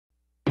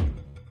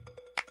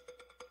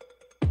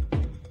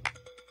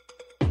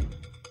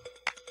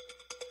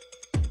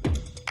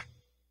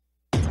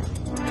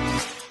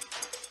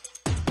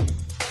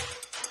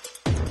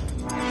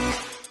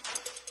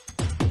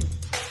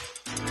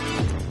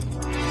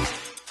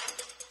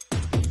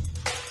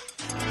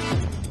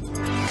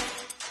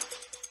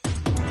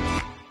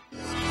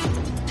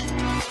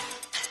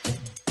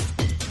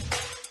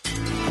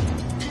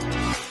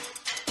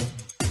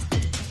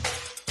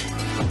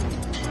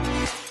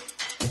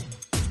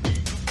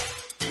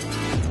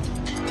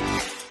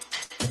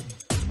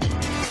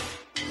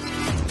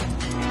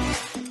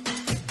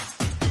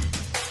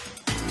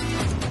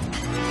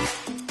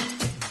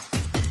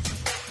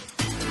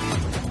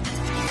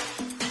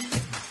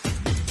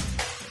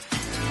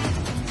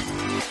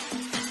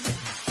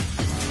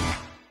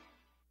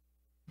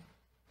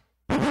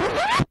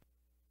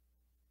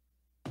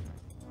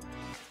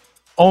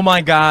Oh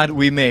my God,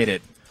 we made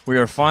it. We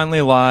are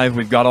finally live.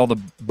 We've got all the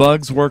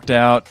bugs worked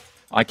out.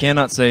 I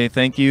cannot say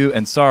thank you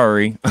and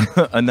sorry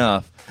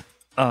enough.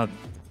 Uh,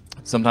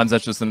 Sometimes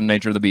that's just the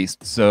nature of the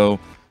beast. So,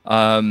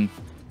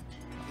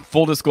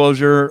 full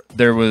disclosure,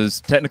 there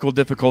was technical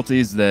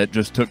difficulties that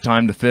just took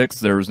time to fix.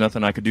 There was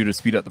nothing I could do to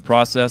speed up the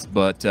process,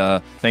 but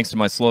thanks to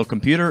my slow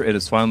computer, it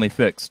is finally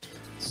fixed.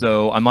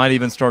 So I might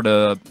even start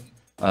a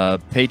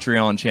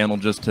Patreon channel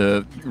just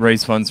to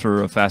raise funds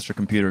for a faster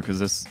computer, because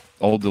this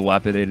old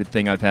dilapidated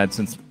thing I've had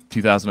since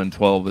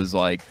 2012 is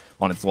like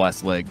on its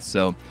last legs.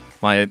 So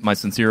my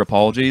sincere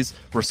apologies.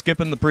 We're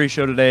skipping the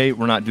pre-show today.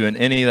 We're not doing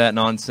any of that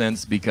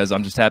nonsense because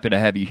I'm just happy to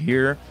have you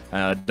here.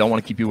 I don't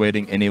want to keep you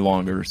waiting any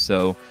longer.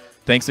 So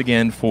thanks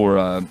again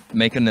for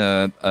making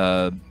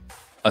a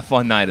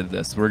fun night of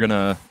this. We're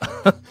gonna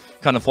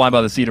kind of fly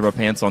by the seat of our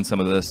pants on some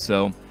of this.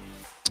 So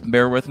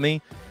bear with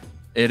me.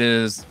 It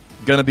is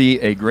going to be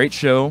a great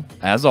show,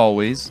 as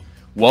always.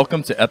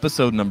 Welcome to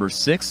episode number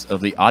 6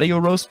 of the Audio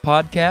Roast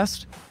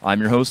podcast. I'm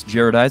your host,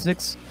 Jared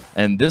Isaacs,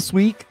 and this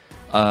week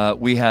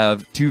we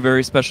have 2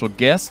 very special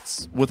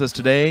guests with us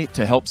today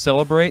to help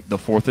celebrate the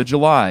 4th of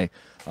July.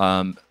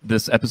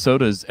 This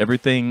episode is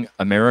everything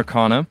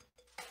Americana,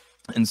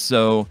 and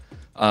so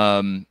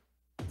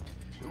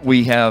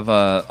we have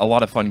a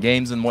lot of fun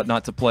games and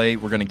whatnot to play.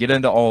 We're going to get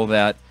into all of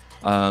that.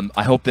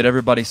 I hope that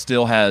everybody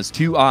still has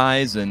 2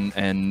 eyes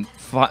and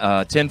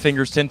 10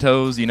 fingers, 10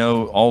 toes, you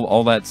know,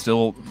 all that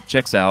still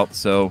checks out.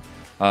 So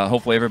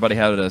hopefully everybody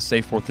had a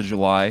safe 4th of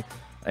July,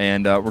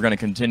 and we're going to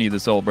continue the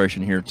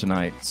celebration here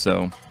tonight.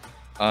 So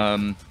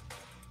let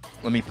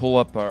me pull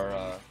up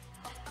our...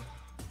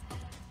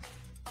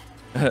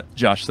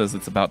 Josh says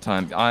it's about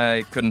time.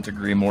 I couldn't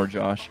agree more,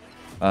 Josh.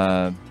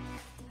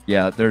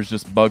 Yeah, there's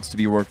just bugs to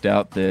be worked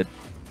out that...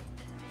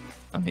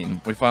 I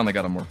mean, we finally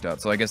got them worked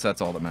out, so I guess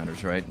that's all that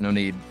matters, right? No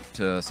need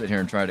to sit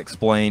here and try to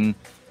explain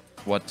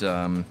what,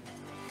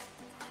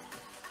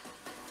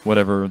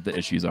 whatever the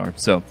issues are.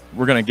 So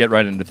we're going to get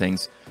right into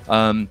things.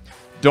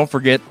 Don't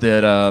forget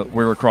that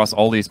we're across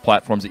all these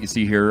platforms that you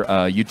see here,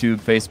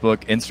 YouTube,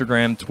 Facebook,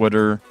 Instagram,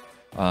 Twitter.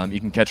 You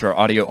can catch our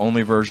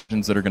audio-only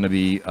versions that are going to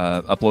be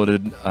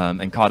uploaded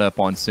and caught up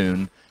on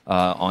soon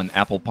on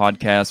Apple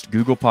Podcast,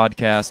 Google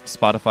Podcast,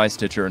 Spotify,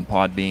 Stitcher, and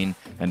Podbean.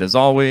 And as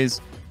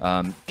always...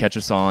 catch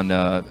us on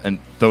and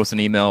throw us an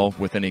email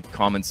with any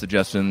comments,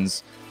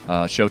 suggestions,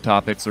 show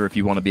topics, or if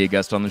you want to be a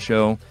guest on the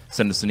show,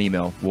 send us an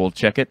email. We'll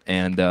check it,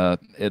 and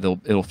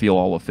it'll feel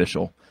all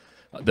official.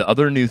 The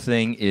other new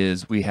thing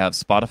is we have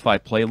Spotify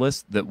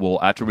playlists that will,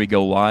 after we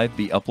go live,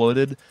 be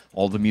uploaded.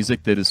 All the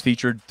music that is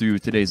featured through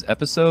today's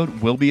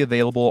episode will be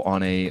available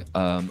on a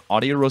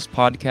Audio Roast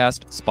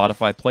Podcast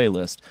Spotify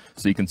playlist.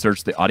 So you can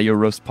search the Audio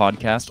Roast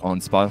Podcast on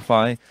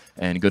Spotify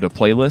and go to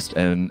playlist,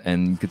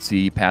 and you could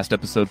see past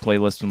episode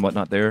playlists and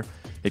whatnot there,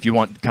 if you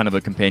want kind of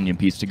a companion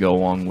piece to go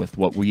along with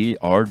what we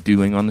are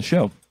doing on the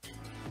show.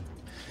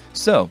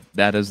 So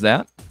that is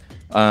that.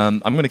 I'm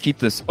going to keep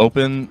this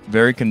open,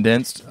 very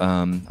condensed.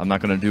 I'm not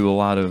going to do a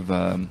lot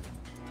of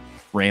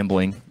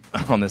rambling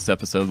on this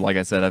episode. Like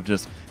I said, I'm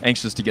just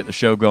anxious to get the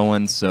show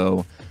going.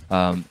 So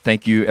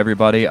thank you,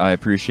 everybody. I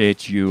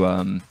appreciate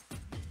you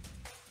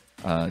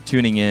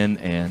tuning in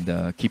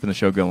and keeping the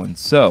show going.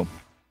 So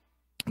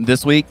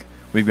this week,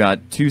 we've got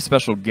 2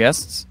 special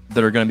guests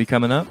that are going to be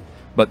coming up.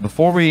 But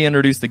before we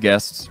introduce the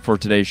guests for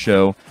today's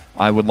show,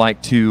 I would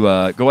like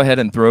to go ahead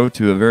and throw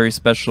to a very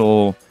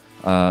special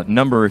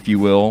number, if you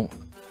will,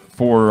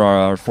 for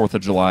our 4th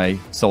of July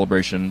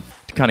celebration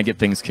to kind of get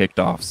things kicked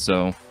off.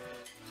 So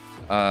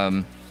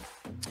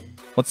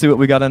let's see what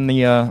we got in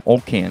the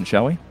old can,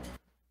 shall we?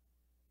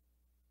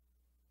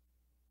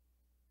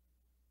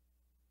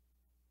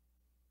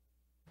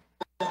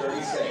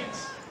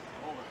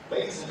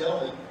 Ladies and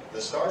gentlemen,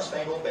 the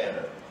Star-Spangled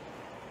Banner.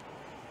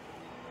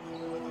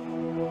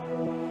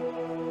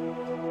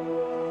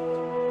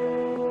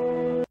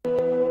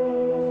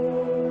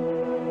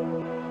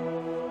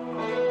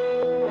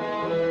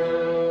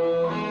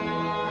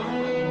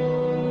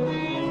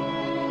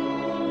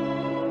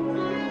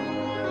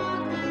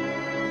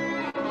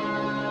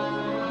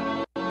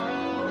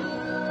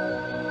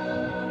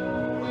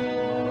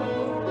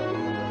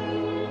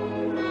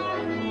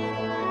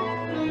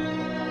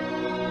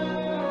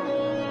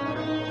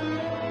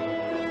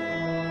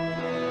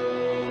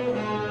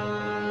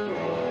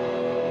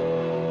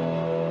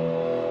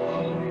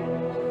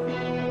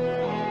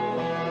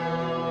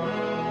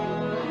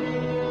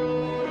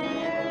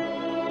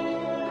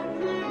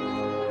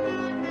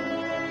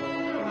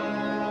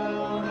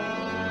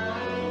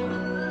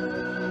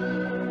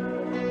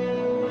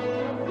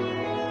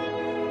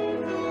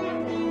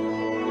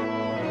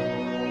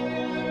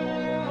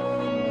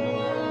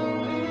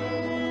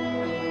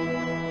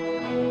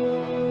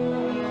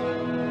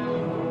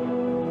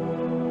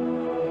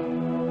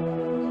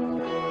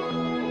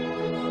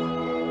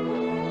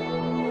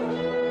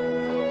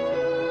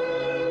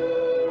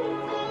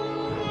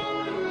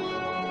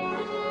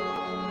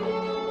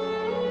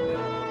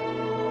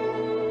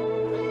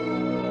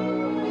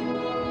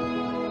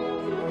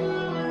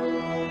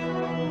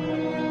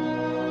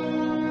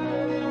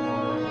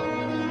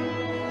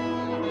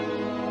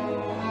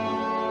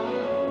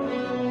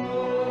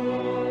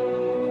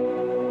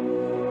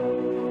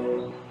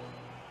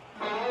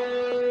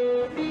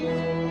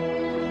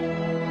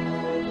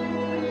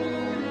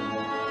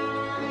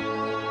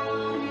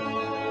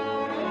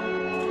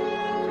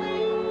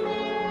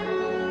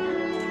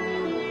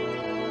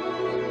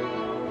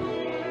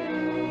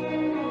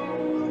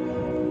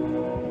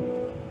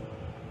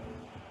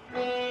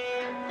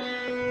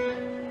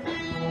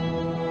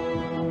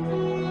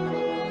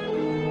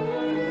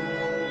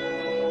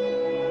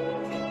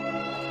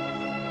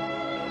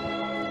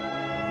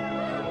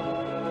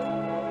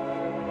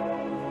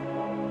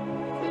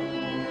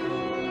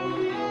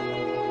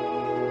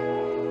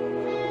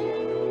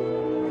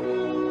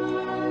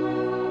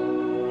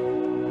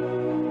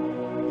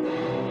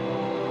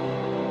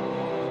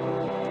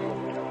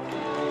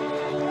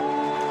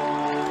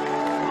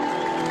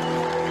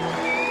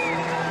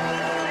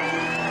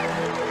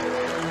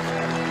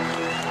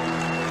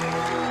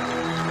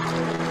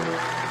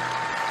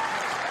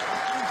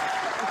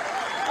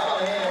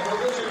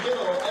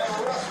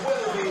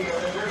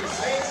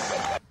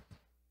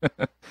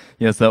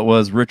 Yes, that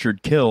was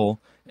Richard Kill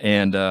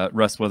and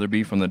Russ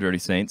Weatherby from the Dirty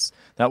Saints.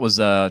 That was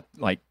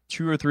like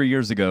 2 or 3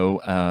 years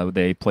ago.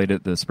 They played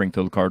at the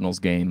Springfield Cardinals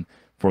game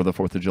for the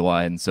 4th of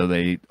July, and so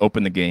they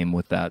opened the game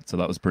with that. So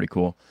that was pretty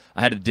cool.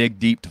 I had to dig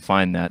deep to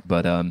find that,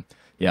 but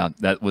yeah,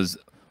 that was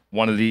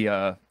one of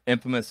the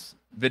infamous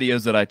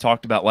videos that I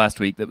talked about last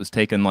week that was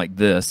taken like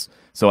this.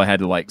 So I had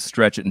to like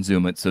stretch it and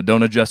zoom it. So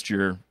don't adjust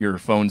your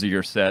phones or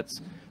your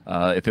sets.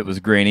 If it was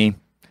grainy,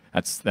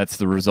 that's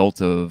the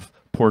result of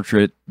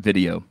portrait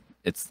video.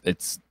 It's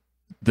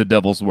the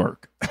devil's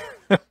work.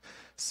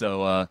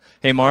 So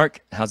hey Mark,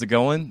 how's it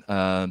going?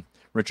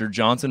 Richard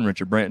Johnson,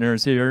 Richard Brantner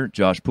is here.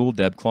 Josh Poole,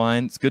 Deb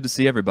Klein. It's good to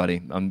see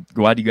everybody. I'm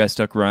glad you guys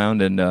stuck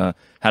around and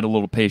had a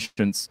little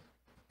patience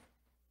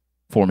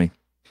for me.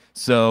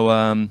 So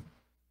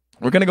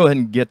we're going to go ahead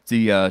and get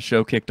the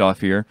show kicked off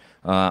here.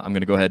 I'm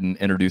going to go ahead and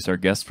introduce our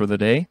guest for the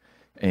day.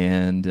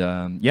 And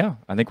yeah,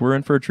 I think we're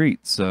in for a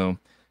treat. So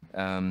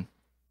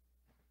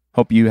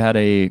hope you had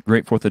a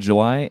great 4th of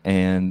July.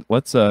 And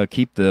let's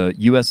keep the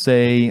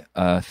USA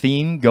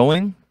theme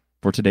going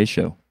for today's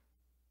show.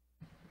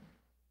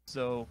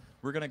 So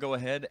we're going to go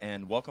ahead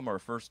and welcome our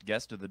first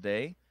guest of the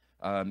day.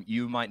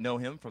 You might know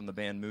him from the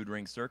band Mood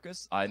Ring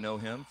Circus. I know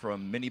him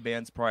from many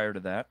bands prior to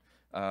that.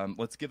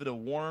 Let's give it a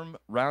warm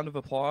round of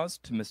applause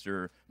to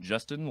Mr.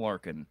 Justin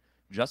Larkin.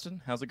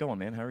 Justin, how's it going,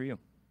 man? How are you?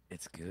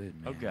 It's good,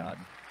 man. Oh, God.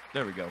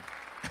 There we go.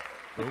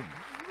 Boom.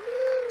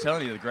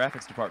 Telling you, the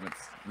graphics department's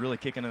really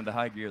kicking into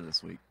high gear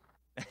this week.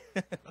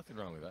 Nothing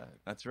wrong with that.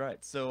 That's right.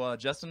 So,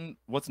 Justin,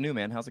 what's new,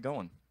 man? How's it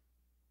going?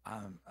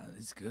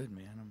 It's good,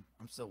 man.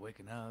 I'm still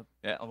waking up.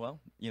 Yeah, well,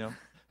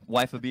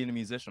 life of being a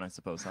musician, I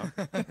suppose, huh?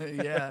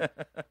 Yeah.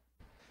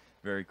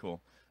 Very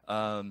cool.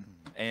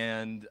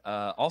 And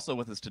also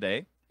with us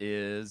today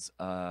is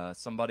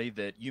somebody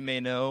that you may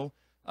know.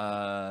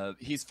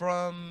 He's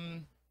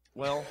from,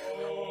 well...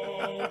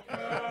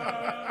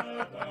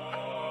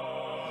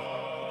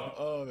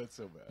 Oh, that's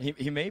so bad.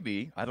 He may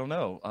be. I don't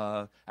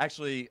know.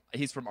 Actually,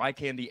 he's from Eye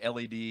Candy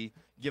LED.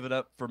 Give it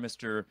up for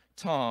Mr.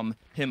 Tom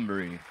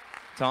Hembry.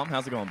 Tom,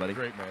 how's it going, buddy?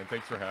 Great, man.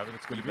 Thanks for having.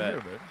 It's good You to be bet.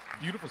 here, man.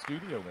 Beautiful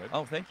studio, man.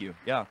 Oh, thank you.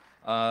 Yeah.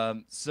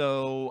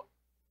 So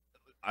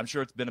I'm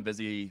sure it's been a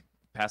busy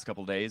past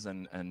couple days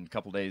and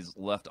couple days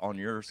left on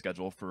your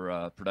schedule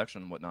for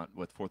production and whatnot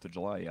with 4th of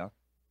July, yeah?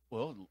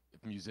 Well,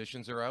 if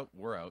musicians are out,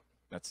 we're out.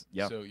 That's,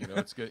 yeah. So,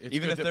 it's good. It's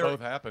Even good if that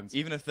both happens.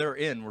 Even if they're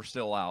in, we're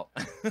still out.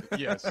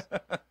 Yes.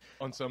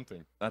 On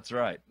something. That's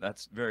right.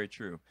 That's very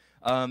true.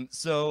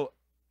 So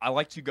I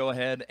like to go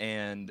ahead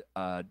and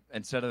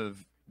instead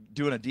of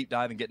doing a deep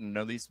dive and getting to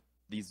know these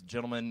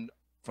gentlemen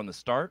from the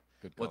start,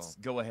 Good call. let's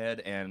go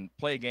ahead and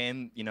play a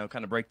game,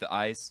 kind of break the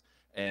ice,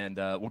 and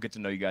we'll get to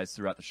know you guys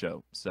throughout the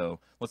show. So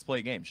let's play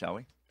a game, shall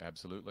we?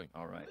 Absolutely.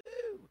 All right.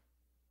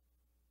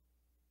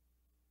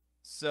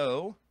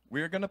 So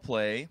we're going to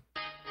play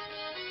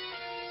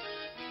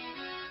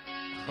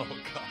Oh,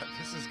 God.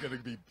 This is going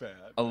to be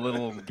bad. a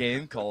little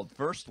game called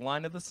First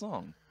Line of the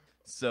Song.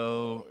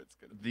 So it's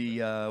gonna be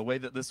the way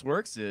that this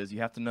works is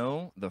you have to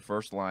know the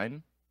first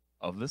line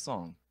of the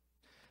song.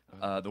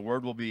 The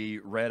word will be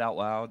read out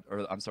loud,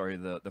 or I'm sorry,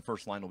 the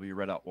first line will be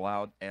read out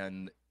loud,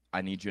 and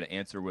I need you to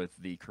answer with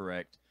the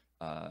correct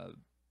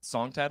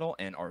song title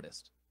and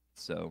artist.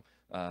 So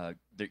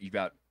you've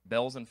got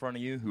bells in front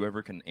of you.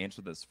 Whoever can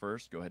answer this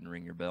first, go ahead and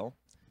ring your bell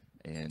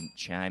and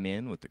chime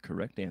in with the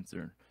correct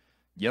answer.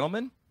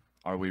 Gentlemen,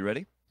 are we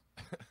ready?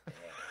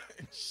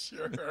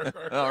 Sure.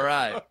 All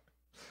right.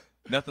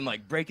 Nothing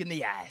like breaking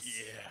the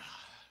ice. Yeah.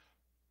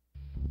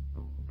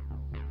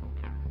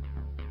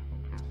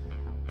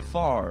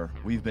 Far,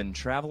 we've been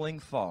traveling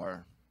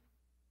far.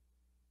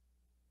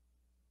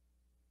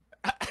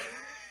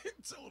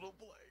 Total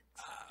blanks.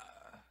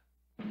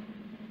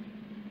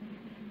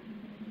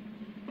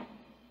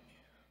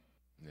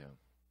 Yeah.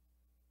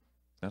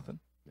 Nothing?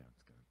 Yeah,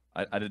 it's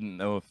good. I didn't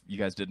know if you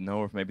guys didn't know,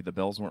 or if maybe the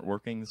bells weren't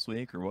working this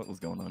week, or what was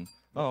going on.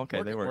 Oh,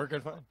 okay, they were. Working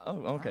fine.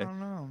 Oh, okay. I don't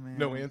know, man.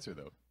 No answer,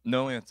 though.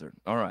 No answer.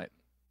 All right.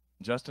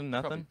 Justin,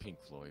 Probably nothing? Pink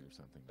Floyd or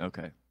something.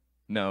 Okay.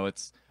 No,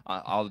 it's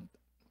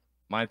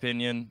my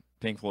opinion,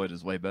 Pink Floyd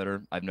is way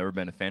better. I've never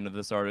been a fan of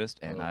this artist,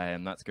 and Oh. I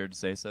am not scared to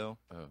say so.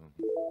 Oh.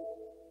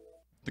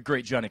 The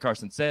great Johnny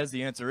Carson says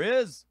the answer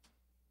is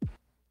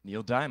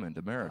Neil Diamond,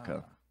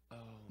 America. Oh,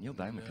 Neil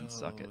Diamond can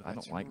suck it. I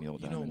that's don't like Neil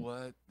You Diamond. know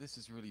what? This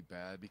is really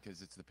bad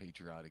because it's the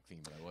patriotic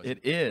theme. But I wasn't,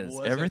 It is.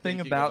 wasn't Everything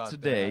thinking about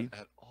today. that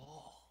at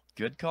all.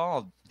 Good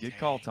call. Good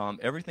call, Dang. Tom.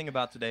 Everything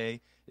about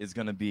today is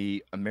going to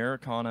be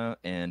Americana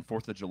and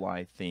 4th of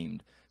July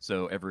themed.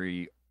 So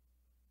every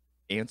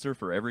answer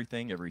for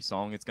everything, every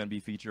song it's going to be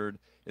featured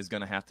is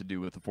going to have to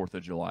do with the 4th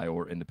of July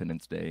or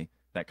Independence Day,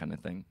 that kind of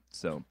thing.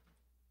 So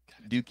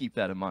do keep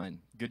that in mind.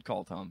 Good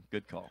call, Tom.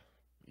 Good call.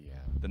 Yeah.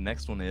 The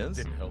next one is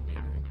Didn't help me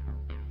anything.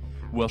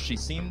 Well, She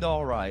Seemed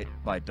All Right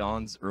by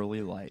Dawn's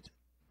Early Light.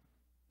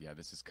 Yeah,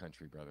 this is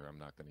country, brother. I'm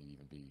not going to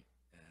even be.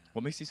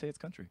 What makes you say it's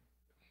country?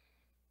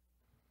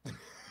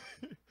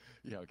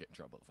 Yeah, I'll get in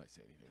trouble if I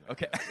say anything.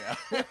 Okay.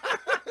 Like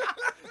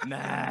that.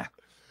 Nah.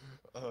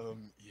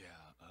 Yeah.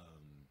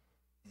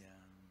 Yeah.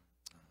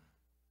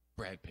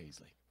 Brad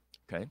Paisley.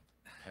 Okay.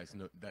 Has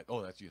no that.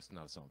 Oh, that's just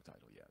not a song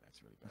title. Yeah,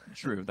 that's really bad.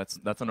 True.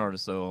 That's an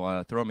artist.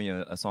 So throw me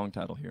a song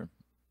title here.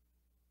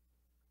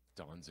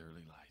 Dawn's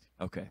Early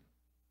Light. Okay.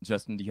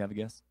 Justin, do you have a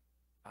guess?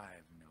 I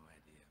have no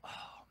idea.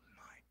 Oh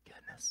my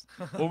goodness.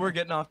 Well, we're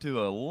getting off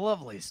to a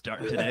lovely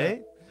start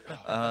today.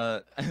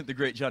 The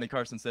great Johnny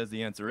Carson says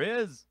the answer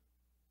is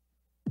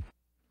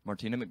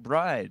Martina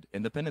McBride,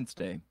 Independence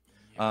Day.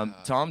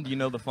 Tom, do you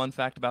know the fun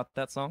fact about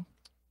that song?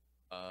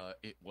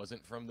 It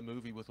wasn't from the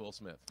movie with Will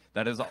Smith.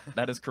 That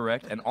is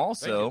correct, and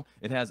also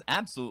it has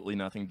absolutely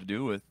nothing to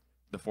do with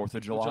the 4th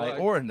of July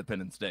or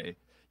Independence Day.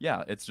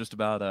 Yeah, it's just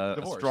about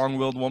a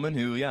strong-willed woman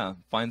who,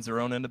 finds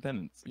her own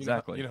independence.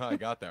 Exactly. You know how I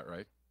got that,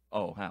 right?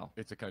 Oh, how?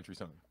 It's a country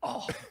song.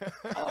 Oh.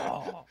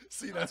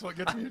 See, that's what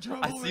gets me in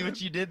trouble. I see what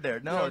you did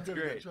there. No, Yeah, it's I'm gonna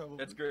get in great.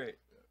 trouble. It's great.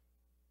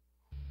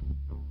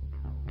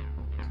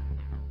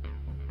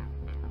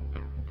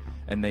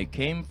 And they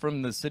came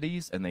from the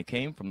cities, and they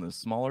came from the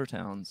smaller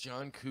towns.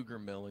 John Cougar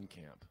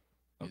Mellencamp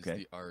is Okay.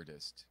 the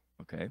artist.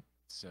 Okay.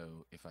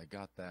 So if I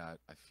got that,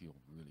 I feel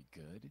really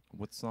good.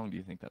 What song do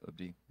you think that would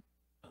be?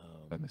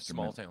 By Mr.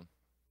 Small Mel. Town.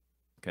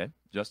 Okay.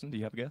 Justin, do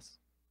you have a guess?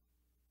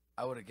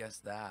 I would have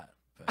guessed that.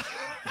 But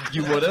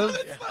You would have?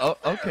 Oh,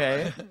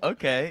 okay.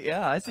 Okay.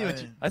 Yeah, I see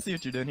what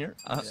you're doing here.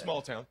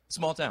 Small Town.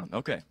 Small town.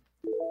 Okay.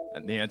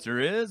 And the answer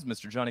is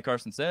Mr. Johnny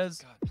Carson says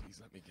God, please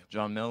let me get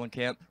John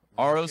Mellencamp,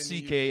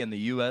 ROCK in the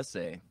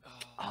USA.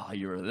 Ah,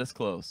 you were this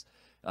close.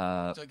 So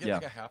I get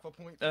like a half a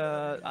point.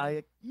 For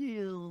that?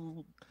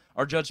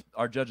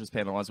 Our judges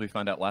panel, as we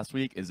found out last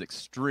week, is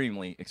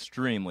extremely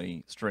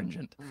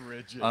stringent.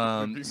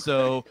 Rigid.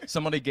 So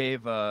somebody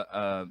gave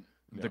the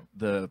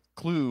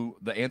clue,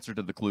 the answer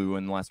to the clue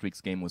in last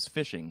week's game was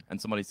fishing,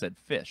 and somebody said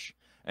fish.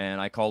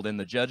 And I called in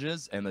the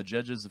judges, and the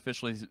judges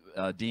officially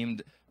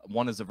deemed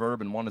one as a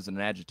verb and one as an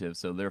adjective.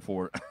 So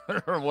therefore,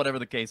 or whatever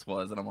the case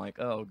was, and I'm like,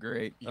 oh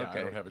great, Yeah, okay.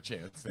 I don't have a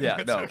chance. Yeah,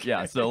 It's no, okay.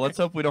 yeah. So let's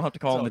hope we don't have to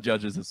call in all the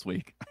judges this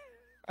week.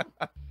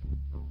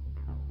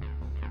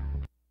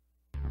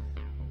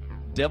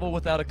 Devil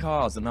Without a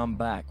Cause, and I'm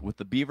back with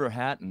the beaver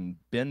hat and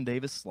Ben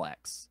Davis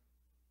slacks.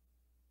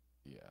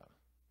 Yeah.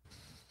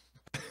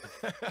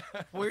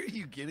 where are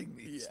you getting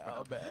these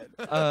from?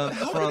 bad.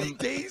 How many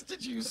days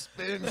did you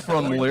spend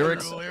from going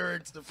lyrics through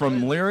lyrics to from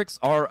find- Lyrics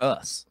Are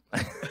Us.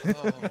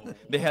 Oh,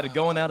 They had a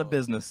going out of wow.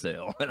 business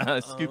sale, and I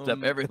scooped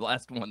up every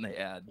last one they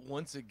had.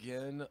 Once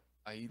again,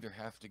 I either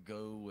have to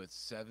go with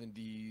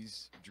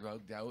 70s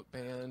drugged out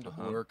band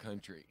Uh-huh. or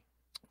country.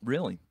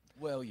 Really?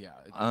 Well, yeah,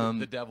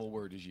 the devil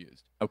word is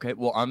used. Okay.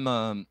 Well, I'm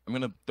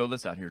gonna throw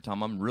this out here,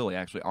 Tom. I'm really,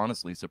 actually,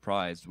 honestly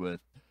surprised with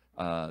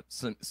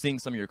seeing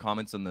some of your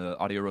comments in the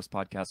Audio Roast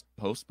podcast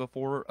post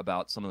before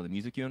about some of the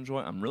music you enjoy.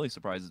 I'm really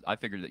surprised. I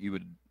figured that you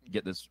would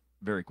get this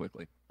very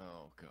quickly.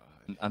 Oh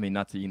God. I mean,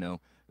 not to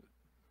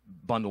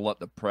bundle up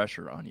the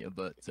pressure on you,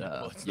 but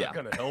Well, it's yeah. not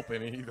going to help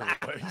any either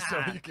way,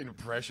 so you can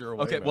pressure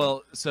away. Okay, man.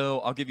 well, so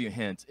I'll give you a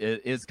hint.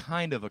 It is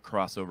kind of a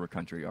crossover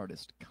country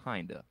artist,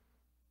 kinda.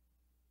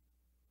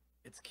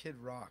 It's Kid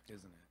Rock,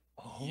 isn't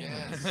it? Oh,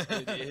 yes,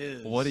 it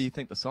is. What do you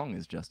think the song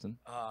is, Justin?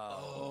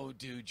 Oh,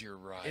 dude, you're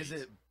right. Is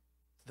it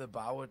the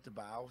Bow with the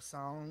Bow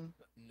song?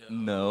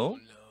 No.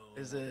 No.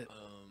 Is it?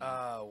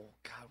 God,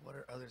 what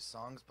are other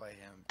songs by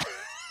him?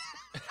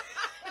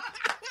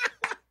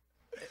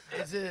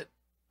 Is it?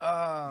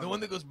 The one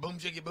that goes boom,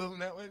 jiggy, boom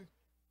that way?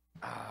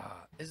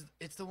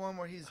 It's the one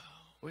where he's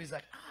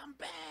like, I'm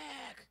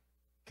back.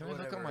 Can I look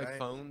Whatever, on my right?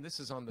 phone? This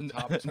is on the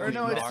top Or 20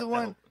 no, it's rock, the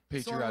one.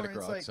 it's the one patriotic where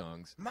it's rock like,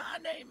 songs. My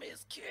name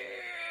is Kid,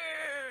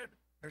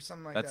 or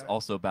something like That's that.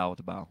 also Bow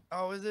to Bow.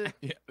 Oh, is it?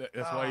 Yeah,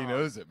 that's why he Oh.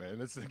 knows it, man.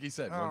 That's like he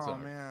said. one Oh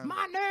song. man.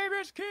 My name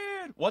is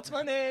Kid. What's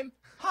my name?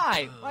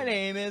 Hi, my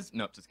name is.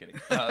 No, just kidding.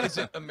 Is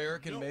it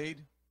American Made?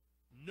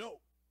 No.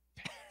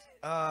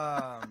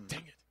 Um, Dang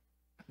it.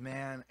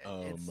 man,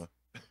 it's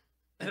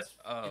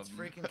Um,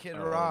 freaking Kid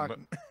Rock.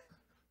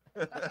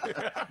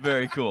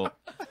 Very cool.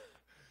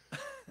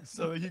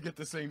 So you get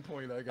the same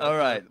point I got. All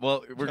right.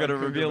 Well, we're John gonna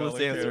Cougar reveal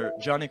this Mellencamp. answer.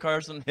 Johnny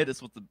Carson, hit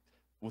us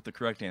with the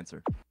correct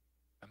answer.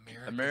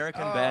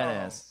 American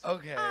Badass.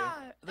 Okay.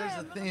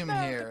 There's a theme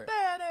here.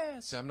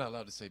 So I'm not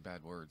allowed to say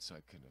bad words, so I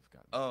couldn't have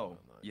gotten. Oh,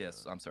 that one.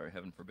 yes. I'm sorry.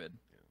 Heaven forbid.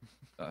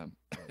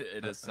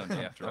 It is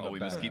Sunday after I'm all. a We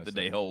must keep the badass.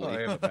 day holy. Oh,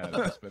 I am a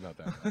badass, but not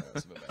that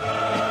badass. But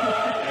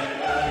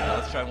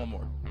Let's try one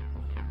more.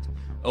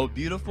 Oh,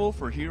 beautiful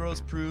for heroes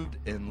proved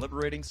in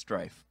liberating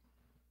strife.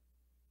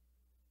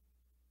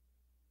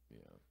 yeah.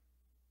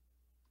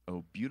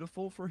 Oh,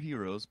 beautiful for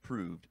heroes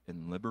proved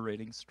in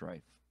liberating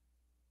strife.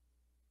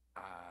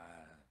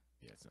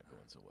 Yeah, it's not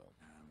going so well.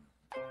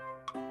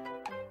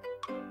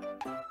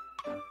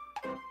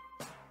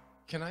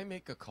 Can I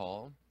make a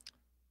call?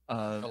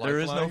 There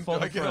is no lifeline? phone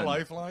Do I a get a friend.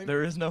 lifeline?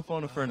 There is no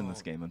phone a friend in this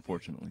Oh, game,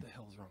 unfortunately. What the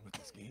hell's wrong with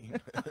this game?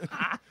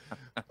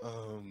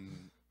 Oh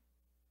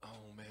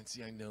man,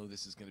 see, I know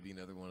this is gonna be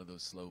another one of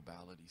those slow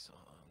ballady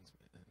songs,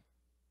 man.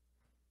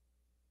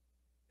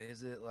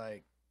 Is it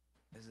like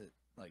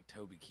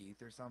Toby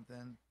Keith or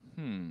something?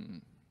 Hmm.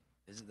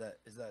 Is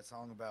that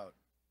song about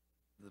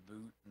the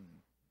boot and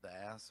the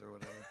ass or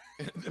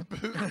whatever. The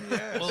boot in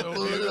the ass, We'll so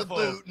put a beautiful.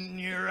 boot in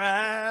your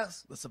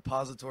ass. The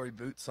suppository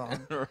boot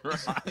song.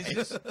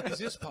 Is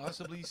this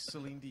possibly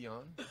Celine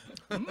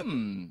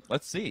Dion?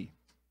 Let's see.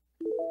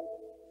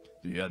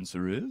 The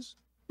answer is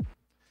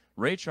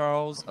Ray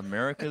Charles,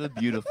 America the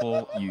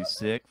Beautiful, you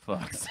sick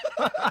fucks.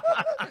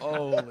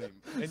 Holy,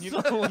 and you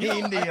know,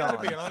 Celine I gotta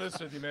Dion. be honest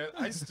with you, man.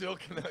 I still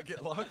cannot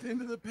get locked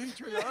into the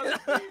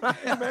patriotic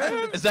thing,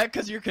 man. Is that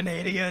because you're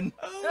Canadian?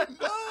 Oh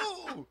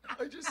no!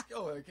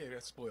 Okay,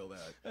 let's spoil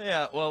that.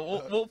 Yeah,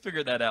 well, we'll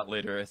figure that out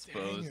later, I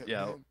suppose. Dang it,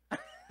 Yeah. man.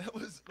 That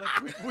was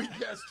like we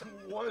guessed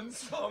one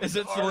song. Is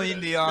it Celine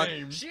Dion?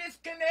 Name. She's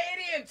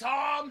Canadian,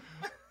 Tom.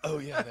 Oh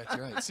yeah, that's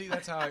right. See,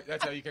 that's how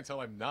you can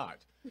tell I'm not.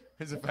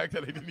 Is the fact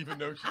that I didn't even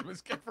know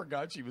I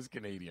forgot she was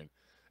Canadian.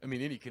 I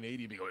mean, any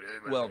Canadian be going.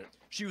 Well,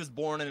 she was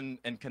born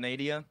in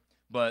Canada,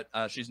 but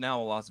she's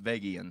now a Las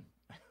Vegian.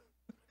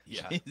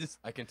 yeah, She's-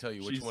 I can tell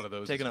you which she's one of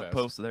those. taking is up best.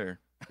 posts there.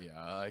 Yeah,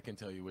 I can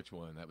tell you which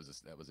one. That was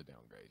a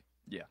downgrade.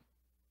 Yeah.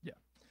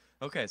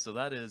 Okay, so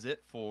that is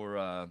it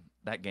for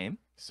that game.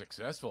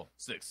 Successful.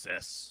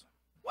 Success.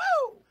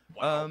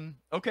 Woo!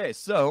 Okay,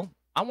 so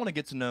I want to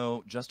get to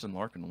know Justin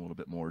Larkin a little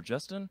bit more.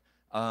 Justin,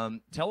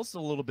 tell us a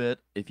little bit,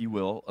 if you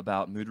will,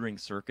 about Mood Ring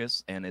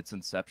Circus and its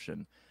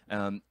inception.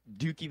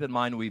 Do keep in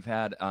mind we've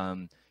had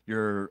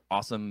your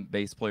awesome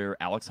bass player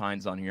Alex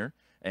Hines on here,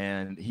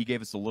 and he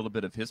gave us a little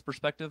bit of his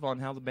perspective on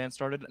how the band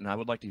started, and I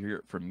would like to hear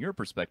it from your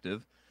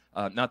perspective.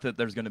 Not that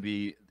there's going to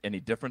be any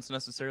difference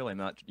necessarily. I'm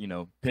not,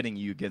 pitting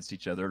you against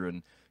each other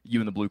and you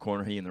in the blue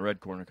corner, he in the red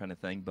corner kind of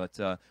thing. But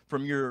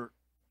from your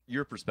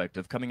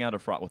perspective, coming out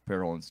of Fraught with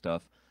Peril and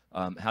stuff,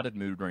 how did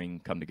Mood Ring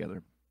come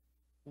together?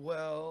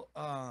 Well,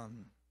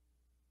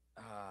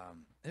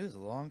 it was a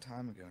long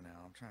time ago now.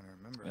 I'm trying to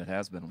remember. It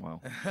has been a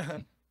while.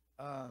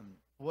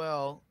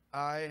 Well,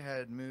 I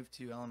had moved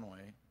to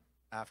Illinois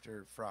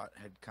after Fraught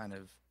had kind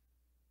of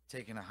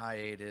taken a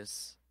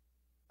hiatus.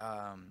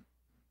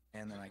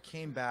 And then I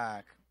came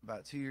back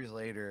about 2 years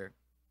later,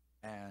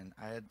 and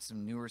I had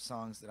some newer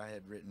songs that I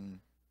had written,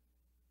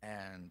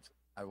 and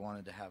I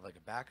wanted to have like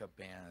a backup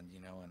band,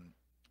 and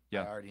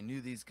Yeah. I already knew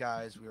these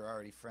guys. We were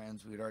already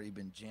friends. We had already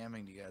been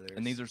jamming together.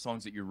 And these are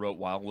songs that you wrote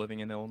while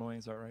living in Illinois,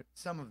 is that right?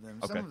 some of them.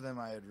 Okay. Some of them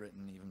I had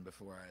written even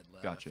before I had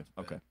left. Gotcha.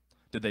 but- Okay.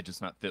 Did they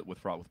just not fit with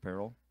Fraught with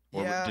Peril?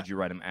 Or Yeah. did you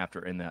write them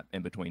after in that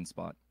in between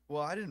spot?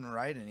 Well, I didn't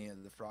write any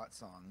of the Fraught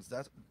songs.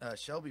 That's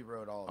Shelby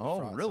wrote all of the Oh,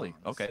 Fraught really?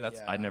 songs. Okay, that's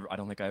yeah. I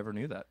don't think I ever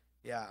knew that.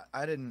 Yeah,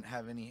 I didn't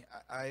have any.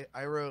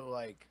 I wrote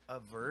like a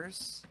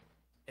verse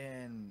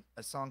in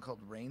a song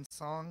called Rain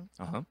Song,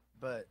 Uh-huh.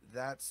 but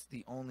that's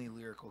the only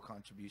lyrical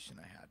contribution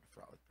I had to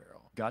Fraught with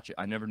Peril. Gotcha.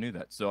 I never knew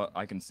that. So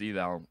I can see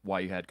now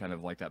why you had kind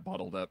of like that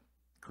bottled up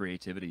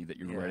creativity that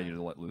you were ready Yeah.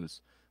 to let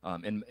loose.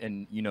 And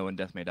in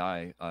Death May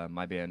Die,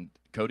 my band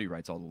Cody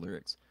writes all the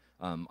lyrics.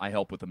 I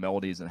help with the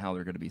melodies and how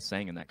they're going to be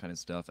sang and that kind of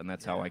stuff, and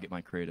that's how I Yeah. get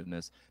my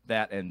creativeness.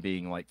 That and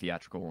being like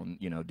theatrical and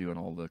doing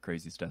all the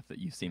crazy stuff that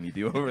you've seen me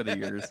do over the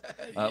years,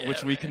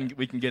 which we can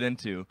get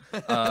into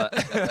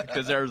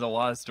because there's a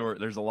lot of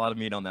there's a lot of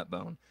meat on that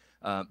bone.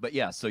 But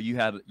yeah, so you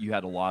had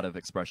a lot of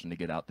expression to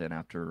get out then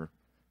after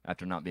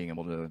not being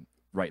able to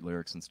write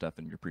lyrics and stuff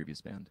in your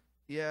previous band.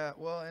 Yeah,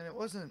 well, and it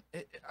wasn't.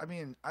 I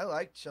mean, I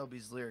liked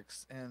Shelby's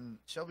lyrics, and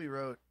Shelby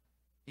wrote.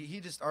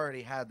 He just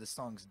already had the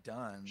songs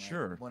done. like,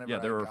 Sure. Whenever Yeah,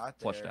 they I were got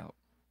fleshed there. out.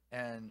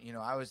 And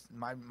I was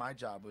my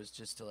job was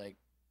just to like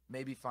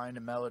maybe find a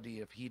melody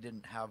if he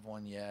didn't have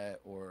one yet,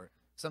 or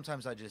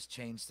sometimes I just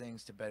change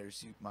things to better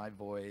suit my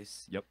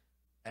voice. Yep.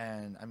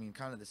 And I mean,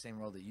 kind of the same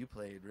role that you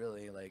played,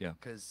 really, like Yeah.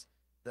 because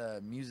the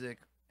music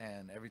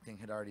and everything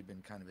had already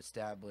been kind of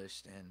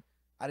established, and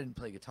I didn't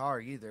play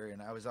guitar either,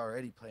 and I was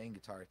already playing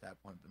guitar at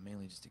that point, but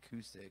mainly just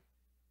acoustic.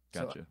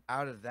 Gotcha. So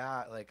out of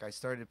that, like I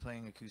started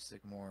playing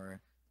acoustic more,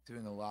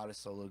 doing a lot of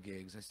solo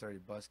gigs. I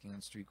started busking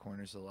on street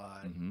corners a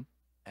lot. Hmm.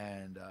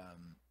 And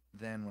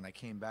then when I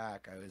came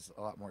back, I was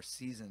a lot more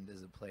seasoned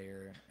as a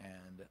player.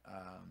 And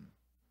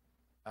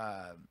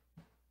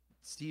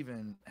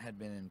Steven had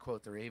been in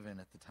Quote the Raven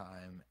at the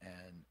time,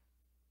 and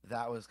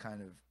that was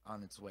kind of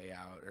on its way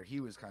out, or he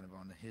was kind of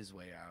on his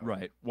way out.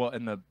 Right. Well,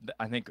 and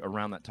I think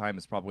around that time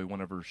is probably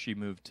whenever she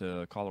moved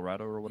to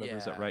Colorado or whatever.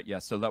 Is that Yeah. right? Yeah.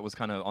 So that was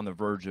kind of on the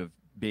verge of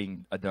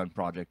being a done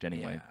project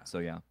anyway. Yeah. So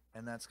yeah.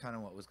 And that's kind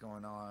of what was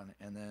going on.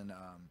 And then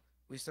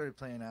we started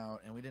playing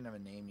out, and we didn't have a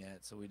name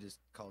yet, so we just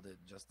called it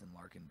Justin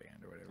Larkin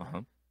Band or whatever.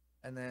 Uh-huh.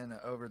 And then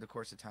over the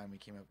course of time, we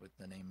came up with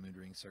the name Mood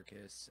Ring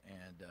Circus,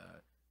 and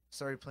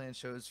started playing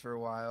shows for a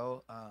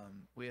while.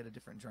 We had a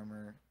different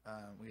drummer.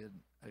 We had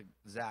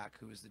Zach,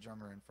 who was the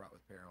drummer in Fraught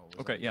with Peril. Was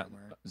Okay. our Yeah.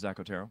 drummer. Zach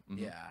Otero. Mhm.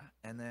 Yeah.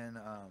 And then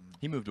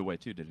He moved away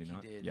too, did he he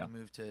not? did. Yeah. He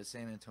moved to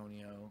San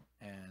Antonio,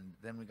 and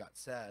then we got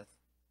Seth,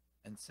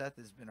 and Seth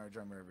has been our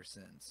drummer ever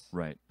since.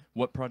 Right.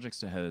 What projects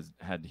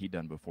had he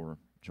done before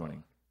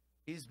joining?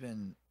 He's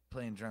been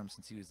playing drums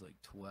since he was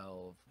like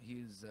 12.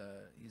 He's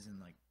in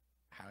like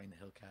Howling the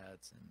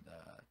Hillcats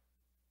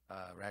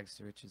and Rags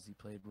to Riches he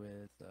played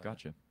with.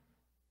 Gotcha.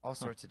 All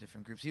sorts of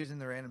different groups. He was in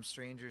the Random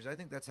Strangers. I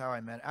think that's how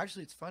I met.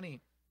 Actually, it's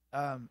funny.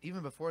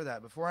 Even before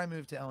that, before I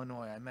moved to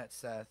Illinois, I met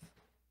Seth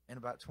in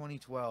about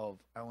 2012,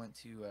 I went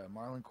to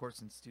Marlon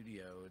Corson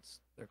Studio.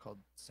 They're called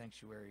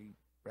Sanctuary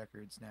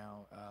Records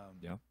now.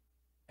 Yeah.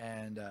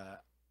 And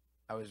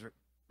I was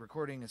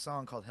recording a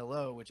song called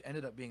Hello, which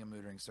ended up being a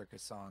Mood Ring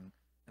Circus song,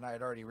 and I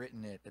had already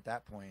written it at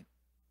that point.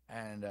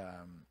 And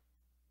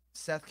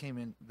Seth came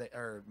in,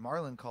 or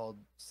Marlon called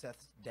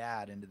Seth's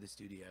dad into the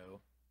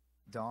studio,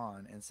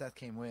 Don, and Seth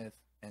came with,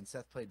 and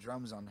Seth played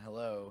drums on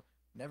Hello.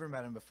 Never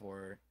met him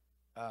before,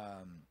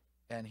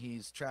 and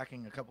he's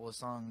tracking a couple of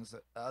songs,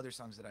 other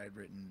songs that I had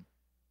written.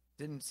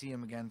 Didn't see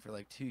him again for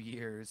like 2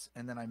 years,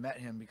 and then I met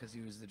him because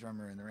he was the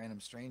drummer in the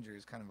Random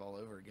Strangers, kind of all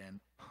over again.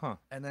 Huh.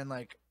 And then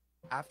like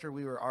after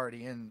we were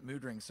already in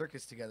Mood Ring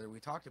Circus together, we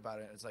talked about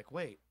it. It's like,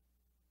 wait,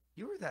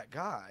 you were that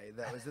guy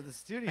that was at the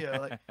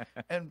studio, like,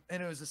 and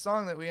it was a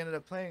song that we ended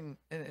up playing,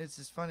 and it's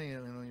just funny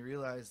when we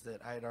realized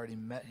that I had already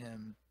met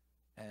him,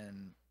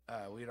 and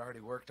we had already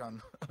worked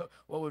on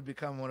what would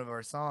become one of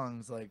our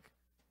songs like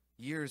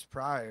years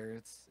prior.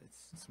 It's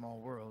a small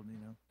world, you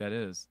know. That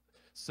is.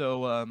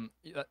 So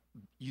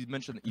you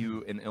mentioned that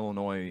you in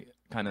Illinois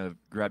kind of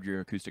grabbed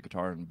your acoustic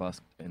guitar and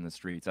busked in the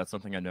streets. That's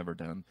something I've never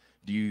done.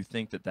 Do you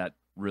think that that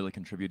really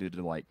contributed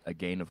to like a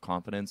gain of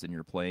confidence in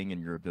your playing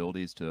and your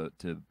abilities to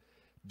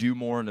do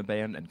more in a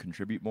band and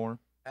contribute more?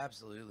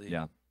 Absolutely.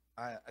 Yeah.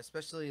 I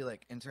especially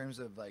like in terms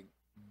of like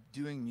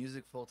doing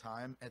music full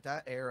time at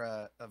that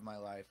era of my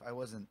life, I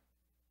wasn't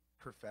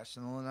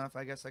professional enough,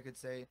 I guess I could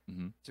say,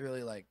 to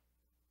really like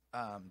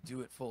do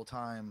it full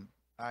time.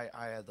 I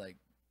had like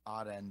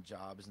odd end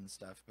jobs and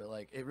stuff, but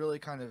like it really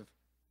kind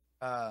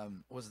of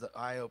was the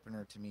eye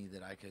opener to me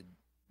that I could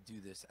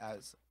do this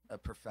as a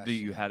profession.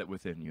 You had it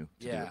within you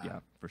to do Yeah. it. Yeah,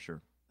 for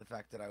sure. The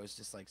fact that I was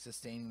just like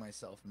sustaining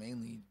myself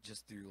mainly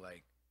just through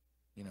like,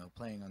 you know,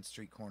 playing on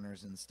street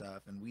corners and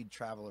stuff, and we'd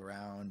travel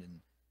around, and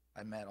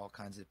I met all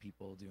kinds of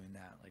people doing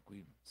that. Like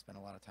we spent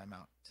a lot of time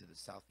out to the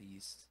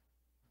southeast,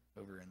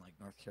 over in like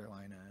North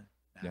Carolina,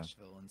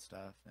 Nashville, and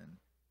stuff, and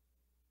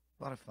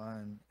a lot of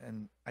fun.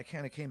 And I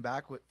kind of came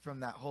back from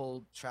that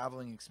whole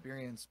traveling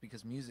experience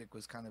because music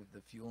was kind of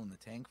the fuel in the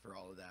tank for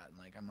all of that. And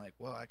like I'm like,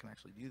 well, I can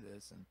actually do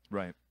this. And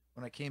Right.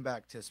 when I came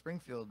back to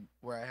Springfield,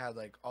 where I had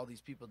like all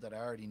these people that I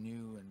already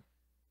knew and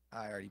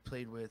I already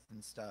played with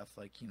and stuff,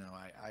 like, you know,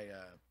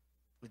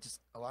 it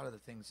just, a lot of the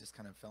things just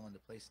kind of fell into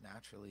place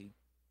naturally.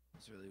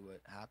 Is really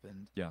what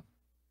happened. Yeah.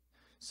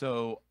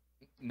 So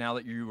now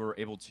that you were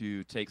able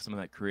to take some of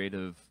that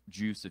creative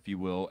juice, if you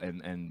will,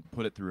 and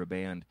put it through a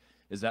band,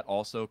 is that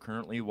also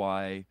currently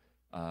why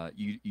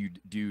you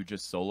do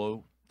just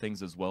solo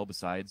things as well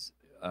besides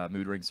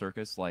Mood Ring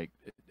Circus? Like,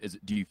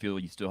 do you feel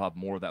you still have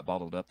more of that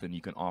bottled up than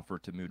you can offer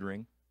to Mood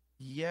Ring?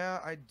 Yeah,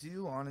 I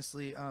do,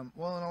 honestly.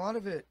 Well, and a lot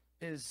of it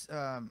is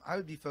I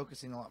would be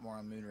focusing a lot more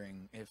on Mood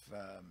Ring if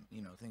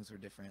you know, things were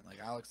different. Like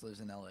Alex lives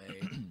in LA.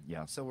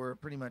 Yeah. So we're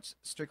pretty much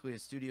strictly a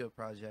studio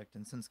project,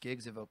 and since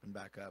gigs have opened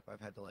back up,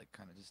 I've had to like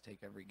kind of just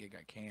take every gig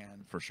I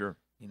can, For sure.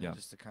 you know, Yeah.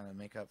 just to kind of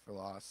make up for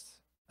lost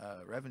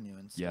revenue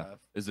and Yeah. stuff.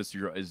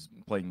 Is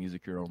playing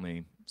music your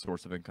only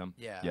source of income?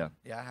 Yeah. Yeah.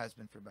 Yeah, it has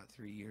been for about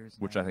 3 years.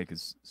 Which now. I think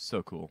is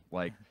so cool.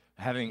 Like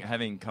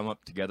having come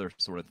up together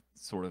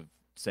sort of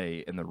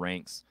say in the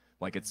ranks,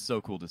 like it's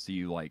so cool to see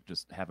you like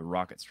just have a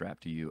rocket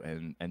strapped to you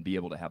and be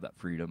able to have that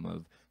freedom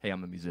of, hey,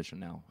 I'm a musician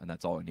now and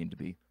that's all I need to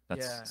be.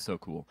 That's Yeah. so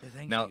cool. Yeah,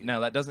 thank Now you. now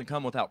that doesn't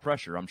come without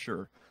pressure, I'm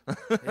sure.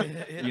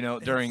 You know,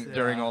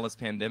 during all this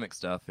pandemic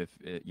stuff, if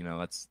it, you know,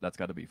 that's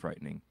got to be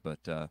frightening.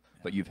 But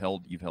you've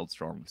held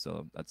strong,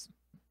 so that's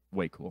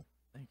way cool.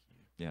 Thank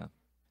you. Yeah.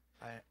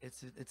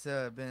 It's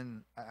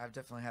been, I've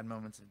definitely had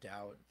moments of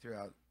doubt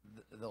throughout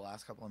the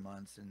last couple of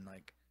months, and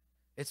like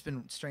it's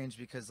been strange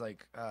because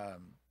like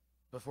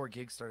before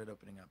gigs started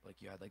opening up,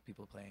 like you had like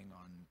people playing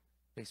on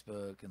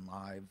Facebook and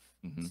live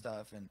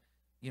stuff, and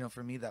you know,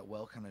 for me that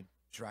well kind of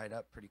dried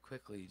up pretty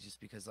quickly, just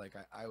because like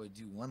I would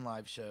do one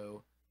live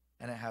show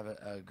and I have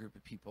a group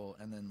of people,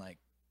 and then like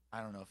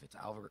I don't know if it's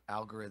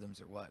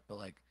algorithms or what, but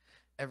like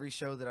every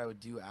show that I would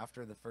do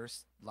after the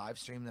first live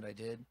stream that I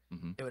did,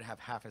 it would have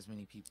half as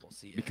many people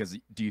see it. Because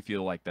do you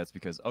feel like that's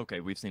because, okay,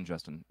 we've seen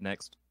Justin,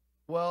 next?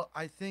 Well,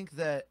 I think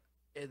that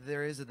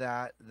there is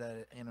that,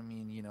 and I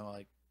mean, you know,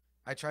 like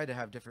I tried to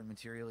have different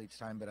material each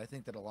time, but I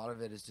think that a lot of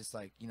it is just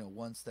like, you know,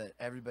 once that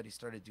everybody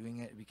started doing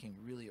it, it became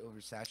really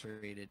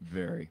oversaturated.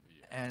 Very.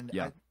 And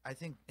Yeah. I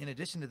think in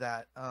addition to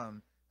that,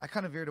 I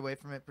kind of veered away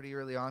from it pretty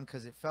early on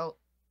because it felt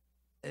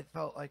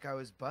like I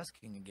was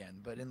busking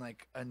again, but in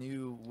like a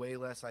new, way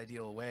less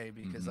ideal way,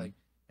 because like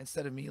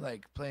instead of me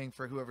like playing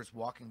for whoever's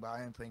walking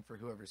by, I'm playing for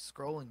whoever's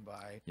scrolling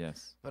by.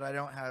 Yes. But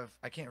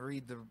I can't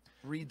read the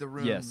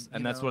room. Yes,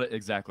 and you that's know?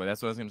 exactly.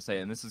 That's what I was going to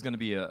say. And this is going to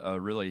be a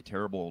really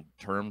terrible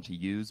term to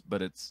use,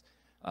 but it's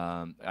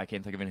I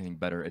can't think of anything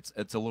better.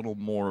 It's a little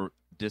more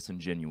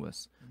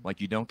disingenuous.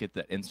 Like you don't get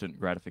that instant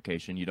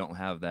gratification. You don't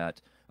have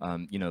that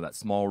you know, that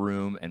small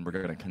room, and we're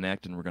gonna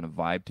connect and we're gonna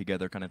vibe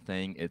together kind of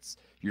thing. It's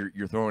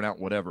you're throwing out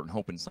whatever and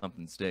hoping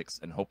something sticks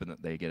and hoping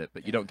that they get it,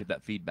 but you don't get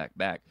that feedback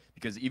back,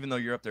 because even though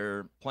you're up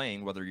there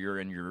playing, whether you're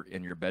in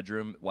your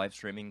bedroom live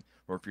streaming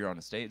or if you're on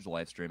a stage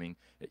live streaming,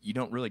 you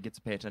don't really get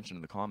to pay attention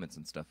to the comments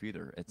and stuff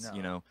either. It's No.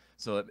 you know,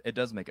 so it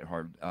does make it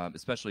hard,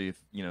 especially if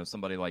you know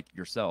somebody like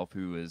yourself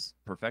who has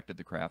perfected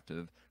the craft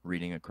of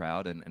reading a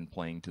crowd and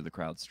playing to the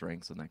crowd's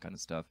strengths and that kind of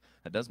stuff.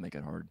 That does make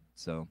it hard.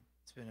 So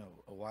It's been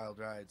a wild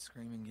ride,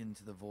 screaming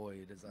into the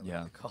void, as I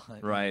Yeah. like to call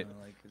it. Right. You know,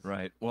 like, it's-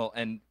 right. Well,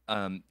 and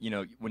you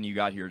know, when you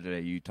got here today,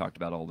 you talked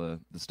about all the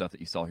stuff that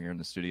you saw here in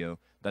the studio.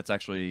 That's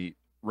actually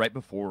right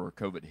before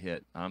COVID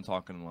hit. I'm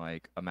talking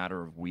like a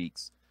matter of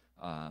weeks.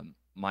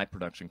 My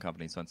production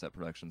company, Sunset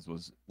Productions,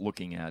 was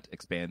looking at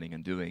expanding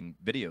and doing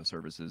video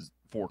services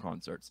for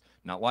concerts,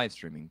 not live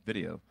streaming,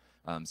 video.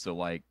 So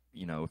like,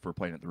 you know, if we're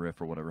playing at the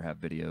Riff or whatever, have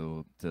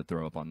video to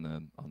throw up on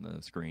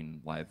the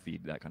screen, live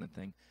feed, that kind of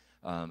thing.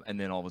 And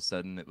then all of a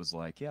sudden it was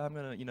like, yeah, I'm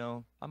gonna, you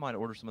know, I might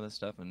order some of this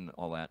stuff and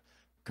all that.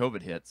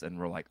 COVID hits and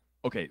we're like,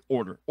 okay,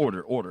 order,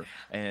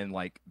 and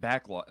like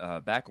back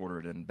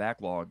ordered and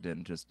backlogged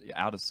and just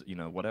out of, you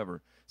know,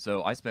 whatever.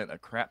 So I spent a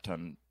crap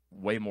ton,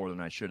 way more than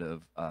I should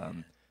have,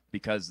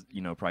 because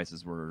you know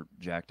prices were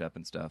jacked up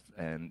and stuff.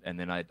 And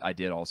then I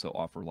did also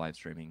offer live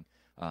streaming.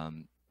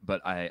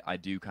 But I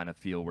do kind of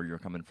feel where you're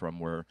coming from,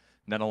 where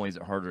not only is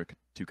it harder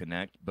to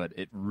connect, but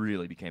it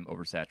really became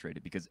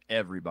oversaturated because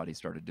everybody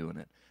started doing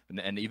it.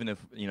 And even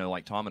if, you know,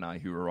 like Tom and I,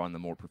 who are on the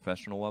more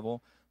professional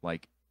level,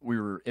 like we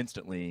were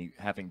instantly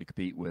having to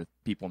compete with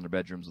people in their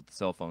bedrooms with the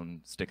cell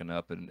phone sticking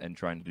up and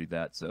trying to do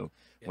that. So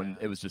when Yeah.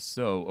 it was just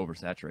so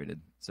oversaturated,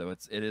 so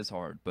it is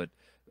hard. But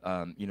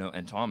you know,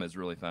 and Tom has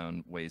really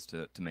found ways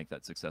to make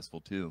that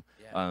successful too.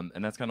 Yeah.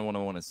 And that's kind of what I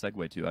want to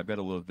segue to. I've got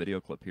a little video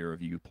clip here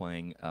of you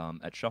playing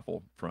at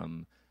Shuffle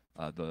from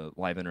the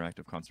live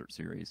interactive concert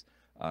series.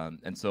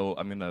 And so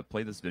I'm going to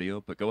play this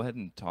video, but go ahead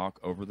and talk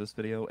over this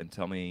video and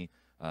tell me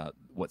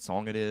what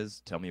song it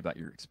is. Tell me about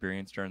your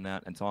experience during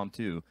that. And Tom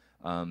too.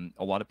 A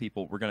lot of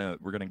people, we're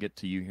gonna get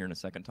to you here in a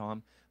second,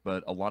 Tom,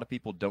 but a lot of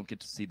people don't get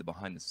to see the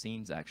behind the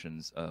scenes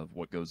actions of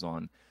what goes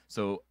on.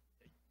 So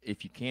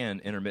if you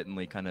can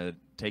intermittently kind of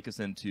take us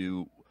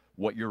into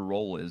what your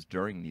role is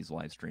during these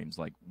live streams,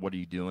 like what are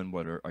you doing?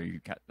 What are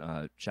you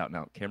shouting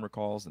out camera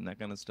calls and that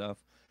kind of stuff?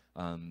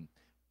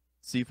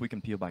 See if we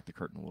can peel back the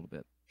curtain a little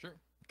bit. Sure.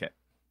 Okay.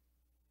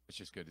 It's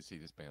just good to see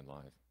this band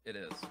live. It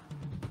is.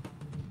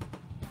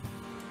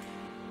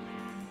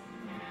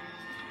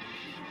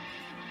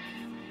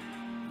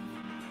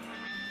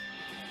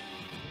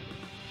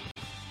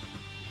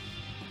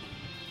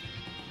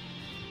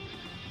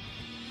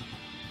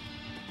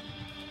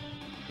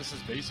 This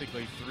is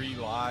basically 3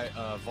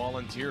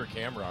 volunteer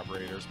camera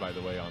operators, by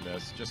the way, on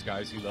this. Just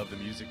guys who love the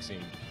music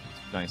scene.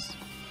 Nice.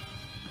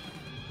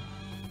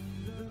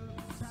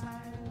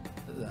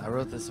 I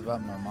wrote this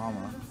about my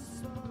mama.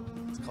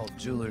 It's called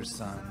Jeweler's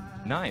Son.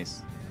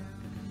 Nice.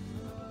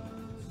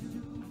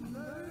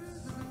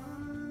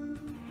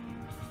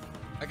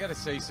 I gotta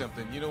say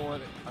something. You know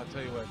what? I'll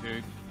tell you what,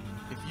 dude.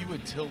 If you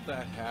would tilt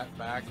that hat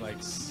back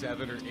like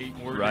 7 or 8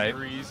 more Right.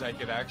 degrees, I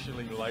could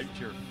actually light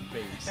your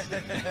face.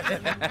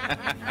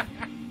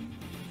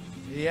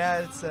 Yeah,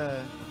 it's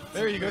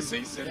There you go. See,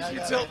 as soon Yeah, as you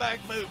I got tilt it.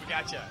 back, boom,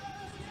 gotcha.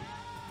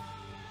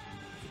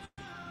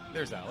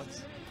 There's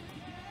Alex.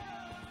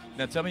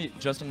 Now tell me,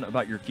 Justin,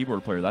 about your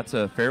keyboard player. That's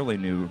a fairly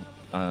new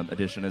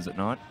addition, is it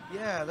not?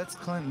 Yeah, that's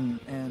Clinton,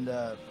 and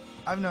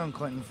I've known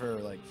Clinton for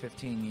like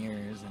 15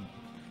 years, and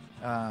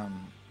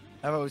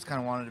I've always kind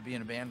of wanted to be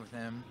in a band with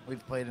him.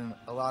 We've played in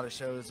a lot of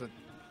shows with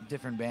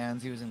different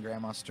bands. He was in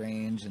Grandma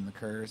Strange and The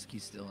Curse.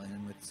 He's still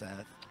in with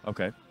Seth.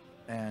 Okay.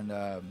 And,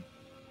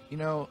 you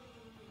know,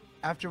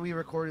 after we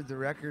recorded the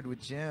record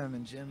with Jim,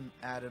 and Jim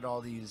added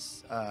all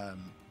these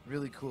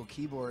really cool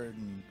keyboard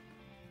and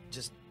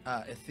just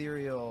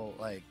ethereal,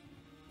 like,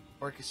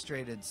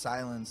 orchestrated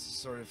silence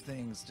sort of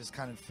things, just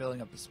kind of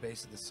filling up the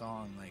space of the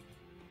song. Like,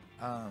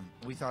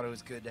 we thought it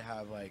was good to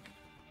have, like,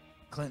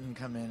 Clinton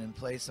come in and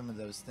play some of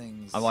those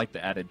things. I like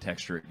the added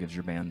texture it gives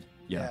your band.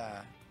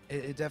 Yeah.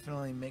 It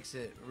definitely makes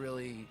it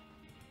really,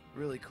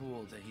 really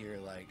cool to hear,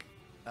 like,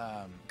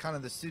 kind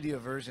of the studio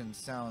versions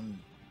sound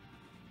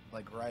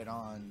like right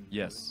on.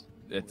 Yes.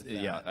 It's with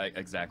that. yeah,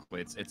 exactly.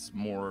 It's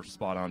more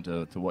spot on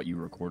to what you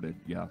recorded.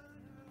 Yeah.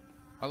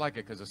 I like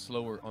it because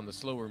on the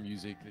slower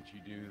music that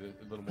you do,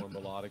 the little more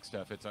melodic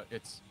stuff, it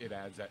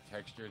adds that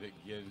texture that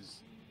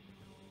gives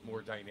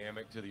more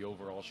dynamic to the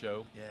overall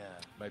show Yeah.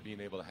 by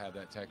being able to have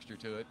that texture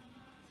to it.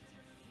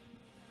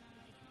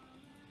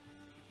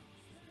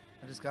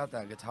 I just got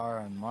that guitar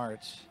on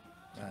March.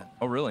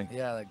 Oh, really?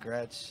 Yeah, like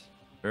Gretsch.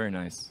 Very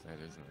nice. That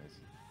is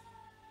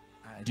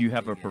nice. Do you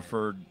have a dig it.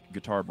 preferred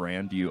guitar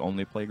brand? Do you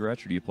only play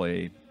Gretsch, or do you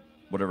play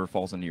whatever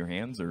falls into your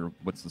hands, or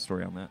what's the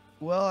story on that?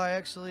 Well, I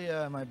actually,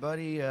 my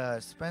buddy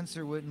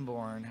Spencer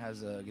Wittenborn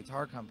has a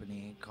guitar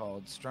company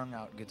called Strung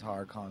Out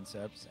Guitar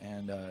Concepts,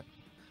 and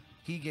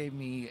he gave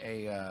me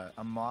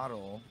a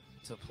model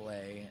to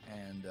play,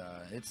 and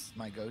it's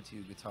my go-to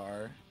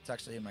guitar. It's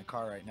actually in my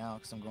car right now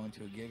because I'm going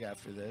to a gig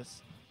after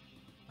this.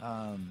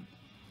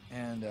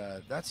 And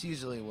that's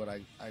usually what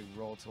I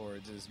roll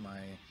towards is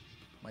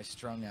my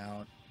strung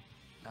out.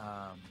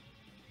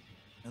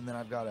 And then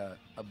I've got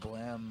a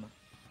Blem.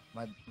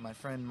 My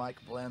friend Mike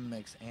Blem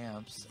makes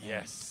amps.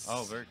 Yes.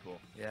 Oh, very cool.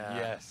 Yeah.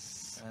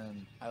 Yes.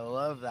 And I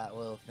love that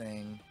little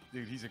thing.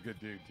 Dude, he's a good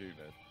dude too,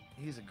 man.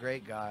 He's a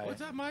great guy.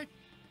 What's up, Mike?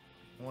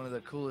 One of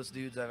the coolest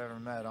dudes I've ever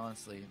met,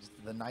 honestly. Just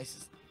the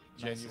nicest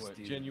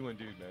dude. Genuine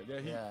dude,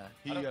 man.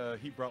 Yeah,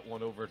 he brought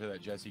one over to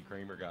that Jesse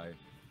Kramer guy.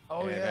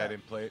 Oh, and yeah. had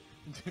him play it.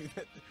 Dude,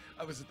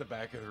 I was at the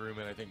back of the room,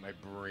 and I think my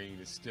brain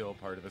is still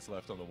part of it's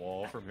left on the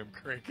wall from him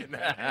cranking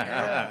that.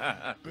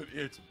 Yeah. But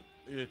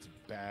it's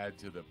bad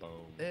to the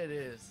bone. It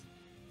is.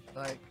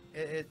 Like,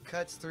 it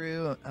cuts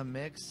through a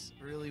mix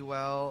really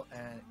well,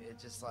 and it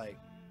just, like,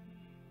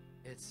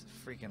 it's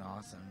freaking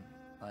awesome.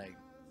 Like,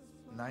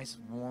 nice,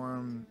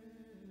 warm,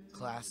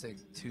 classic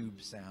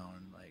tube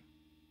sound. Like,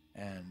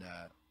 and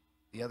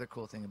the other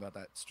cool thing about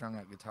that strung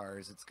out guitar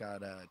is it's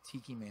got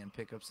Tiki Man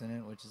pickups in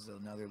it, which is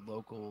another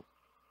local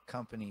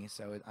company.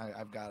 So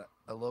I've got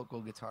a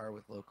local guitar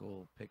with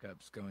local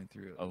pickups going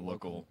through A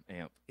local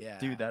amp. Yeah,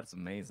 Dude, that's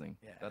amazing.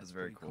 Yeah, that is it's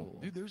very pretty cool.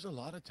 Dude, there's a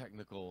lot of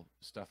technical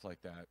stuff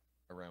like that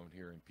around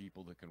here, and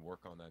people that can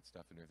work on that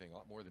stuff and everything. A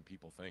lot more than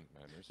people think,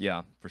 man.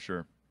 Yeah, for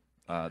sure.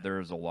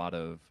 There's a lot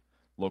of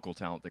local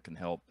talent that can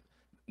help,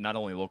 not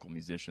only local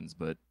musicians,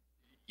 but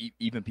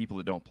even people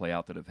that don't play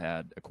out that have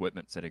had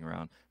equipment sitting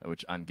around,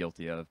 which I'm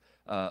guilty of.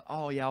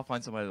 Oh, yeah, I'll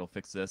find somebody that'll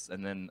fix this.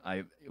 And then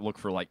I look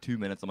for like 2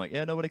 minutes. I'm like,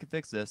 yeah, nobody can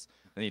fix this.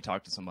 And then you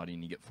talk to somebody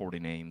and you get 40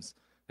 names.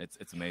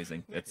 It's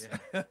amazing. It's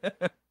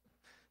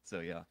So,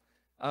 yeah.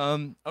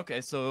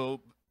 Okay,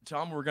 so,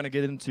 Tom, we're going to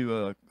get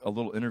into a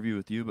little interview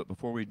with you. But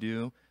before we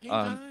do,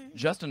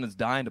 Justin is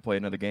dying to play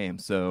another game.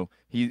 So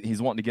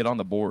he's wanting to get on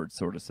the board,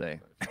 so to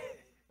say.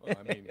 Well,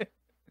 I mean,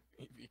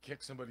 if you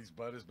kick somebody's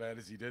butt as bad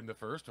as he did in the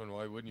first one,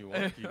 why wouldn't you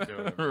want to keep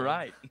doing it? Man?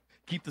 Right.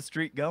 Keep the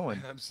streak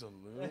going.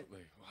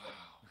 Absolutely. Wow.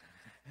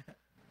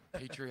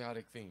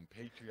 Patriotic theme,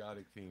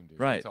 dude.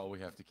 Right. That's all we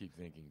have to keep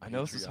thinking. I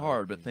know this is Patriotic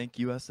hard, but theme. think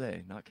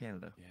USA, not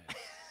Canada. Yes,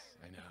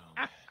 I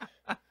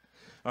know.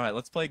 All right,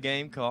 let's play a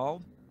game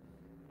called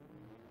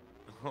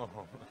Oh.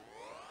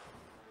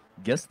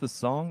 Guess the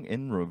Song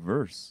in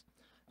Reverse.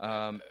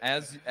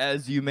 As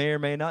you may or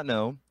may not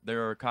know,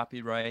 there are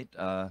copyright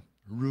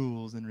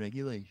rules and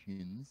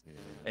regulations,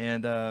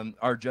 and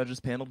our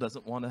judges panel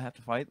doesn't want to have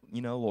to fight,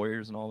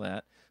 lawyers and all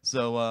that.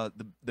 So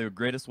the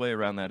greatest way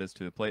around that is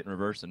to play it in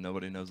reverse, and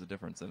nobody knows the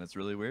difference, and it's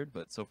really weird.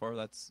 But so far,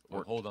 that's Well,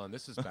 worked. hold on.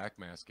 This is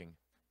backmasking.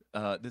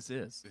 This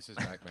is. This is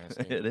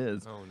backmasking. It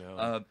is. Oh,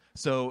 no.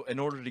 So in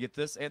order to get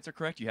this answer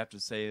correct, you have to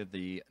say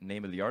the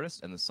name of the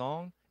artist and the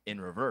song in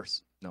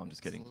reverse. No, I'm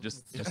just kidding.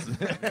 Just Yeah,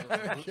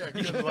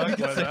 good luck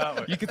with that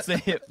one. you could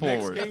say it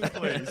forward. Next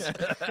game, please.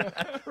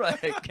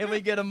 Right. Can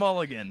we get a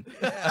mulligan?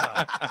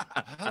 Yeah.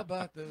 How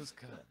about those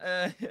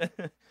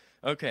cuts?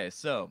 Okay,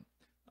 so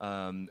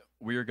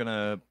we're going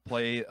to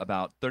play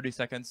about 30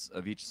 seconds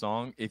of each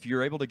song. If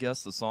you're able to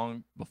guess the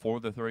song before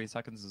the 30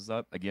 seconds is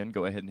up, again,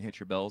 go ahead and hit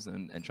your bells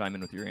and chime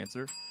in with your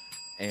answer.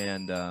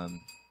 And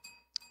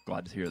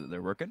glad to hear that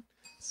they're working.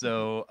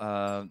 So,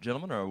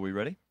 gentlemen, are we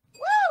ready?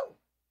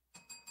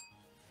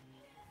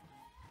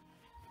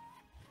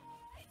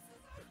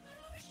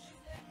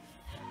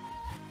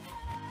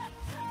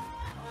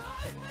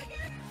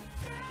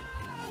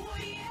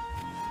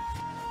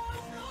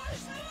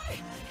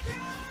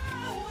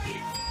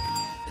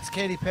 It's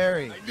Katy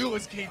Perry. I knew it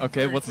was Katy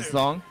Okay, Perry, what's the too.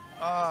 song?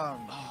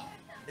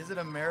 Is it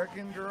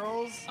American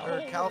Girls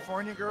or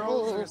California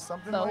Girls or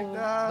something like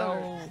that?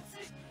 No.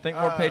 Think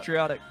more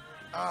patriotic.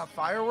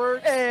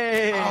 Fireworks?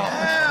 Hey!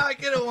 Yeah, I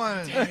get it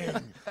one.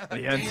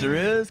 The answer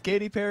is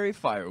Katy Perry,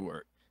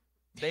 Firework.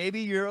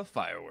 Baby, you're a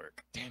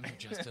firework. Damn you,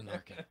 Justin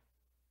Larkin.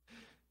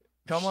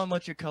 Come on,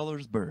 let your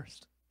colors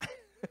burst.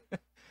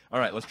 All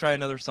right, let's try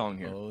another song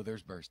here. Oh,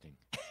 there's bursting.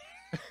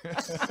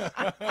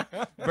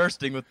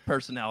 Bursting with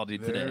personality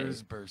today.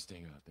 There's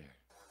bursting out there.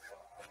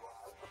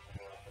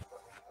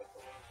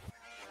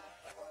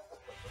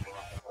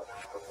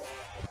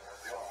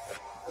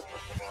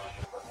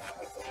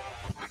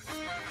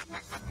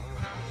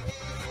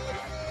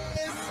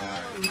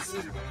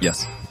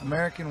 Yes.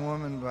 American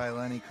Woman by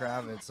Lenny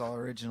Kravitz, all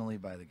originally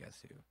by the Guess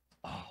Who.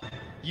 Oh,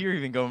 you're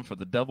even going for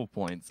the double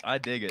points. I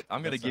dig it.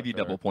 I'm going to That's give not you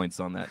fair. double points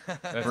on that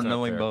That's for not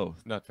knowing fair.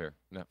 both. Not fair.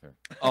 Not fair.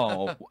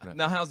 Oh,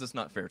 now how's this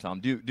not fair, Tom?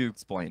 Do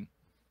explain.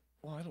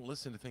 Well, I don't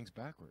listen to things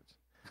backwards.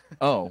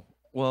 Oh,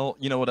 well,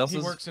 you know what else He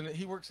is? works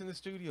in the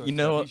studio. You and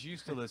know stuff. what- He's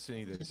used to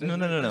listening to this. No.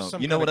 There's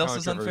some You know kind what of else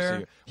is unfair?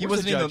 controversy. He Where's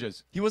wasn't the even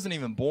judges? he wasn't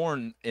even born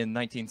in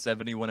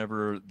 1970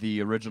 whenever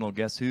the original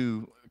Guess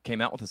Who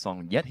came out with the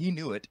song. Yet he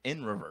knew it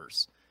in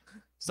reverse.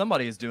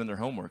 Somebody is doing their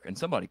homework, and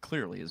somebody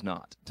clearly is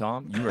not.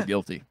 Tom, you are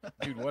guilty.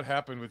 Dude, what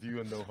happened with you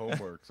and no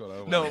homework? So I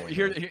wanna No, know.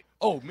 here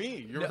Oh,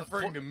 me. You're No,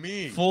 referring to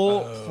me.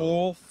 full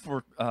Oh.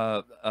 for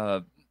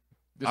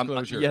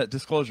Disclosure. Yeah,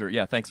 disclosure.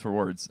 Yeah, thanks for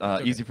words.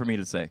 okay. Easy for me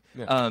to say.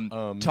 Yeah.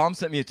 Tom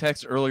sent me a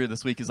text earlier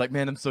this week. He's like,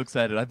 "Man, I'm so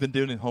excited. I've been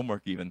doing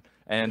homework even,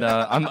 and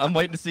I'm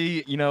waiting to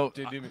see.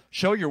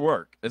 Show your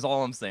work. Is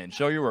all I'm saying.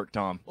 Show your work,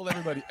 Tom." Well,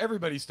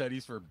 everybody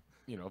studies for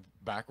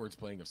backwards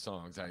playing of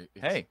songs.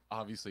 It's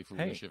obviously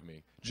foolish of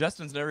me.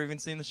 Justin's never even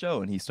seen the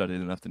show, and he studied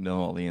enough to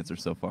know all the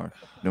answers so far.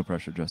 No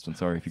pressure, Justin.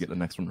 Sorry if you get the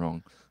next one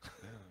wrong.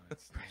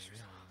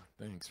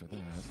 Thanks for that.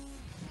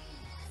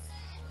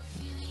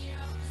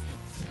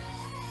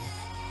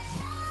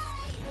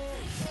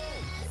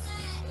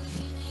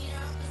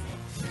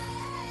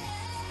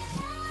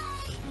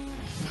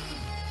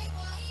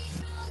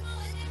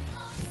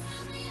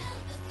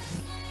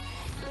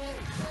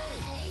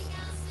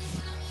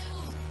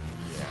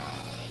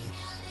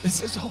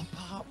 This is all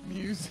pop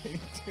music,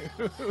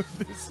 dude.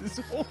 This is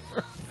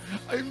horror.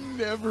 I'm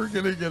never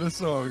gonna get a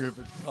song if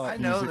it's pop I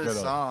music. know at this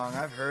all. song.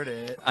 I've heard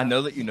it. I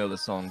know that you know the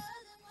song.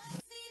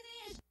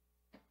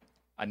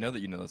 I know that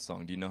you know the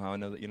song. Do you know how I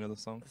know that you know the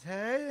song?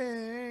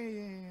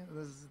 Hey,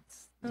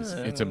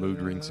 It's a Mood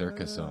Ring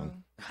Circus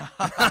song.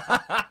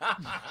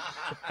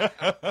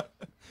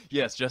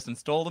 Yes, Justin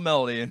stole the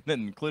melody and then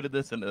included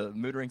this in a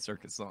Mood Ring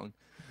Circus song.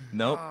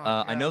 Nope.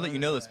 Oh, I know God, that you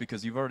what know is this that?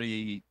 because you've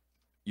already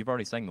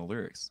sang the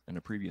lyrics in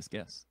a previous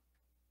guess.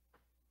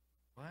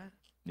 What?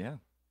 Yeah.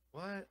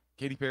 What?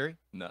 Katy Perry?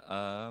 No.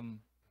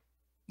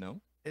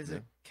 No. Is Yeah.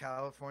 it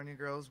California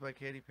Girls by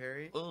Katy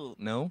Perry? Oh,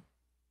 no.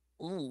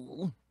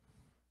 Ooh.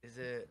 Is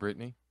it?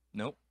 Britney?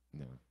 Nope.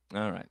 No.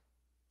 All right.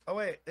 Oh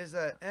wait, is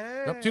that?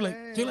 Nope, too late,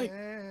 too late.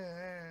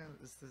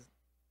 It's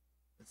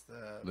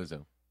the.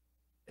 Lizzo.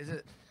 Is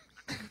it?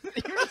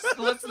 You're just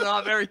listing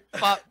off every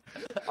pop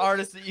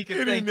artist that you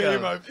can think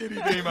of. Any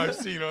name I've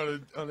seen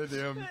on a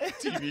damn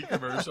TV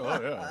commercial.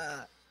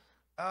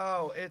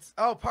 Oh, yeah. It's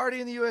Party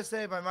in the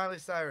USA by Miley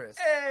Cyrus.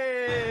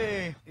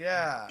 Hey!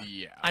 Yeah.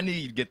 Yeah. I knew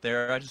you'd get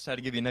there. I just had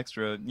to give you an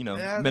extra, Yeah,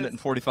 minute that's- and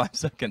 45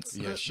 seconds.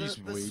 Yeah, she's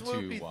the way too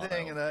swoopy wild.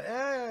 thing and the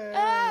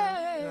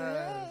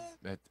Yeah.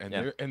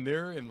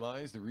 Therein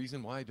lies the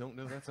reason why I don't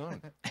know that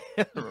song.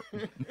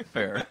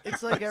 Fair.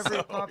 It's like every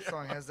So- pop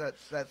song has that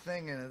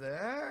thing in it.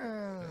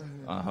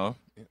 Uh-huh.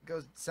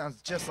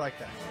 Sounds just like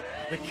that.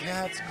 The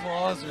cat's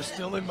claws are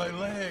still in my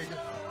leg.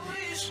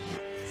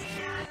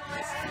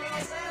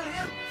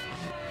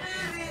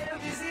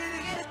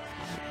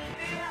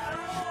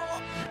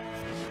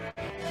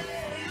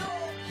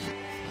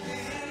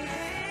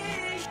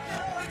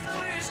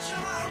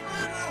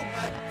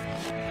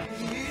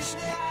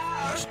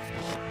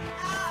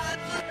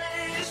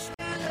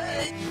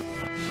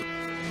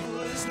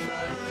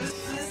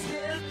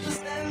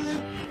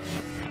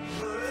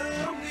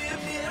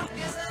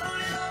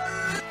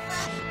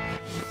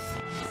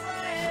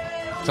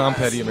 Tom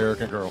Petty,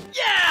 American Girl.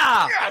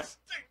 Yeah! Yes!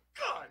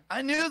 God!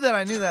 I knew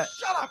that.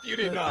 Shut up, you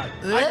did not.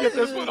 I get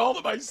this one all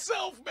to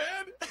myself,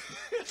 man.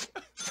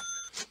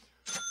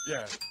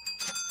 Yeah.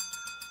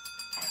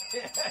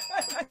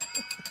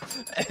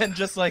 And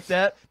just like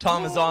that,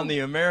 Tom is on the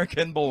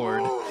American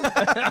board.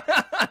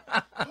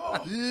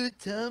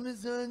 Tom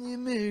is on the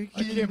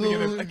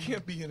American I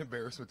can't be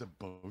embarrassed with the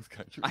both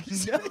countries.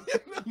 I know.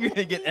 You're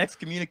going to get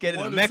excommunicated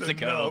in One is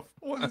Mexico. enough.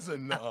 One is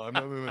enough. I'm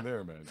not moving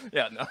there, man.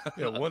 Yeah, no.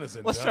 Yeah, one is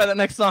enough. Let's try that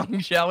next song,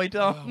 shall we,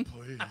 Tom? Oh,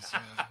 please.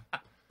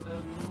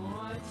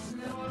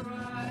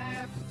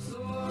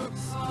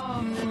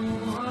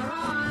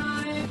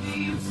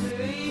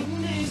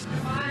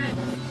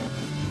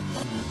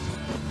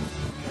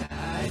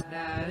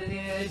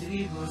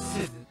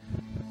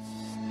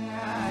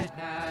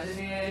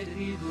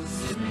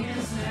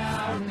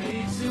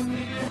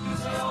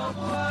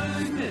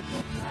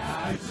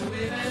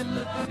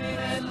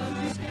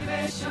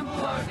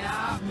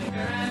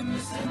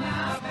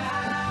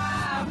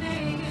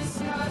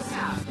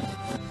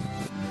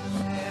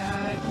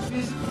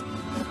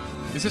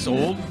 Is this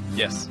old?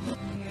 Yes.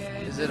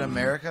 Is it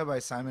America by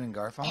Simon and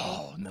Garfunkel?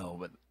 Oh, no,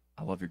 but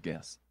I love your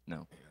guess.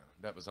 No.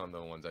 That was on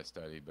the ones I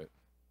studied, but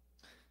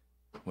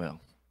Well,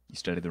 you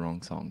studied the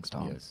wrong songs,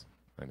 Tom. yes,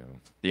 I know.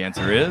 The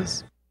answer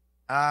is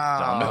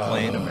Don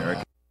McLean,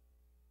 American.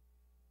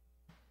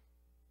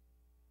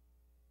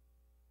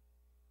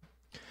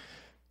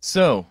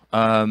 So,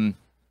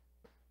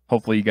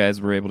 hopefully you guys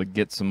were able to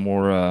get some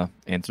more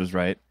answers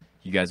right.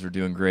 You guys are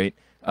doing great.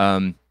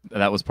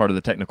 That was part of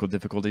the technical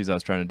difficulties I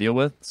was trying to deal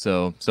with,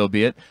 so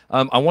be it.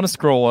 I want to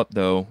scroll up,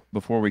 though,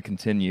 before we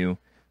continue.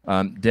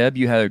 Deb,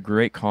 you had a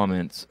great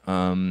comment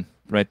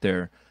right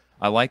there.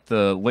 I like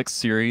the Licks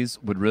series,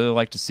 would really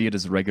like to see it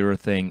as a regular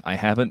thing. I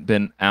haven't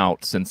been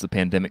out since the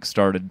pandemic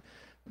started.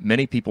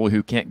 Many people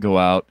who can't go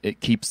out, it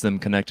keeps them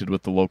connected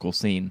with the local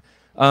scene.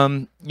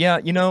 Yeah,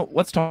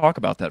 let's talk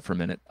about that for a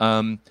minute.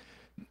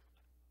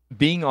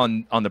 Being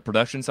on the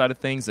production side of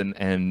things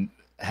and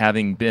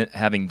having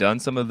done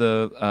some of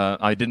the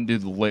I didn't do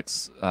the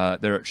Licks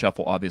there at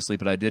Shuffle, obviously,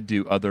 but I did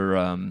do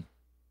other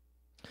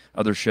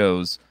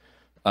shows.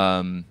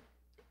 There's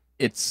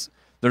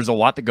a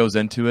lot that goes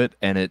into it,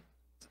 and it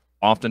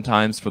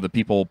oftentimes for the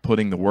people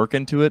putting the work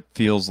into it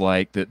feels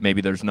like that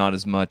maybe there's not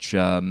as much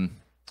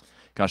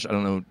gosh, I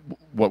don't know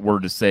what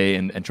word to say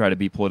and try to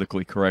be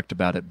politically correct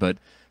about it, but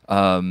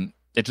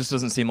it just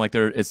doesn't seem like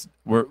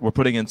we're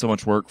putting in so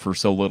much work for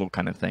so little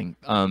kind of thing.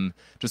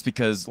 Just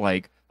because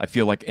like I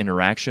feel like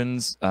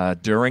interactions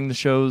during the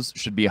shows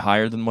should be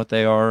higher than what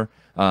they are.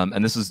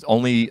 And this is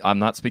only, I'm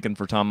not speaking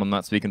for Tom, I'm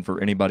not speaking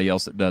for anybody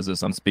else that does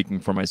this. I'm speaking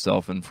for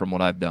myself and from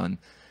what I've done.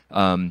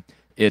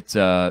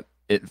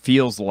 It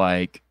feels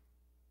like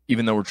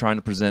even though we're trying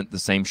to present the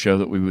same show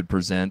that we would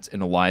present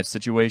in a live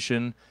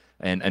situation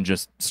and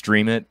just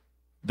stream it,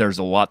 there's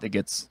a lot that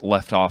gets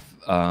left off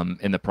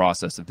in the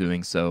process of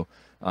doing so.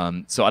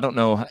 So I don't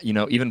know,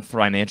 even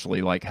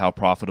financially, like how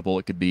profitable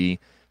it could be.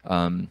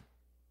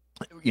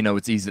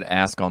 It's easy to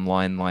ask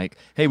online, like,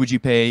 hey, would you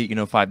pay,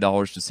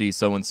 $5 to see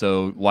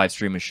so-and-so live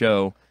stream a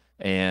show?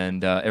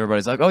 And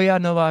everybody's like, oh, yeah,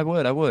 no, I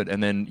would.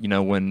 And then,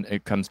 when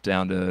it comes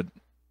down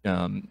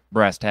to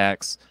brass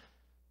tacks,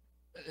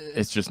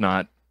 it's just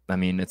not,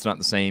 it's not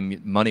the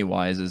same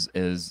money-wise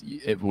as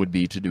it would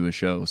be to do a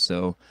show.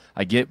 So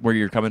I get where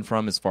you're coming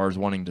from as far as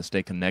wanting to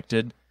stay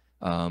connected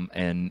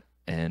and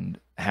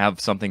have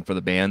something for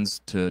the bands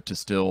to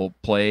still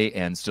play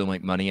and still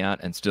make money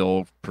at and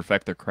still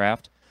perfect their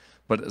craft.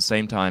 But at the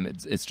same time,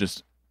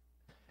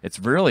 it's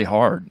really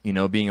hard,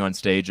 being on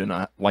stage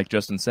and like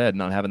Justin said,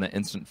 not having that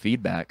instant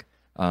feedback,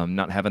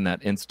 not having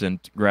that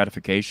instant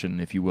gratification,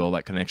 if you will,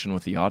 that connection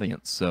with the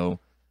audience. So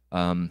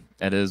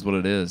that is what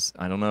it is.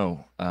 I don't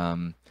know.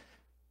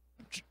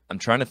 I'm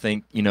trying to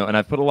think, and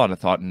I've put a lot of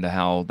thought into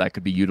how that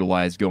could be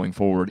utilized going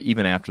forward,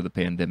 even after the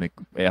pandemic,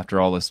 after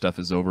all this stuff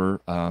is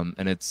over.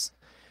 And it's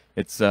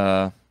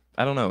I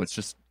don't know. It's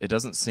just, it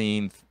doesn't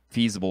seem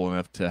feasible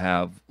enough to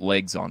have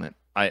legs on it.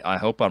 I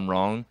hope I'm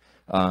wrong.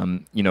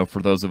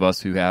 For those of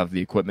us who have the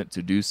equipment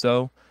to do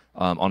so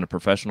on a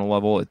professional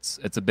level,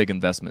 it's a big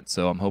investment.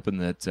 So I'm hoping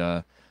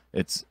that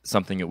it's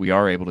something that we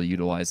are able to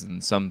utilize in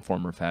some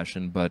form or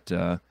fashion. But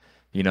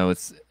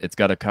it's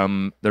got to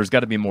come. There's got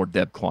to be more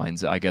Deb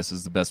Kleins, I guess,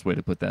 is the best way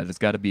to put that. It's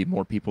got to be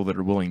more people that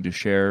are willing to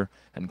share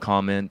and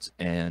comment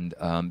and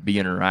be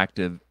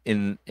interactive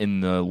in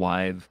the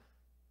live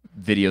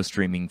video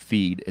streaming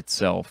feed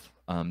itself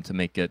to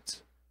make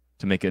it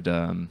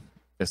a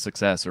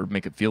success or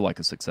make it feel like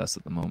a success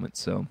at the moment.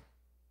 So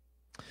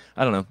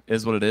I don't know, it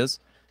is what it is.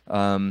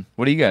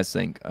 What do you guys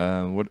think?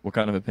 What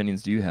kind of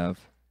opinions do you have?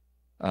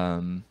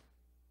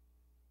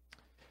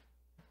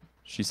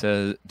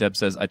 Deb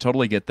says, I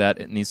totally get that.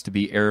 It needs to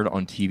be aired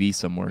on TV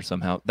somewhere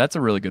somehow. That's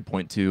a really good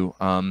point too.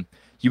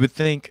 You would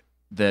think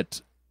that,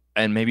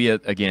 and maybe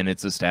again,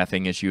 it's a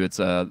staffing issue. It's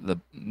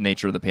the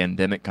nature of the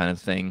pandemic kind of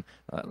thing.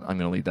 I'm going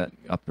to leave that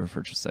up there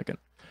for just a second.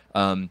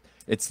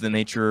 It's the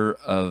nature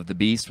of the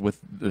beast with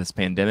this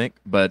pandemic,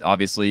 but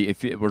obviously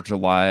if it were to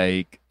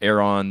like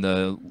air on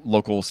the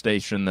local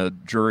station, the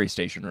jury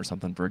station or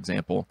something, for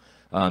example,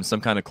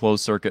 some kind of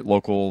closed circuit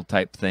local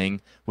type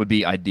thing would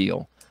be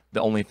ideal.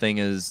 The only thing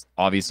is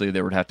obviously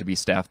there would have to be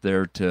staff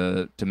there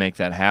to make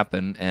that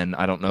happen. And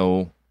I don't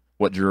know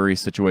what jury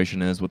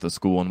situation is with the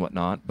school and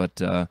whatnot,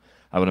 but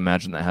I would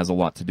imagine that has a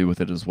lot to do with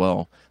it as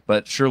well.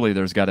 But surely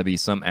there's got to be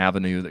some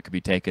avenue that could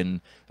be taken.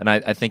 And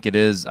I think it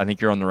is. I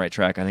think you're on the right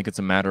track. I think it's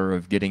a matter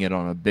of getting it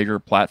on a bigger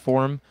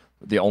platform.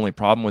 The only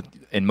problem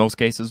in most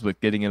cases,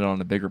 with getting it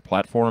on a bigger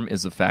platform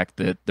is the fact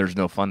that there's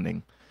no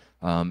funding,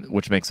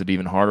 which makes it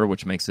even harder,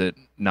 which makes it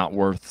not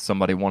worth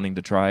somebody wanting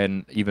to try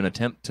and even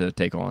attempt to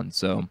take on.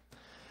 So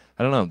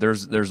I don't know.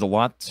 There's a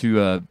lot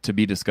to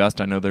be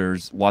discussed. I know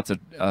there's lots of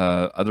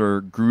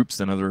other groups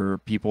and other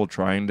people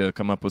trying to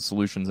come up with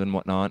solutions and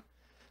whatnot.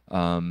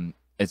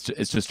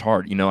 It's just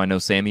hard. I know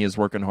Sammy is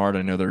working hard.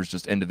 I know there's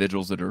just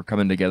individuals that are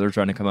coming together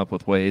trying to come up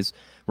with ways.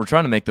 We're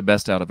trying to make the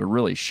best out of a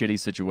really shitty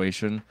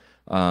situation.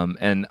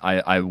 And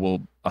I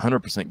will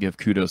 100% give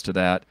kudos to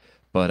that.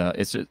 But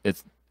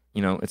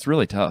it's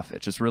really tough.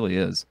 It just really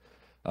is.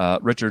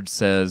 Richard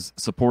says,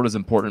 support is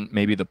important.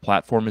 Maybe the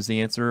platform is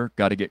the answer.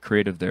 Got to get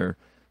creative there.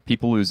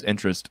 People lose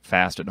interest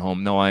fast at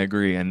home. No, I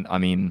agree. And I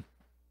mean,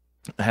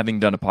 having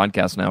done a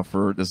podcast now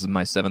this is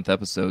my 7th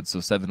episode, so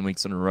 7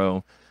 weeks in a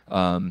row.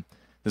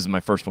 This is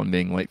my first one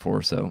being late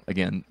for, so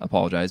again,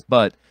 apologize.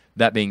 But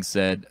that being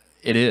said,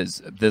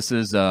 this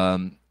is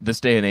this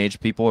day and age,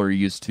 people are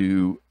used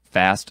to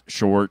fast,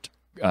 short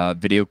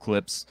video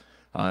clips.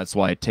 That's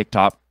why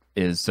TikTok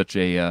is such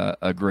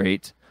a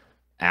great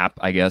app,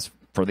 I guess,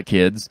 for the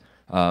kids.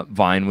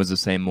 Vine was the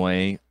same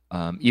way.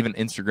 Even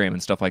Instagram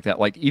and stuff like that.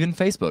 Like even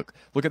Facebook.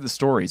 Look at the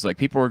stories. Like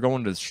people are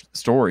going to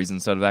stories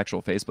instead of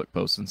actual Facebook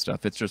posts and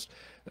stuff. It's just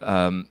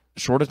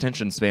short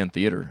attention span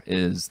theater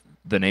is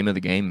the name of the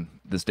game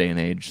this day and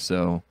age.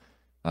 So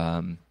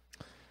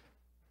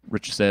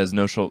Rich says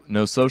no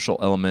social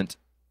element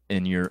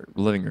in your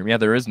living room. Yeah,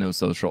 there is no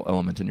social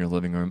element in your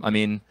living room. I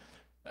mean,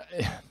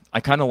 I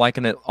kind of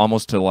liken it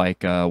almost to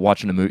like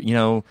watching a movie.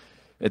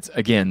 it's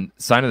again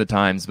sign of the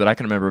times. But I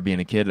can remember being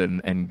a kid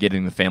and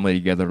getting the family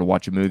together to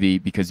watch a movie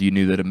because you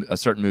knew that a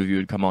certain movie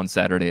would come on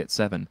Saturday at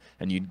 7,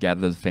 and you'd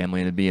gather the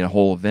family and it'd be a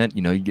whole event.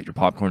 You know, you get your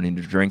popcorn and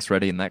your drinks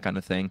ready and that kind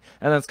of thing.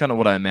 And that's kind of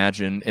what I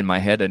imagine in my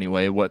head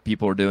anyway. What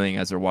people are doing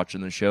as they're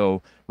watching the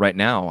show right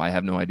now, I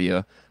have no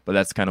idea, but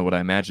that's kind of what I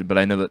imagine. But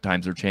I know that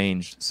times are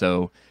changed,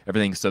 so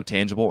everything's so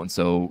tangible and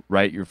so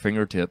right at your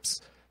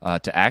fingertips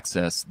to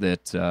access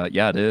that.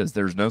 Yeah, it is.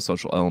 There's no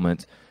social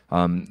element.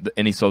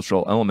 Any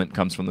social element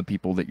comes from the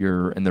people that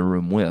you're in the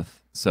room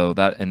with. So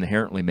that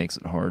inherently makes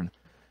it hard.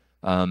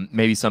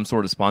 Maybe some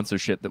sort of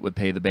sponsorship that would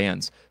pay the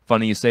bands.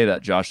 Funny you say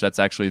that, Josh. That's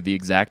actually the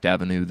exact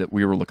avenue that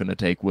we were looking to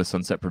take with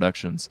Sunset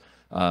Productions.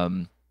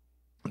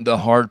 The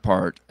hard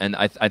part, and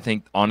I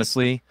think,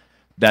 honestly,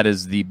 that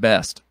is the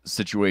best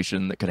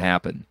situation that could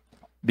happen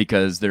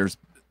because there's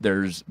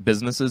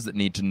businesses that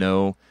need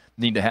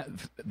to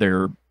have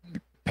their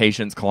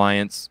patients,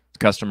 clients,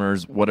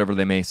 customers, whatever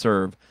they may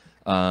serve,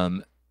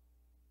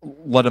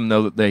 let them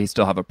know that they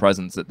still have a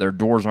presence, that their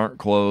doors aren't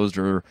closed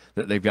or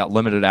that they've got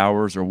limited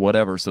hours or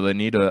whatever. So they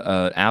need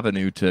a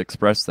avenue to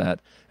express that.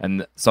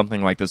 And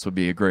something like this would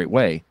be a great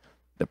way.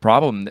 The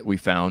problem that we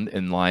found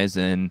lies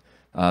in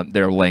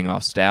they're laying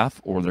off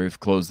staff or they've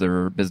closed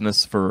their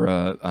business for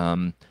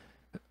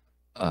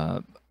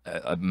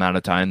amount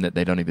of time that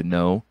they don't even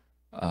know.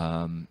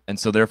 And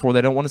so therefore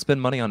they don't want to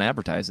spend money on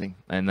advertising.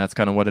 And that's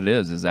kind of what it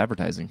is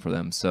advertising for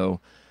them. So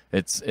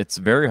it's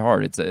very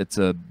hard. It's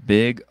a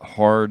big,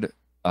 hard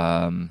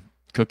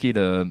cookie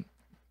to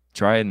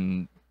try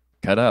and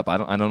cut up. I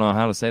don't know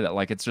how to say that.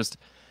 Like,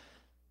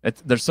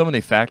 there's so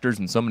many factors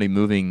and so many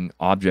moving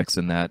objects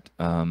in that.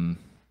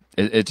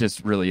 It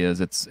just really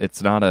is.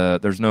 It's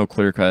not there's no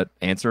clear cut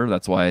answer.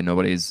 That's why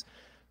nobody's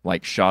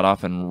like shot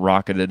off and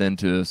rocketed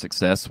into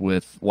success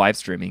with live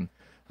streaming.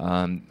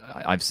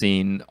 I've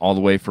seen all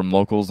the way from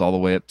locals all the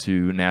way up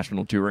to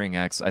national touring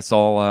acts. I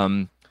saw,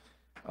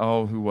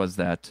 who was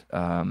that?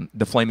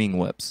 The Flaming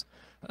Lips.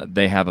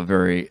 They have a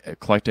very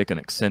eclectic and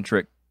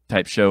eccentric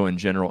type show in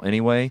general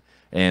anyway.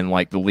 And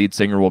like the lead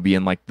singer will be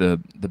in like the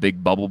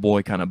big bubble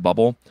boy kind of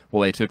bubble.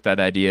 Well, they took that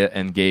idea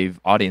and gave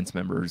audience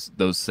members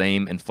those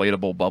same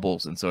inflatable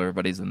bubbles. And so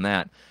everybody's in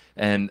that.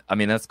 And I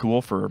mean, that's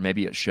cool for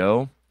maybe a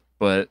show,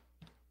 but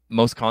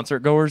most concert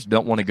goers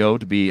don't want to go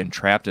to be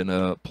entrapped in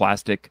a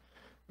plastic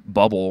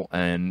bubble.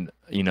 And,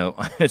 you know,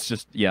 it's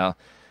just, yeah,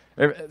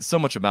 so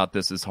much about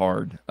this is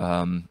hard.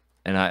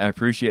 And I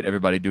appreciate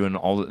everybody doing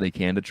all that they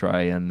can to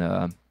try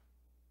and,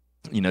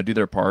 do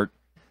their part.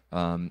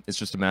 It's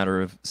just a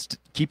matter of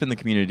keeping the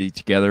community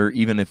together,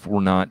 even if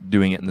we're not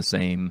doing it in the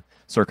same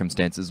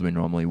circumstances we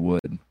normally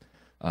would.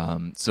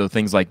 So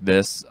things like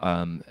this,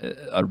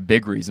 a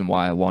big reason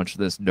why I launched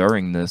this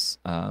during this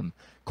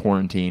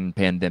quarantine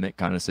pandemic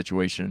kind of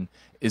situation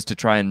is to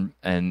try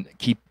and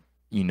keep,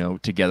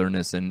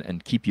 togetherness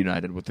and keep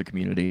united with the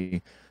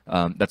community.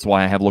 That's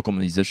why I have local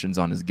musicians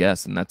on as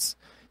guests, and that's,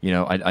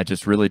 I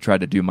just really try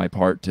to do my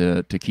part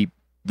to keep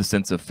the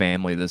sense of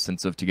family, the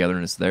sense of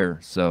togetherness there.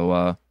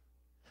 So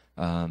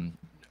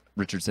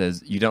Richard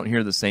says, you don't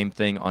hear the same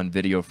thing on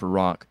video for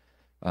rock.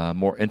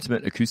 More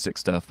intimate acoustic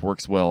stuff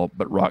works well,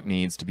 but rock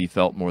needs to be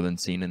felt more than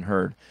seen and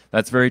heard.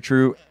 That's very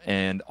true.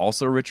 And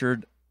also,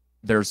 Richard,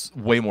 there's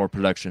way more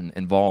production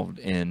involved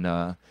in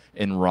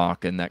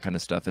rock and that kind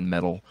of stuff, in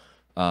metal,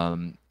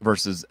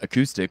 versus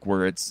acoustic,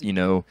 where it's,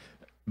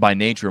 by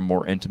nature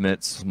more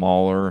intimate,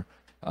 smaller,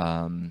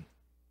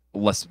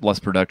 less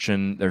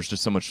production. There's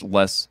just so much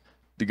less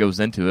that goes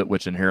into it,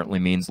 which inherently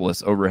means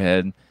less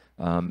overhead.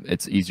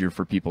 It's easier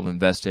for people to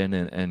invest in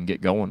and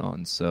get going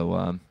on.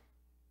 So,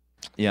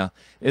 yeah,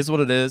 it is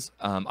what it is.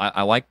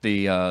 I like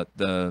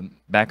the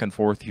back and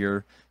forth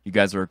here. You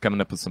guys are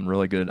coming up with some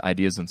really good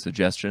ideas and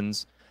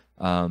suggestions.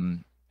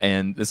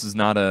 And this is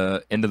not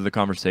a end of the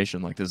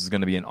conversation. Like, this is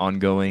going to be an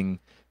ongoing,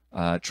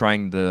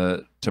 trying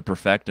to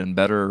perfect and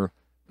better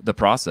the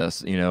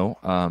process.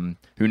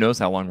 Who knows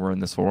how long we're in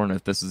this for, and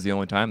if this is the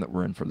only time that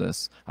we're in for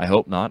this. I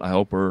hope not. I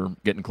hope we're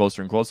getting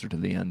closer and closer to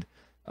the end.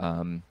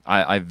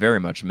 I very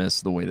much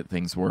miss the way that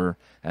things were,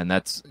 and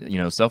that's,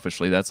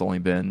 selfishly, that's only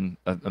been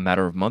a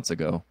matter of months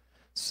ago.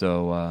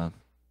 So,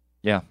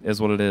 yeah,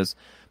 is what it is.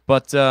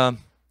 But I'm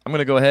going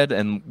to go ahead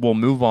and we'll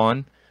move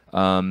on.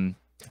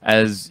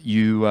 As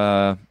you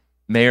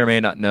may or may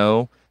not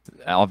know,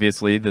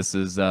 obviously, this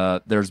is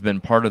there's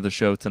been part of the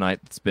show tonight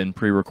that's been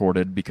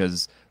pre-recorded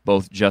because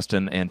both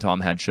Justin and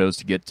Tom had shows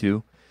to get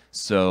to.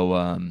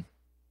 So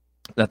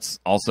that's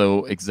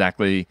also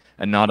exactly,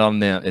 and not on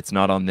them. It's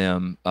not on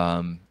them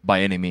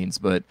by any means,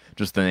 but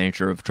just the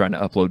nature of trying to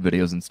upload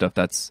videos and stuff.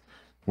 That's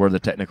where the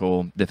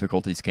technical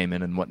difficulties came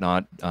in and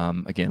whatnot.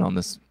 Again, on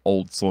this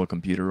old slow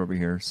computer over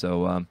here.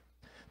 So,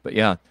 but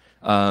yeah,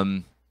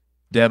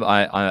 Deb,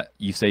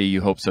 you say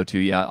you hope so too.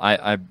 Yeah,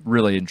 I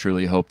really and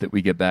truly hope that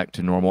we get back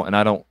to normal. And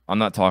I'm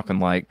not talking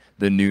like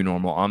the new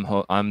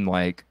normal. I'm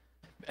like,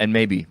 and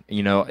maybe,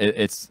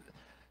 it's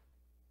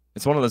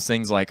one of those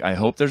things like, I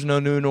hope there's no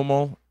new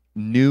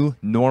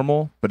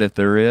normal, but if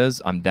there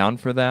is, I'm down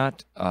for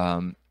that.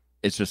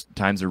 It's just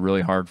times are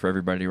really hard for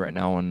everybody right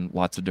now on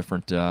lots of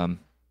different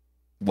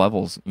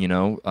levels, you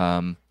know,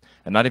 and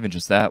not even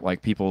just that,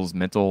 like people's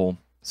mental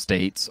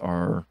states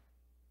are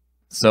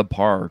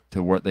subpar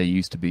to what they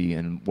used to be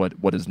and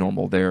what is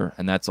normal there.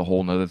 And that's a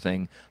whole nother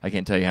thing. I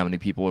can't tell you how many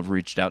people have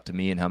reached out to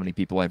me and how many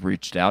people I've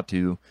reached out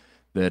to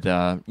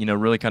that, you know,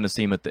 really kind of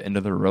seem at the end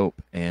of the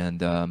rope. And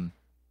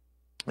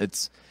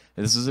this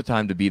is a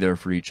time to be there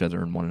for each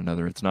other and one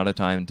another. It's not a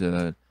time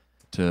to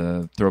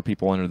throw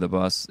people under the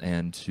bus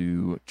and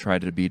to try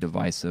to be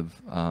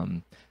divisive.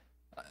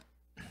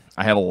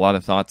 I have a lot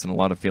of thoughts and a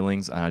lot of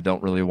feelings, and I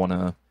don't really want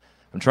to.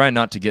 I'm trying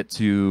not to get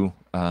too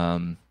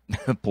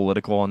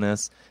political on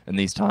this. In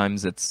these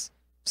times, it's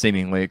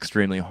seemingly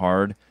extremely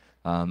hard.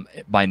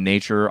 By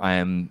nature, I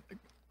am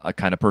a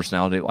kind of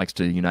personality that likes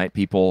to unite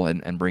people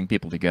and bring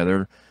people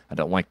together. I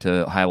don't like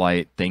to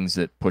highlight things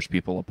that push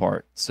people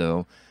apart.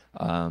 So,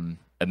 and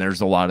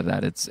there's a lot of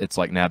that. It's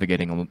like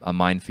navigating a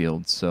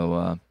minefield.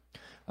 So,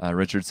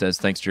 Richard says,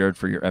 "Thanks, Jared,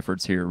 for your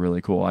efforts here.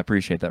 Really cool." I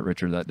appreciate that,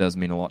 Richard. That does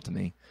mean a lot to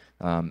me.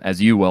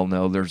 As you well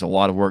know, there's a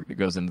lot of work that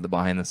goes into the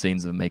behind the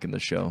scenes of making the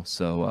show.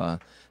 So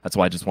that's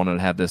why I just wanted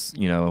to have this,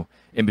 you know,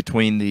 in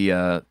between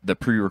the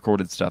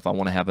pre-recorded stuff. I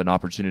want to have an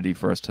opportunity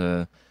for us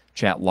to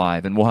chat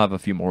live, and we'll have a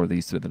few more of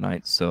these through the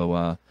night.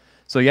 So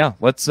yeah,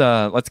 let's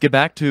get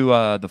back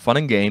to the fun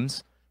and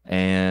games,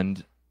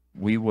 and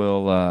we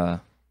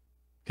will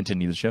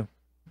continue the show.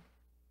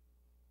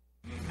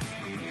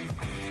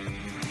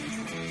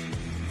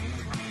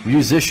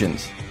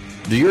 Musicians,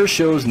 do your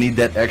shows need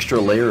that extra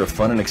layer of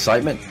fun and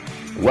excitement?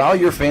 Wow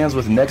your fans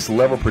with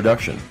next-level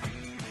production.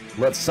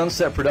 Let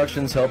Sunset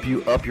Productions help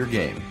you up your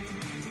game.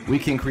 We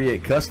can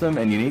create custom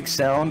and unique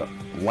sound,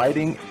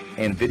 lighting,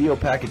 and video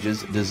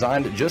packages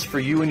designed just for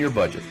you and your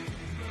budget.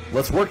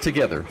 Let's work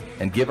together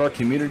and give our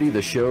community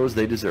the shows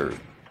they deserve.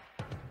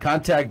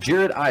 Contact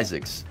Jared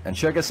Isaacs and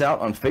check us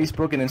out on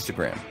Facebook and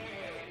Instagram.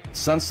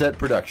 Sunset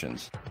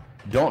Productions.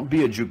 Don't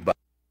be a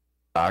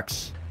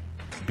jukebox,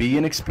 be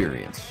an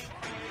experience.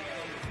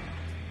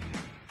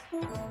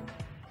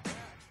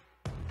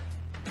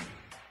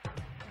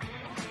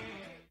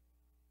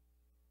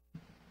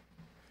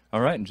 All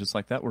right, and just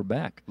like that, we're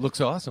back.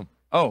 Looks awesome.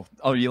 Oh,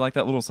 you like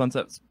that little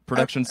Sunset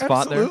production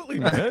spot there? Absolutely,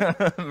 man.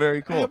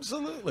 Very cool.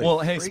 Absolutely. Well,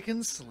 hey,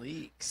 Freaking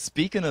sleek.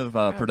 speaking of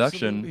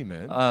production,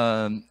 man.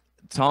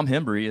 Tom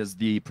Hembry is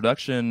the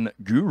production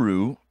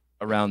guru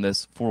around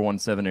this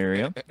 417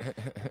 area.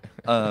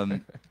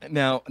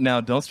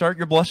 Now, don't start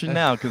your blushing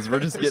now, because we're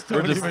just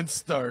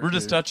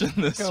touching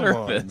the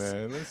surface. On,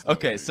 man.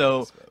 Okay,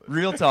 so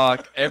real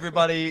talk.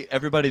 Everybody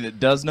that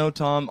does know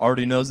Tom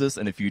already knows this,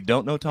 and if you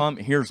don't know Tom,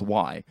 here's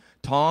why.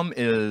 Tom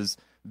is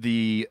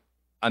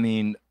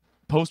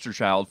poster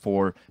child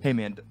for, hey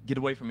man, get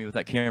away from me with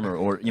that camera,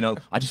 or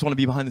I just want to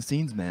be behind the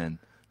scenes, man,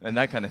 and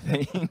that kind of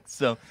thing.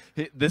 So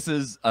this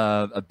is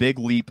a big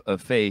leap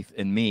of faith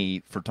in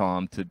me for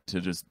Tom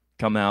to just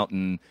come out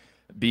and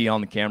be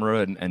on the camera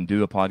and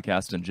do a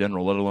podcast in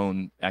general, let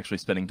alone actually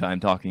spending time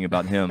talking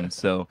about him.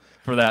 So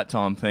for that,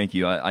 Tom, thank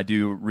you. I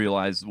do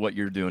realize what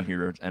you're doing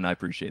here, and I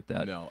appreciate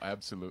that. No,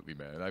 absolutely,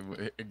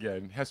 man.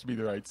 Again, it has to be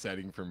the right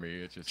setting for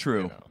me. It's just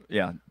true.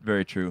 Yeah,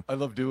 very true. I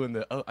love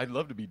doing I'd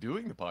love to be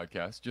doing the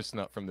podcast, just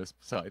not from this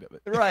side of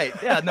it. Right.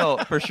 Yeah. No,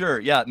 for sure.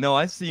 Yeah. No,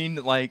 I've seen,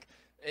 like,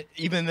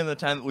 even in the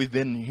time that we've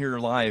been here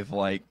live,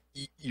 like,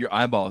 your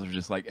eyeballs are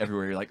just like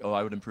everywhere. You're like, oh,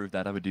 I would improve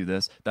that. I would do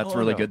this. That's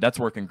really good. That's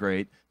working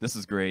great. This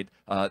is great.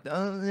 I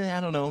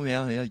don't know.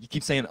 Yeah. You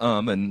keep saying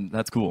and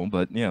that's cool,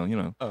 but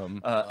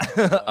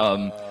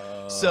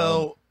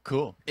so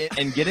cool.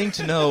 And getting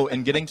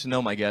to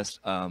know my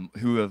guests,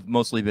 who have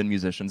mostly been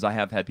musicians. I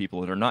have had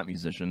people that are not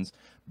musicians,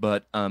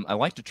 but I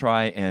like to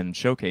try and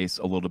showcase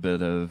a little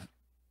bit of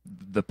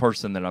the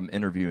person that I'm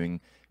interviewing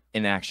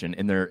in action,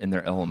 in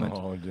their element.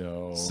 Oh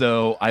no!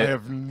 So I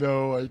have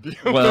no idea.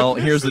 Well,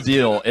 here's the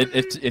deal.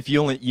 If you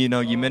only,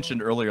 you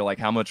mentioned earlier, like,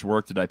 how much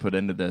work did I put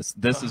into this?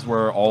 This is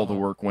where all the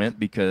work went,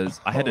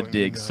 because I had to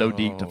dig so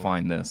deep to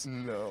find this.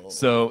 No.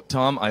 So,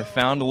 Tom, I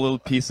found a little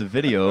piece of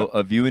video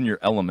of you in your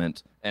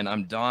element, and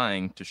I'm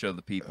dying to show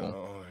the people.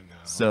 Oh no!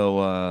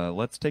 So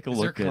let's take a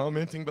look. Is there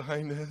commenting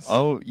behind this?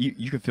 Oh,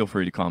 you can feel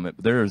free to comment.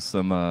 But there is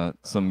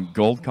some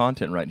gold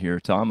content right here,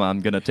 Tom.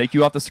 I'm gonna take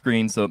you off the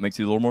screen so it makes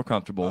you a little more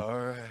comfortable. All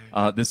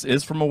right. This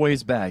is from a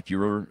ways back.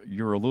 You're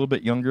a little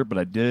bit younger, but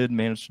I did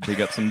manage to dig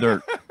up some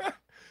dirt.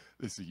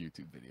 This is a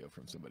YouTube video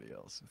from somebody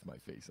else with my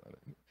face on it.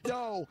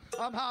 Yo,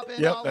 I'm hopping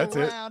Yep, all that's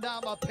around.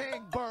 I'm a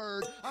pink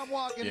bird. I'm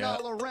walking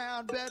all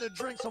around. Better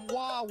drink some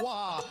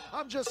Wawa.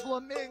 I'm just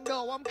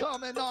flamingo. I'm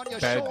coming on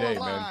your Bad day,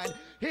 shoreline. man.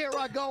 Here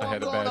I go. I I'm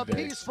had a gonna bad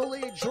day.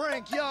 peacefully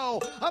drink.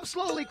 Yo, I'm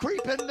slowly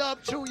creeping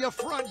up to your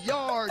front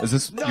yard. Is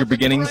this your Nothing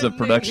beginnings of threatening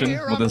production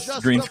here. with I'm this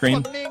just green the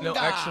screen? flamingo. No,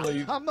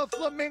 actually, I'm the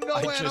flamingo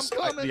and I'm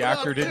coming the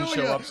actor up didn't to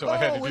show you. up, so I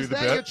had to do is the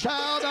that bit. Your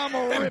child? I'm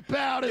gonna rip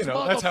out his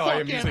that's how I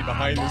am usually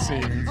behind the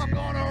scenes. I'm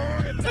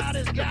gonna rip out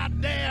his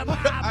goddamn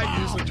I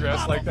usually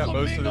dress like that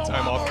most of the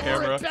time off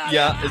camera.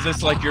 Yeah, is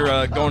this like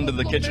you're going to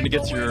the kitchen to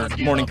get your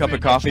morning cup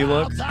of coffee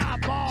look?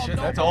 Shit,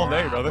 that's all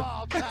day, brother.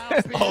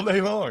 All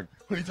day long.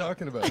 What are you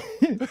talking about?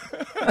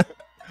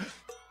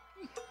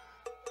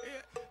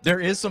 There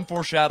is some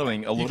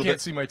foreshadowing a You little can't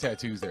bit. see my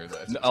tattoos there.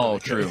 That's Oh,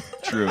 true,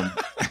 true.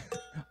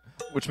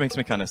 Which makes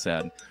me kind of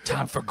sad.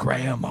 Time for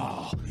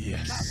grandma.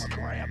 Yes.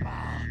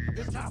 Grandma.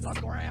 It's time for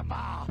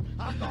grandma.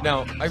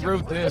 Now, I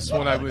wrote this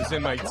when I was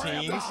in my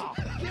teens,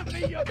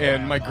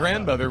 and my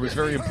grandmother was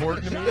very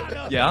important to me.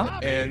 Yeah?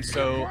 And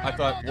so I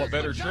thought, what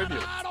better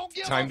tribute?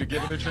 Time to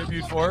give it a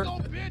tribute for her.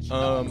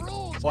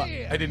 Well,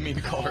 I didn't mean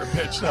to call her a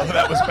bitch, though.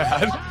 That was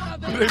bad.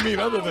 But I mean,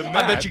 other than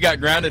that, I bet you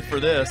got grounded for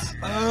this.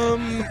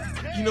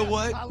 you know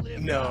what?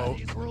 No,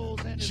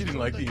 she didn't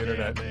like the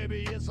internet.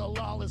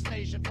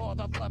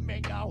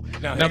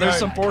 Now there's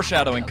some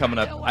foreshadowing coming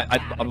up.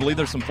 I believe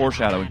there's some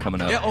foreshadowing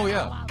coming up. Yeah. Oh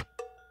yeah.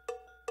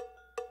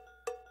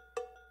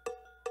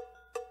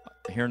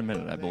 Here in a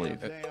minute, I believe.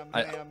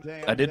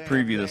 I did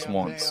preview this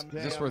once.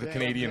 Is this where the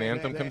Canadian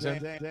anthem comes in?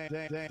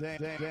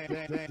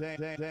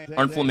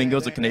 Aren't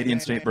flamingos a Canadian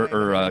state bird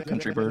or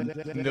country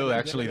bird? No,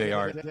 actually they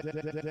aren't.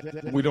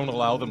 We don't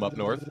allow them up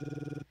north.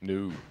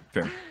 No.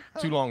 Fair.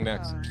 Too long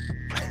necks.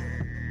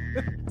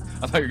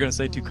 I thought you were gonna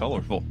say too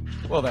colorful.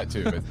 Well, that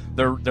too.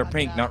 But They're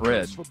pink, not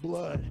red.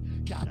 now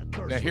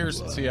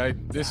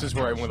this is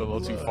where I went a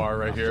little too far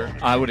right here.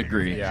 I would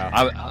agree. Yeah.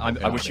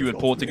 I wish you would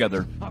pull it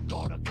together.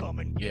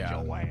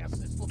 Yeah.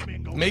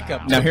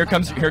 Makeup. Now here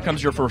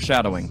comes your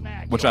foreshadowing,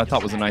 which I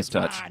thought was a nice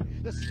touch.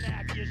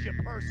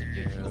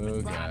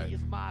 Oh,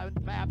 God.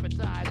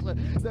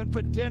 Then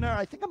for dinner,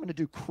 I think I'm going to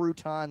do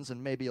croutons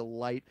and maybe a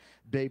light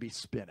baby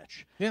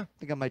spinach. Yeah. I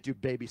think I might do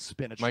baby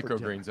spinach for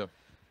Microgreens dinner.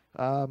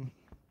 up.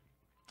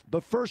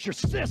 But first your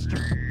sister,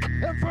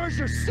 and first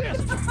your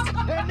sister,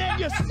 and then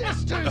your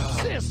sister's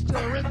sister,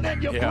 and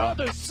then your Yeah.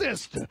 brother's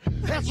sister.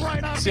 That's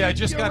right. See, I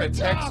just got a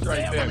text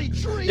right then.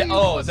 Yeah,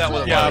 oh, is that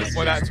what it Yeah, was?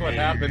 well, that's what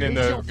happened in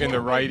the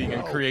writing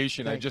and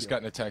creation. I just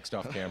gotten a text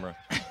off camera.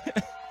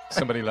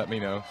 Somebody let me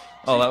know.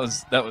 Oh, that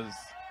was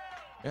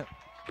Yeah.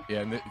 Yeah,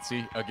 and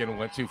see, again, it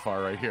went too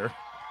far right here.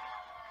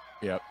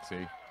 Yep,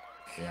 see.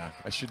 Yeah,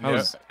 I should that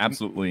was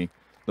absolutely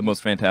the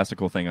most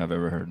fantastical thing I've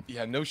ever heard.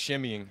 Yeah, no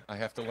shimmying. I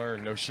have to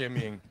learn. No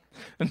shimmying.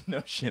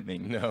 No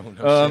shimming. No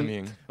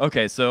shimmying.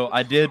 Okay, so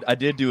I did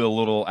do a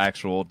little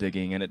actual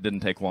digging, and it didn't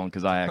take long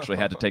because I actually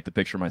had to take the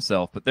picture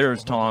myself. But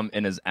there's Tom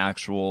in his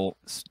actual,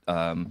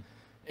 in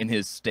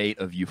his state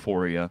of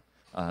euphoria.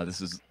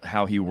 This is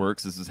how he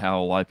works. This is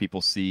how a lot of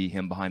people see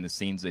him behind the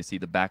scenes. They see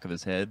the back of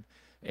his head,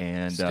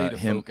 and State of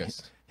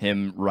focus.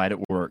 him right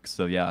at work.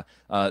 So yeah,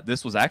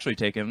 this was actually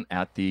taken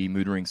at the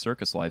Moodring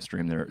Circus live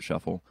stream there at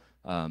Shuffle.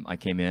 I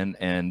came in,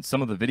 and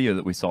some of the video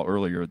that we saw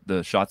earlier,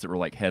 the shots that were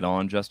like head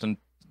on, Justin,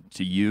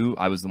 to you,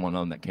 I was the one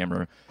on that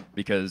camera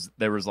because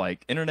there was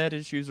like internet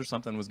issues or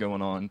something was going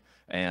on,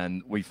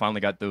 and we finally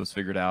got those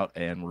figured out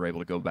and were able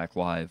to go back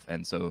live.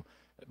 And so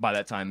by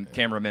that time,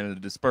 cameramen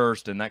had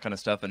dispersed and that kind of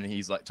stuff, and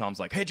Tom's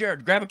like, "Hey,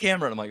 Jared, grab a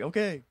camera," and I'm like,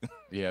 "Okay."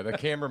 Yeah, the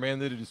cameraman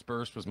that had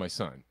dispersed was my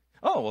son.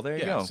 Oh, well, there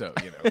you go. So,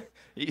 you know.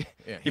 he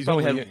he's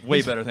probably only- had way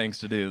he's- better things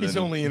to do. He's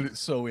than, only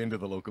so into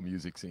the local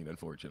music scene,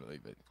 unfortunately.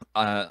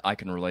 But I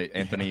can relate.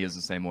 Anthony is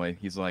the same way.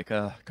 He's like,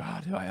 God,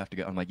 do I have to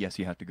go? I'm like, yes,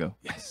 you have to go.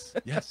 yes,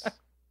 yes.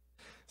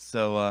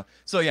 So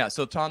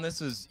Tom,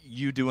 this is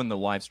you doing the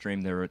live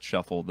stream there at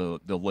Shuffle,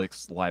 the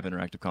Licks live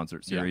interactive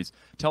concert series.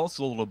 Yeah. Tell us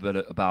a little bit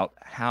about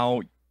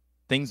how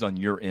things on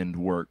your end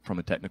work from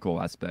a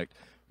technical aspect.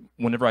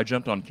 Whenever I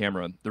jumped on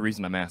camera, the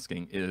reason I'm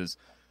asking is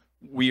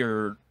we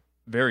are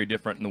very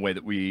different in the way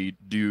that we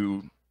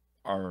do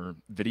our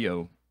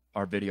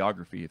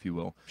videography, if you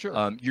will.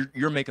 Sure.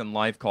 You're making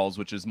live calls,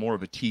 which is more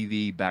of a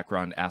TV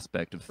background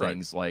aspect of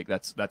things. Right.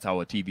 Like that's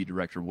how a TV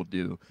director will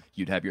do.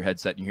 You'd have your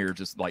headset and you hear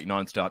just like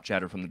nonstop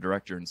chatter from the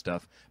director and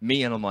stuff.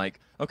 Me, and I'm like,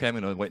 okay, I'm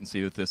gonna wait and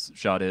see what this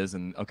shot is,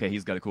 and okay,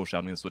 he's got a cool shot,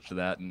 I'm gonna switch to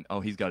that, and oh,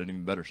 he's got an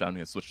even better shot, I'm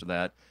gonna switch to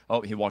that.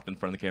 Oh, he walked in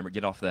front of the camera,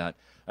 get off that.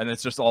 And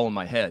it's just all in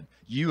my head.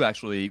 You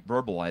actually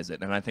verbalize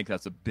it, and I think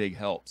that's a big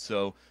help.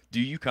 So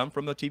do you come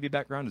from a TV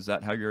background? Is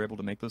that how you're able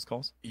to make those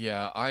calls?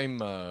 Yeah,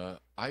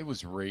 I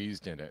was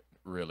raised in it,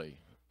 really.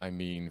 I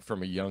mean,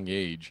 from a young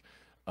age.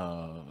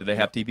 Did they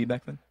have TV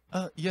back then?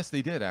 Yes,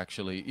 they did,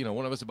 actually. You know,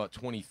 when I was about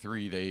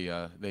 23,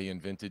 they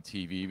invented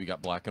TV. We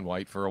got black and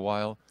white for a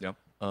while. Yep.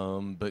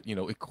 But, you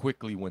know, it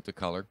quickly went to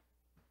color.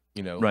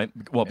 You know. Right.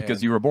 Well,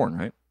 because you were born,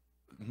 right?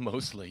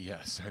 Mostly,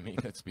 yes. I mean,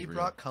 let's be He real.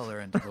 brought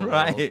color into the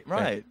world.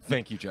 Right.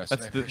 Thank you, Justin.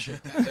 That's I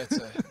appreciate that. That's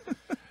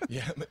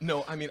yeah.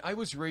 No, I mean, I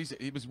was raised.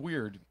 It was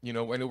weird. You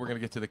know, I know we're gonna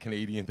get to the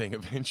Canadian thing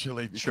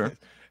eventually. Sure.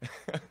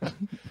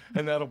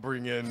 And that'll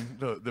bring in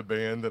the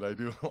band that I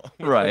do.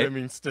 Right. I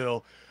mean,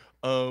 still,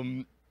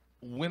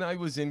 when I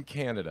was in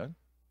Canada,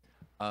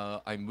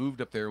 I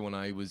moved up there when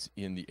I was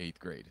in the 8th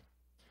grade,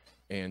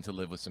 and to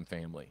live with some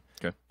family.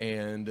 Okay.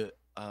 And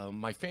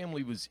my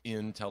family was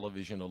in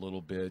television a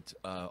little bit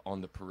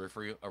on the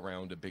periphery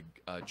around a big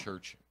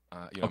church.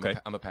 You know, Okay.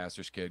 I'm a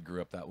pastor's kid,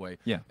 grew up that way.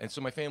 Yeah. And so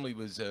my family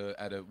was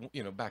at a,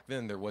 you know, back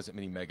then there wasn't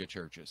many mega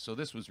churches. So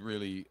this was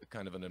really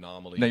kind of an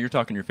anomaly. Now you're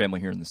talking your family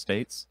here in the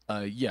States?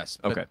 Yes.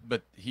 Okay.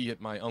 But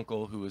my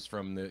uncle, who was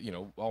from the, you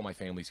know, all my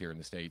family's here in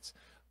the States,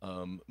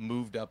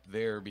 moved up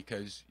there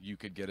because you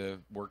could get a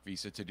work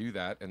visa to do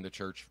that. And the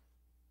church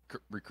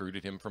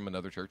recruited him from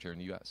another church here in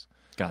the U.S.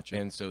 Gotcha.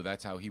 And so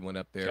that's how he went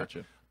up there.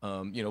 Gotcha.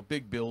 You know,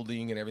 big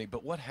building and everything.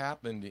 But what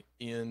happened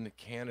in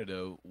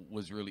Canada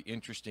was really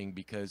interesting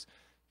because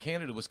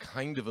Canada was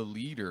kind of a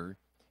leader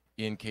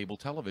in cable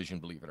television,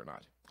 believe it or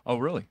not. Oh,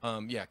 really?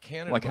 Yeah,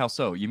 Canada. Like how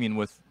so? You mean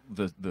with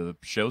the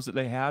shows that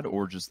they had,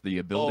 or just the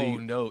ability? Oh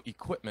no,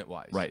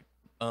 equipment-wise. Right.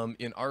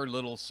 In our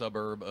little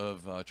suburb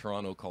of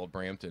Toronto called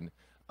Brampton,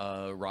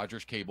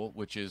 Rogers Cable,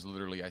 which is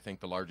literally, I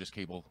think, the largest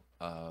cable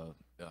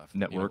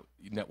Network.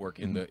 network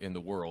in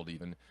the world,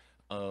 even.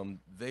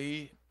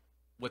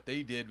 What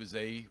they did was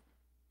they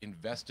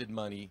invested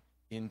money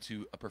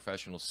into a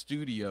professional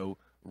studio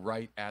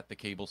right at the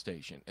cable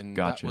station, and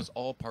Gotcha. that was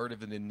all part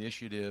of an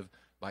initiative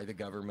by the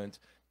government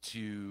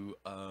to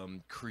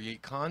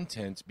create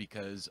content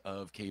because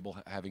of cable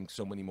having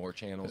so many more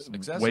channels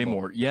accessible. Way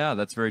more. Yeah,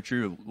 that's very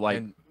true. Like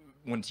And-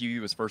 when TV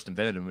was first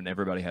invented and when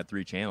everybody had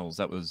 3 channels,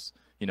 that was,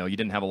 you know, you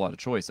didn't have a lot of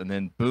choice. And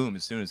then boom,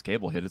 as soon as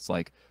cable hit, it's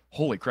like,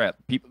 holy crap.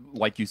 People,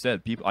 like you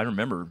said, people, I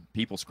remember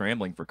people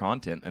scrambling for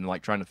content and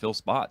like trying to fill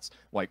spots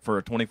like for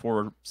a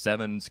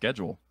 24/7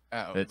 schedule.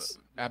 It's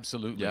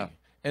Absolutely. Yeah.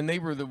 And they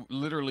were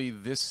literally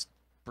this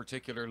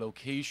particular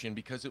location,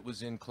 because it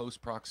was in close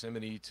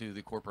proximity to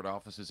the corporate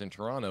offices in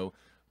Toronto,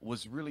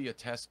 was really a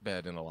test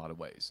bed in a lot of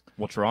ways.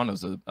 well,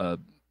 Toronto's a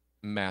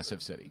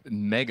Massive city.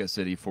 mega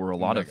city for a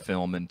lot of Mega.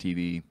 film and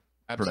TV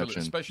Absolutely,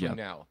 production. especially Yeah.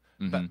 now.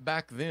 Mhm.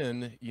 Back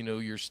then, you know,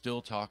 you're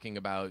still talking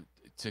about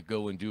to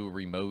go and do a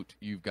remote,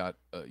 you've got,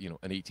 you know,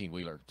 an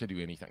 18-wheeler to do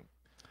anything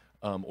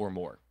or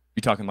more.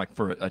 You're talking like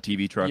for a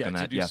TV truck Yeah, and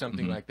to that. do Yeah.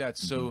 something Mhm. like that.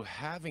 So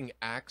having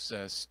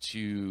access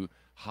to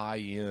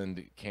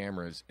high-end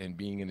cameras and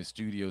being in a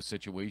studio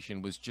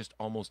situation was just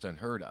almost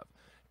unheard of.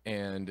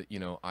 And, you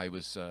know, I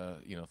was,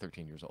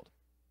 13 years old.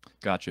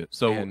 Gotcha.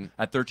 So And-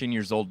 at 13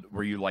 years old,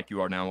 were you like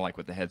you are now, like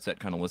with the headset,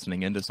 kind of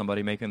listening into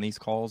somebody making these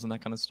calls and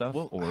that kind of stuff?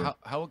 Well, or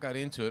how it got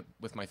into it,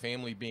 with my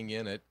family being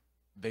in it,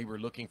 they were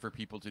looking for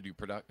people to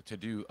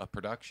do a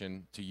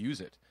production to use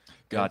it. And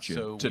gotcha.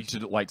 So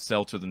to like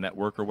sell to the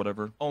network or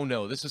whatever. oh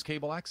no, this is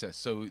cable access.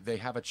 So they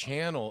have a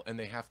channel and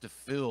they have to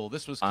fill.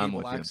 This was I'm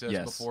cable with you. access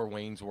Yes. before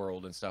Wayne's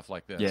World and stuff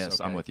like this. Yes,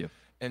 I'm okay? with you.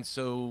 And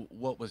so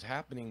what was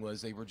happening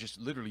was they were just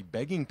literally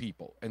begging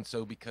people. And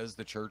so because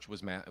the church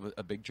was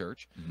a big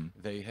church,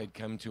 they had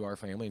come to our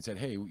family and said,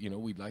 hey, you know,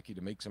 we'd like you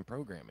to make some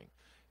programming.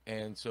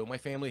 And so my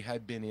family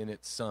had been in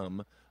it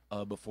some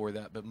before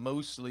that, but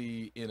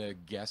mostly in a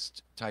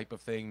guest type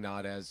of thing,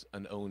 not as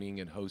an owning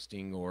and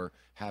hosting or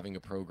having a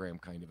program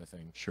kind of a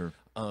thing. Sure.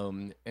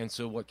 And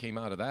so what came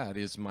out of that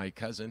is my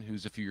cousin,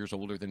 who's a few years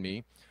older than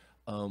me,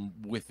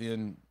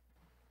 within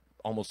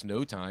almost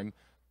no time,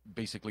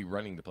 basically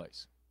running the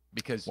place,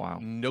 because Wow.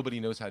 nobody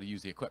knows how to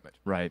use the equipment.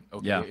 Right.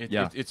 Okay,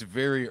 Yeah. it's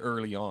very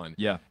early on.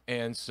 Yeah.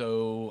 And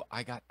so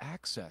I got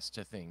access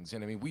to things,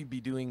 and I mean, we'd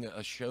be doing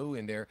a show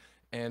in there,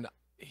 and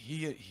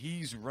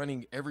he's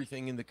running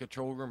everything in the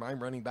control room.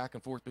 I'm running back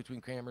and forth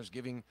between cameras,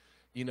 giving,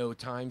 you know,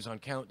 times on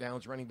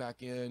countdowns, running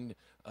back in,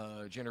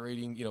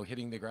 generating, you know,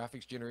 hitting the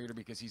graphics generator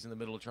because he's in the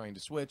middle of trying to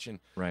switch. And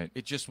Right.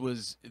 it just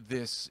was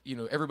this, you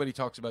know, everybody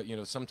talks about, you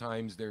know,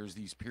 sometimes there's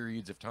these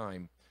periods of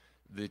time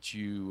that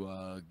you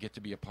get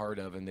to be a part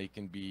of, and they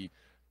can be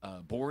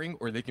boring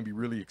or they can be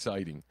really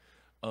exciting.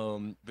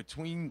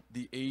 Between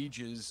the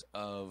ages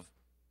of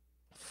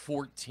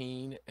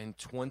 14 and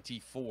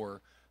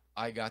 24,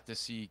 I got to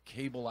see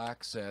cable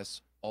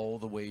access all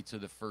the way to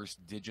the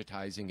first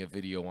digitizing a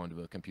video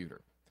onto a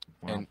computer.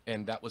 Wow.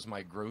 And that was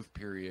my growth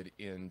period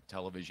in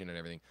television and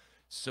everything.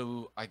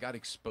 So I got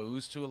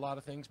exposed to a lot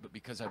of things, but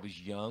because I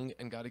was young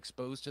and got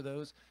exposed to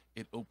those,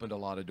 it opened a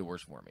lot of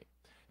doors for me.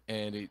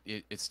 And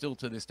it's still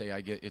to this day,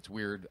 it's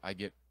weird. I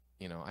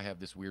have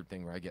this weird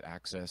thing where I get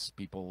access.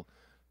 People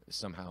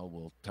somehow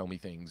will tell me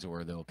things,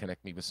 or they'll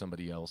connect me with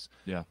somebody else.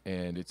 Yeah.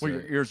 And it's Well,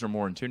 your ears are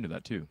more in tune to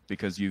that too,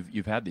 because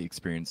you've had the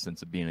experience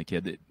since being a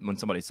kid that when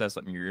somebody says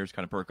something, your ears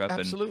kind of perk up,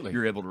 Absolutely. and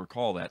you're able to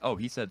recall that. Oh,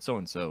 he said so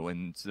and so,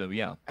 and so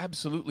yeah.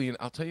 Absolutely. And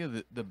I'll tell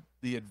you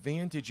the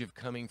advantage of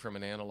coming from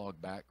an analog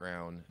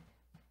background,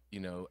 you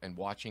know, and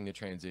watching the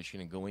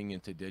transition and going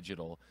into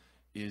digital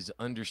is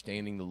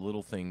understanding the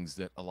little things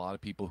that a lot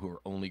of people who are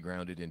only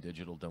grounded in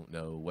digital don't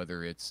know,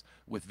 whether it's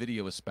with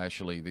video,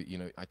 especially that, you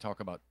know, I talk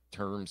about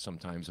terms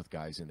sometimes with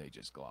guys and they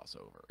just gloss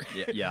over.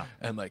 Yeah.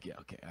 I'm like, yeah,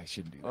 okay, I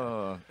shouldn't do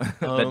that.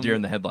 That deer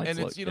in the headlights. And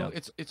it's, look, you know, yeah.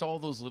 it's all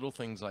those little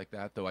things like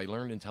that, though. I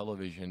learned in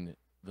television,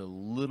 the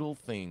little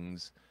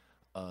things,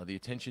 the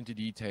attention to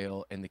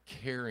detail and the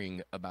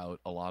caring about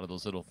a lot of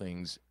those little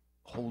things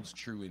holds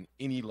true in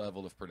any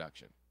level of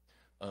production.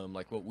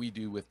 Like what we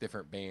do with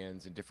different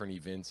bands and different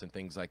events and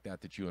things like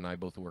that you and I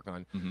both work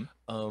on.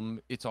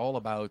 It's all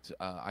about,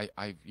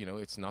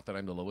 it's not that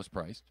I'm the lowest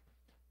priced.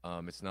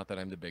 It's not that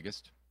I'm the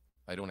biggest.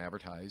 I don't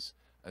advertise.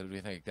 I don't do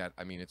anything like that.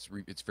 I mean,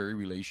 it's very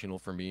relational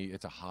for me.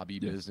 It's a hobby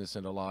business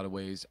in a lot of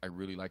ways. I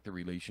really like the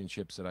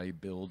relationships that I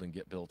build and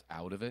get built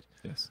out of it.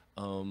 Yes.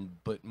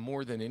 But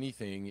more than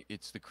anything,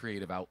 it's the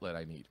creative outlet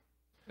I need.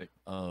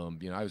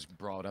 I was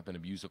brought up in a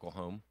musical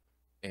home.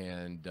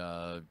 and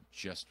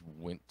just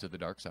went to the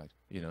dark side,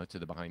 to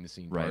the behind the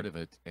scene Right. part of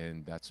it,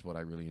 and that's what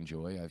I really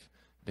enjoy. I've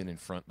been in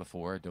front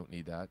before. I don't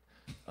need that.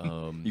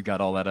 You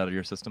got all that out of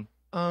your system?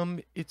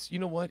 It's, you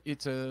know what?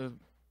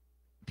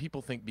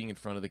 People think being in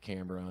front of the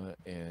camera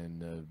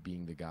and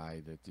being the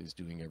guy that is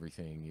doing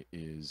everything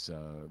is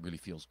really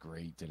feels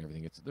great and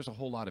everything. There's a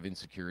whole lot of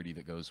insecurity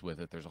that goes with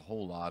it. There's a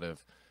whole lot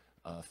of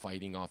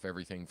fighting off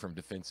everything from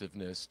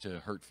defensiveness to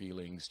hurt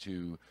feelings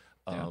to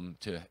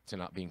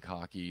not being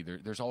cocky.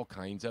 There's all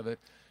kinds of it.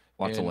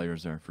 Lots of And-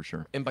 layers there for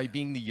sure. And by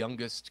being the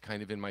youngest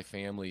kind of in my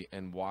family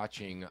and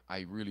watching,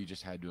 I really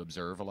just had to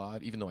observe a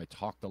lot. Even though I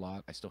talked a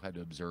lot, I still had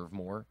to observe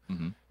more.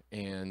 Mhm.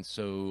 And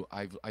so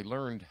I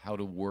learned how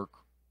to work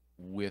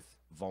with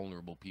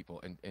vulnerable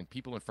people and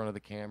people in front of the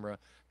camera,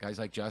 guys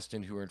like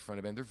Justin who are in front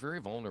of him, they're very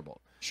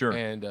vulnerable. Sure.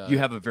 And You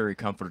have a very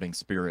comforting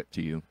spirit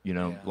to you,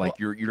 Yeah. like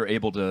you're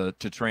able to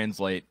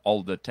translate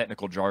all the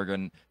technical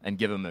jargon and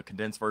give them a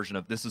condensed version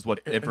of this is what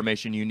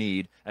information you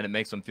need, and it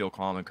makes them feel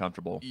calm and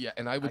comfortable. yeah,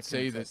 and I I would can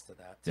say that attest to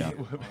that Yeah.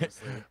 too,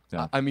 honestly.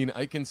 Yeah. I mean,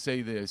 I can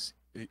say this,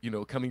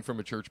 coming from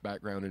a church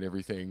background and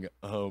everything,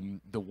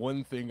 the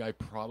one thing I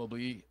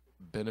probably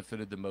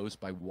benefited the most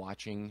by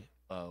watching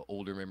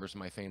older members of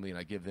my family, and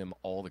I give them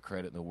all the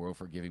credit in the world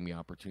for giving me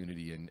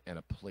opportunity and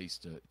a place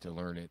to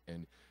learn it,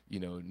 and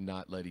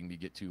not letting me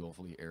get too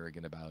awfully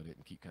arrogant about it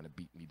and keep kind of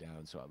beating me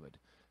down so I would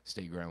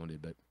stay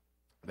grounded. But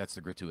that's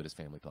the gratuitous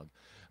family plug.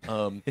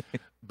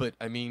 But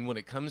I mean, when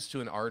it comes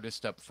to an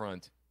artist up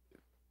front,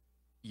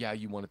 yeah,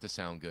 you want it to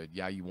sound good,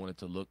 yeah, you want it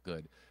to look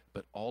good,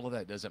 but all of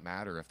that doesn't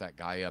matter if that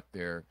guy up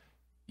there,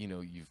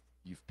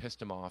 you've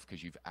pissed him off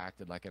because you've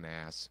acted like an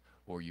ass,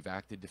 or you've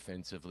acted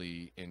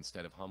defensively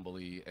instead of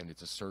humbly, and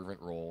it's a servant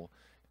role.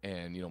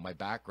 And my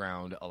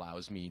background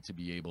allows me to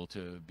be able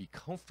to be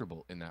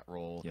comfortable in that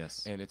role.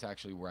 Yes. And it's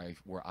actually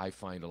where I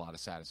find a lot of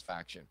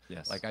satisfaction.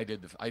 Yes. Like I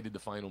did the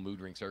final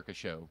Mood Ring Circus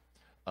show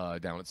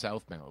down at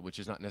Southbound, which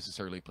is not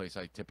necessarily a place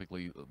I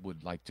typically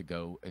would like to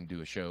go and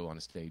do a show on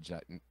a stage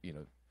that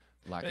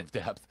lack of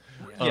depth.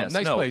 Yes,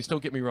 Nice no. place,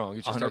 don't get me wrong.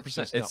 It's just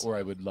 100%. not where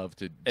I would love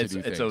to do It's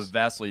things. a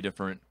vastly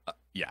different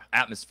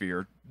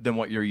atmosphere than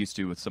what you're used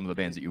to with some of the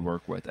bands that you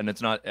work with, and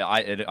it's not.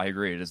 I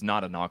agree. It is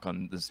not a knock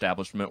on the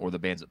establishment or the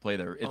bands that play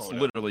there. It's no.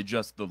 literally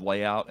just the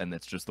layout, and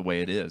it's just the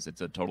way it is.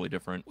 It's a totally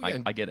different. Well, yeah,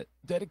 I get it.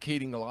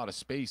 Dedicating a lot of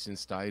space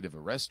inside of a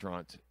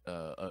restaurant,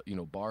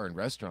 bar and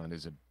restaurant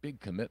is a big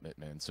commitment,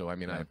 man. So I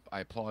mean, Yeah. I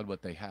applaud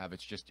what they have.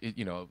 It's just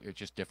it's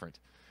just different.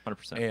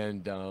 100%.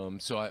 And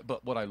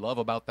but what I love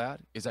about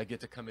that is I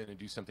get to come in and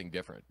do something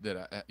different.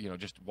 That I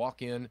just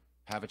walk in,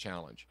 have a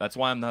challenge. That's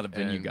why I'm not a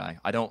venue And- guy.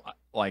 I don't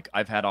like.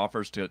 I've had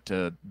offers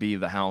to be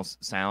the house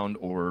sound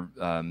or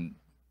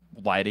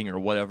lighting or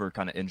whatever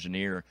kind of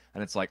engineer,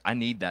 and it's like I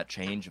need that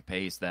change of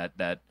pace,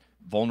 that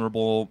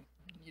vulnerable,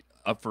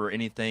 up for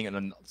anything, and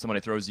then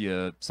somebody throws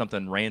you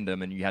something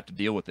random and you have to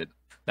deal with it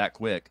that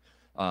quick.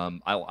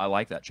 I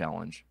like that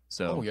challenge.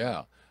 So Oh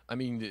yeah. I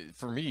mean,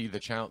 for me,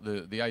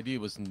 the idea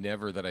was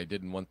never that I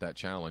didn't want that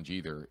challenge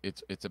either.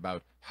 It's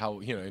about how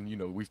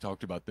and we've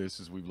talked about this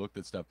as we've looked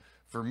at stuff.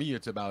 For me,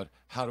 it's about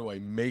how do I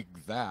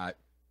make that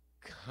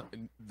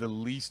the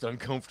least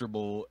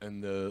uncomfortable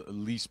and the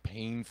least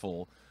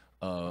painful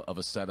of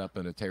a setup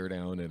and a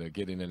teardown and a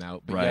get in and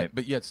out, but Right.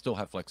 yet still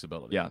have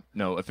flexibility. yeah,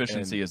 no,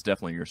 efficiency And is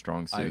definitely your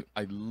strong suit.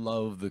 I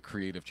love the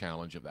creative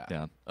challenge of that.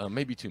 Yeah.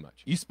 Maybe too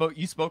much. You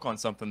spoke on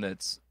something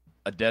that's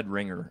a dead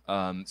ringer.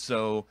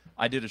 So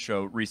I did a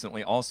show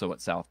recently also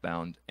at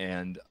Southbound,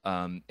 and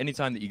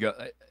anytime that you go,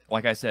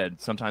 like I said,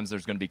 sometimes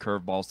there's going to be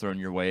curveballs thrown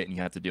your way, and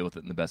you have to deal with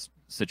it in the best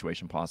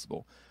situation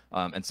possible.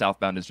 And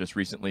Southbound has just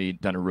recently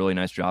done a really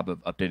nice job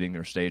of updating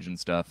their stage and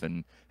stuff,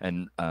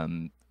 and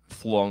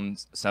flown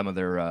some of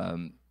their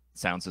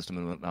sound system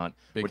and whatnot,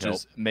 Big which help.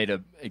 has made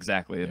it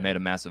made a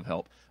massive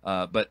help.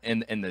 But in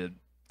the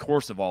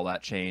course of all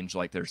that change,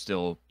 like there's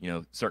still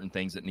certain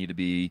things that need to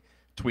be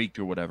tweaked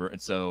or whatever, and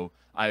so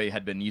I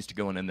had been used to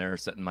going in there,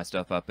 setting my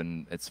stuff up,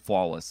 and it's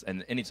flawless.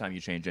 And anytime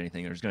you change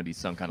anything, there's going to be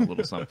some kind of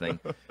little something.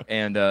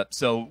 And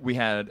so we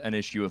had an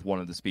issue with one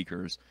of the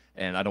speakers,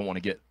 and I don't want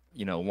to get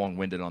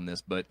long-winded on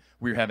this, but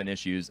we were having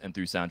issues, and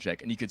through sound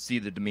check, and you could see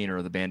the demeanor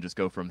of the band just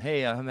go from,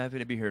 hey, I'm happy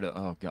to be here, to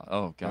oh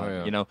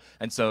god, yeah.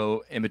 And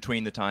so in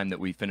between the time that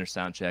we finished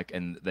sound check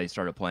and they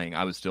started playing,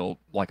 I was still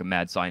like a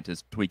mad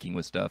scientist tweaking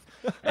with stuff.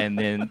 And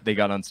then they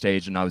got on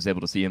stage, and I was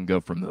able to see him go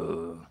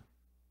from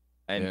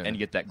and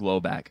get that glow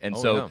back. And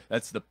Oh, so yeah.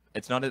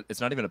 it's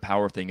not even a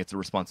power thing, it's a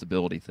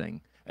responsibility thing.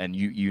 And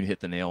you hit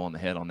the nail on the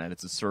head on that.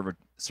 It's a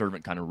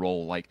servant kind of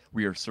role. Like,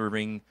 we are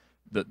serving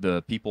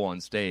the people on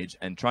stage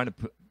and trying to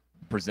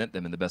present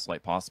them in the best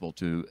light possible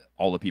to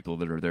all the people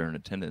that are there in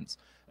attendance.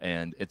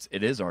 And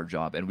it is our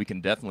job, and we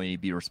can definitely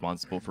be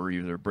responsible for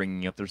either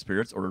bringing up their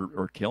spirits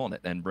or killing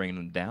it and bringing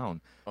them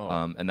down. Oh.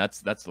 And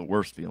that's the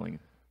worst feeling.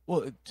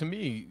 Well, to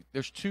me,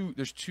 there's two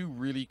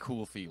really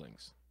cool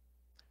feelings.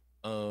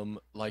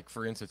 Like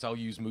for instance, I'll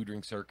use Mood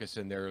Ring Circus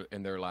in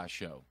their last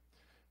show.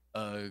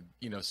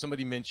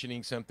 Somebody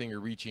mentioning something or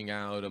reaching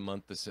out a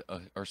month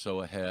or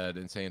so ahead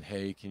and saying,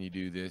 "Hey, can you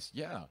do this?"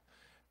 Yeah.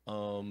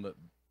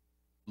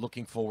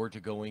 looking forward to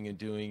going and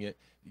doing it,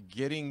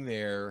 getting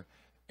there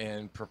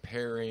and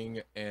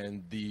preparing,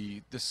 and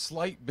the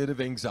slight bit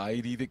of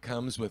anxiety that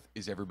comes with,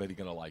 is everybody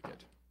going to like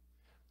it?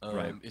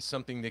 Right. Is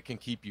something that can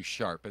keep you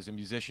sharp as a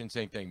musician.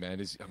 Same thing,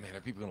 man. Are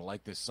people going to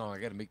like this song? I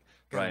got to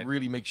Right.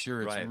 really make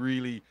sure it's Right.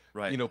 really,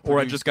 Right. you know, Or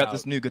I produced just got out.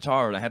 this new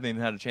guitar and I haven't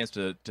even had a chance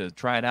to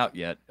try it out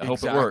yet. I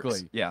hope it works.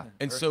 Exactly. Yeah.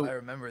 And Or if so I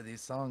remember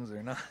these songs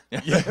or not.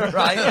 Yeah,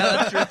 right.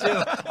 Yeah, that's true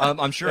too.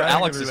 I'm sure Yeah, I can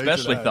Alex relate to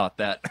especially that. thought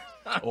that.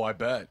 oh, I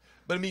bet.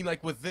 But I mean,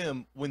 like with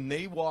them, when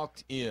they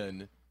walked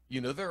in,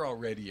 you know, they're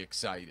already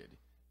excited.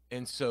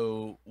 And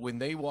so when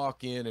they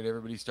walk in and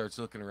everybody starts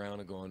looking around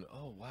and going,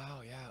 oh, wow,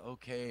 yeah,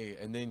 okay.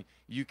 And then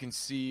you can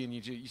see, and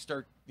you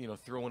start, you know,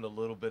 throwing a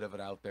little bit of it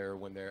out there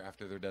when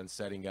after they're done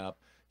setting up,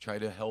 try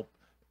to help,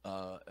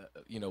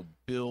 you know,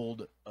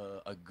 build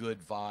a good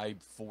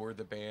vibe for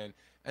the band.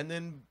 And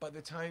then by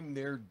the time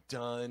they're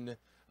done,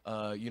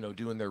 you know,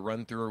 doing their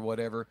run through or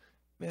whatever,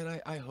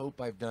 man, I hope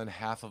I've done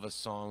half of a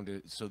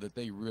song so that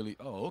they really,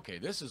 oh, okay,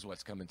 this is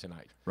what's coming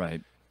tonight.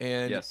 Right.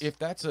 And Yes. if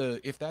that's a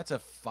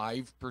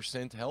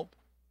 5% help,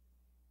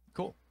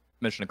 cool.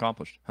 Mission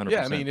accomplished. 100%.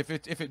 Yeah, I mean, if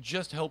it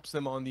just helps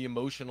them on the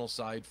emotional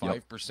side,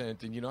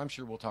 5%, and you know, I'm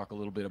sure we'll talk a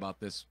little bit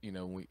about this. You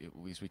know, at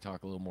least we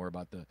talk a little more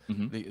about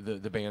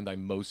the band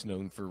I'm most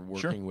known for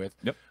working with.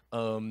 Yep.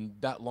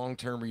 That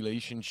long-term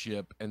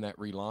relationship and that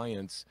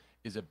reliance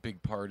is a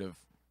big part of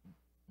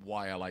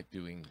why I like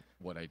doing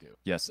what I do.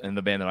 Yes, and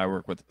the band that I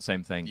work with,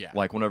 same thing. Yeah.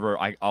 Like whenever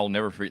I'll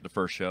never forget the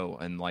first show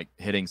and like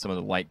hitting some of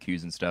the light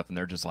cues and stuff, and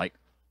they're just like,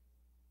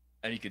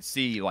 and you could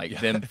see like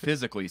them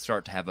physically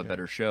start to have a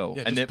better show.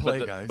 Yeah, and just then, play,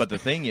 but, guys. but the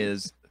thing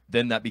is,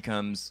 then that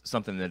becomes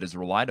something that is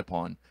relied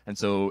upon, and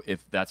so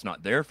if that's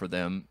not there for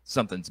them,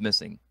 something's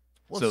missing.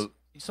 Well, so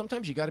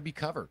sometimes you got to be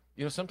covered.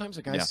 You know, sometimes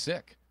a guy's Yeah.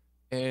 sick,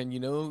 and you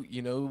know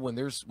when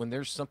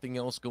there's something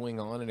else going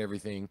on and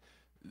everything,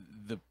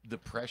 the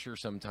pressure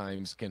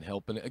sometimes can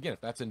help. And again,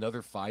 if that's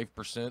another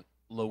 5%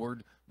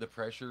 lowered the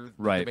pressure that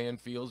Right. the band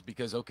feels,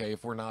 because okay,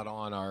 if we're not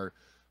on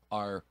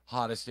our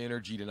hottest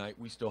energy tonight,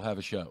 we still have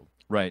a show.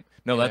 Right.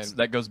 No, And-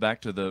 that goes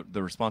back to the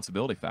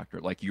responsibility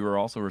factor. Like you are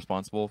also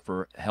responsible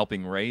for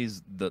helping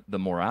raise the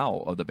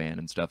morale of the band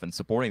and stuff, and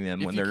supporting them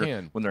If when you they're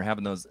can. when they're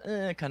having those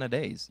kind of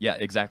days. Yeah,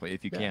 exactly.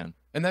 If you Yeah. can.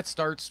 And that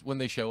starts when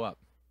they show up.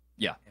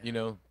 Yeah. You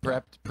know,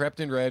 prepped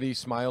and ready,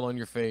 smile on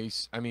your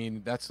face. I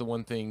mean, that's the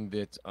one thing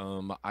that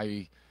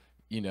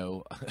you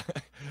know,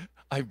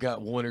 I've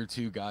got one or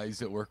two guys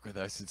that work with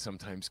us that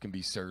sometimes can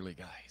be surly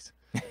guys.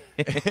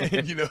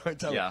 And, you know, I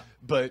tell Yeah.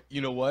 but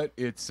you know what?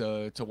 It's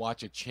to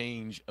watch a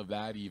change of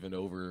that even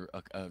over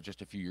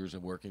just a few years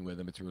of working with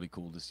them. It's really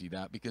cool to see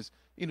that, because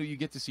you know, you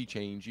get to see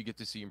change, you get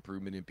to see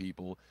improvement in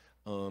people,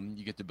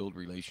 you get to build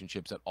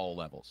relationships at all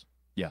levels.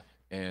 Yeah.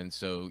 And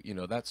so, you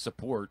know, that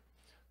support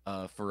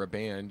for a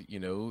band, you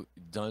know,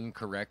 done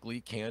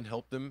correctly, can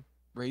help them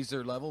raise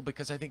their level,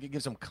 because I think it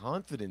gives them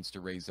confidence to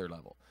raise their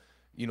level.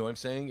 You know what I'm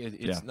saying? It's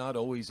Yeah. not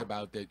always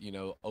about that, you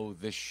know, oh,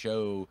 this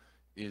show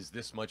is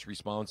this much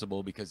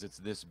responsible because it's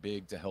this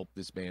big to help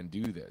this band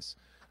do this.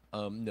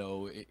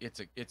 No, it's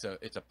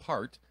a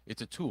part,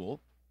 it's a tool,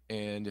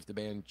 and if the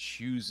band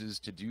chooses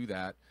to do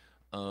that,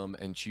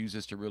 and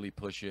chooses to really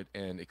push it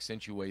and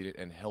accentuate it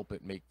and help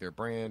it make their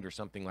brand or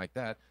something like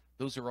that,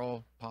 those are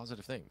all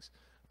positive things.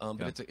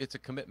 But Yeah. it's a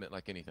commitment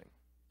like anything.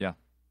 Yeah,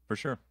 for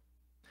sure.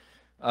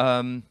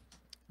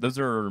 Those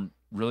are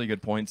really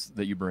good points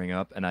that you bring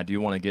up, and I do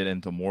want to get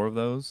into more of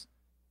those.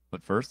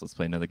 But first, let's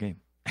play another game.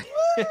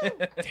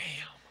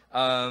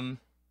 Damn.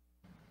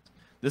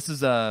 This is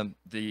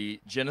the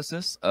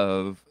genesis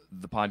of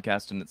the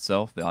podcast in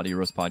itself, the Audio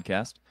Roast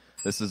podcast.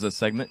 This is a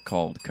segment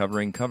called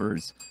Covering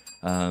Covers.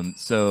 Yeah,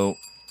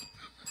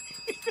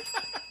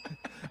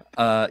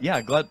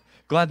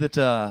 glad that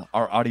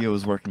our audio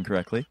is working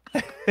correctly.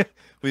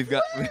 we've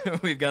got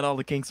all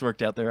the kinks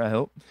worked out there, I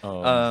hope.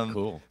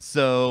 Cool.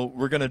 So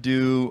we're gonna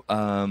do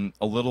a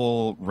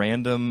little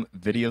random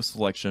video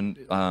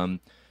selection.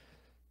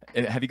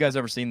 Have you guys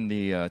ever seen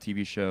the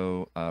TV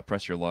show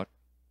Press Your Luck?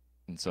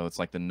 And so it's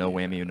like the no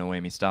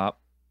whammy stop.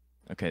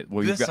 Okay,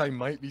 well you've This got. I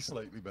might be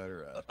slightly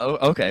better at.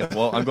 Oh, okay.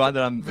 Well, I'm glad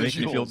that I'm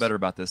making you feel Visuals. better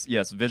about this.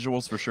 Yes,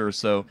 visuals for sure.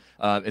 So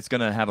it's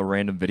gonna have a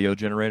random video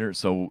generator.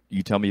 So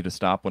you tell me to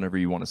stop whenever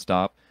you want to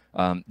stop.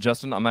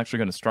 Justin, I'm actually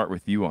gonna start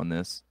with you on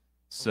this.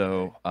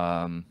 So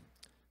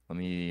let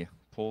me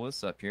pull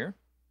this up here.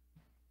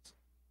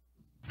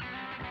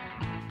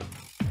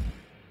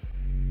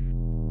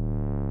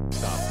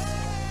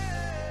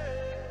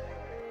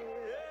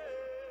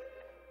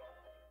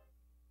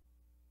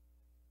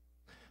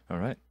 All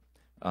right.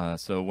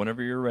 So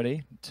whenever you're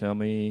ready, tell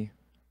me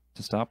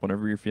to stop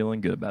whenever you're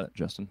feeling good about it,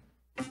 Justin.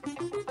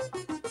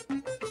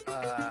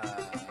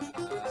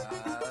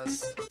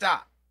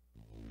 Stop.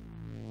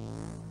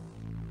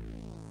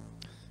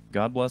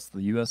 God Bless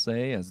the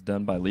USA, as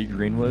done by Lee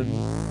Greenwood,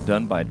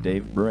 done by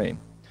Dave Bray.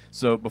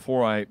 So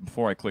before I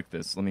click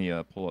this, let me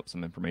pull up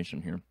some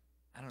information here.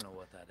 I don't know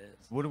what that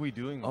is. What are we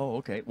doing? Oh,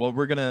 okay. Well,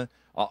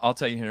 I'll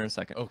tell you here in a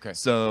second. Okay.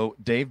 So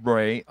Dave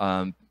Bray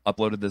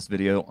uploaded this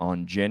video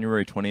on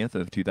January 20th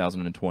of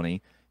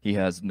 2020. He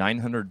has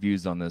 900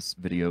 views on this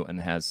video and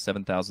has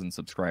 7,000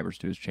 subscribers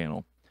to his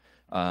channel.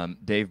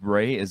 Dave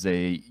Bray is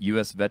a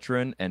U.S.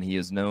 veteran, and he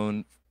is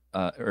known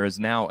or is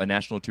now a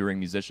national touring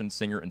musician,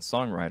 singer, and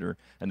songwriter,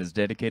 and has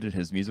dedicated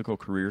his musical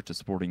career to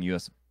supporting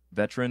U.S.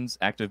 veterans,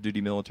 active duty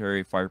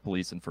military, fire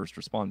police, and first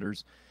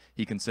responders.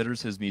 He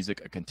considers his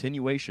music a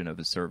continuation of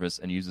his service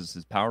and uses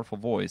his powerful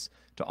voice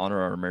to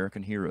honor our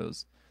American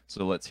heroes.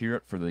 So let's hear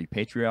it for the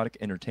patriotic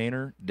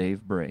entertainer,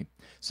 Dave Bray.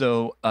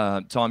 So,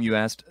 Tom, you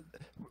asked,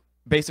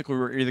 basically,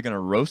 we're either going to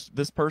roast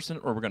this person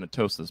or we're going to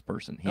toast this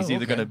person. He's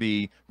either going to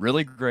be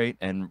really great,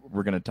 and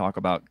we're going to talk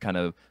about kind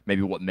of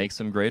maybe what makes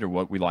him great or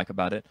what we like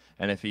about it.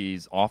 And if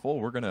he's awful,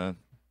 we're going to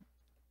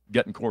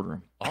gut and quarter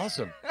him.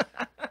 Awesome.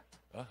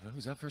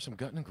 Who's up for some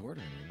gutting and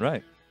quartering?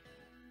 Right.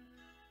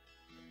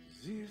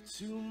 If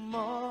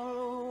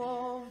tomorrow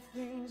all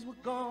things were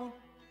gone,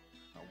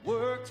 I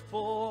worked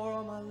for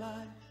all my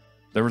life.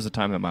 There was a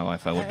time in my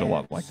life I looked a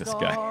lot like this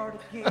guy.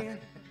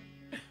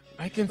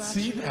 I can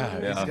see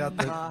that. He's got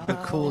the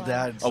cool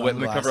dad Oh, wait,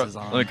 let me cover up. sunglasses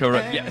on. Let me cover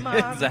up.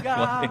 Yeah, exactly.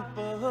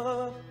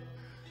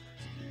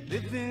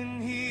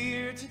 Living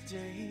here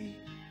today.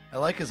 I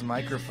like his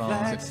microphone.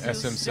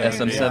 SM7B.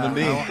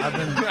 SM7B.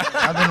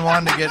 I've been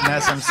wanting to get an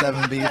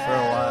SM7B for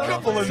a while.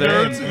 Couple of Same.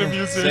 nerds and a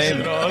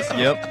musician. Same.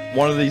 Yep.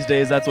 One of these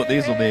days, that's what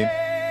these will be.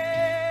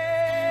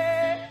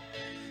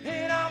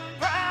 And I'm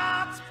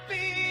proud to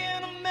be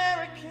an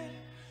American,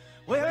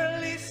 where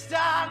at least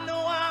I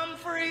know I'm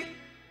free.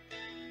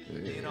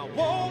 And I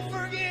won't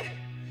forget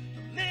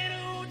the men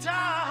who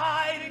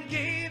died and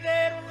gave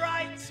that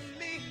right to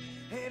me.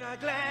 And I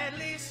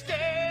gladly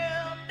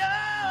stand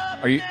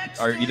up. Are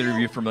either of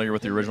you familiar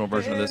with the original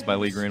version of this by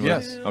Lee Greenwood?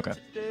 Yes. Okay.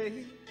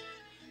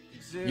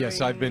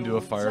 Yes, I've been to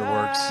a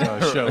fireworks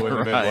show in the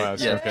Right.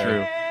 Midwest. Yeah, okay.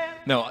 true.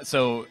 No,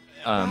 so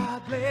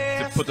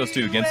to put those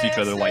two against each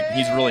other, like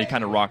he's really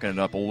kind of rocking it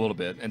up a little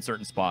bit in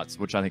certain spots,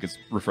 which I think is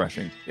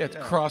refreshing. Yeah, it's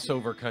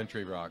crossover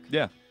country rock.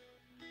 Yeah.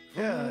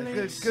 Yeah,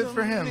 good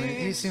for him.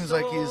 He seems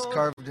like he's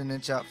carved an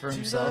inch out for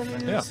himself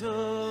and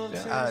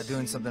Yeah.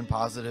 doing something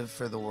positive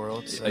for the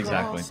world. So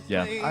Exactly.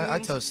 Yeah. I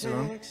toast to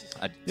him.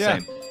 Yeah.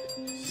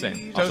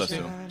 Same. I'll toast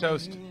to him.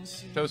 Toast.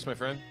 Toast, my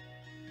friend.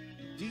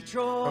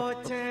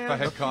 Detroit, If I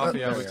had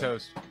coffee, I would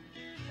toast.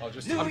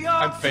 New I'm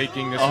York,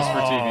 faking. This is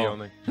for TV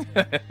only. You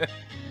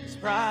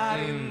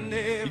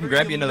can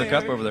grab you another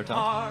cup over there,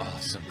 Tom.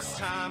 Awesome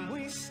Time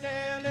we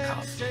stand and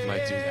coffee.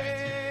 Might do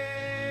that.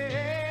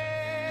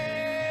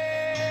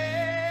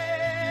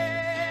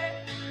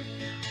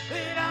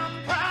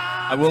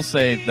 I will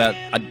say that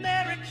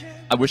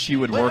I wish he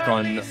would work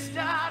on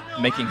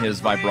making his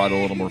vibrato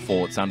a little more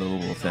full. It sounded a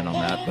little thin on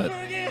that, but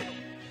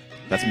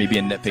that's me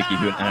being nitpicky,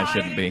 and I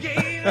shouldn't be,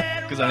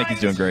 because I think he's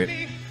doing great.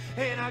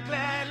 And I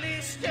gladly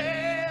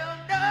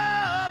stand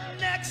up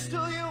next to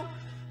you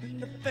and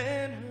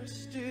defend her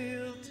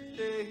still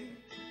today.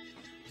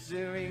 'Cause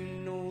there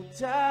ain't no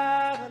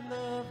doubt I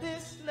love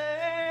this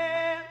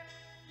land.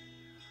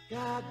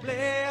 God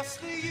bless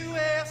the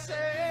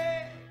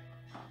USA.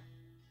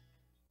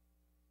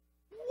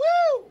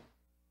 Woo!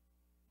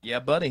 Yeah,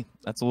 buddy.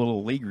 That's a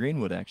little Lee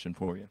Greenwood action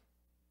for you.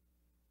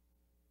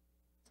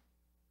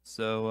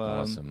 So,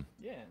 Awesome.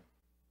 Yeah.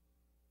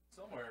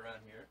 Somewhere around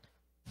here.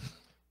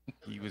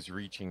 He was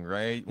reaching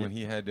right when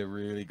he had to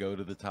really go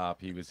to the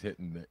top. He was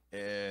hitting the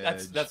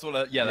edge. That's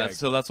what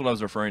that's what I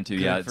was referring to.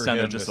 Good Yeah, it for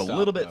sounded him to just a stop,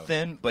 little bit though.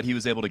 thin, but he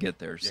was able to get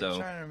there. I'm So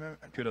trying to remember.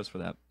 kudos for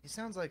that. He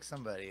sounds like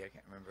somebody. I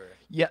can't remember.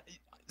 Yeah.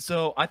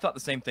 So I thought the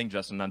same thing,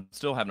 Justin. I'm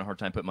still having a hard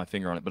time putting my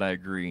finger on it, but I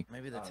agree.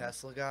 Maybe the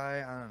Tesla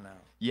guy. I don't know.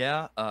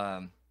 Yeah.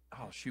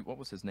 Oh shoot, what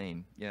was his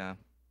name? Yeah.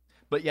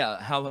 But yeah,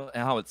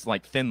 how it's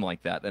like thin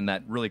like that, and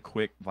that really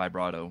quick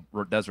vibrato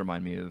does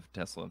remind me of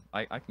Tesla.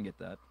 I can get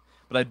that,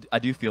 but I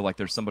do feel like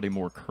there's somebody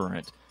more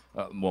current.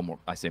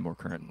 I say more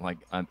current. Like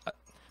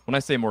when I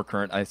say more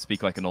current, I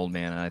speak like an old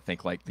man, and I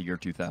think like the year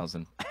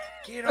 2000.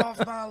 Get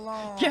off my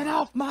lawn. Get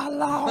off my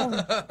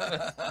lawn.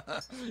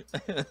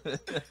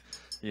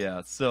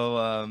 Yeah.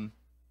 So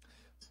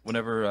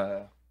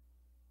whenever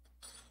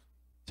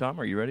Tom,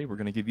 are you ready? We're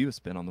gonna give you a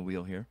spin on the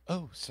wheel here.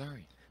 Oh,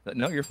 sorry.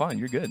 No, you're fine.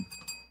 You're good.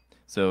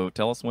 So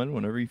tell us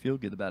whenever you feel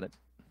good about it.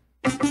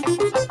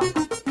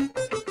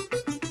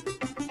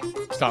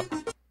 Stop.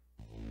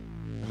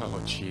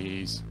 Oh,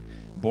 jeez.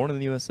 Born in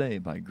the USA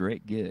by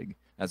Great Gig,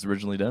 as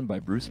originally done by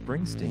Bruce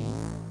Springsteen.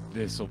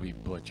 This will be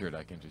butchered.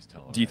 I can just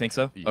tell. Do you think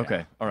so? Yeah,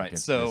 Okay. All right.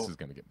 this So is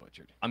gonna get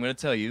butchered. I'm going to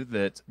tell you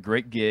that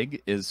Great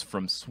Gig is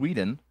from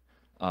Sweden.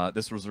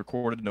 This was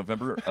recorded in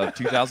November of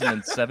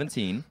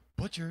 2017.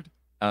 Butchered.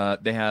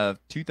 They have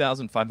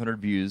 2,500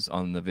 views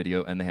on the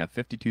video, and they have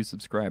 52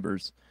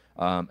 subscribers.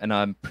 And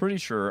I'm pretty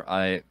sure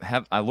I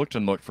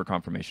looked for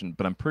confirmation,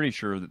 but I'm pretty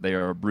sure that they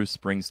are a Bruce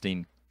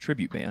Springsteen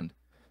tribute band.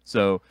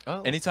 So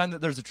anytime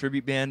that there's a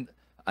tribute band,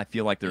 I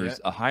feel like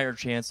there's a higher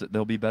chance that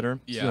they'll be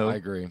better. Yeah, So- I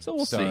agree. So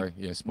we'll Sorry. see.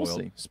 Yeah, We'll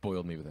spoiled. see.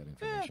 Spoiled me with that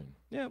information.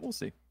 Yeah, we'll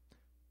see.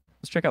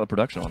 Let's check out the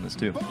production on this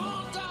too.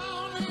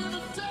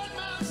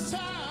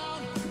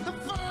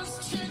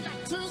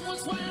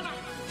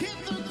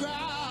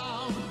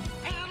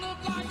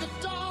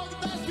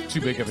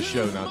 too big of a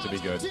show not to be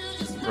good.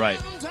 Right.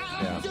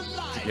 Yeah,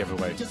 to give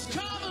away. Is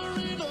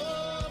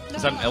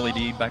that an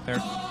LED back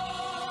there?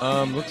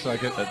 Looks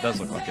like it. That does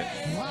look like it.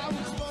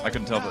 I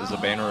couldn't tell if it was a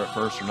banner at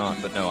first or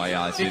not, but no,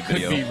 I see It the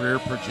could video. be rear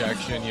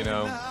projection, you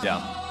know,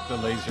 Yeah. the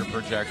laser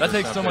projector. That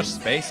takes so something. much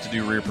space to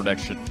do rear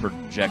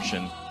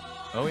projection.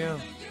 Oh yeah.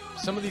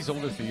 Some of these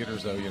older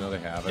theaters, though, you know, they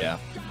have it. Yeah.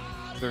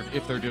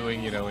 If they're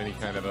doing, you know, any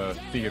kind of a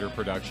theater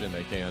production,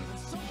 they can.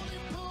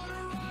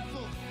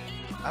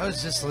 I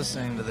was just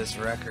listening to this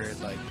record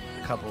like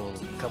a couple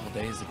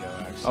days ago,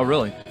 actually. Oh,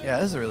 really? Yeah,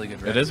 this is a really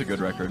good record. It is a good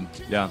record.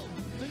 Yeah.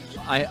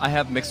 I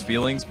have mixed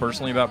feelings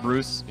personally about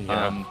Bruce.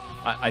 Yeah.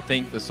 I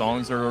think the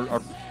songs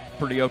are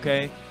pretty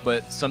okay,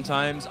 but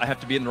sometimes I have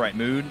to be in the right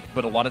mood.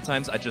 But a lot of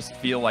times I just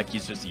feel like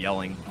he's just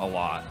yelling a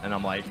lot, and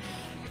I'm like,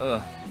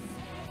 ugh.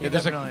 Yeah,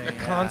 there's a Definitely,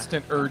 yeah.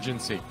 constant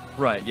urgency.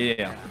 Right?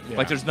 Yeah. Yeah.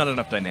 Like there's not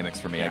enough dynamics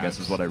for me. I Yeah. guess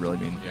is what I really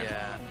mean.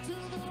 Yeah.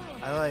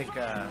 I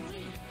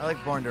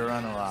like Born to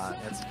Run a lot.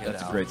 That's a good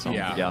That's a album. great song.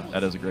 Yeah. Yeah,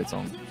 that is a great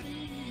song.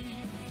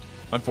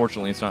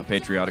 Unfortunately, it's not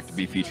patriotic to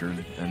be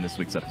featured in this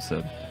week's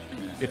episode.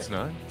 It's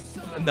not.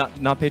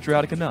 Not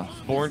patriotic enough.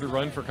 Born to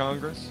run for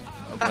Congress?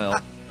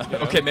 Well,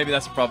 okay, maybe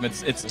that's the problem.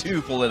 It's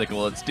too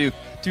political. It's too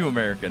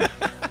American.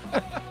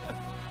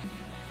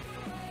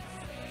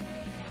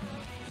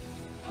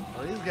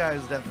 Well, these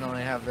guys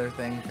definitely have their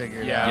thing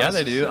figured Yeah. out. Yeah,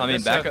 they do. I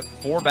mean, That's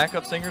 4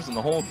 backup singers and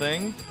the whole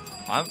thing.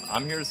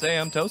 I'm here to say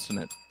I'm toasting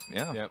it.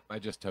 Yeah. Yep, I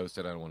just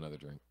toasted. I don't want another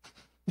drink.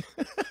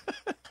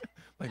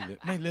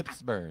 my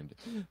lips burned.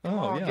 Come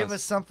on, yes. give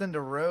us something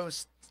to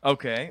roast.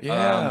 Okay.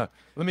 Yeah.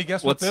 Let me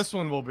guess what what's- this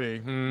one will be.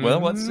 Well,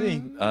 let's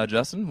see.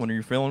 Justin, when are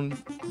you feeling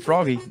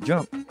froggy?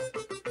 Jump.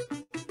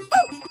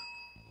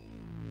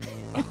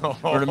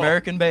 We're an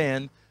American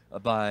band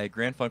by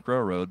Grand Funk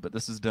Railroad, but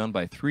this is done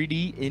by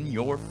 3D In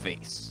Your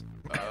Face.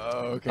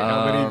 Okay,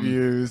 how many Um,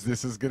 views?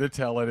 This is going to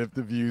tell it if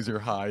the views are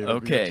high. It'll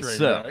be a Okay, train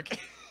so wreck.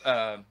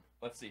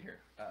 let's see here.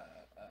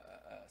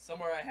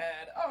 Somewhere I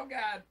had. Oh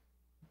God.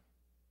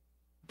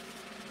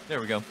 There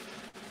we go.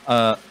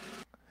 I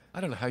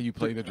don't know how you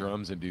play the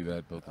drums and do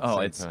that both at the Oh,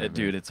 same it's time,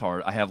 dude, it's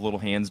hard. I have little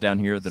hands down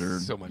here that are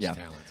so much yeah.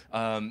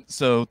 talent.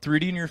 So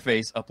 3D in Your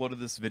Face uploaded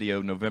this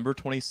video November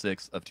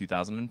 26th of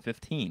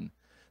 2015.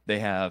 They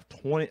have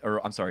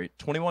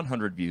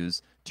 2,100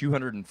 views,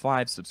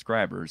 205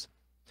 subscribers,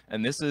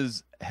 and this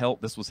was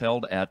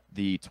held at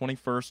the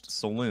 21st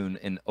Saloon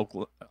in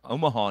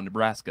Omaha,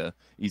 Nebraska.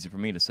 Easy for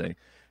me to say.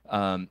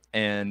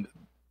 And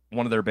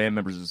one of their band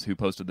members is who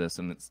posted this,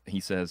 and he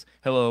says,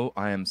 "Hello,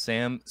 I am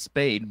Sam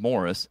Spade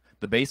Morris,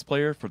 the bass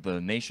player for the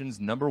nation's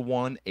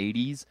 #1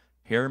 '80s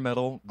hair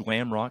metal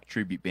glam rock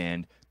tribute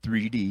band,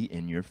 3D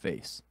in Your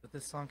Face." But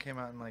this song came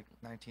out in like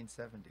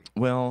 1970.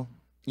 Well,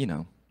 you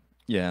know,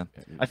 yeah.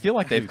 I feel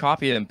like they've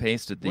copied and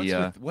pasted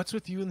the. What's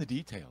with you in the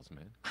details,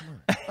 man?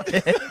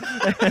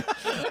 Come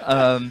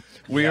on.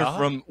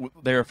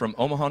 They're from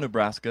Omaha,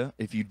 Nebraska.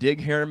 If you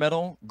dig hair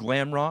metal,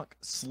 glam rock,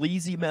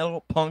 sleazy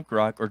metal, punk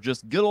rock, or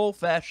just good old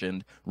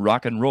fashioned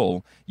rock and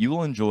roll, you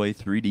will enjoy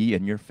 3D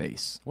in Your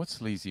Face. What's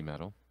sleazy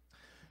metal?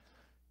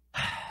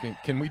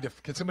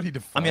 Can somebody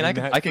define? I mean,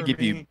 that I could for give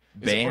you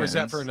me? Or is that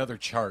bands. for another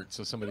chart?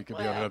 So somebody could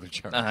be on another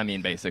chart. I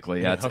mean,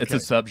 basically, yeah, it's Okay. a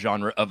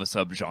subgenre of a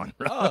subgenre.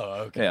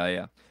 Oh, okay.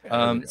 Yeah.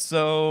 there we go.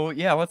 So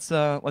yeah, let's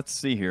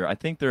see here. I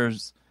think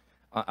there's.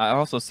 I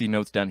also see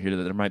notes down here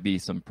that there might be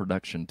some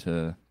production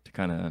to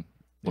kind of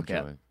look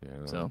at. Enjoy. Yeah,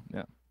 well, So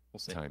yeah, we'll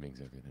see. timing's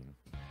everything.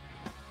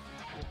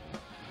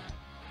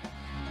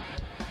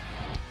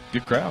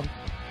 Good crowd.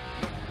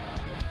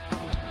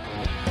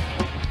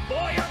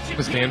 It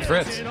was Dan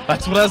Fritz.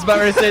 That's what I was about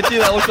to say too.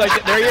 That looks like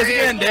it. There he is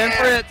again, Dan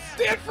Fritz.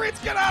 Dan Fritz,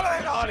 get out of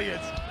that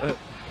audience.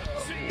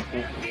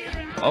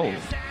 Oh,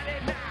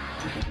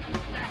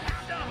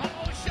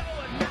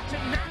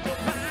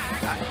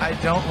 I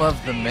don't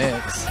love the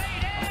mix.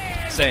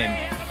 same.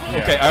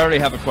 Okay, I already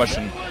have a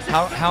question.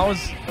 How's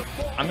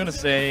I'm gonna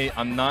say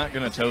I'm not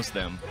gonna toast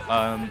them.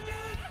 How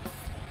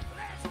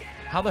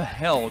the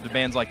hell do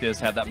bands like this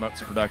have that much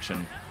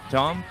production?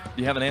 Tom,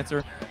 do you have an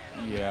answer?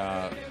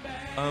 Yeah.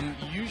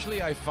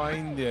 Usually I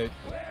find that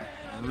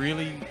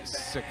really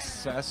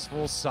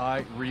successful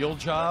real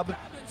job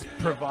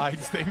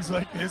provides things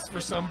like this for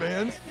some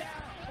bands.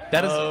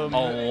 That is a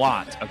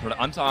lot of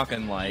production. I'm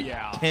talking like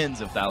Yeah.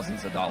 tens of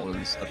thousands of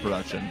dollars of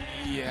production.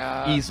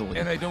 Yeah. Easily.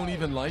 And I don't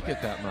even like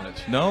it that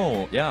much.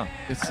 No, yeah.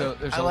 It's so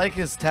there's I a- like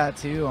his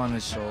tattoo on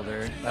his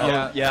shoulder.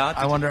 Yeah.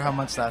 I wonder how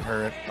much that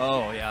hurt.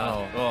 Oh,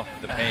 yeah. Oh,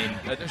 the pain.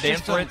 There's Dan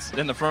just a- Fritz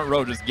in the front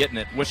row just getting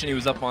it, wishing he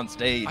was up on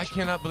stage. I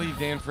cannot believe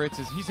Dan Fritz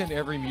he's in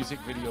every music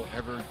video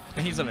ever.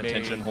 He's an made.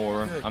 attention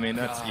whore. Good I mean,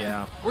 that's, God.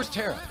 yeah. Where's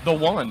Tara? The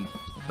one.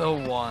 The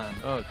one.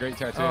 Oh, great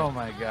tattoo. Oh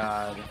my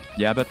god.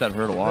 Yeah, I bet that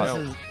hurt a lot.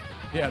 This is,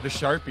 Yeah, the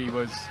Sharpie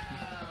was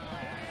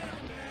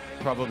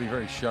probably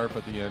very sharp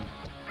at the end.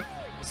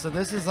 so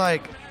this is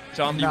like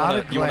Tom, do you not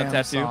want a a glam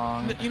tattoo?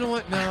 song. You know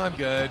what? No, I'm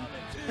good.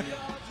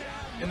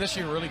 Unless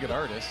you're a really good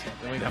artist.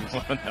 Then we can use-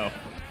 No.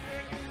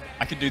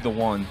 I could do the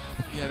one.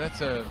 Yeah,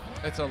 that's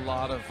a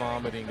lot of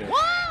vomiting of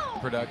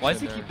production. Why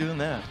does he there. keep doing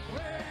that?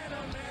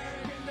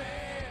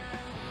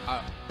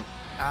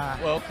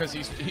 Well, because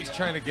he's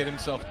trying to get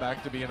himself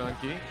back to being on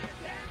key.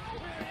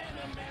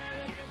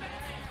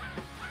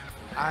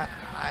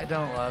 I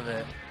don't love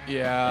it.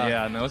 Yeah.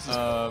 Yeah, no, this is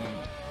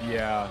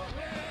Yeah.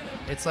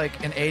 It's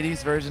like an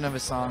 80s version of a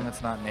song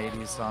that's not an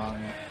 80s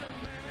song.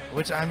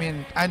 Which, I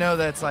mean, I know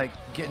that's like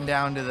getting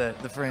down to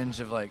the fringe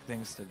of like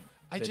things to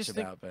I bitch just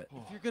about, think but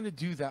if you're gonna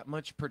do that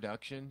much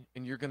production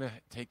and you're gonna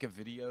take a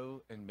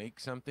video and make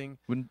something,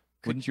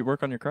 wouldn't you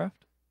work on your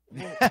craft?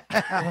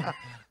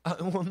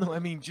 well, no, I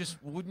mean,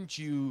 just wouldn't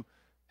you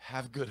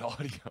have good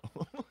audio?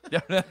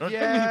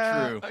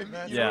 Yeah. True. I mean,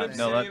 you Yeah, know what I'm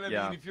no, saying? that- I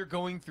yeah. mean, if you're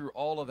going through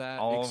all of that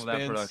All of that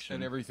expense production.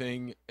 and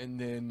everything, and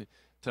then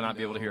To not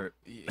be able to hear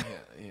it.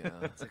 Yeah.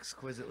 it's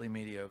exquisitely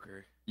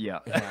mediocre. Yeah.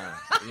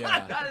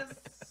 Yeah. That is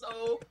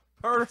so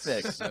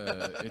perfect.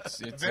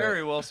 It's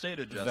Very well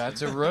stated, Justin.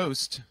 That's a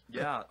roast.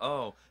 Yeah.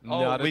 Oh.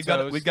 Not a we've got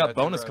toast, bonus that's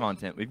a roast.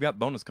 content. We've got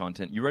bonus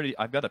content. You ready?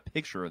 I've got a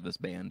picture of this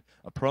band,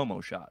 a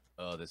promo shot.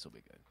 Oh, this will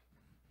be good.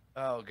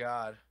 Oh,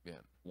 God.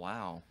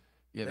 Wow.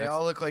 Yeah, They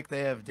all look like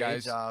they have day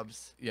guys,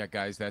 jobs. Yeah,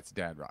 guys, that's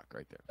dad rock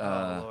right there.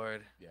 Oh,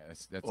 Lord. Yeah,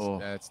 Oh.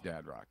 that's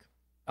dad rock.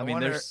 I mean,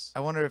 there's. I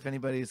wonder if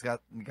anybody's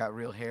got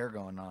real hair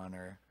going on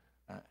or.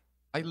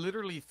 I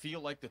literally feel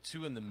like the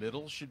two in the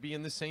middle should be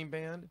in the same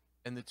band,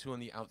 and the two on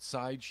the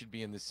outside should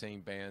be in the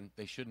same band.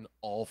 They shouldn't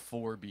all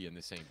four be in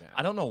the same band.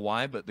 I don't know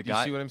why, but the Do you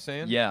guy. see what I'm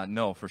saying? Yeah,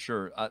 no, for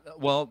sure.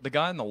 Well, the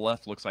guy on the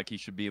left looks like he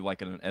should be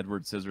like in an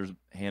Edward Scissorhands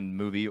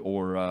movie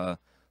or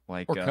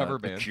like Or cover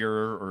The band.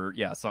 Cure or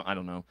so I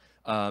don't know.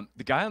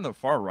 The guy on the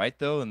far right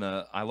though, in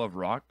the I Love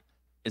Rock,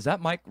 is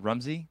that Mike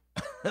Rumsey?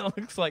 It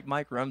looks like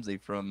Mike Rumsey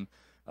from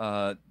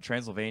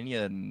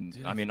Transylvania, and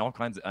Dude, I mean all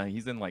kinds of.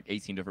 He's in like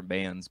 18 different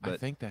bands, I but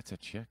think that's a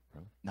chick,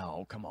 bro.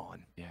 no, come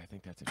on. Yeah, I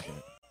think that's a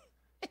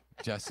chick.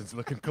 Justin's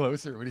looking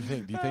closer. What do you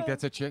think? Do you think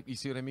that's a chick? You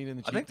see what I mean in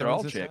the I think they're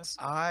all cheekbones and chicks.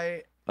 stuff?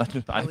 I I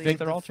plead think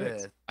they're the all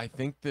chicks. fifth. I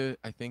think the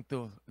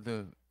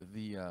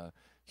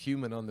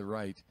human on the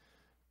right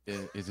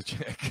is a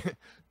chick.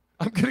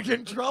 I'm gonna get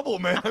in trouble,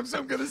 man.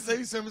 I'm gonna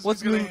say something.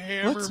 Let's gonna move.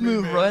 hammer Let's me,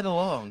 move man. right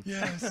along.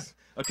 Yes.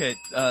 Okay,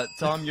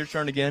 Tom, your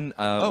turn again.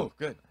 Oh,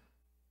 good.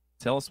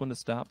 Tell us when to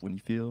stop when you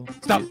feel.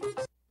 Stop.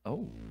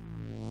 Oh.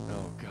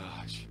 Oh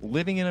gosh.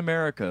 Living in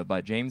America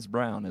by James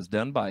Brown is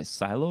done by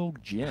Silo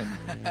Gin.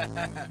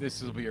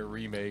 This will be a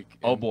remake.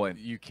 Oh, and boy.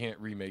 You can't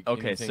remake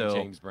Okay, anything so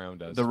James Brown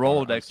does. The I'm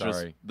Rolodex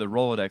sorry. the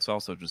Rolodex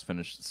also just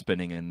finished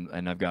spinning,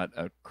 and I've got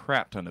a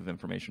crap ton of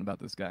information about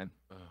this guy.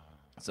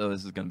 So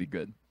this is going to be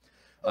good.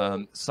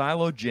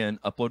 Silo Gin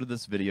uploaded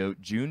this video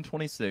June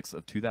 26th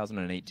of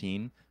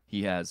 2018.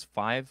 He has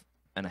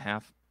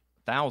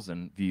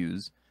 5,500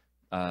 views,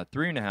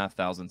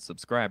 3,500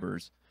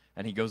 subscribers,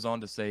 and he goes on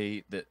to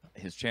say that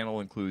his channel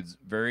includes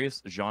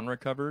various genre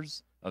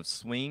covers of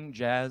swing,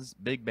 jazz,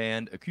 big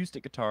band,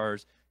 acoustic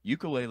guitars,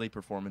 ukulele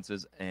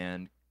performances,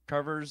 and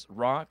covers,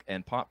 rock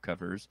and pop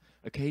covers,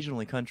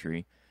 occasionally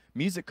country,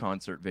 music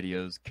concert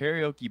videos,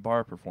 karaoke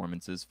bar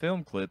performances,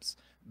 film clips,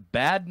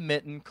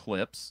 badminton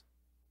clips,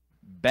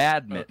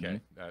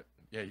 badminton. Okay.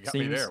 Yeah, you got me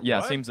Seems, there. yeah,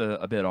 What? seems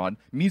a bit odd.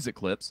 Music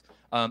clips.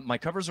 My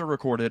covers are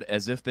recorded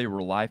as if they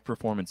were live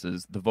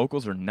performances. The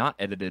vocals are not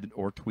edited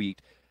or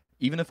tweaked.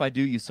 Even if I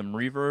do use some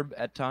reverb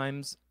at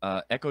times,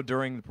 echo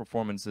during the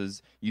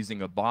performances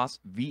using a Boss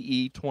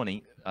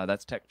VE20,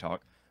 that's Tech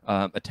Talk,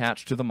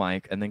 attached to the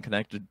mic and then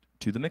connected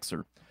to the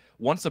mixer.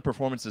 Once the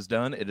performance is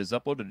done, it is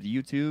uploaded to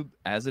YouTube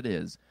as it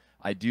is.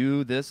 I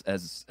do this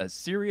as a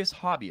serious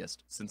hobbyist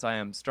since I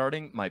am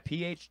starting my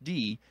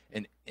PhD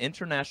in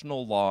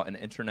international law and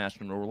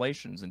international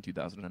relations in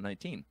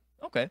 2019.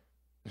 Okay.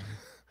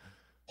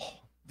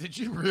 Did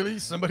you really?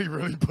 Somebody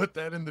really put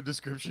that in the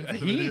description? For the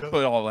He video?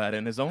 put all that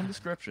in his own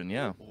description.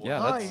 Yeah. Yeah.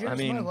 Hi, That's, here's I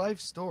mean, my life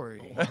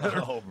story.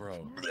 Oh,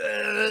 bro.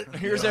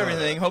 here's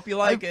everything. Hope you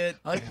like it.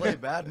 I play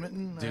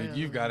badminton. Dude,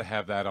 you've got to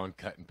have that on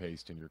cut and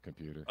paste in your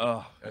computer.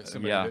 Oh,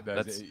 Somebody yeah. that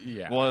does That's, it,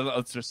 yeah. Well,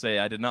 let's just say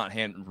I did not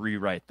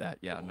rewrite that.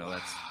 Yeah. No,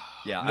 that's.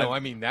 Yeah. No, I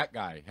mean that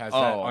guy has that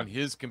on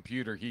his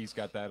computer. He's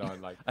got that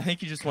on like. I think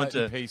he just went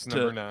cut and to paste to-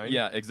 number 9.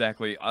 Yeah,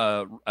 exactly.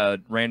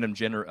 Random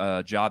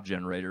job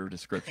generator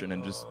description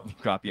and just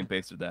copy and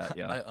pasted that.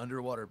 Yeah. I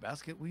underwater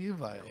basket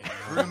weave. I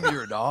groom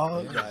your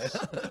dog.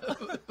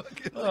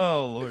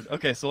 Oh Lord.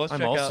 Okay, so let's I'm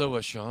check also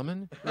a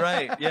shaman. out.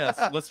 Right. Yes.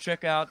 Let's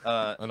check out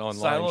An online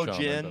Silo shaman,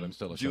 Gin but I'm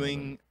still a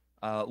doing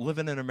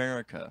 "Living in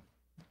America."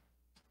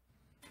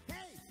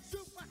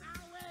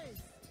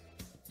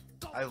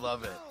 I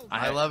love it.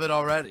 I- I love it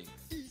already.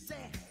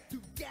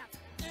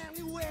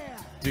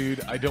 Dude,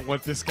 I don't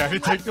want this guy to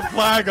take the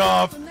flag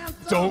off.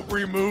 Don't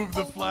remove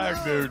the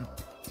flag, dude.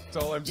 That's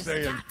all I'm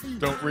saying.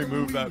 Don't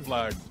remove that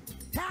flag.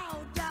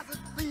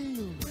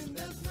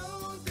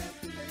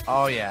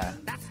 Oh yeah,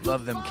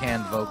 love them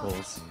canned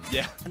vocals.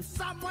 Yeah.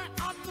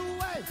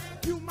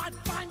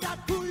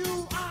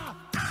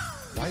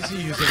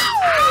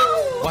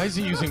 Why is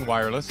he using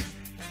wireless?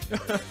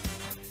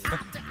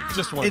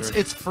 Just wondering.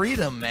 It's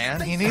freedom,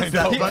 man. He needs I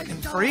that know.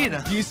 fucking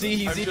freedom. Do you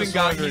see I'm he's just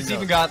wondering,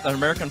 even got an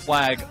American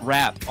flag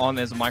wrapped on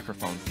his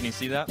microphone? Can you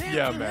see that?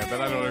 Yeah, man,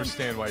 but I don't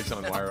understand why he's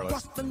on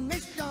wireless.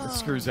 It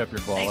screws up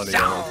your quality.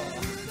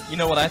 You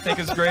know what I think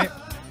is great?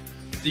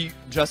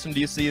 Justin, do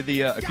you see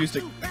the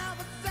acoustic?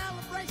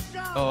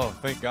 Oh,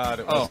 thank God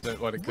it Oh. wasn't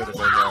what it could have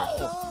been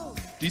there.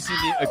 Do you see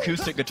the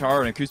acoustic guitar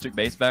and acoustic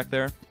bass back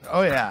there?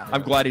 Oh yeah.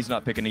 I'm glad he's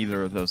not picking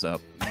either of those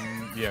up.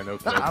 Yeah, no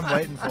kidding. I'm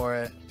waiting for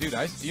it. Dude,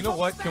 you know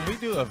what? Can we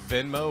do a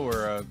Venmo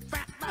or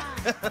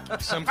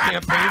some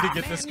campaign to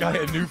get this guy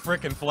a new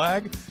frickin'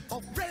 flag?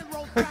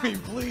 I mean,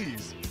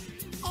 please.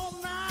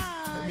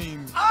 I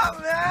mean,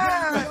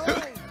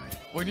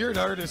 when you're an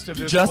artist of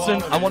this Justin,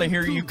 quality, I want to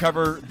hear you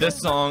cover this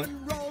song,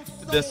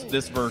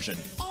 this version.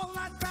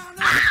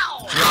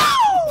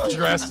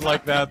 dressed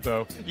like that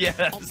though.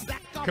 Yes.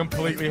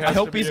 Completely has I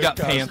hope to be he's in got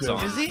pants costume.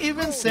 on. Is he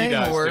even saying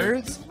does, dude.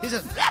 words? He's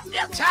just.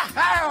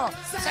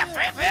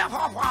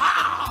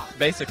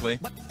 Basically.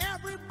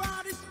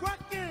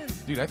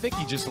 Dude, I think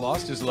he just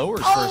lost his lowers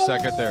for a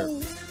second there.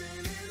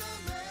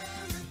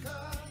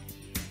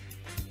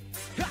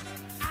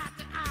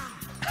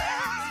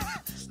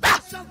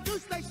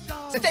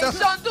 Station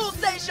to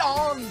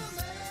station.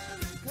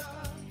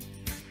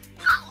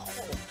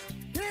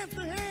 Hand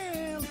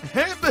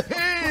to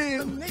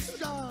hand.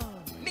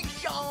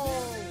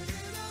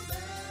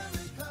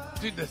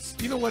 Dude,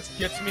 you know what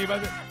gets me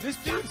about this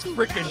dude's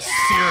freaking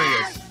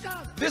serious.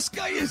 This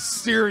guy is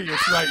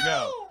serious right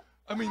now.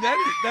 I mean,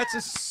 that's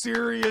a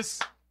serious.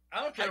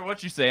 I don't care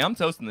what you say. I'm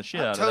toasting the shit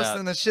out of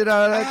Toasting that. the shit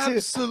out of that too.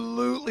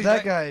 Absolutely.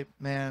 That guy,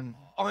 man.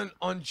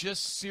 On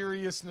just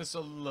seriousness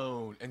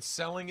alone and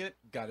selling it,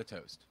 got a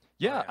toast.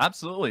 Yeah,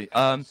 absolutely.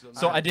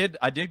 So I did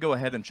go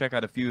ahead and check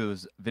out a few of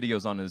his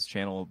videos on his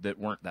channel that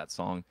weren't that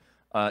song.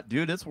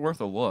 Dude, it's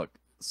worth a look.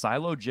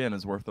 Silo Gin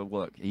is worth a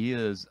look. He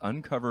is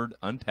uncovered,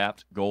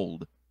 untapped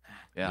gold.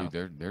 Yeah.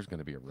 Dude, there's going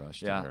to be a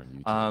rush Yeah. there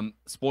on YouTube.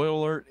 Spoiler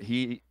alert,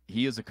 he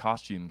is a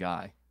costume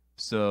guy.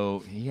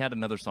 So he had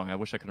another song. I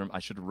wish I could remember. I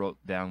should have wrote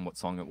down what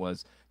song it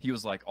was. He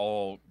was like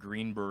all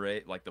green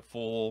beret, like the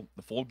full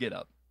get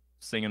up,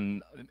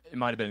 singing. It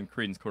might have been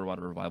Creedence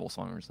Clearwater Revival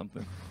song or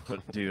something. But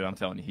dude, I'm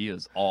telling you, he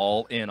is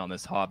all in on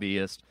this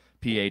hobbyist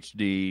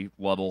PhD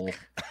level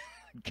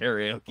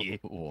karaoke.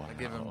 Wow. I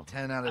give him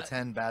 10 out of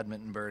 10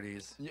 badminton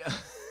birdies. Yeah.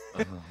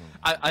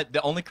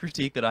 The only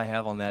critique that I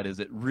have on that is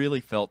it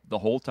really felt the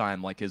whole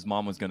time like his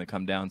mom was going to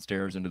come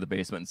downstairs into the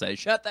basement and say,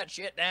 "Shut that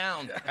shit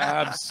down."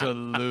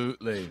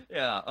 Absolutely.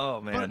 Yeah. Oh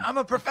man. But I'm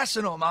a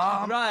professional,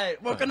 Mom.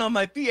 Right. Working on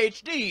my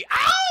PhD.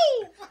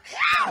 Ow!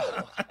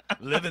 Ow!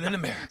 Living in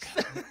America.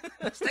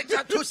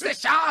 Station to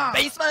station.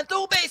 Basement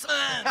to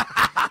basement.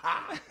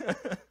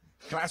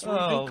 Classroom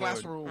Oh, to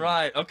classroom.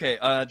 right. Okay.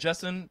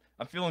 Justin,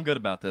 I'm feeling good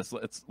about this.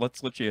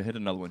 Let's let you hit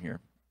another one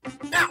here.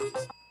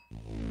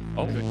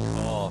 Oh, good.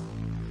 Oh.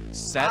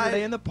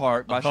 Saturday in the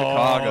Park by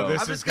Chicago.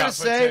 This I'm has just got gonna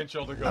say.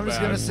 potential to go I'm just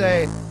bad. gonna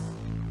say.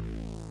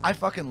 I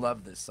fucking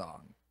love this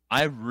song.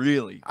 I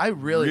really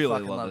really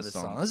fucking love this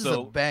song. song. This is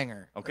So- a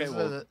banger. Okay, This is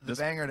well, the this-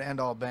 banger to end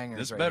all bangers.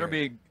 This right better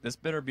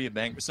here. be a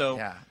banger. So,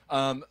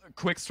 Yeah.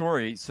 Quick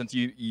story, since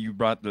you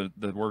brought the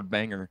word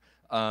banger.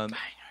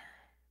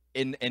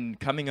 In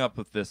coming up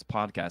with this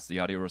podcast, the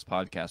Audio Roast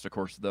podcast, of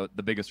course, the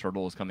biggest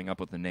hurdle is coming up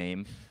with a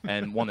name,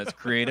 and one that's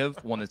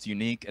creative, one that's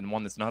unique, and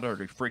one that's not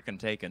already freaking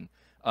taken.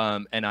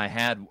 And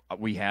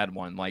we had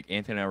one. Like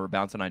Anthony and I were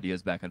bouncing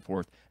ideas back and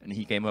forth, and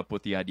he came up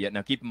with the idea.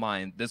 Now, keep in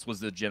mind, this was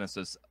the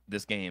genesis.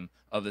 This game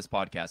of this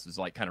podcast is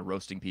like kind of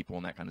roasting people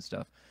and that kind of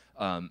stuff.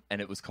 And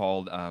it was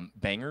called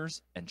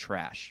Bangers and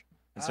Trash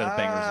instead of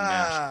Bangers and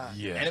Mash.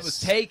 Yes. And it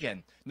was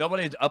taken.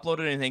 Nobody had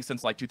uploaded anything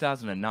since like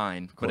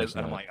 2009. course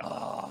And I'm not. like,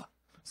 oh.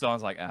 So I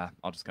was like,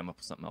 I'll just come up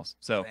with something else.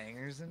 So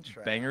Bangers and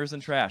trash. Bangers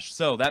and Trash.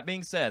 So that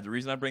being said, the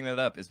reason I bring that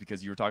up is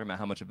because you were talking about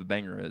how much of a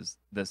banger this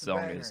It's a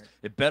song is. banger.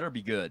 It better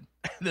be good.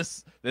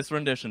 this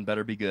rendition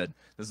better be good.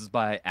 This is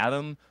by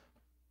Adam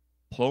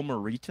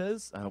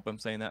Plomaritas. I hope I'm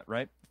saying that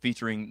right.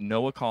 Featuring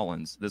Noah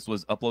Collins. This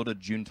was uploaded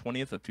June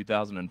 20th of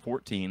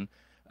 2014.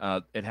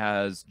 It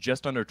has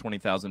just under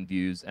 20,000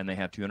 views, and they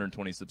have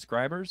 220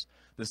 subscribers.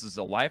 This is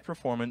a live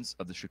performance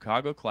of the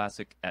Chicago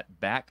Classic at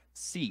Back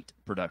Seat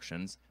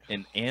Productions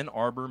in Ann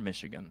Arbor,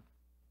 Michigan.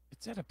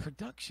 It's at a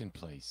production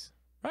place.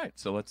 Right.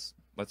 So let's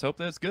hope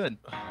that it's good.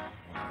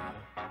 I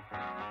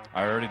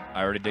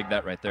already dig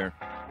that right there.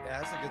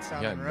 Yeah, that's a good Yeah,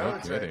 sounding no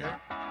roads right kidding. there.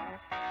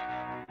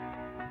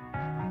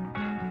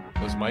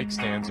 Those mic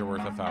stands are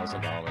worth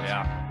 $1,000.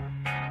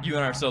 Yeah. You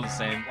and I are still the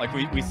same. Like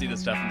we see this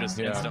stuff and just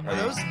Yeah. instantly. Are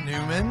those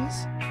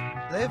Newmans?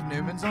 Do they have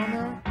Newmans on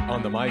there?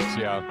 On the mics,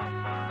 yeah.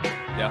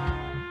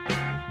 Yeah.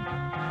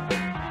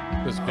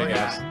 Those big yeah.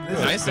 ass, This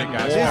those is big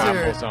nice ass and warm.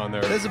 waffles on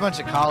there. There's a bunch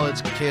of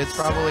college kids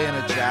probably in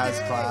a jazz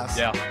class.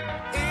 Yeah.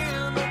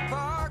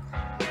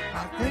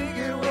 I think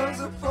it was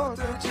the 4th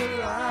of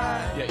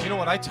July. Yeah, you know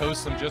what? I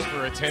toast them just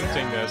for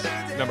attempting this,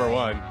 number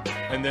one.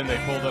 And then they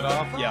pulled it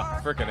off.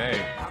 Yeah. Frickin'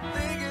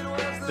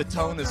 A. The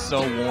tone is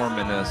so warm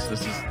in this.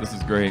 This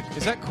is great.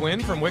 Is that Quinn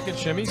from Wicked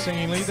Shimmy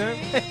singing lead there?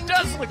 It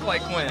does look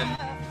like Quinn.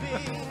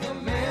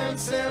 And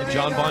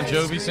John Bon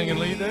Jovi singing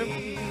lead there?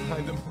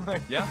 Behind the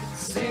mic. Yeah.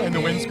 And the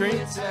windscreen?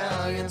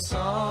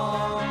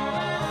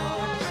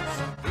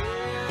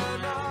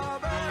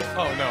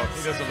 Oh, no.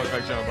 He doesn't look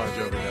like John Bon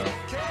Jovi, no.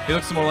 He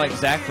looks more like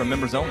Zach from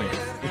Members Only.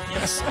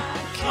 Yes.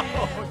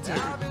 Oh,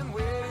 dude.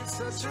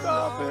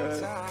 Stop it.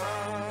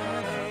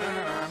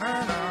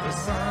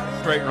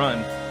 Straight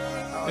run.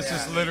 This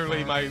is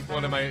literally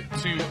one of my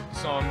 2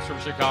 songs from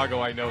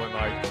Chicago I know and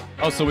like.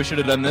 Oh, so we should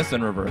have done this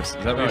in reverse.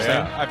 Is that what Oh you're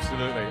saying? yeah,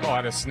 absolutely. Oh,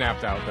 I'd have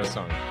snapped out that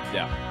song.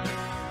 Yeah.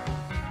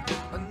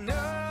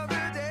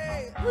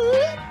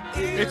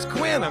 It's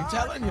Quinn, I'm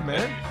telling you,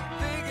 man.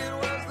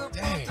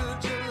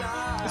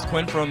 Dang. Is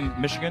Quinn from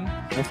Michigan?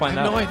 We'll I find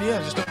have out. no idea.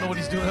 I just don't know what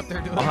he's doing up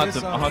there doing I'll have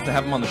this to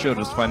have him on the show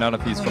just to find out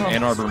if he's from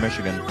Ann Arbor,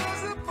 Michigan.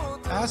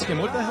 Ask him,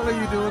 what the hell are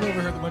you doing over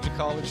here with a bunch of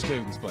college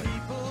students playing?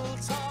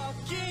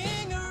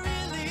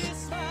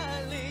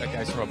 That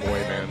guy's from a boy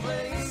band.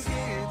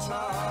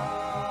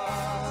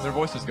 Their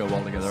voices go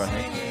well together, I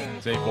think.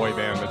 It's a boy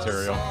band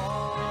material.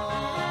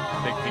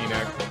 Big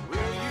V-neck.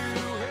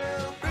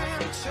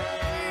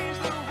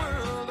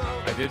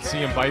 I did see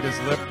him bite his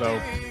lip, though.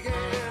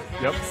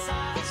 Yep,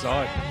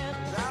 saw it.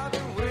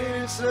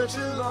 Such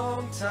a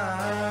long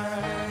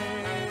time.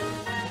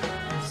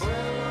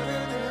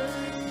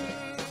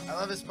 I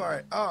love this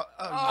part. Oh,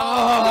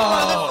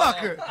 Oh.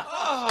 motherfucker!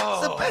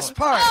 It's the best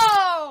part.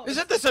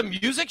 Isn't this a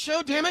music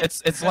show, damn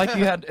it? It's like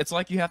you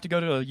have to go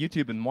to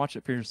YouTube and watch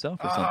it for yourself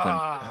or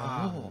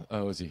something.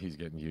 Oh, he's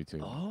getting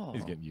YouTube. Oh.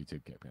 He's getting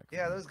YouTube kickback.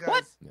 Yeah, those guys.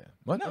 What? Yeah.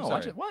 What? No, I'm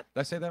watch sorry. it. What? Did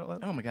I say that out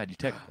loud? Oh my God, you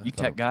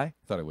tech guy.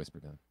 Thought I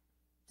whispered that.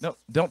 No,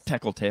 don't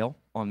tackle tail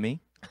on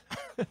me.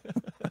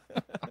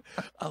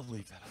 I'll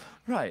leave that alone.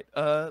 Right.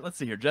 Let's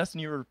see here, Justin.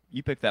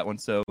 You picked that one,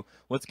 so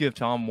let's give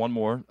Tom one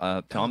more.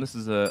 Tom, this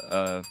is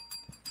a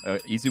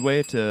easy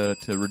way to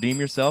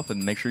redeem yourself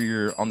and make sure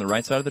you're on the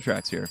right side of the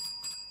tracks here.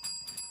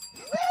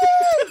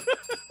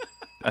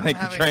 I think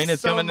the train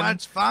is coming in.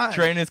 Fun.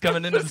 Train is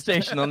coming into the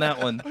station on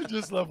that one. I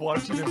just love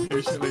watching him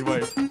patiently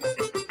wait.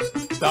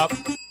 Stop.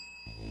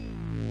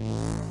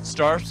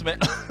 Star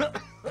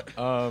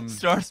Um,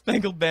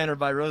 Spangled Banner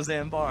by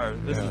Roseanne Barr.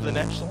 This is the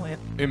national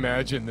anthem.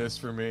 imagine this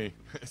for me.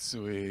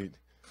 Sweet.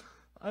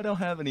 I don't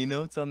have any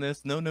notes on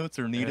this. No notes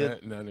are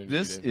needed. None are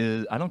This needed.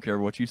 is, I don't care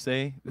what you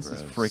say. This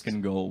is Roast.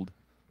 freaking gold.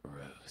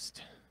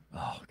 Roast.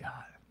 Oh, God.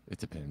 It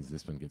depends.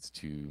 This one gets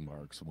 2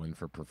 marks, 1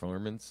 for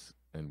performance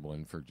and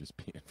 1 for just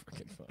being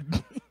freaking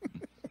fun.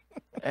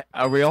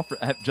 Are we all,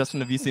 Justin,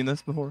 have you seen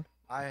this before?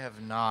 I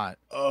have not.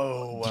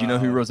 Oh, Do you know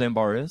who Roseanne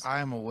Barr is? I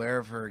am aware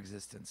of her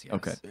existence. Yes.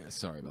 Okay. Yeah,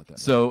 sorry about that.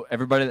 So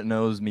everybody that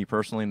knows me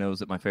personally knows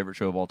that my favorite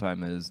show of all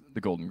time is The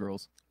Golden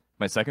Girls.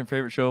 My second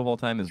favorite show of all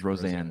time is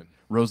Roseanne.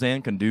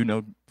 Roseanne can do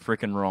no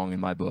freaking wrong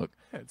in my book.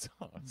 That's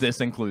awesome. This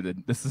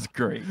included. This is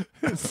great.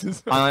 This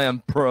is I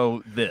am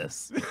pro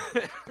this.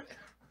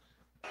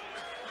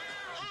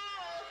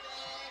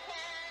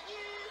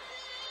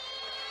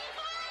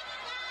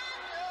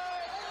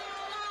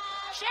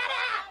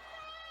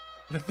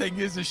 The thing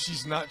is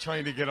she's not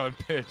trying to get on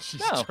pitch.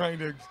 She's No. trying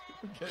to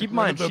get Keep in rid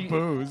mind, of the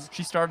booze.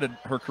 she started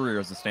her career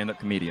as a stand-up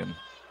comedian.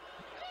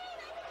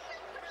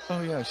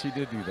 Oh yeah, she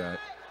did do that.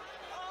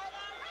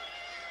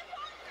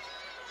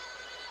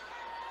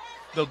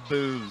 The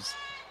booze.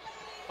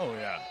 Oh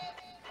yeah.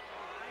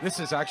 This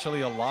is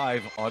actually a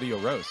live audio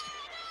roast.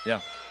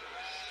 Yeah.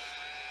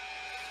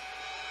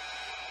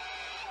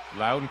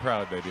 Loud and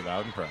proud, baby.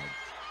 Loud and proud.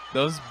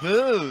 Those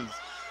booze.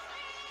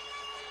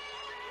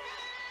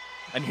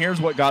 And here's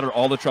what got her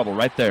all the trouble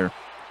right there.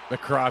 The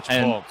crotch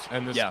And- pull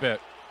and the yeah.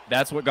 spit.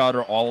 That's what got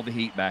her all the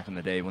heat back in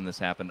the day when this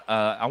happened.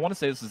 I want to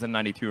say this is in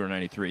 92 or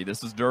 93.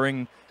 This is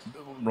during,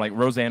 like,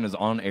 Roseanne is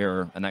on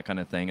air and that kind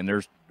of thing. And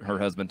there's her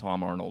husband,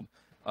 Tom Arnold.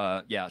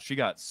 Yeah, she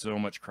got so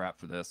much crap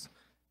for this.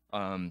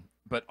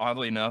 But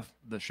oddly enough,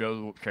 the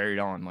show carried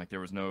on. Like, there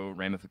was no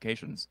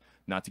ramifications.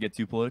 Not to get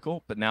too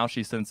political, but now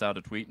she sends out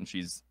a tweet and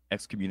she's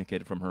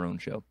excommunicated from her own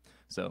show.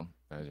 So,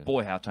 Imagine.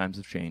 boy, how times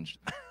have changed.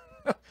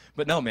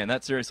 But no, man,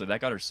 that seriously,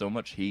 that got her so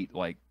much heat,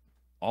 like,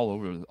 all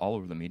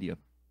over the media.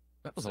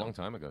 That was a long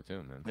time ago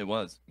too, man. It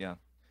was, yeah.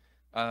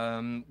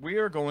 We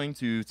are going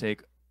to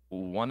take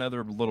one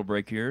other little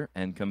break here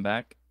and come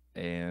back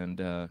and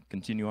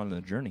continue on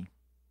the journey.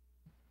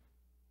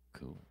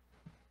 Cool.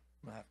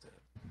 I'm gonna have to.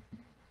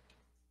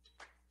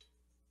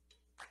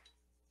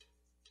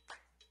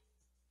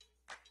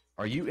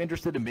 Are you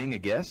interested in being a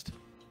guest?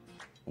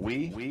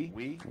 We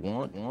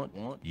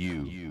want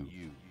you.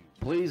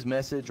 Please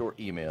message or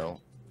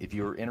email if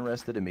you are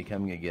interested in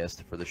becoming a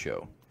guest for the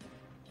show.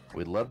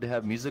 We'd love to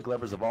have music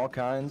lovers of all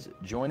kinds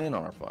join in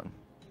on our fun.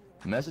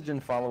 Message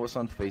and follow us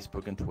on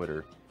Facebook and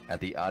Twitter at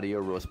the Audio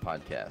Roast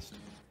Podcast.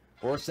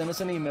 Or send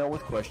us an email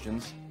with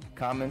questions,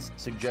 comments,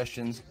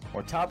 suggestions,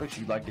 or topics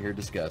you'd like to hear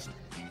discussed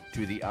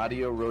to the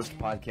Audio Roast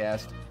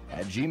Podcast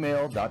at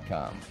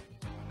gmail.com.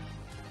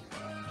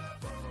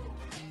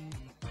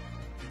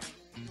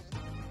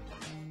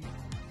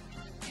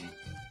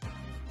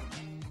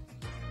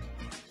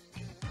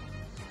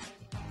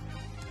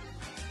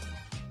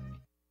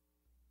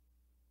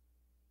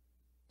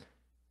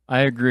 I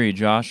agree,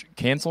 Josh.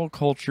 Cancel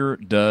culture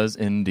does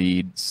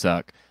indeed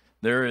suck.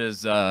 There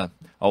is a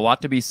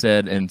lot to be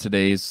said in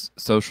today's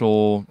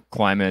social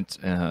climate,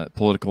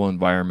 political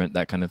environment,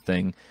 that kind of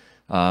thing.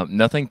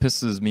 Nothing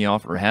pisses me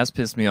off or has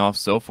pissed me off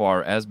so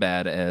far as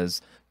bad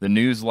as the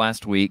news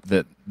last week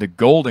that the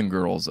Golden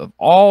Girls, of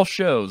all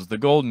shows, the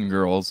Golden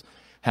Girls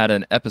had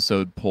an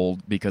episode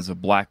pulled because of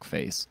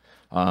blackface.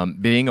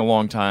 Being a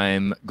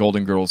longtime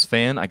Golden Girls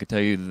fan, I could tell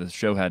you that the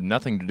show had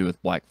nothing to do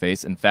with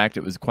blackface. In fact,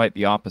 it was quite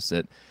the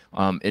opposite.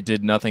 It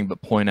did nothing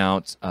but point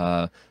out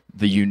the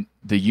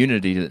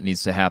unity that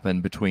needs to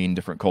happen between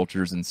different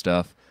cultures and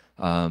stuff.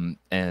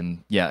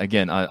 And yeah,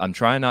 again, I'm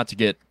trying not to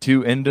get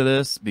too into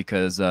this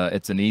because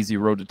it's an easy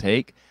road to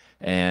take,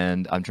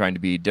 and I'm trying to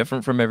be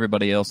different from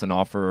everybody else and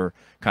offer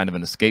kind of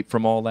an escape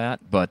from all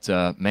that. But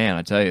man,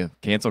 I tell you,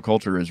 cancel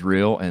culture is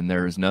real, and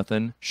there is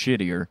nothing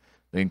shittier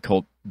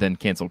than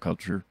cancel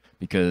culture,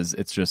 because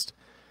it's just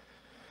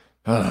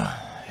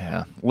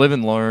yeah, live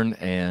and learn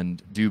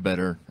and do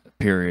better.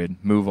 Period.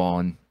 Move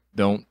on.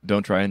 Don't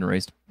try and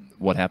erase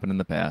what happened in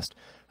the past.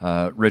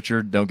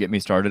 Richard, don't get me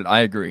started. I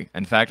agree.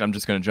 In fact, I'm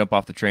just going to jump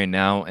off the train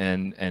now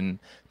and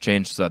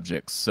change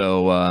subjects.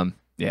 So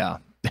yeah,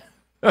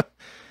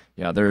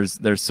 yeah.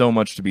 There's so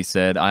much to be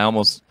said.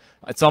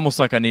 It's almost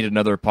like I need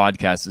another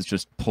podcast. It's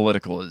just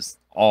political as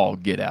all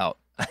get out.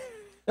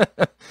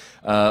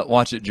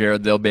 Watch it,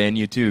 Jared. They'll ban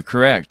you too.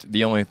 Correct.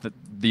 The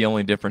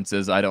only difference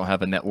is I don't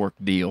have a network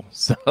deal.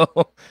 So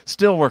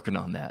still working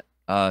on that.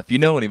 If you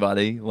know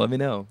anybody, let me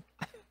know.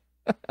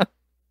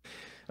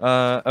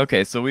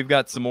 Okay, so we've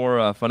got some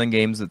more fun and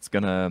games we're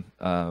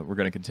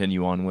gonna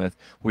continue on with.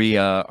 We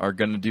are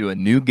gonna do a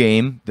new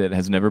game that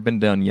has never been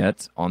done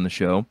yet on the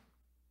show.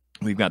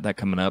 We've got that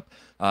coming up.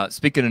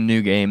 Speaking of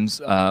new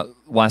games,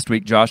 last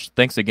week, Josh,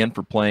 thanks again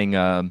for playing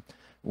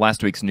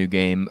last week's new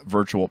game,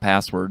 Virtual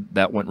Password.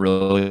 That went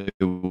really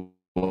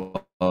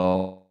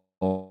well.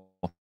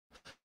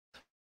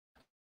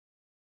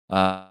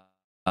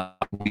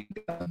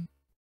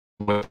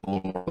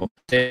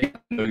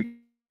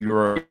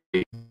 You're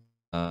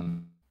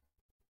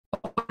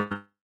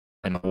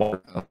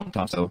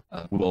so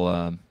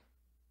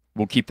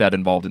we'll keep that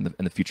involved in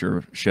the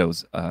future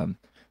shows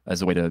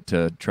as a way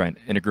to try and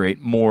integrate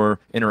more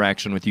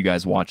interaction with you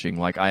guys watching.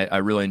 Like I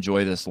really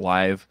enjoy this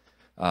live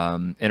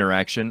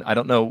interaction. I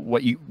don't know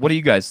what do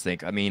you guys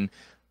think? I mean,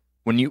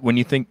 when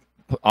you think,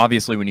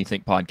 obviously when you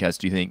think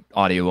podcast, you think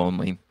audio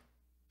only,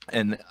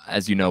 and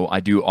as you know,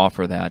 I do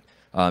offer that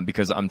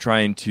because I'm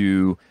trying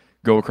to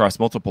go across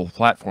multiple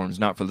platforms,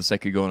 not for the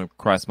sake of going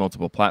across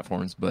multiple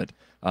platforms, but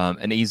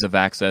an ease of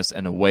access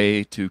and a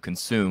way to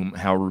consume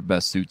however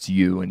best suits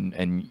you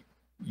and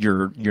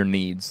your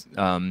needs.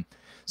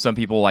 Some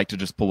people like to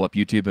just pull up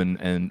YouTube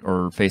and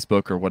or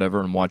Facebook or whatever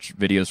and watch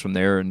videos from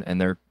there,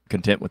 and they're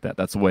content with that.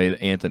 That's the way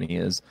that Anthony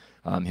is.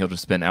 He'll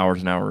just spend hours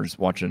and hours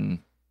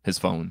watching his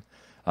phone.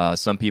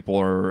 Some people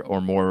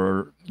are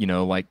more,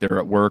 like they're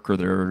at work or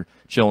they're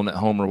chilling at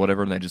home or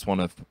whatever, and they just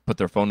want to put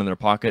their phone in their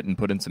pocket and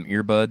put in some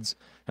earbuds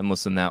and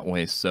listen that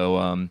way.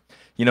 So,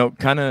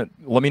 kind of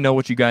let me know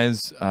what you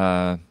guys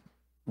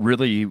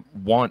really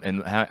want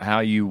and how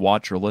you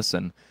watch or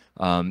listen.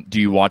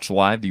 Do you watch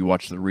live? Do you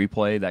watch the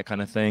replay? That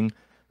kind of thing.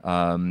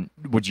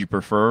 Would you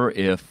prefer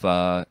if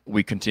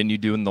we continue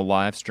doing the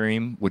live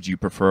stream? Would you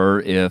prefer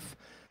if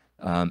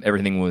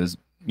everything was,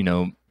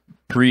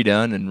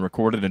 pre-done and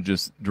recorded and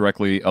just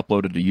directly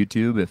uploaded to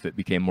YouTube, if it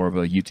became more of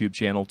a YouTube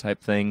channel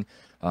type thing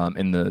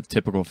in the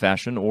typical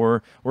fashion,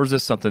 or is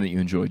this something that you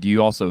enjoy? Do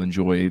you also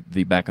enjoy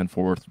the back and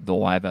forth, the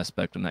live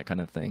aspect and that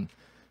kind of thing?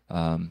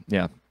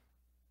 Yeah.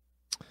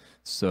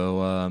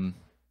 So,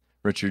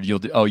 Richard, you'll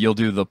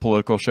do the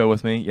political show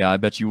with me? Yeah, I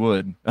bet you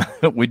would.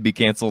 We'd be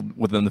canceled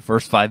within the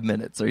first 5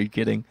 minutes. Are you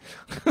kidding?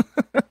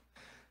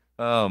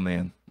 Oh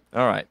man.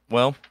 All right.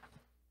 Well,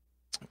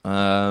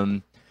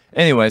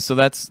 anyway, so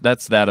that's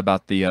that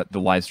about the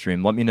live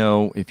stream. Let me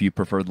know if you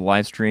prefer the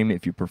live stream,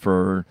 if you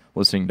prefer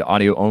listening to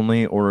audio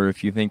only, or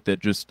if you think that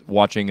just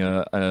watching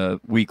a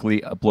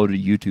weekly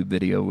uploaded YouTube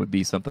video would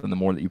be something the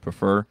more that you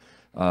prefer.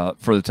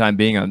 For the time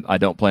being, I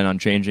don't plan on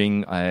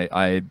changing.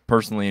 I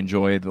personally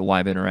enjoy the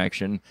live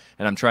interaction,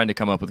 and I'm trying to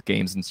come up with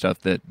games and stuff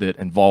that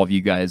involve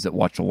you guys that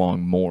watch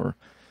along more.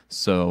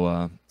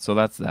 So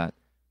that's that.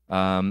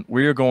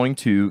 We are going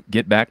to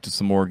get back to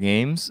some more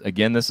games.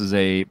 Again, this is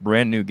a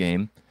brand new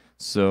game.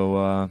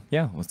 So,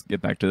 yeah, let's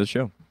get back to the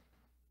show.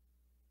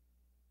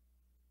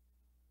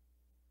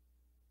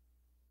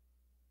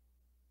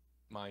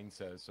 Mine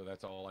says, so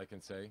that's all I can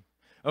say.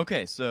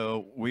 Okay,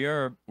 so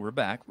we're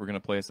back. We're going to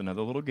play us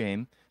another little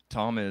game.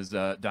 Tom is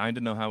dying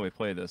to know how we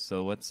play this.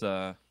 So let's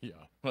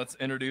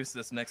introduce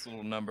this next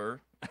little number.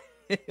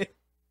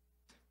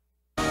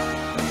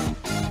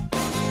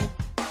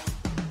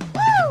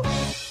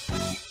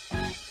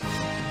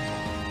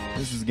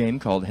 This is a game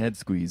called Head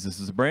Squeeze. This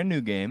is a brand new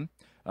game.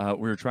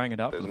 We're trying it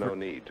out. There's no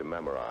need to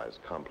memorize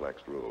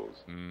complex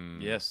rules.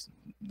 Yes,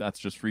 that's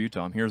just for you,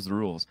 Tom. Here's the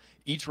rules.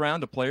 Each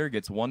round, a player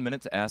gets 1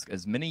 minute to ask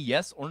as many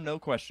yes or no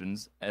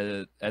questions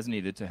as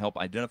needed to help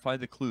identify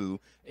the clue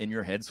in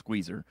your head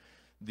squeezer.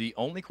 The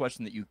only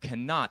question that you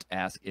cannot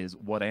ask is,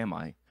 what am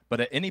I? But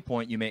at any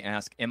point, you may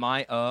ask, am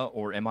I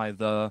or am I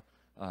the,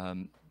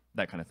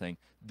 that kind of thing.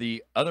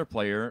 The other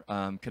player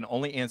can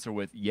only answer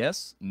with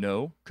yes,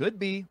 no, could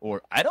be,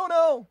 or I don't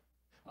know.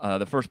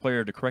 The first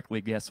player to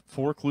correctly guess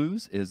 4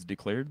 clues is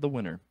declared the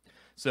winner.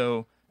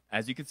 So,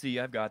 as you can see,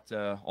 I've got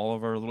all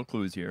of our little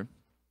clues here.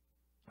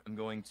 I'm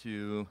going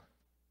to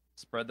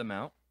spread them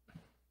out.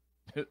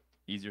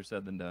 Easier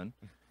said than done.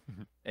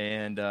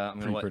 And I'm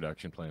going to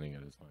Pre-production planning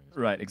at its finest.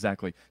 Right,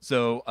 exactly.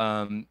 So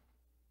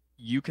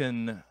you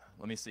can,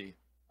 let me see.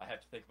 I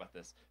have to think about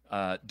this.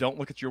 Don't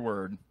look at your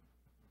word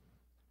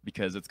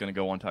because it's going to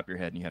go on top of your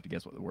head and you have to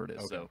guess what the word is.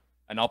 Okay. So,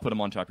 and I'll put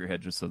them on top of your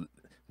head just so that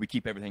we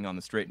keep everything on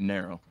the straight and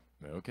narrow.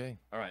 Okay.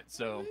 All right,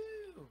 so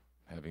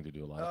Having to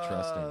do a lot of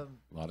trusting. A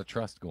lot of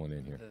trust going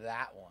in here.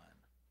 That one.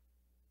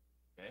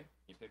 okay,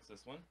 he picks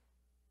this one.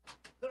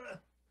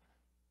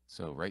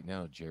 So right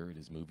now, Jared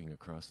is moving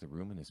across the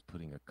room and is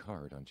putting a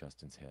card on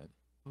Justin's head.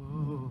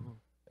 Ooh.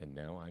 And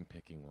now I'm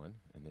picking one,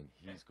 and then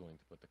he's going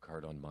to put the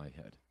card on my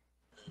head.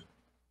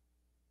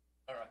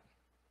 All right.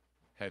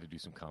 Had to do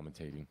some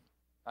commentating.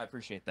 I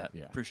appreciate that.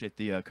 Yeah. Appreciate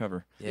the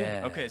cover.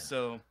 Yeah. Okay,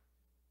 so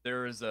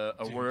there is a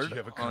Dude, word. You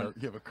have a on, card.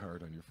 You have a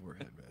card on your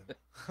forehead,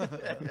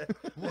 man.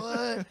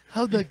 What?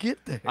 How'd that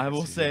get there? I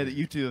will say that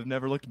you two have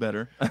never looked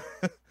better.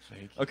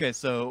 Thank you. Okay,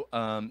 so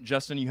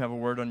Justin, you have a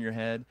word on your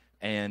head,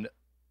 and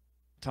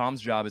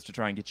Tom's job is to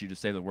try and get you to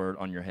say the word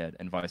on your head,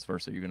 and vice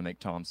versa. You're going to make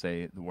Tom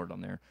say the word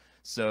on there.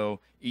 So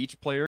each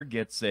player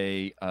gets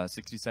a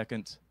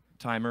 60-second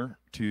timer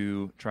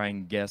to try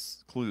and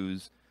guess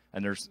clues,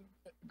 and there's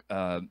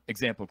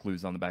example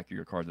clues on the back of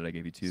your card that I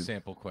gave you too.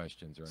 Sample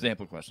questions, right?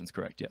 Sample questions,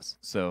 correct? Yes.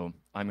 So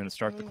I'm going to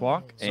start the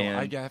clock, So and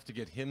I have to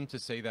get him to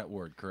say that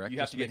word, correct? you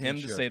have Just to get making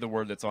him to sure say the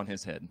word that's on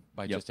his head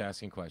by Yep. just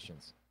asking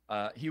questions.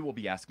 He will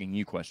be asking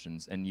you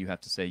questions, and you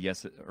have to say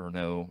yes or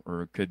no,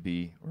 or it could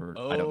be, or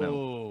I don't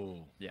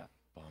know. Yeah.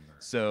 Bummer.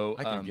 So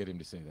I can get him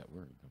to say that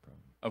word, no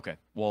problem. Okay.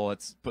 Well,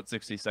 let's put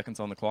 60 seconds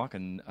on the clock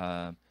and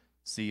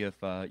see if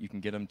you can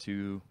get him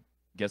to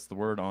guess the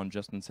word on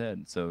Justin's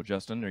head. So,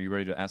 Justin, are you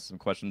ready to ask some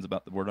questions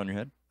about the word on your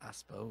head? I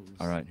suppose.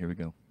 All right, here we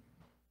go.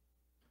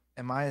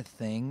 Am I a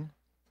thing?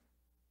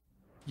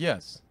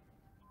 Yes.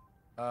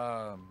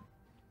 Can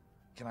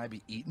I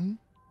be eaten?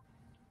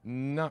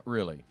 Not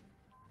really.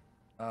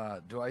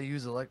 Do I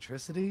use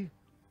electricity?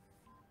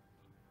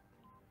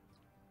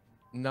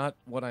 Not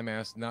what I'm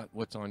asked, not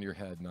what's on your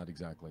head, not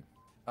exactly.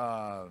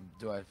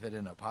 Do I fit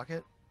in a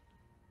pocket?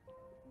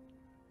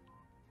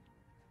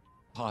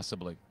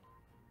 Possibly.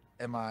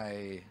 Am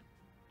I?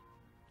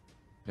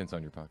 Depends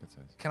on your pocket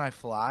size. Can I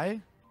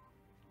fly?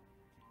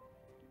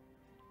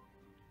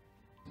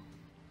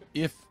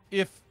 If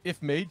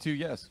made to,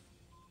 yes.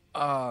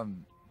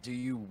 Do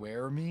you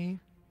wear me?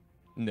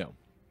 No.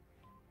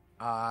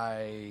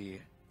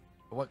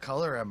 What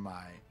color am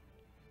I?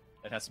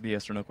 It has to be a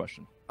yes or no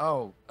question.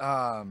 Oh,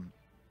 am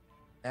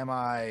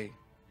I?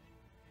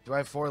 Do I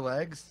have 4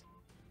 legs?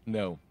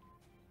 No.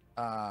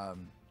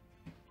 Am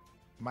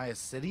I a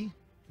city?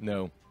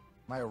 No.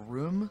 Am I a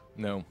room?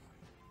 No.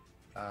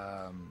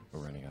 We're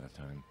running out of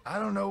time. I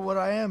don't know what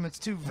I am. It's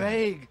too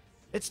vague.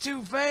 It's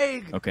too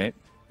vague. Okay.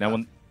 Now,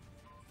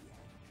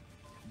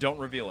 don't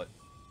reveal it.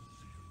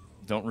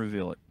 Don't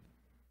reveal it.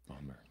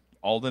 Bummer.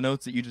 All the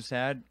notes that you just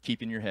had,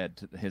 keep in your head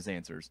to his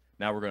answers.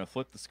 Now we're going to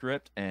flip the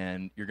script,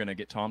 and you're going to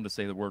get Tom to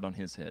say the word on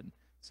his head.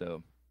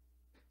 So,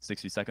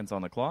 60 seconds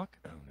on the clock.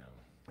 Oh, no.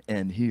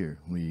 And here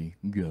we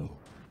go.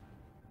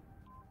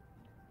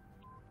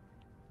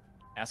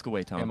 Ask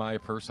away, Tom. Am I a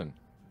person?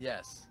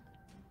 Yes.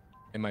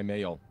 Am I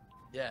male?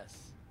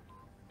 Yes.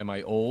 Am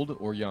I old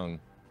or young?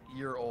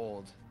 You're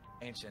old.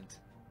 Ancient.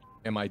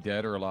 Am I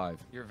dead or alive?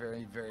 You're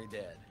very, very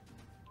dead.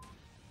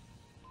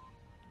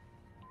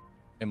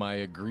 Am I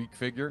a Greek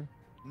figure?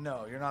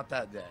 No, you're not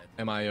that dead.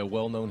 Am I a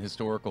well-known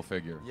historical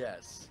figure?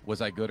 Yes. Was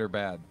I good or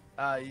bad?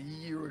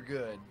 You were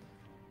good.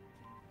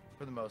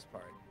 For the most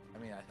part. I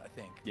mean, I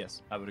think.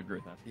 Yes, I would agree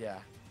with that. Yeah.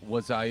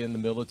 Was I in the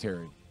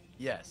military?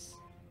 Yes.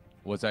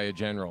 Was I a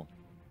general?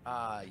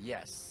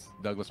 Yes.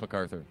 Douglas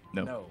MacArthur?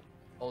 No. No.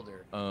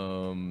 Older.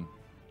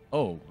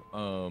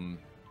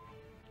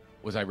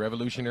 Was I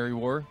Revolutionary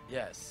War?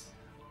 Yes.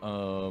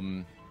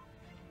 General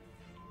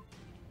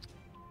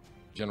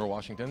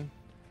Washington?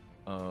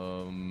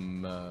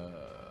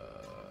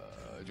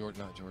 George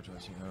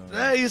Washington.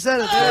 Hey, you said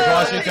it. George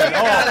Washington.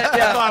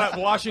 I thought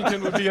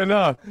Washington would be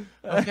enough.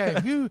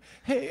 Okay.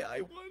 Hey,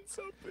 I won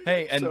something.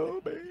 Hey, and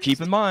so big.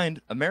 keep in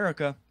mind,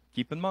 America.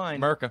 Keep in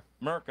mind.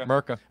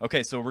 Merca.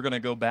 Okay, so we're going to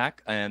go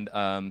back, and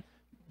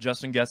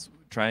Justin,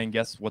 try and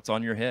guess what's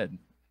on your head.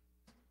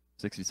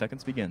 60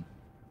 seconds begin.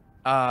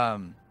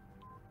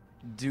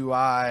 Do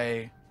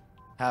I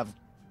have?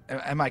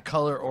 Am I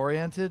color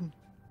oriented?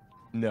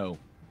 No.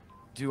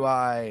 Do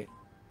I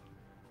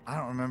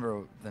don't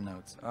remember the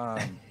notes.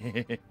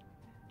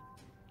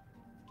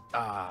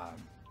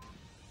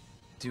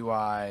 Do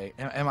I?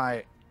 Am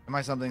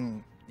I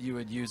something you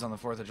would use on the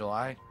 4th of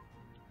July?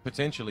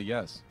 Potentially,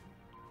 yes.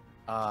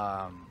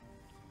 Am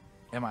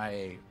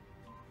I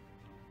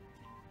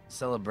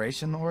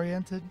celebration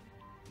oriented?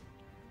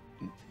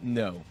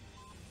 No.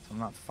 So I'm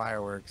not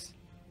fireworks.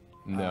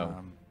 No.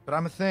 But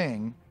I'm a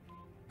thing.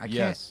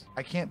 Yes.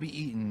 I can't be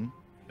eaten.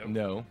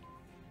 No.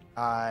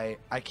 I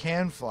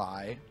can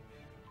fly.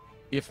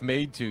 If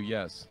made to,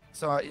 yes.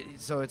 So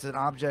it's an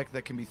object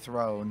that can be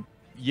thrown.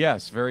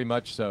 Yes, very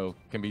much so.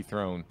 Can be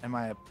thrown. Am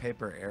I a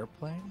paper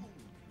airplane?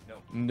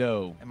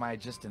 No. Am I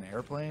just an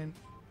airplane?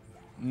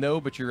 No,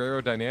 but you're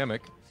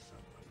aerodynamic.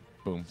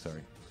 Boom,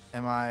 sorry.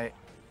 Am I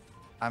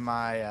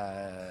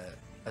a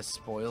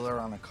spoiler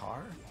on a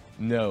car?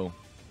 No.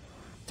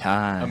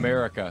 Time.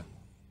 America.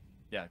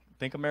 Yeah,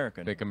 think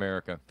American. Think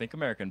America. Think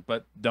American,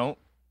 but don't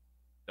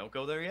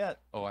go there yet.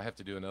 Oh, I have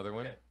to do another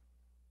one? Okay.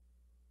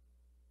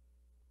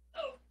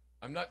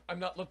 I'm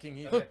not looking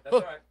either. Okay, that's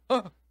all right.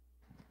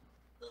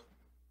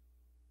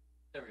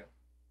 There we go.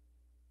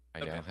 I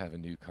Okay. now have a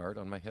new card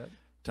on my head.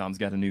 Tom's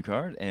got a new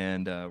card,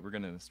 and we're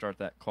going to start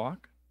that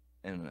clock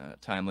in a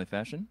timely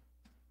fashion.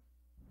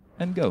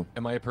 And go.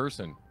 Am I a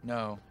person?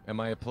 No. Am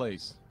I a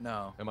place?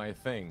 No. Am I a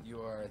thing?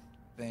 You are a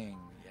thing.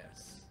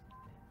 Yes.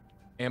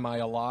 Am I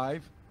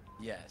alive?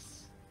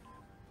 Yes.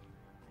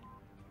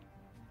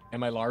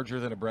 Am I larger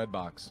than a bread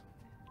box?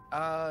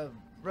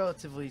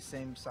 Relatively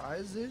same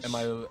size-ish. Am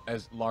I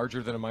as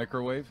larger than a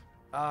microwave?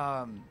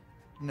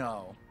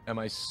 No. Am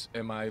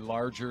I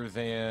larger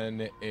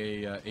than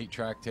a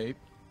 8-track tape?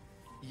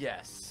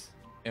 Yes.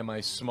 Am I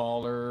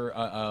smaller?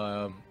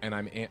 And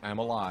I'm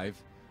alive.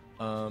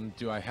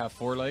 Do I have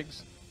 4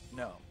 legs?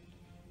 No.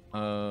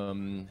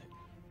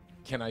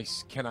 Can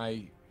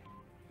I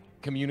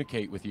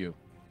communicate with you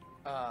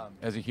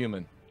as a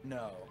human?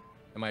 No.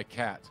 Am I a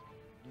cat?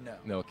 No.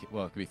 No.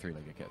 Well, it could be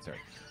 3-legged cat. Sorry.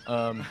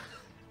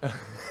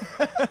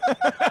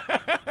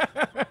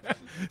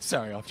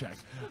 Sorry, off track.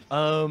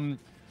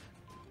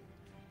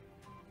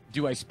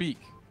 Do I speak?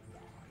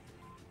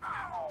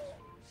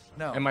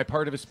 No. Am I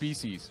part of a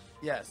species?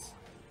 Yes.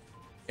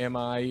 Am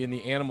I in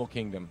the animal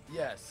kingdom?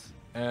 Yes.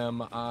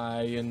 Am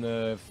I in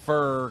the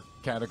fur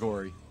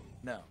category?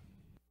 No.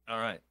 All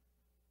right.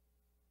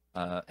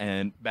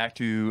 And back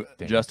to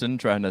Damn. Justin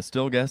trying to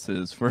still guess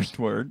his first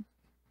word.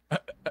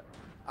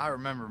 I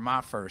remember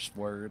my first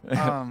word.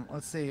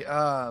 Let's see.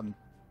 Am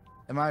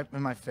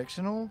I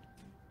fictional?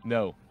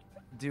 No.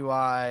 Do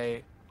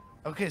I?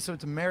 Okay, so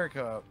it's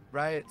America,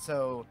 right?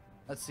 So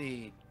let's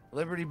see.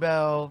 Liberty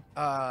Bell.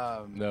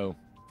 No.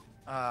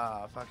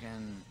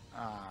 Fucking.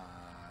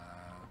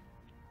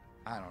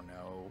 I don't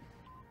know.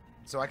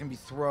 So I can be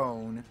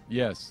thrown.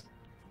 Yes.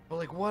 But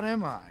like, what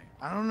am I?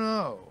 I don't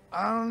know.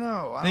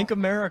 Think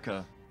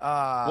America.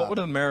 What What would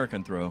an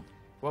American throw?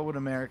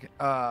 American?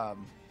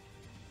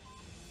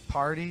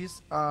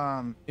 Parties.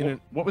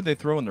 What would they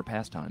throw in their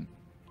pastime?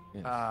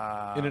 In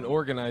an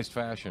organized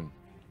fashion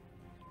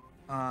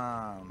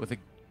with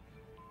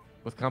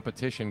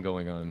competition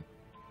going on.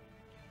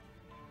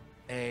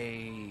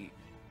 a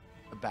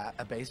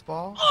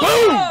baseball.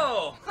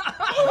 Oh!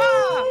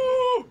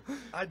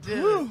 I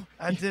did it.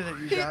 I did it,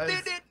 you guys.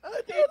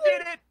 I did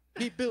it.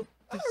 He built.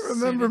 I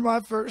remember my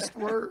first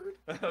word.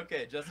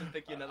 Okay, Justin,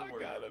 pick you another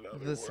word.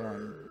 This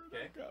one.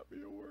 Okay. Got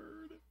me a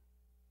word.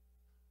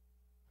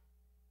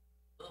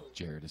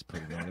 Jared is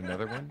putting on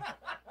another one.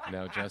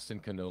 Now Justin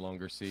can no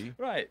longer see.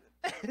 Right.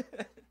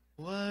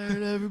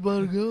 Where'd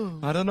everybody go?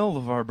 I don't know,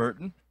 LeVar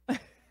Burton.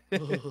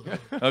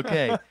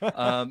 Okay.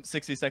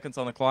 60 seconds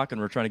on the clock,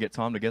 and we're trying to get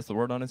Tom to guess the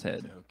word on his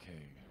head. Okay.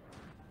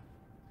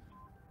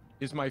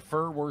 Is my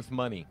fur worth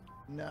money?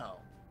 No.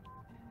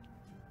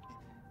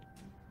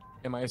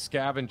 Am I a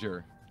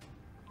scavenger?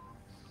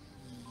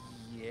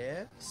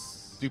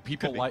 Yes. Do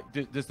people Could be.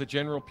 like? Does the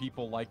general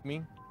people like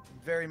me?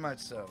 Very much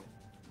so.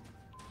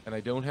 And I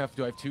don't have.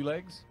 Do I have 2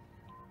 legs?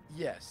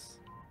 Yes.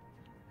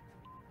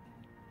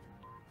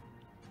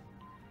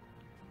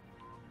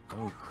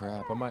 Oh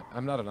crap!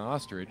 I'm not an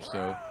ostrich,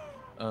 so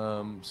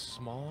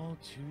small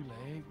 2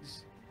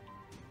 legs.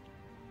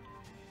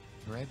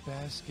 Bread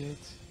basket.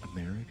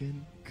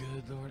 American?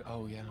 Good lord!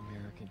 Oh yeah,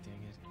 American.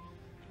 Dang it!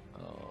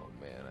 Oh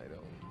man, I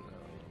don't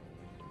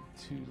know.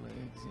 2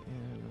 legs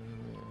and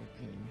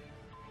American.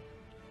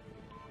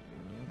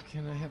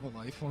 Can I have a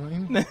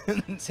lifeline?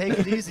 Take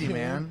it easy,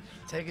 man.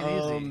 Take it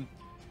easy.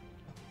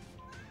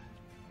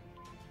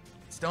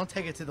 Don't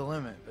take it to the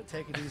limit, but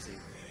take it easy.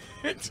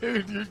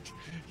 Dude,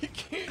 you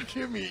can't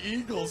give me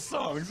Eagles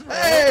songs, bro.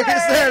 Hey, you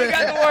said You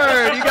got the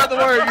word. You got the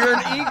word. You're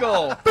an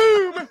eagle.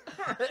 Boom.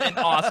 An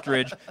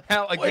ostrich.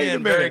 How Wait a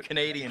again? Very minute.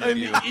 Canadian of An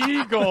you.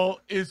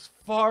 eagle is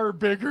far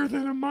bigger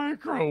than a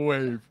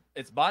microwave.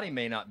 Its body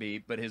may not be,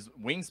 but his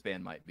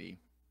wingspan might be.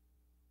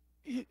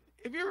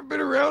 Have you ever been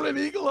around an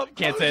eagle up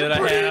Can't close? say that It's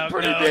a I pretty, have.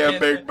 Pretty No, damn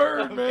can't big say-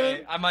 bird, Okay,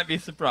 man. I might be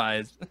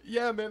surprised.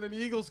 Yeah, man, an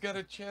eagle's got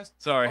a chest.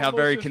 Sorry, how almost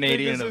very as big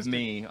Canadian as of this-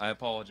 me. I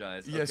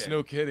apologize. Yes, Okay.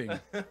 no kidding.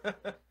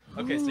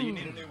 Okay, so you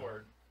need a new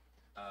word.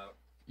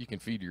 You can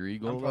feed your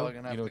eagle. I'm probably though.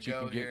 gonna have you know to what you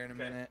go can here get? in a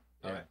minute.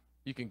 Yeah. Alright.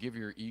 You can give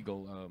your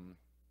eagle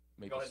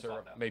maple ahead and syrup.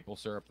 swap out. Maple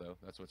syrup, though.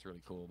 That's what's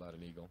really cool about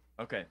an eagle.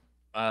 Okay.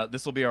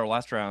 This will be our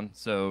last round.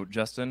 So,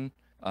 Justin,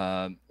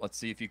 let's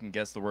see if you can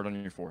guess the word on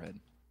your forehead.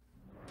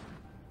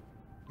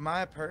 Am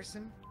I a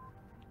person?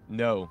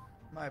 No.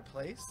 Am I a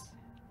place?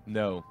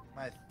 No.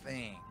 Am I a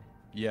thing?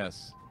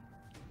 Yes.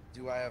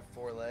 Do I have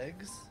 4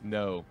 legs?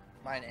 No.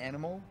 Am I an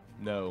animal?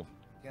 No.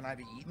 Can I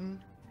be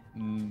eaten?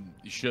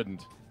 You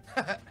shouldn't.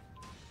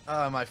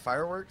 My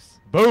fireworks.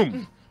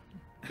 Boom.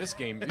 This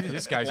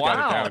guy's got it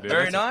Wow, down, dude.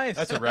 very That's nice.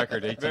 That's a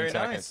record, 18 Very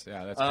seconds. nice.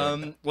 Yeah, that's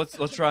good.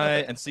 Let's try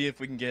and see if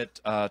we can get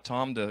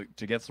Tom to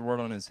get the word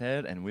on his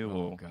head, and we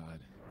will Oh, God.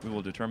 we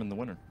will determine the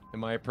winner.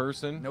 Am I a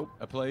person? Nope.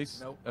 A place?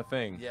 Nope. A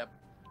thing? Yep.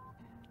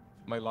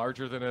 Am I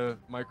larger than a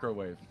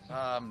microwave?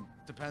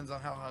 Depends on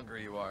how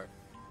hungry you are.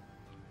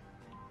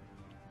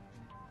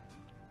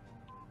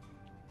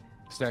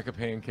 Stack of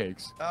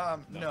pancakes.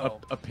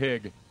 No. A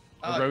pig.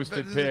 A Uh,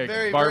 roasted this is pig. very,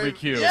 very-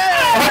 Barbecue.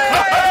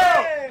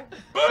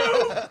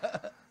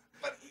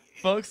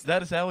 Folks,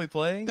 that is how we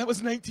play. That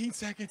was 19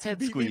 seconds.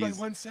 Head You beat me by squeeze.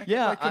 1 second.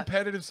 Yeah, My I-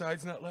 competitive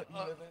side's not letting me.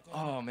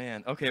 Oh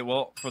man. Okay.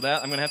 Well, for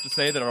that, I'm gonna have to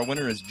say that our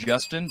winner is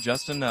Justin.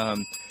 Justin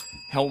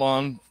held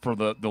on for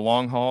the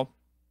long haul.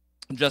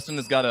 Justin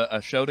has got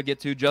a show to get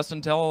to.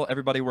 Justin, tell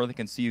everybody where they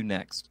can see you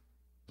next.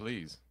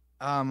 Please.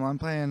 I'm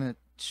playing at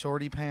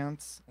Shorty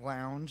Pants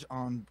Lounge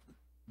on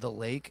the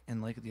lake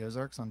in Lake of the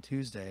Ozarks on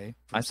Tuesday.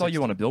 I saw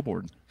you on a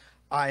billboard.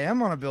 I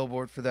am on a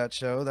billboard for that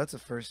show. That's a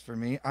first for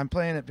me. I'm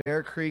playing at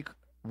Bear Creek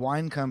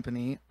Wine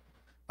Company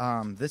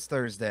this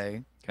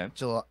Thursday, Okay.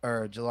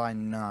 July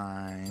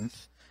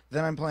 9th.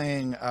 Then I'm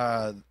playing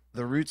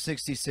the Route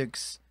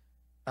 66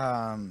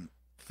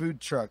 food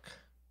truck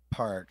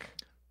park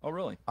Oh,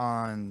 really?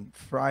 on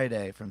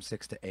Friday from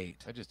 6 to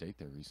 8. I just ate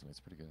there recently. It's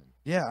pretty good.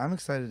 Yeah, I'm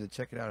excited to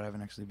check it out. I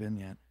haven't actually been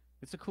yet.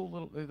 It's a cool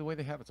little. The way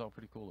they have it's all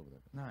pretty cool over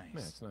there. Nice. Yeah,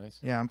 it's nice.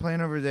 Yeah, I'm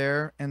playing over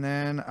there, and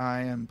then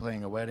I am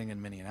playing a wedding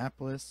in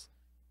Minneapolis,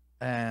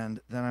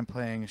 and then I'm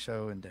playing a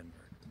show in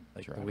Denver,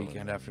 like the Traveling.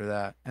 weekend after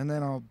that, and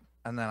then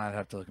I'd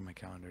have to look at my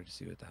calendar to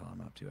see what the hell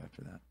I'm up to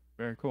after that.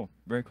 Very cool.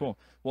 Very cool.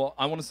 Well,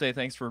 I want to say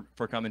thanks for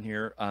coming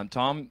here.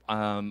 Tom,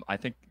 I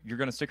think you're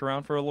going to stick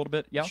around for a little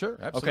bit. Yeah? Sure,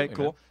 absolutely, Okay,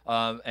 cool.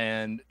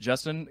 And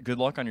Justin, good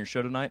luck on your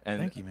show tonight. And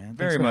Thank you, man.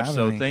 Very Thanks for much having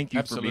so. me. Thank you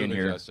Absolutely, for being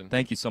here. Justin.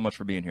 Thank you so much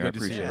for being here. Good I to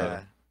see appreciate you, it.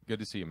 brother. Good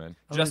to see you, man.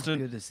 Always Justin,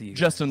 good to see you.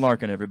 Justin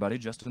Larkin, everybody.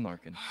 Justin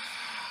Larkin.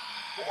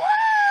 Wow!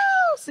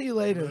 See you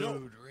later.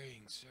 Road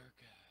Ring Circus.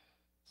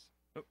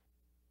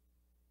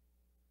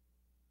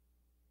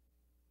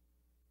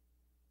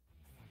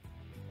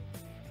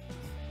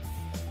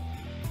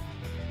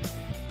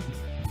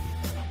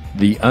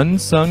 The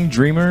Unsung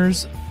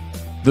Dreamers,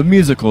 the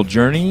musical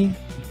journey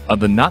of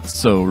the not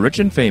so rich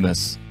and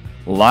famous.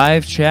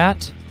 Live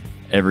chat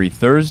every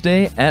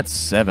Thursday at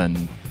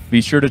 7.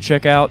 Be sure to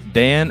check out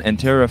Dan and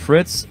Tara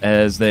Fritz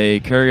as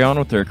they carry on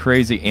with their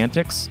crazy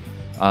antics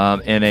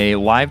in a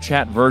live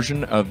chat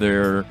version of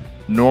their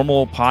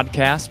normal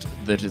podcast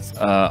that is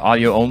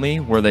audio only,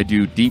 where they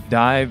do deep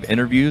dive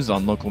interviews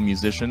on local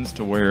musicians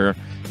to where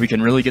we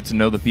can really get to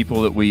know the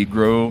people that we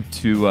grow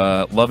to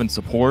love and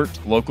support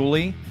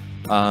locally.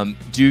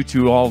 Due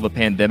to all the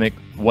pandemic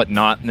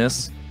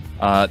whatnotness,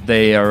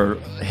 they are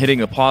hitting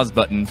the pause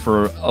button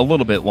for a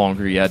little bit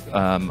longer yet.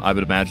 I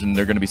would imagine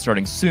they're going to be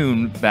starting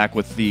soon back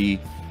with the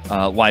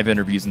live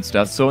interviews and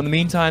stuff. So in the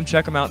meantime,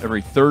 check them out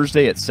every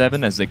Thursday at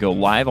 7 as they go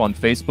live on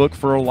Facebook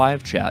for a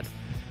live chat.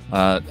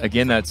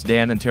 Again, that's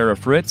Dan and Tara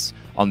Fritz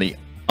on the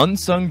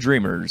Unsung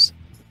Dreamers,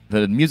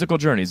 the musical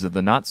journeys of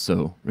the not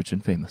so rich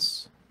and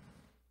famous.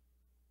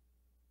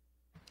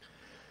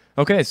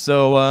 Okay,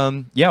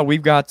 so yeah,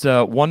 we've got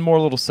one more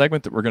little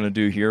segment that we're going to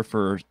do here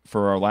for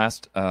our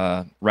last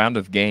round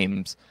of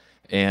games,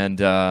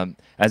 and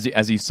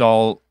as you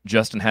saw,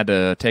 Justin had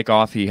to take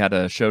off. He had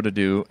a show to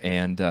do,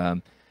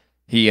 and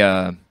he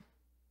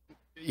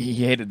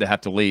hated to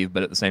have to leave,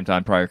 but at the same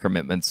time, prior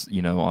commitments,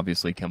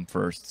 obviously come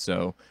first.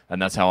 So,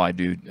 and that's how I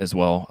do as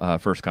well.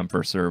 First come,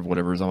 first serve.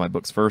 Whatever's on my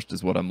books first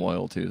is what I'm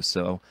loyal to.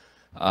 So,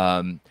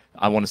 I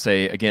want to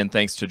say again,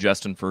 thanks to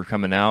Justin for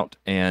coming out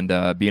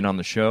and being on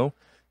the show.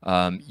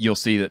 You'll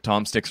see that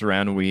Tom sticks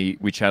around and we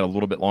chat a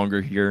little bit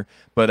longer here,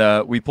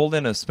 but we pulled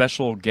in a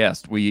special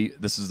guest.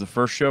 This is the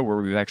first show where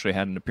we've actually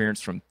had an appearance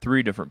from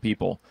 3 different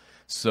people.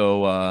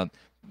 So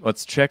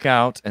let's check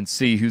out and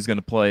see who's going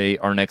to play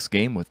our next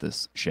game with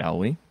us, shall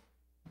we?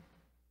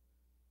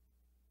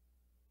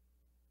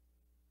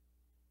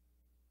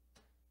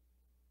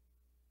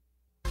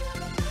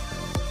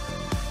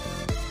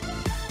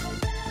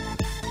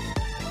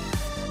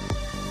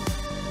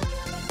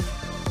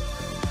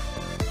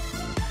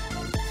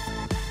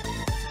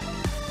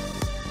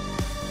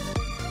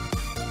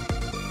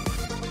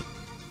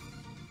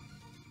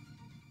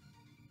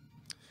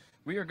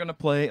 We are going to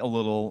play a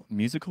little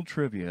musical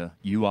trivia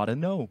you ought to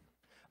know.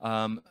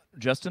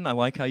 Justin, I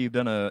like how you've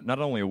done not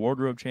only a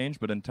wardrobe change,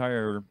 but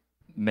entire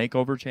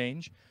makeover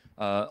change.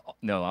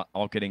 No,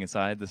 all kidding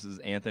aside, this is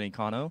Anthony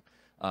Cano.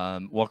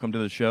 Welcome to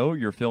the show.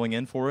 You're filling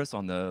in for us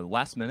on the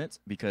last minute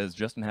because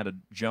Justin had to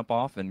jump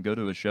off and go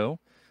to a show.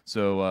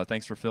 So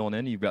thanks for filling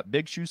in. You've got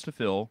big shoes to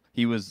fill.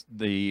 He was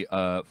the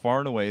far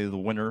and away the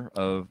winner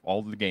of all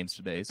of the games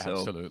today. So,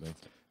 Absolutely.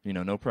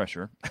 no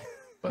pressure.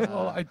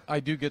 Well, I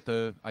do get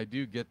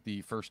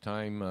the first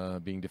time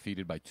being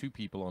defeated by 2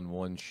 people on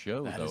one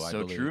show, That though. is I so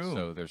believe. true.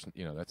 So there's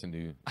that's a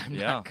new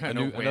Yeah.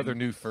 another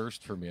new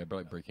first for me. I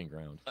like breaking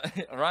ground.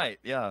 Right.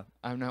 Yeah.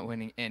 I'm not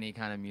winning any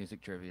kind of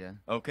music trivia.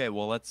 Okay.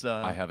 Well, let's.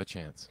 I have a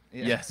chance.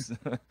 Yeah. Yes.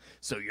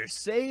 So you're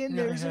saying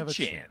Yeah, I there's a have a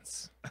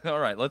chance. All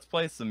right. Let's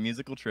play some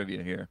musical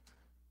trivia here.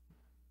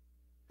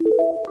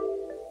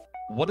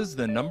 What is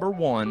the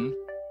 #1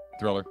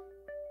 Thriller.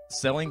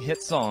 selling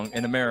hit song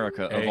in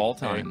America of A, all A.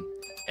 time?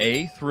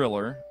 A.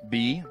 Thriller.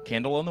 B.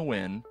 Candle in the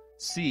Wind.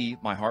 C.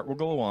 My Heart Will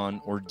Go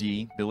On. Or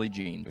D. Billie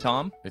Jean.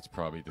 Tom? It's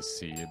probably the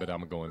C, but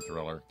I'm going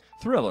Thriller.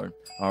 Thriller.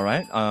 All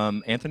right.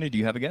 Anthony, do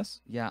you have a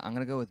guess? Yeah, I'm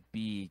gonna go with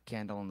B,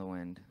 Candle in the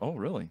Wind. Oh,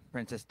 really?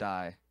 Princess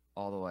Di,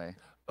 all the way.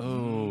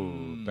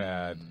 Oh,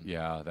 bad.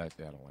 Yeah, I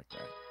don't like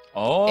that.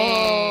 Oh.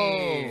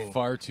 Hey.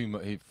 Far too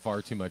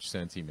much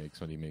sense he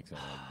makes when he makes that.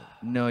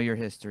 Know your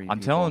history. I'm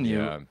people. telling you.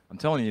 Yeah. I'm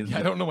telling you. Yeah,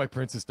 I don't know my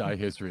Princess Di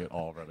history at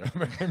all, brother.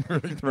 I'm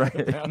really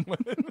Right. down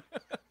with it.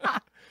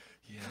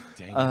 Yeah,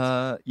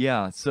 dang it.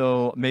 Yeah.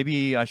 So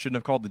maybe I shouldn't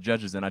have called the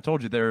judges in. I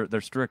told you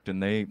they're strict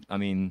and they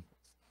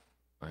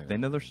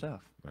know their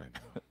stuff. I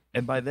know.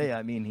 And by they,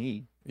 I mean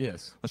he.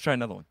 Yes. Let's try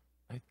another one.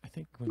 I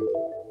think when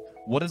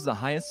What is the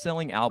highest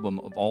selling album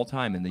of all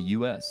time in the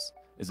U.S.?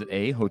 Is it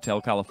A,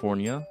 Hotel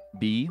California,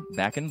 B,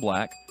 Back in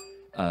Black,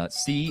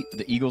 C,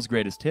 The Eagles'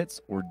 Greatest Hits,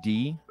 or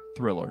D,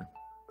 Thriller?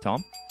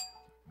 Tom?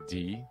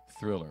 D,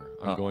 Thriller.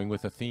 I'm going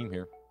with a theme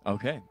here.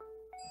 Okay.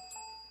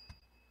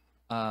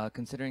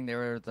 Considering they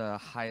were the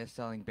highest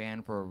selling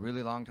band for a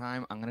really long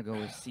time, I'm gonna go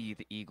with C,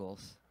 the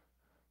Eagles.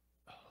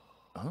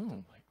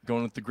 Oh,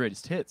 going with the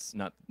greatest hits,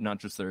 not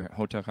just their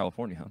Hotel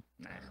California, huh?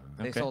 Nah,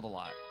 they Okay. sold a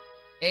lot.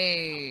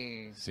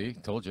 Hey. See,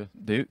 told you.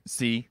 Dude,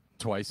 C,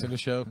 Twice in a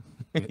show.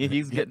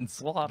 he's getting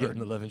slaughtered. Getting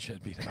the 11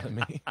 shed beat out of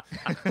me.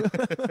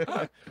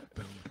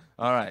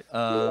 All right.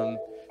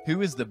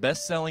 Who is the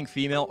best-selling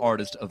female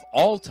artist of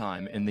all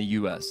time in the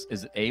U.S.?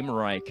 Is it A,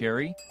 Mariah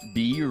Carey,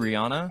 B,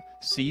 Rihanna,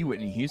 C,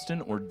 Whitney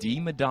Houston, or D,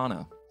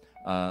 Madonna?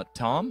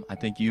 Tom, I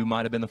think you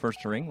might have been the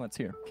first to ring. Let's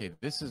hear. Okay,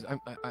 this is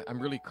I'm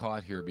really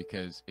caught here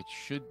because it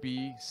should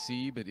be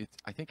C, but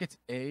I think it's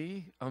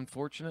A,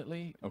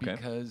 unfortunately, Okay.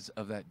 because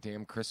of that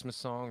damn Christmas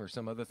song or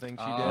some other thing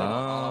she did.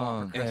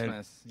 Oh, for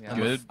Christmas. Yeah.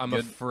 Good. I'm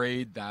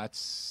afraid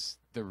that's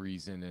the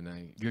reason, and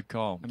I Good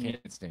call.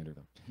 can't stand her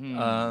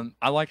though.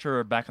 I liked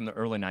her back in the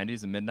early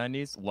 90s and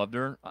mid-90s. Loved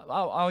her.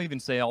 I'll even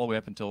say all the way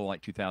up until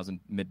like 2000,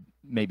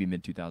 maybe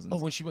mid-2000s. Oh,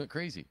 when she went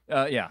crazy.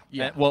 Yeah.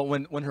 Yeah. Well,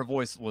 when her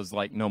voice was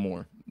like no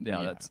more.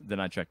 Yeah, Yeah. then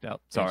I checked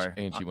out. Sorry.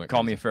 And she went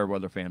Call me a crazy. fair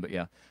weather fan, but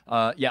yeah.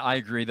 Yeah, I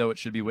agree though. It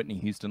should be Whitney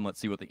Houston. Let's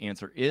see what the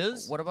answer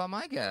is. What about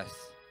my guess?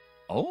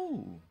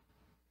 Oh,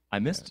 I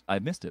missed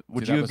it.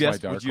 Would that you have was my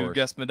guessed? dark Would you have horse.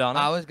 guessed Madonna?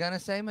 I was gonna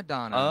say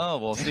Madonna. Oh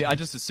well, see, I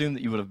just assumed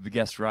that you would have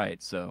guessed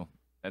right. So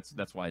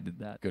that's why I did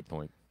that. Good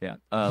point. Yeah.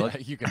 Yeah,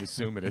 you can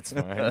assume it. It's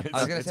fine. I was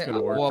gonna It's say.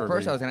 gonna work Well, for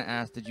first me. I was gonna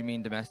ask, did you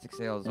mean domestic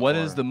sales? What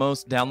is or- the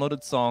most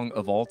downloaded song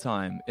of all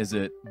time? Is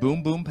it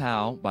Boom Boom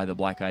Pow by the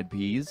Black Eyed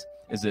Peas?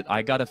 Is it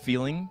I Got a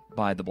Feeling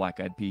by the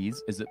Black Eyed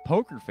Peas? Is it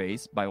Poker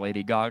Face by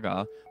Lady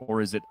Gaga? Or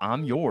is it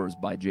I'm Yours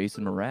by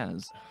Jason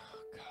Mraz?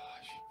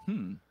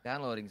 Gosh.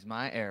 Downloading's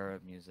my era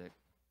of music.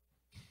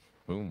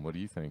 Boom. What do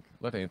you think?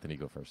 Let Anthony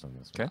go first on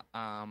this. Okay.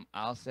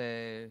 I'll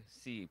say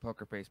C,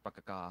 Poker Face,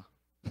 Bakaka.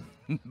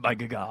 By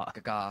Gaga.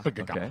 Gaga.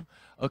 Okay.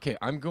 Okay,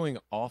 I'm going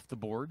off the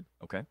board,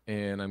 Okay.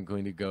 and I'm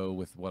going to go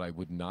with what I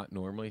would not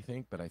normally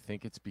think, but I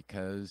think it's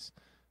because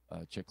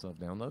chicks love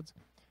downloads,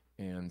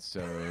 and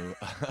so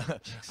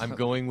I'm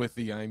going with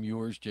the "I'm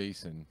Yours,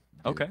 Jason."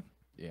 dude. Okay.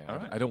 Yeah. All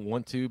right. I don't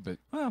want to, but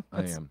Well, I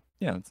that's- am,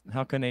 Yeah, it's,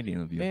 how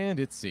Canadian of you. and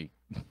it's C.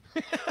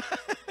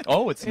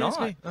 Oh, it's Yeah, it's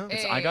not. me. Oh.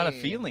 It's I Got a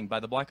Hey. Feeling by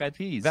the Black Eyed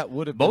Peas. That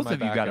would have been Both my of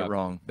you got it backup.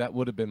 wrong. That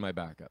would have been my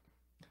backup.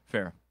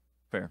 Fair.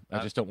 I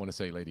just don't want to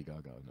say Lady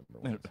Gaga number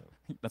one.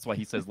 So. That's why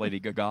he says Lady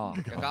Gaga.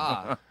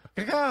 Gaga.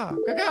 Gaga,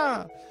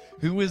 Gaga.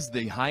 Who is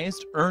the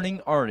highest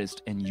earning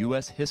artist in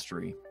U.S.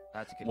 history?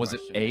 That's a good Was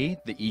question. it A,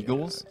 the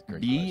Eagles,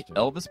 great B, question.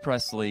 Elvis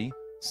Presley,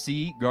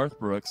 C, Garth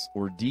Brooks,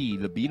 or D,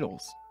 the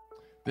Beatles?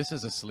 This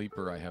is a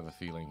sleeper. I have a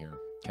feeling here.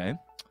 Okay.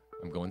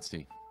 I'm going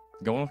C.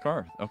 Going with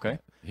Garth. Okay.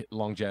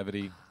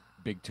 Longevity,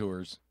 big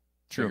tours,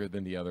 True. bigger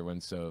than the other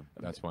ones, so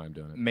that's why I'm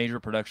doing it. Major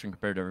production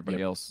compared to everybody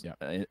Yep, else, yep.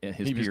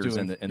 his He was peers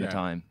in doing- the yeah.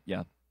 time.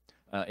 Yeah.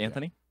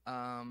 Anthony?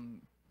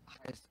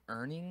 Highest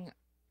earning?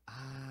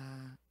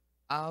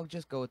 I'll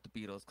just go with the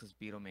Beatles because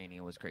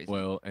Beatlemania was crazy.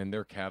 Well, and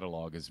their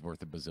catalog is worth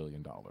 $1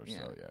 bazillion, so Yeah.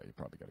 yeah, you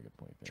probably got a good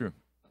point there. True.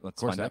 Let's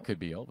Of course, find that out. could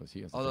be Elvis.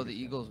 He has. Although the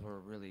biggest Eagles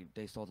catalog. were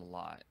they sold a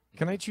lot.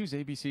 Can I choose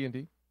A, B, C, and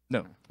D?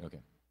 No. Okay.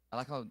 I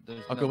like how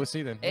there's I'll no... go with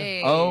C then. Yeah.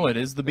 Hey. Oh, it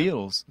is the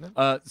Beatles.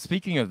 No.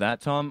 Speaking of that,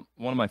 Tom,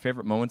 one of my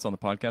favorite moments on the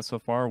podcast so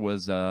far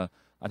was I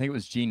think it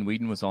was Gene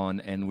Whedon was on,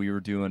 and we were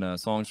doing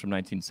songs from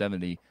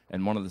 1970,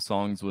 and one of the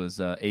songs was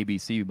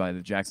ABC by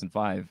the Jackson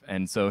 5,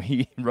 and so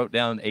he wrote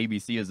down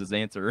ABC as his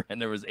answer,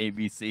 and there was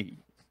ABC.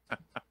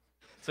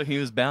 So he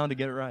was bound to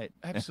get it right.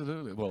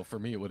 Absolutely. Well, for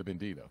me, it would have been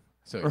D though.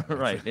 So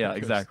Right, yeah,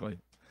 exactly.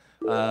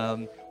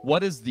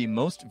 What is the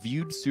most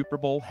viewed Super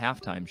Bowl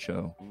halftime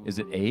show? Is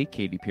it A,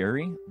 Katy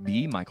Perry,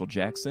 B, Michael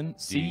Jackson,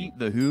 C, D.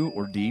 The Who,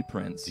 or D,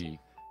 Prince? D.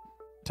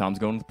 Tom's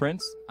going with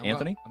Prince.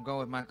 Anthony? I'm going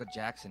with Michael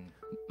Jackson.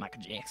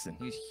 Michael Jackson.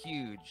 He's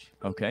huge.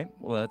 Okay,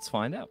 well, let's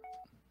find out.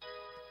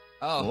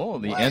 Oh, Oh,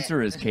 the what?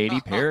 answer is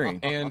Katy Perry.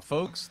 And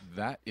folks,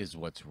 that is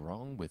what's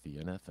wrong with the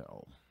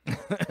NFL.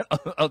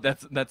 Oh,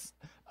 that's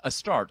a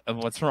start of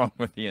what's wrong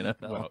with the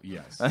NFL. Well,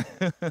 yes.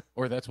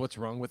 Or that's what's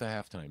wrong with a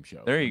halftime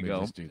show. There you Let me go.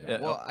 just do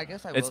that. Well, I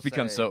guess I will It's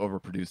become say, so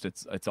overproduced.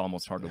 It's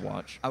almost hard to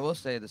watch. I will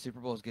say the Super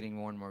Bowl is getting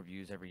more and more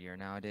views every year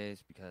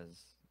nowadays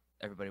because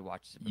everybody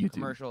watches it for YouTube. the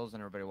commercials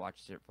and everybody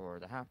watches it for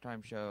the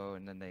halftime show,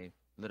 and then they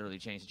literally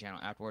change the channel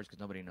afterwards because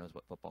nobody knows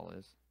what football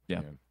is.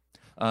 Yeah.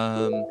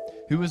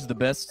 Who is the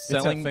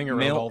best-selling it's that thing around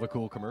male? all the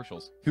cool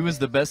commercials. Who is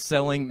the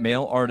best-selling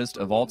male artist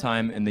of all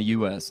time in the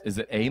U.S.? Is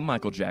it A,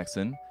 Michael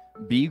Jackson,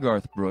 B,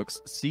 Garth Brooks,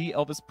 C,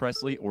 Elvis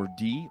Presley, or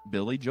D,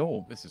 Billy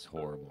Joel? This is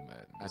horrible, man.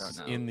 I This don't is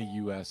know. in the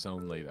U.S.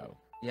 only, though.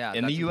 Yeah,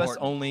 In the that's U.S.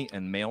 important. only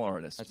and male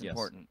artists. That's yes.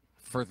 important.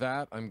 For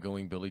that, I'm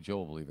going Billy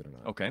Joel, believe it or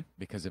not. Okay.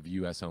 Because of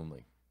U.S.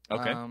 only.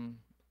 Okay.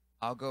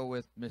 I'll go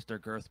with Mr.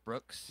 Girth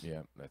Brooks.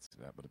 Yeah,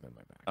 that would have been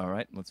my back. All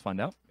right. Let's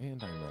find out.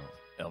 And I'm wrong.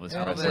 Elvis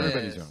Elvis. Presley.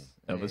 Everybody's wrong.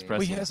 Elvis Hey. Presley.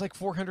 Well, he has like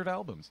 400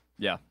 albums.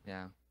 Yeah.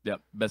 Yeah.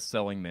 Yep.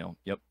 Best-selling male.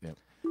 Yep. Yep.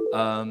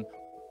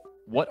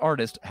 What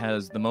artist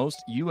has the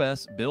most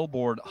U.S.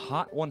 Billboard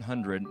Hot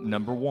 100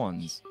 number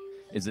ones?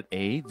 Is it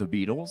A, The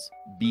Beatles,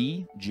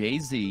 B,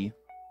 Jay-Z,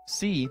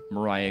 C,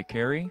 Mariah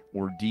Carey,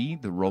 or D,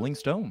 The Rolling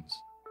Stones?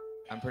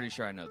 I'm pretty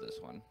sure I know this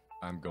one.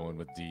 I'm going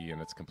with D,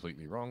 and it's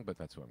completely wrong, but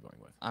that's who I'm going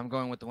with. I'm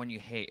going with the one you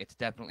hate. It's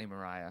definitely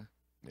Mariah.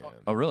 Yeah.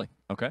 Oh, really?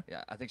 Okay.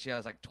 Yeah, I think she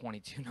has like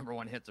 22 number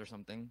one hits or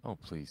something. Oh,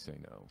 please say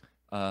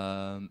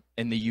no.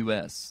 In the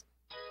U.S.,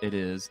 it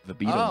is The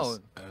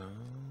Beatles. Oh,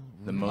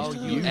 The most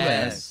Oh,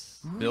 U.S.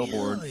 US.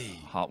 Billboard Really?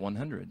 Hot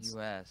 100s.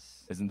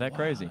 U.S. Isn't that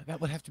crazy? Wow,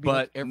 that would have to be But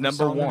like every number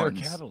song in their ones.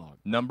 catalog.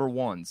 Number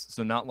ones.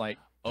 So not like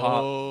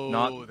top, Oh,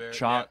 not there-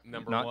 chart, yeah,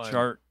 number not one.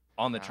 chart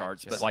on the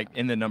charts, but Gotcha. like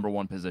in the number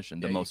one position.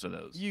 The Yeah, most of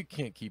those. You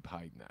can't keep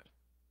hiding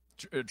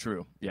that.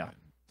 True. Yeah.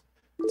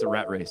 It's a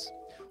rat race.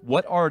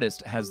 What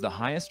artist has the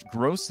highest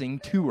grossing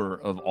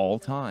tour of all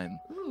time?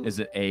 Is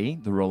it A,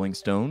 The Rolling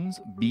Stones,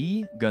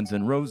 B, Guns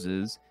N'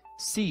 Roses,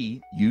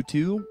 C,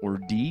 U2, or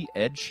D,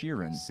 Ed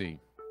Sheeran? C.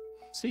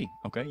 C.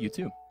 Okay,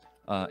 U2.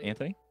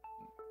 Anthony?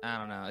 I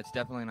don't know. It's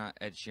definitely not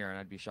Ed Sheeran.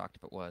 I'd be shocked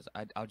if it was.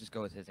 I'll just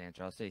go with his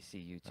answer. I'll say CU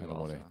I too. don't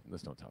Also. want to.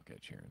 Let's don't talk Ed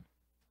Sheeran.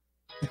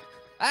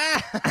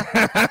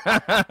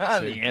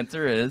 The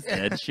answer is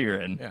Ed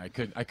Sheeran. Yeah,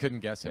 I couldn't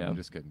guess him. Yeah. I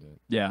just couldn't do it.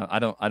 Yeah, I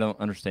don't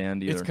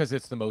understand either. It's because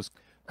it's the most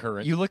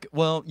current. You look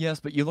yes,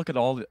 but you look at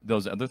all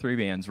those other three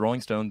bands,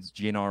 Rolling Stones,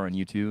 GNR, and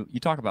U2. You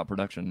talk about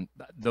production.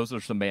 Those are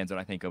some bands that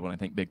I think of when I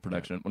think big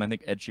production. When I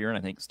think Ed Sheeran,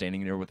 I think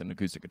standing there with an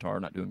acoustic guitar,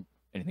 not doing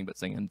anything but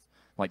singing,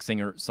 like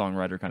singer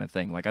songwriter kind of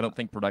thing. Like I don't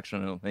think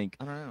production. I don't think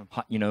I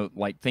don't know.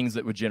 like things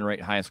that would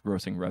generate highest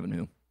grossing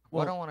revenue.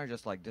 Well, I don't want to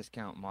just like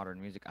discount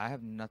modern music. I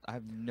have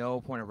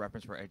no point of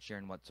reference for Ed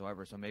Sheeran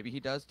whatsoever. So maybe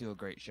he does do a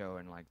great show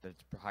and like the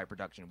high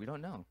production. We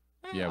don't know.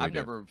 Yeah, we I've do.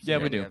 never. Yeah, seen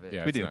we any do. of it.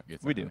 Yeah, we it's do. not-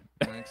 it's We not do.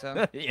 You think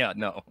so? Yeah,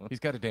 no. He's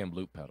got a damn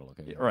loop pedal.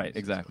 Okay. Right,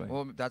 exactly.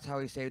 Well, that's how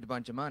he saved a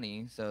bunch of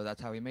money. So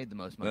that's how he made the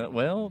most money.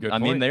 Well, Good I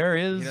mean, point. there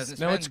He is. doesn't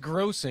No, it's spend-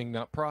 grossing,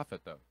 not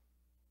profit, though.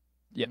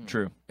 Yeah,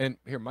 true. And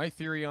here, my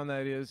theory on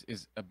that is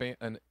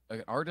an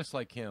artist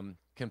like him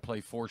can play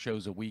 4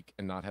 shows a week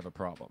and not have a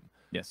problem.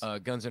 Yes.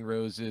 Guns N'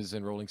 Roses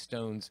and Rolling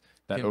Stones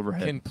That can,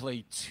 overhead. can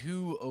play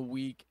 2 a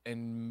week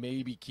and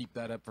maybe keep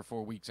that up for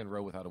 4 weeks in a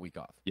row without a week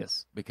off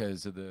Yes.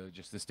 because of the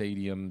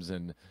stadiums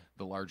and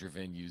the larger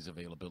venues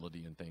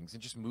availability and things,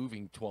 and just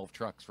moving 12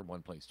 trucks from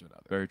one place to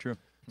another. Very true.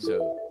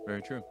 So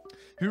Very true.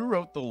 Who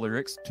wrote the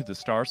lyrics to the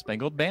Star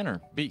Spangled Banner?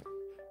 B.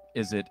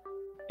 Is it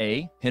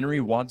A,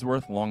 Henry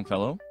Wadsworth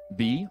Longfellow,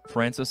 B,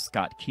 Francis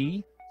Scott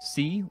Key,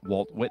 C,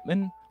 Walt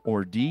Whitman,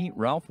 or D,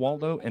 Ralph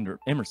Waldo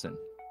Emerson?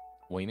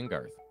 Wayne and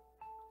Garth.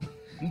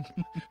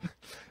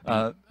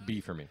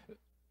 B for me.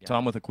 Yeah.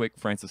 Tom with a quick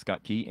Francis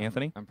Scott Key.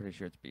 Anthony? I'm pretty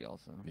sure it's B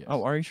also. Yes.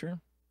 Oh, are you sure?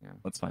 Yeah.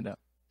 Let's find out.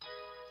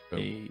 Boom.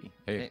 Hey,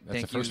 Hey, Th- that's the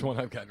thank first you. one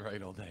I've gotten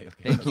right all day.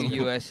 Okay. Thank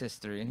you, U.S.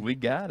 history. we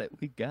got it.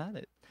 We got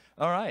it.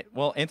 All right.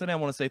 Well, Anthony, I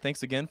want to say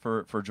thanks again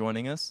for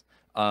joining us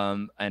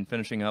and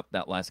finishing up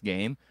that last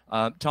game.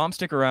 Tom,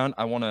 stick around.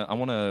 I want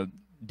to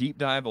deep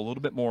dive a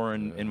little bit more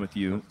in with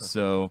you.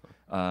 So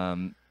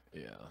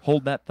Yeah.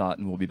 hold that thought,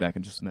 and we'll be back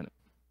in just a minute.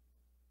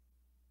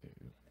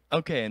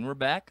 Okay, and we're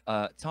back.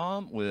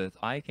 Tom with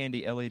Eye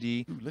Candy LED.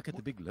 Ooh, look at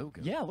the big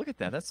logo. Yeah, look at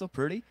that. That's so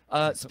pretty.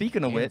 Got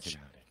Speaking of something which, fancy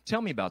on it.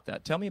 tell me about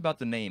that. Tell me about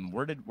the name.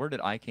 Where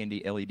did Eye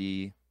Candy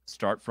LED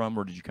start from?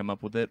 Where did you come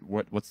up with it?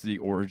 What's the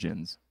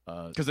origins?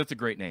 Because it's a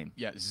great name.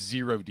 Yeah,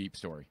 zero deep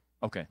story.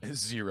 Okay.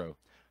 Zero.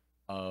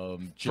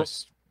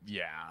 Just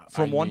yeah.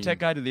 From I one mean, tech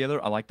guy to the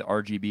other, I like the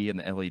RGB and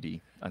the LED.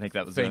 I think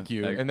that was. Thank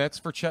you, and that's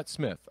for Chet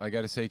Smith. I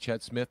got to say,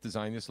 Chet Smith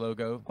designed this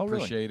logo. Oh, really?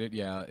 Appreciate it.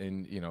 Yeah,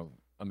 and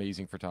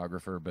amazing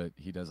photographer, but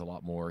he does a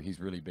lot more. He's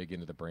really big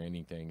into the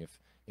branding thing. If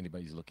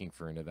anybody's looking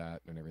for into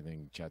that and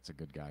everything, Chet's a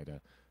good guy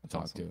to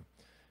talk awesome.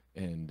 to.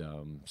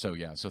 And so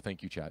yeah, so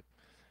thank you, chat.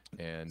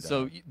 And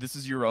So this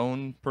is your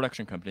own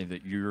production company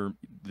that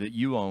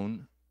you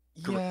own.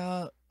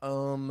 yeah,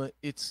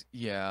 it's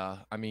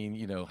I mean,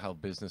 you know how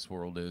business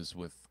world is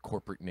with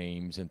corporate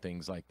names and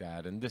things like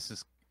that, and this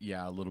is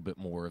a little bit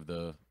more of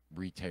the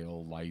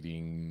retail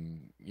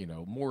lighting, you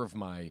know, more of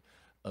my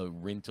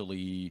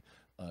rentally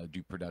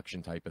do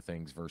production type of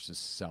things versus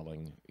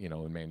selling, you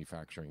know, and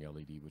manufacturing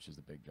LED, which is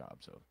the big job.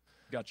 So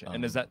Gotcha.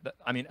 And is that,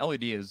 I mean,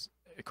 LED is,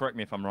 correct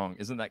me if I'm wrong,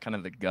 isn't that kind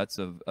of the guts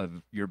of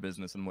your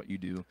business and what you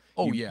do?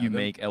 Oh, you, yeah, You the-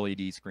 make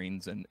LED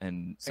screens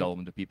and sell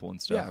them to people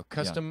and stuff. yeah,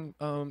 custom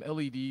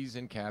LEDs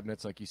and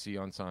cabinets like you see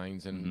on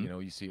signs and Mhm. you know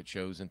you see at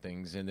shows and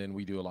things, and then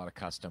we do a lot of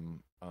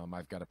custom.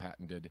 I've got a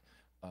patented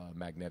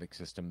magnetic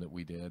system that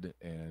we did,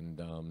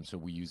 and so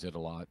we use it a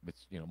lot.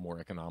 It's, you know, more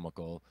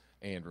economical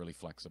and really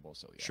flexible.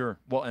 So yeah. Sure.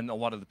 Well, and a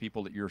lot of the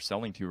people that you're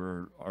selling to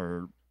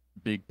are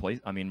big place.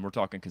 I mean, we're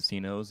talking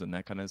casinos and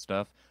that kind of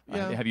stuff.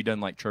 Yeah. Have you done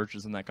like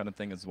churches and that kind of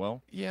thing as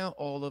well? Yeah,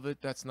 all of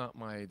it. That's not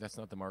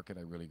the market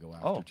I really go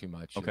after too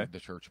much. okay.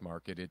 The church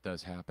market, it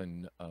does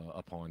happen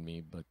upon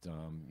me, but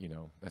you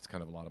know, that's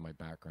kind of a lot of my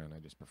background. I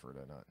just prefer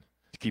to not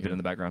Keep it in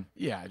the background.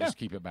 Yeah, just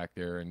keep it back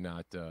there and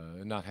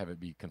not have it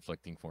be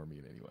conflicting for me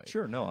in any way.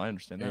 Sure. No, I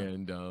understand that.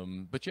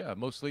 And but yeah,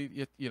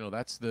 mostly you know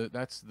that's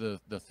the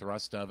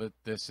thrust of it.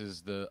 This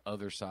is the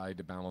other side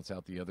to balance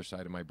out the other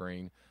side of my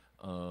brain.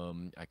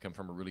 I come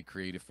from a really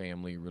creative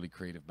family, really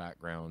creative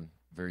background,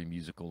 very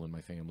musical in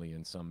my family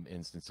in some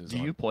instances. Do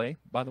you play,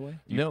 by the way?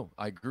 No,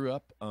 I grew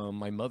up.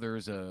 My mother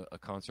is a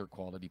concert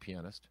quality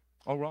pianist.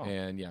 Oh, wow.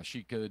 And yeah,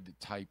 she could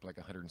type like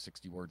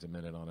 160 words a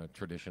minute on a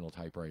traditional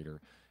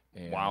typewriter.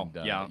 And, Wow.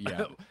 Yeah.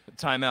 yeah.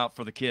 Time out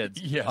for the kids.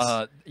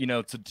 Yes. You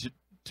know, to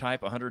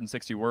type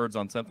 160 words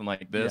on something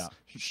like this,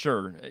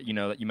 sure, you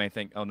know, that you may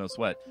think, oh, no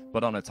sweat.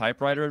 But on a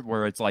typewriter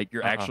where it's like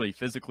you're actually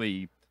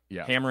physically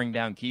hammering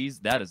down keys,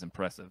 that is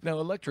impressive. Now,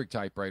 electric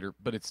typewriter,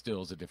 but it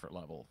still is a different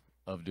level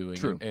of doing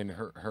True. it. And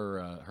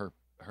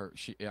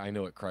she, I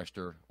know it crushed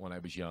her when I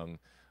was young.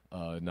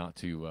 Not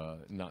to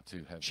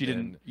have.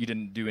 You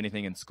didn't do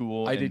anything in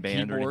school. I in did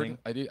band keyboard. or anything?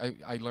 I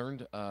did. I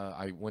learned.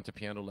 I went to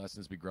piano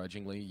lessons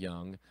begrudgingly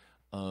young.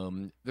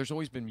 There's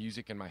always been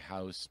music in my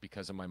house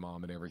because of my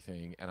mom and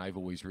everything, and I've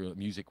always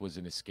music was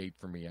an escape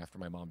for me. After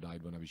my mom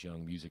died when I was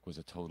young, music was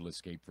a total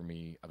escape for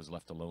me. I was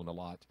left alone a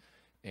lot,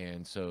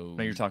 and so.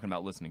 No, you're talking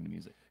about listening to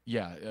music.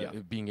 Yeah,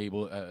 being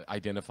able,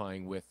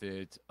 identifying with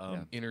it,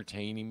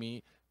 entertaining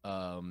me,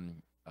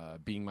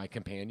 being my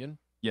companion.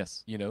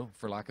 Yes. You know,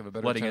 for lack of a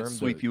better Letting term. it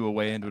sweep you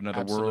away into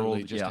another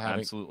world. Just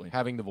absolutely.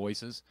 Having the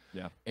voices.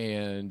 Yeah.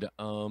 And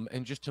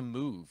just to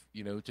move,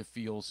 you know, to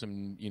feel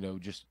some, you know,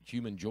 just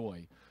human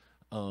joy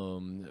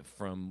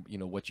from, you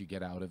know, what you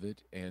get out of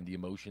it and the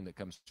emotion that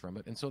comes from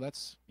it. And so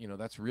that's, you know,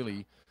 that's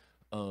really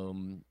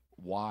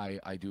why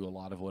I do a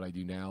lot of what I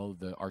do now.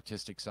 The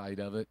artistic side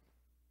of it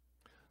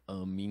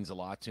means a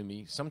lot to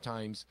me.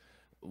 Sometimes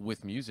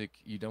with music,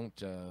 you don't,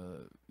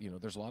 you know,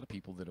 there's a lot of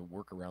people that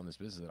work around this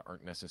business that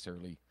aren't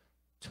necessarily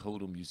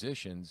total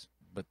musicians,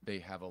 but they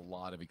have a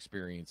lot of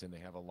experience and they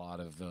have a lot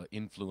of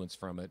influence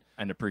from it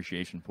and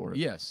appreciation for it.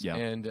 Yes. Yeah.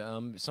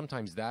 And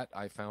sometimes that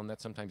I found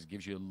that sometimes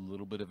gives you a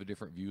little bit of a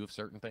different view of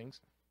certain things.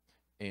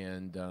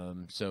 And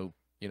so,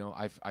 you know,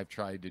 I've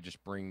tried to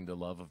just bring the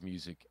love of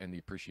music and the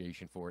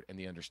appreciation for it and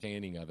the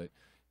understanding of it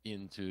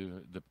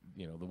into the,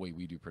 you know, the way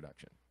we do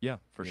production. Yeah,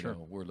 for You sure.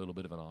 know, we're a little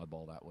bit of an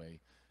oddball that way.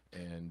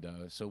 And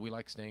so we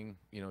like staying,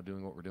 you know,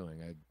 doing what we're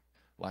doing.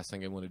 Last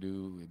thing I want to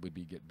do would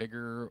be get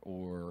bigger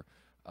or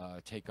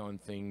take on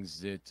things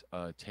that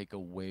take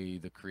away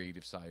the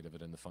creative side of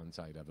it and the fun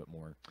side of it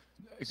more.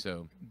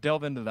 So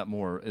delve into that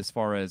more as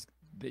far as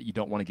that you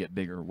don't want to get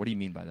bigger. What do you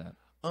mean by that?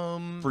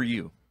 For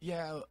you?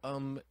 Yeah,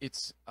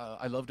 it's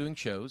I love doing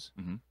shows.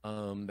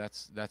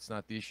 That's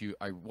not the issue.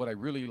 What I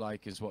really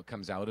like is what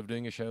comes out of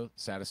doing a show,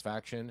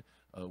 satisfaction,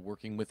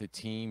 working with a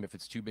team. If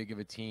it's too big of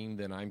a team,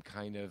 then I'm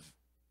kind of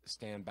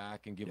stand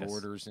back and give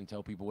orders and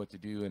tell people what to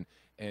do,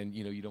 and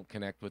you know, you don't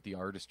connect with the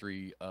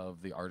artistry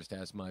of the artist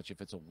as much.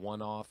 If it's a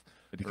one-off,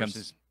 It becomes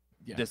versus,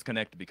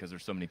 disconnected because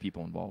there's so many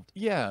people involved.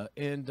 Yeah,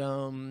 and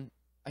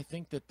I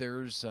think that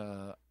there's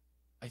a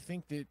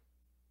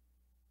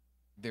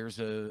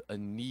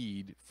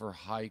need for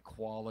high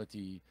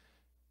quality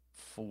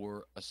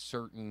for a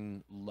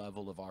certain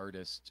level of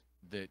artist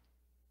that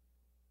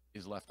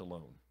is left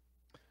alone.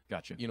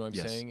 Gotcha. You know what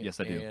I'm saying?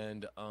 Yes, I do.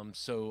 And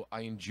so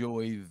I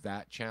enjoy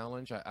that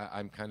challenge.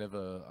 I'm kind of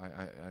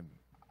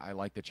I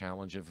like the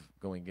challenge of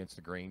going against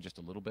the grain just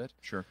a little bit.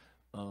 Sure.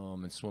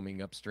 And swimming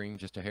upstream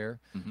just a hair.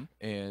 Mhm.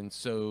 And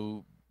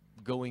so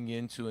going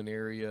into an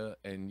area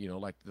and, you know,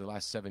 like the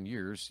last 7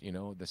 years, you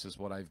know, this is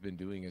what I've been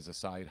doing as a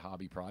side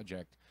hobby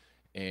project.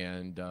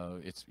 And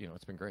it's, you know,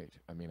 it's been great.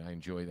 I mean, I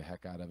enjoy the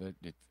heck out of it.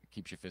 It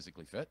keeps you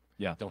physically fit.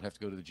 Yeah. Don't have to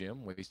go to the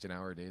gym, waste an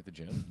hour a day at the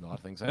gym, a lot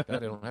of things like that.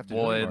 I don't have to.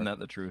 Boy, do isn't anymore. that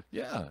the truth?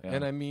 Yeah. Yeah.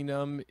 And I mean,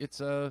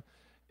 it's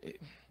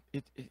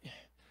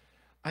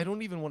I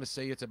don't even want to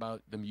say it's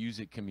about the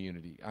music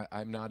community.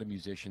 I'm not a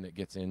musician that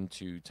gets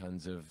into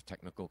tons of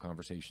technical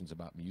conversations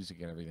about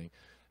music and everything.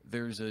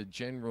 There's a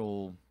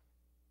general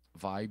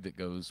vibe that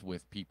goes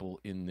with people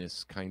in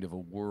this kind of a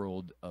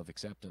world of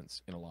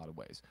acceptance in a lot of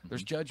ways.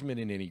 There's judgment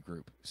in any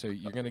group, so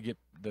you're going to get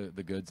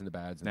the goods and the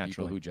bads and the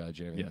people who judge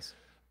and everything. Yes.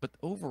 But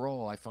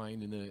overall, I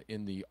find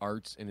in the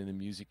arts and in the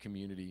music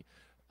community,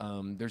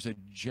 there's a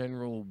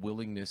general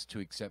willingness to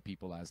accept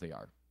people as they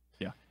are.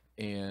 Yeah.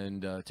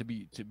 And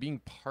to being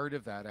part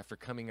of that after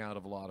coming out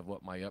of a lot of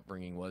what my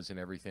upbringing was and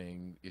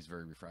everything is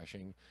very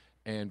refreshing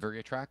and very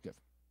attractive.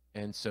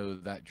 And so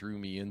that drew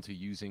me into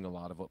using a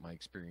lot of what my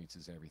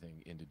experiences and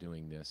everything into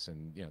doing this.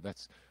 And, you know,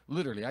 that's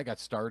literally, I got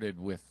started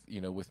with,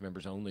 you know, with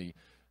members only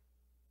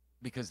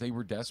because they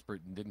were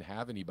desperate and didn't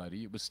have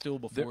anybody. It was still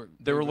before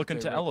they were looking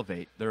to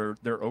elevate their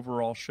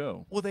overall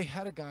show. Well, they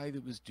had a guy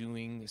that was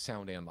doing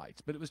sound and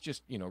lights, but it was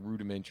just, you know,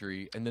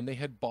 rudimentary. And then they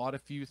had bought a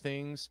few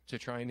things to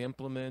try and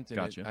implement. And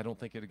Gotcha. I don't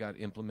think it got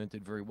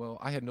implemented very well.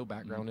 I had no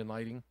background in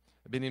lighting.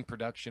 I've been in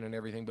production and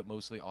everything, but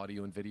mostly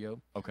audio and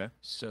video. Okay.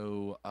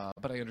 So,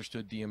 but I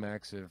understood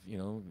DMX of, you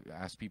know,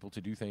 asked people to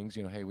do things,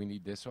 you know, hey, we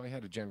need this. So I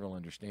had a general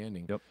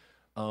understanding. Yep.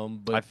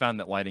 But I found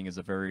that lighting is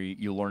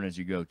you learn as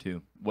you go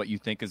too. What you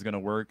think is going to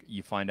work,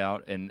 you find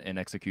out in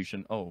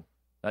execution, oh,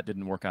 that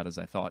didn't work out as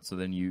I thought. So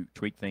then you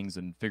tweak things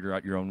and figure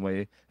out your own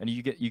way, and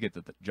you get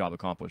the job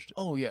accomplished.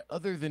 Oh yeah,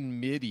 other than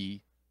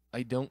MIDI,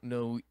 I don't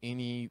know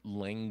any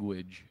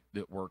language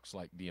that works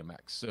like DMX.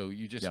 So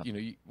you just, you know,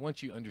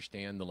 once you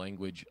understand the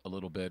language a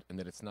little bit and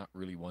that it's not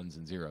really ones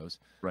and zeros,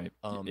 right?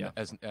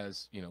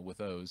 As you know, with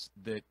those,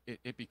 that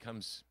it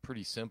becomes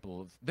pretty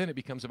simple. Then it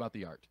becomes about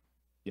the art.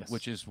 Yes.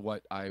 Which is why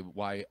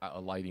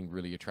lighting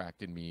really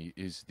attracted me,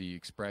 is the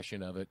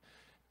expression of it.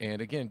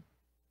 And again,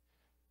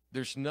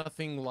 there's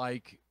nothing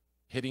like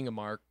hitting a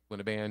mark when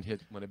a band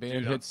hits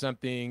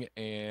something,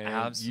 and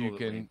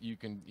Absolutely. you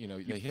can you know,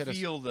 You they hit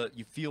feel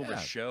the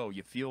show,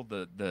 you feel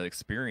the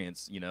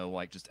experience, you know,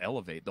 like just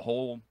elevate the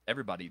whole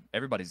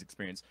everybody's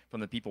experience,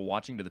 from the people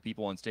watching to the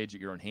people on stage that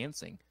you're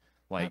enhancing.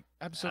 Like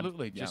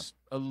absolutely, just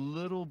a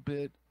little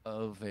bit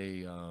of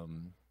a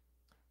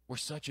we're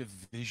such a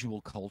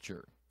visual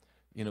culture.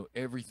 You know,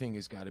 everything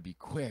has got to be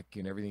quick,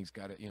 and everything's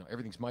got to, you know,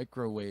 everything's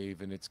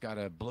microwave, and it's got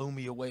to blow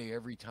me away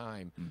every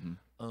time.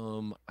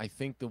 I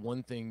think the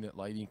one thing that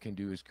lighting can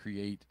do is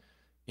create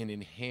and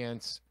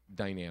enhance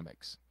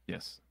dynamics.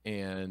 Yes.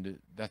 And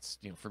that's,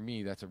 you know, for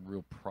me, that's a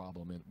real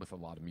problem with a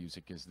lot of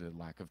music, is the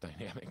lack of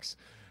dynamics.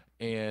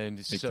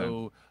 And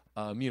so,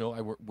 you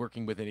know,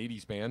 working with an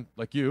 80s band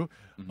like you,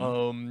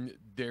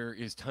 there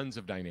is tons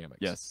of dynamics.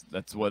 Yes,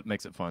 that's what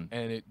makes it fun.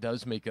 And it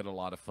does make it a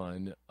lot of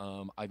fun.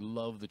 I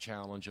love the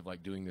challenge of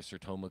like doing the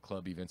Sertoma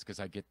Club events, because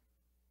I get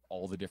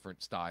all the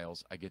different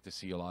styles. I get to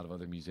see a lot of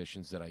other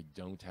musicians that I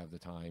don't have the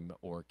time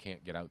or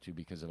can't get out to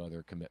because of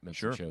other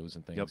commitments and shows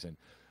and things.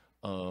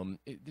 And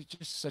it's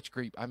just such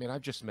great. I mean,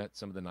 I've just met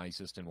some of the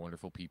nicest and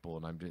wonderful people,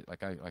 and I'm just,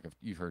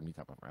 you've heard me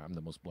talk about, I'm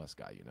the most blessed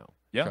guy, you know.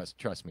 Yeah.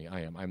 Trust me, I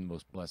am. I'm the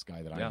most blessed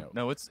guy that I know.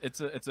 No, it's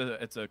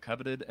a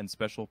coveted and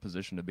special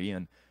position to be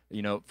in.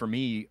 You know, for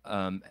me,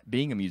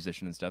 being a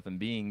musician and stuff, and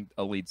being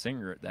a lead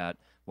singer at that,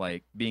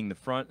 like being the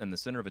front and the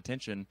center of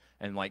attention,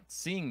 and like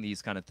seeing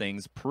these kind of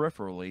things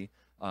peripherally.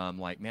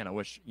 Like, man, I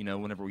wish, you know,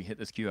 whenever we hit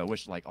this cue, I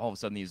wish like all of a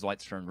sudden these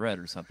lights turned red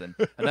or something.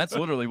 And that's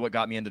literally what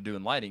got me into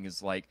doing lighting,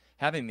 is like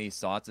having these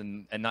thoughts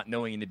and not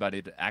knowing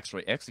anybody to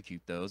actually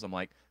execute those. I'm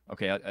like,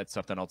 okay, that's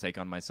something I'll take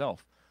on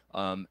myself.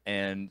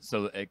 And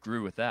so it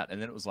grew with that.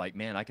 And then it was like,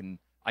 man, I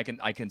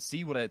can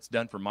see what it's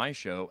done for my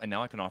show, and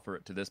now I can offer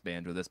it to this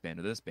band or this band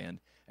or this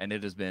band. And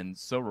it has been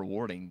so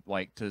rewarding,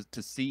 like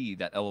to see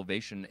that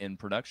elevation in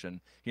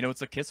production. You know,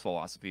 it's a KISS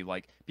philosophy.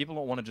 Like, people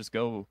don't want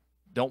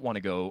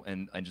to go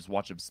and just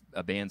watch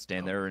a band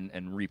stand there and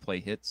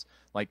replay hits.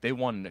 Like, they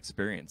want an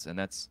experience, and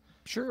that's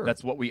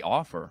what we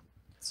offer.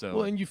 So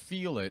well, and you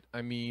feel it.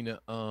 I mean,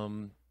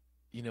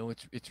 you know,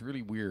 it's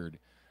really weird.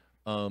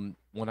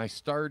 When I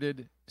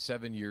started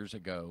 7 years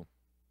ago,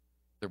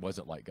 there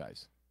wasn't light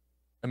guys.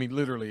 I mean,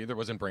 literally, there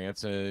wasn't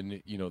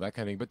Branson, you know, that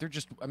kind of thing. But they're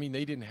just, I mean,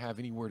 they didn't have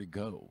anywhere to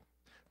go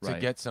to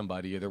get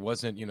somebody. There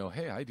wasn't, you know,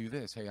 hey, I do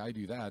this, hey, I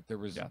do that. There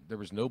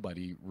was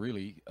nobody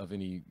really of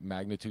any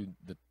magnitude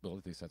that, well,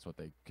 at least that's what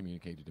they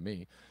communicated to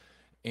me.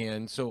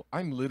 And so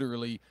I'm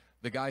literally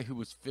the guy who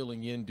was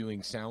filling in,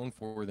 doing sound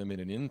for them in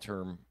an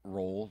interim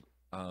role,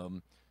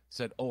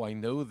 said, oh, I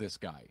know this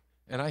guy.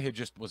 And I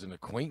was an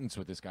acquaintance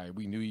with this guy.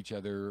 We knew each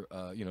other,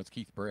 you know, it's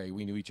Keith Bray.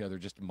 We knew each other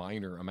just a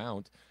minor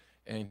amount.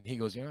 And he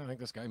goes, yeah, I think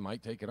this guy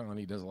might take it on.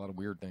 He does a lot of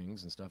weird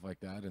things and stuff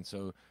like that. And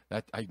so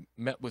that I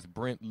met with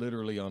Brent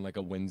literally on like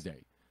a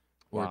Wednesday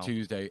or a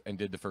Tuesday, and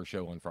did the first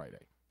show on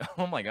Friday.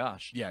 Oh my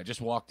gosh. Yeah,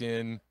 just walked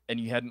in. And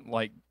you hadn't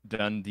like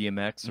done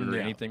DMX or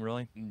anything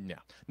really? No.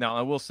 Now,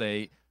 I will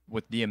say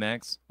with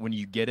DMX, when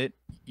you get it,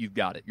 you've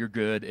got it. You're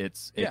good.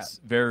 It's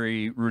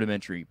very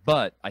rudimentary.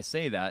 But I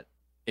say that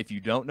if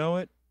you don't know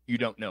it, you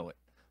don't know it.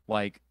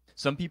 Like,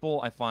 some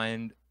people I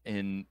find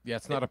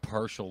it's not a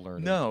partial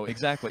learning. No,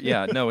 exactly.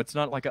 Yeah, no, it's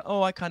not like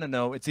I kind of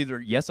know. It's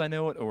either yes, I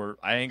know it, or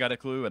I ain't got a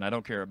clue and I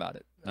don't care about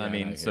it. Yeah, I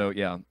mean,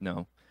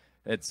 no,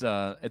 it's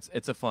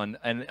a fun,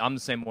 and I'm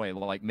the same way.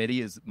 Like,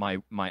 MIDI is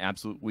my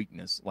absolute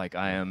weakness. Like,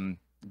 I am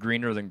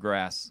greener than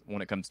grass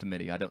when it comes to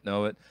MIDI. I don't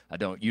know it. I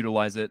don't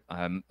utilize it.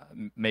 I'm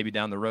maybe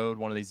down the road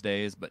one of these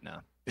days, but no.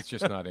 It's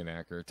just not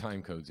inaccurate.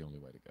 Time code's the only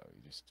way to go.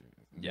 You just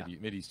Yeah.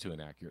 MIDI's too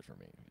inaccurate for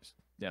me. Just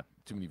Yeah.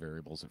 too many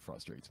variables. It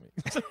frustrates me.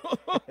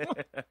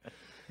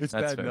 It's That's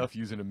bad fair. enough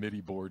using a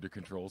MIDI board to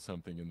control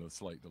something and the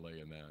slight delay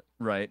in that.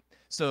 Right.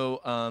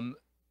 So,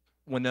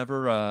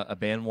 whenever a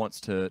band wants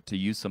to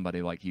use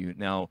somebody like you,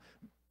 now,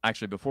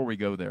 actually, before we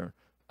go there,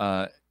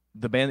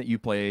 the band that you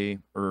play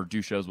or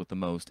do shows with the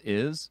most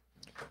is?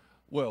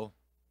 Well,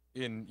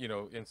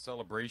 in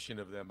celebration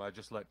of them, I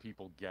just let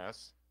people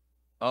guess.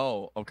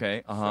 Oh,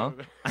 okay. Uh-huh.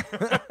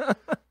 So,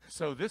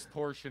 so this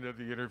portion of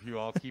the interview,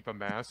 I'll keep a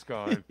mask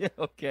on. Yeah,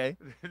 okay.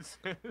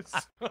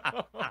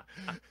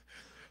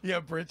 Yeah,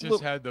 Brent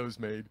just had those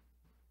made.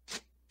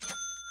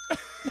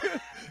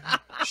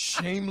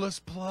 Shameless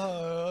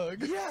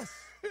plug. Yes.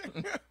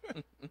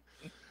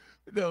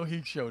 No,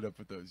 he showed up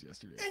with those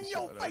yesterday. In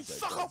your face,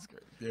 sucker. That's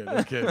great. Yeah,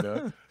 no kidding, huh?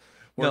 No,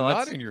 Well,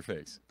 that's- not in your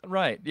face.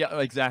 Right.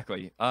 Yeah,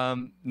 exactly.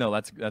 No,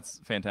 that's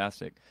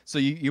fantastic. So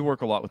you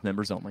work a lot with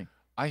members only.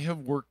 I have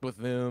worked with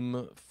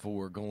them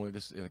for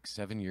like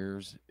 7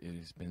 years. It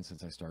has been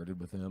since I started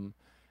with them.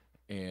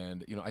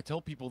 And, I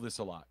tell people this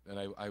a lot, and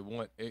I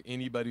want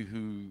anybody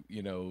who,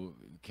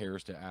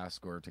 cares to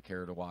ask or to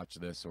care to watch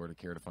this or to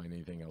care to find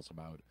anything else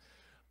about it.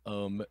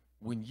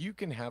 When you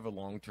can have a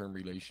long-term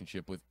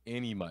relationship with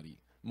anybody,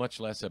 much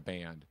less a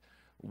band,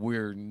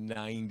 where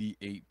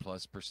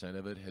 98+%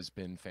 of it has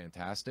been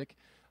fantastic,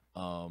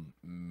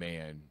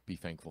 man, be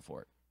thankful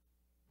for it.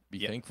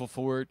 Be thankful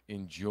for it,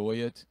 enjoy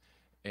it,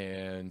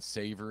 and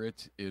savor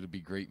it. It'll be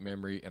great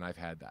memory, and I've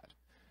had that.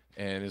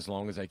 And as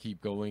long as I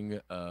keep going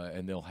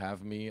and they'll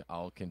have me,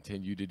 I'll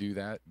continue to do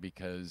that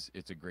because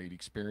it's a great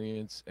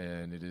experience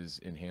and it has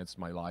enhanced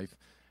my life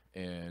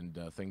and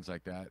things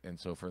like that. And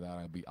so for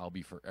that, I'll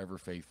be forever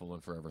faithful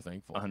and forever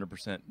thankful.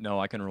 100%. No,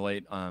 I can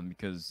relate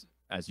because,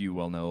 as you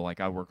well know, like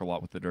I work a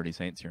lot with the Dirty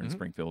Saints here in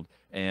Springfield,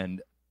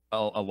 and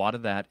a lot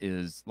of that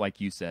is, like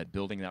you said,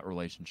 building that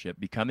relationship,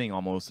 becoming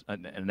almost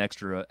an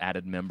extra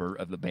added member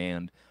of the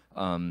band,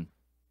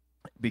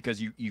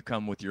 because you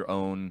come with your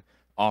own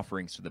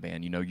offerings to the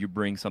band. You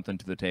bring something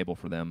to the table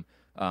for them.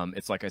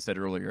 It's like I said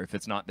earlier, if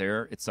it's not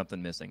there, it's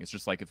something missing. It's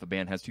just like if a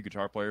band has 2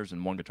 guitar players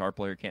and one guitar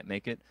player can't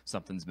make it,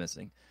 something's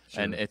missing.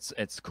 Sure. And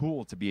it's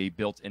cool to be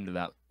built into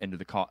that,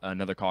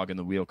 another cog in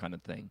the wheel kind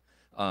of thing.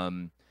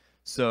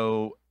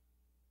 So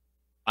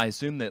I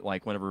assume that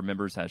like whenever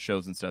members have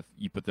shows and stuff,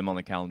 you put them on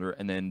the calendar,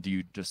 and then do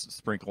you just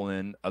sprinkle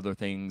in other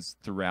things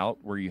throughout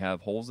where you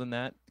have holes in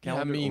that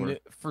calendar? Yeah, I mean, or?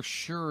 for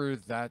sure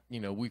that,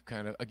 we've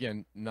kind of,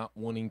 again, not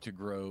wanting to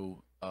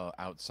grow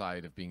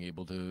outside of being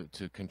able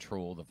to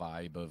control the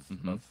vibe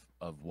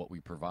of what we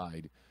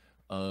provide.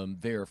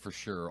 They're for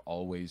sure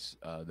always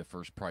the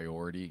first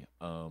priority.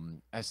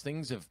 As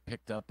things have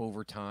picked up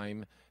over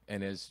time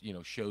and as,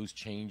 shows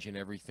change and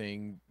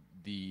everything,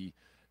 the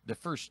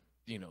first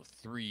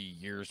 3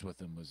 years with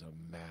them was a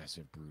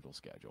massive, brutal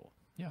schedule.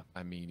 Yeah.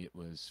 I mean, it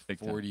was Big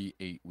time.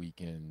 48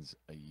 weekends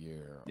a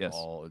year. Yes.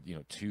 All,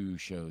 2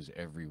 shows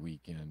every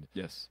weekend.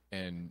 Yes.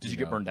 And Did you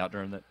get burned out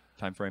during that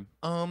time frame?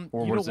 Or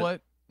Or you know was it-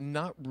 what?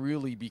 Not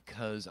really,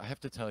 because I have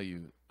to tell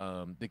you,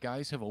 the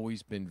guys have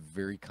always been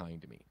very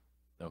kind to me.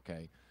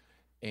 Okay.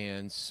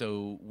 And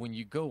so when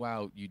you go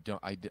out,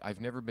 I've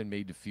never been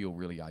made to feel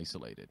really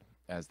isolated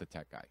as the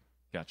tech guy.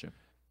 Gotcha.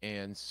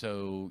 And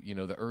so,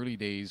 the early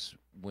days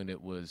when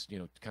it was,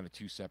 kind of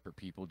 2 separate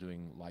people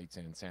doing lights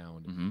and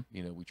sound,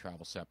 we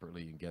travel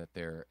separately and get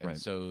there. And Right.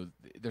 so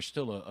there's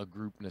still a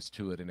groupness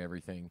to it and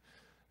everything.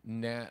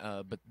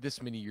 Now, but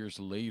this many years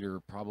later,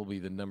 probably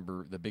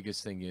the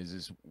biggest thing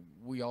is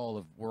we're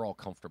all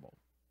comfortable.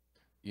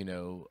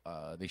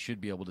 They should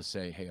be able to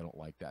say, "Hey, I don't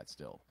like that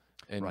still,"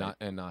 and Right.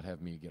 not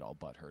have me get all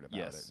butthurt about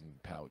Yes. it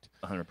and pout.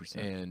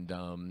 100%.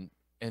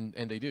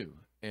 And they do.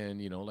 And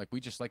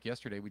like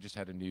yesterday, we just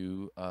had a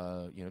new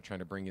trying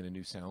to bring in a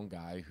new sound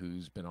guy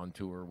who's been on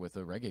tour with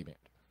a reggae band,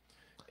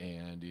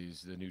 and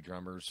he's the new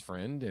drummer's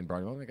friend. And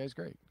brought him on. That guy's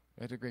great.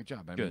 He did a great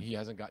job. I Good. mean, he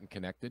hasn't gotten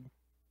connected.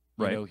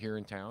 Right. Here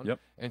in town. Yep.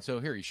 And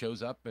so here he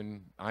shows up,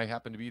 and I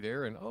happen to be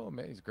there, and oh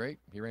man, he's great.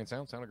 He ran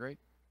sounded great.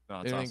 Oh,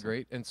 that's Everything awesome.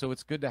 great. And so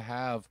it's good to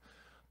have.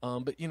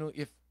 But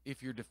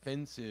if you're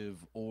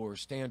defensive or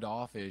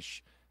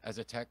standoffish as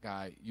a tech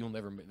guy, you'll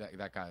never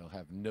that guy will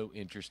have no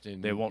interest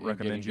in. They won't in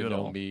recommend getting you to at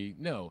know all. Me,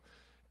 no.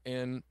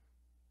 And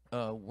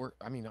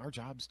our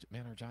jobs,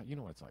 our job. You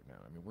know what it's like now.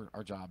 I mean,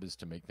 our job is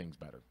to make things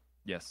better.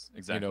 Yes,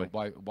 exactly.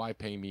 Why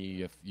pay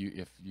me if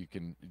you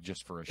can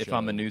just for a show? If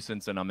I'm a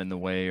nuisance and I'm in the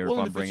way, or well,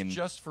 if I'm if bringing it's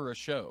just for a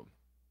show.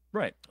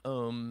 right.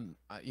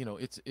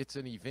 It's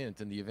an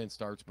event, and the event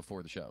starts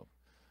before the show,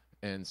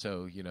 and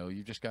so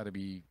you just got to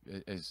be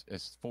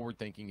as forward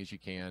thinking as you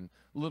can.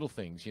 Little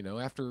things,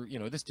 after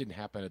this didn't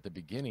happen at the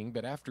beginning,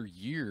 but after a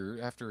year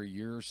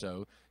or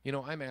so,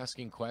 I'm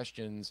asking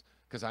questions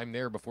because I'm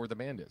there before the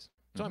band is.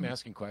 So I'm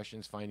asking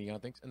questions, finding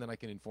out things, and then I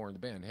can inform the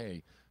band,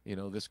 hey,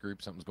 this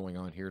group, something's going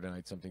on here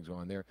tonight, something's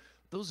going on there.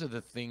 Those are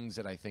the things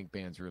that I think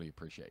bands really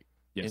appreciate.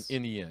 Yes.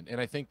 In the end. And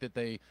I think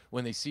that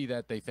when they see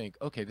that, they think,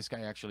 okay, this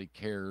guy actually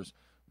cares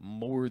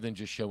more than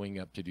just showing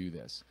up to do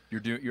this.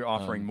 You're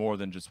offering more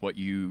than just what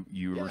you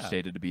were yeah.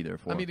 stated to be there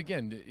for. I mean,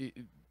 again,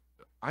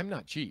 I'm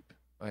not cheap.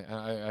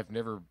 I've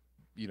never,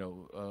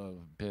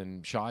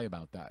 been shy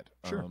about that.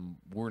 Sure.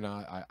 We're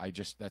not. I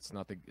just that's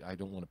not the. I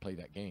don't want to play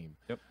that game.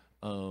 Yep.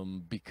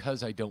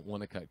 Because I don't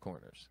want to cut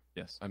corners.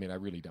 Yes. I mean, I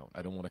really don't.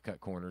 I don't want to cut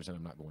corners, and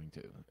I'm not going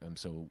to.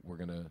 So we're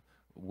gonna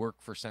work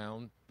for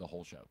sound the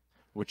whole show.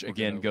 Which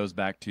again goes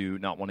back to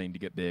not wanting to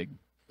get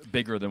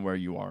bigger than where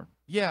you are.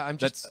 Yeah, I'm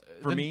just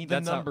for me.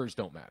 The numbers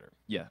don't matter.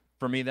 Yeah,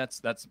 for me,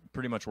 that's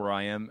pretty much where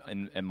I am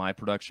in my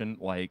production.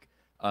 Like,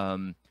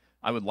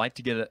 I would like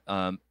to get it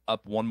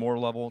up one more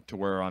level to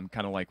where I'm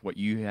kind of like what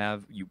you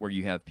have, where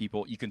you have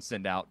people you can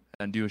send out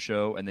and do a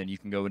show, and then you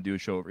can go and do a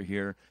show over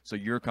here. So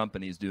your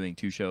company is doing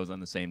 2 shows on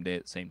the same day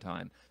at the same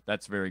time.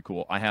 That's very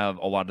cool. I have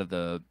a lot of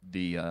the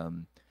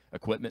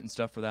equipment and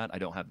stuff for that. I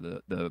don't have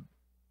the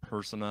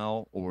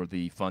personnel or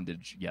the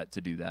fundage yet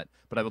to do that,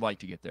 but I would like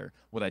to get there.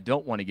 What I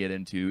don't want to get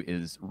into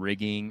is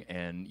rigging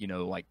and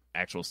like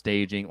actual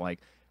staging. Like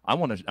I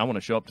want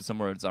to show up to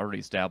somewhere that's already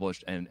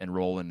established and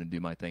roll in and do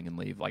my thing and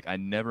leave. Like I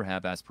never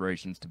have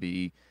aspirations to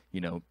be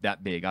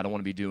that big. I don't want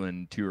to be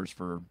doing tours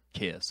for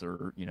Kiss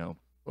or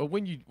Well,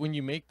 when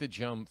you make the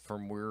jump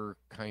from where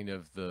kind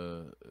of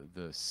the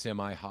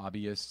semi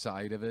hobbyist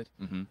side of it,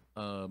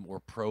 or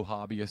pro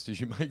hobbyist as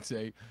you might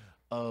say,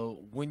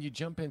 when you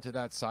jump into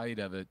that side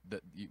of it,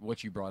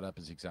 what you brought up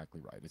is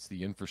exactly right. It's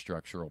the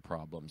infrastructural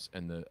problems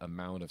and the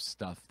amount of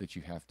stuff that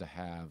you have to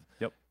have.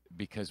 Yep.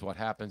 Because what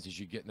happens is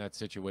you get in that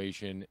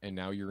situation, and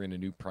now you're in a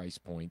new price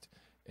point,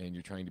 and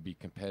you're trying to be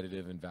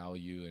competitive in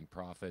value and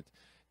profit.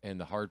 And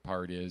the hard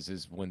part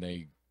is when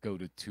they go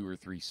to 2 or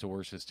 3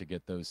 sources to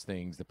get those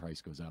things, the price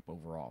goes up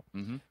overall.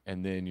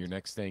 And then your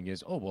next thing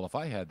is, oh, well, if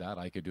I had that,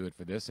 I could do it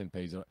for this and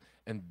pays it.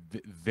 And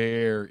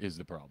there is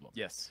the problem.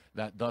 Yes.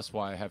 Thus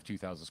why I have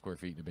 2,000 square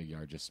feet in a big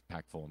yard just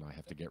packed full, and I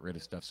have to get rid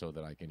of stuff so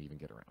that I can even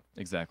get around.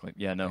 Exactly.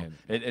 Yeah, no.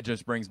 And it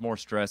just brings more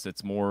stress.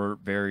 It's more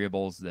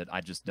variables that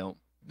I just don't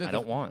I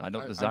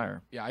don't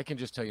desire. I can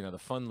just tell you now the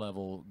fun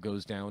level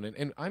goes down,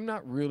 and I'm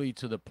not really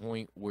to the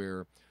point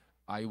where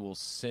I will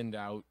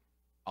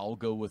I'll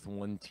go with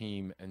one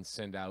team and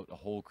send out a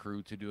whole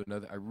crew to do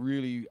another.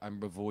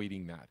 I'm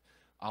avoiding that.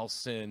 I'll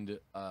send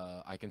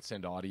I can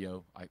send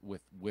audio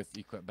with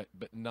equipment,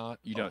 but not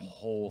the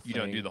whole thing.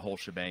 You don't do the whole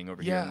shebang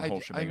over here and the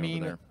whole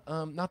shebang over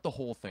there. Not the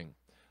whole thing.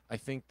 I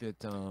think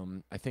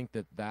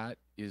that that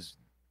is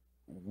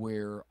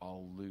where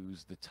I'll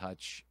lose the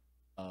touch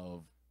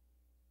of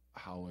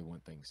how I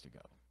want things to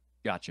go.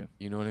 Gotcha.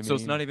 You know what I mean? So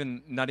it's not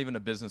even a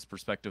business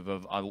perspective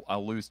of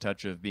I'll lose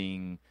touch of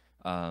being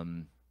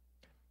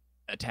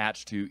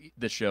attached to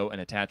this show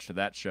and attached to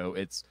that show.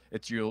 It's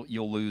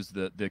you'll lose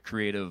the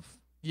creative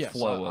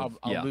flow.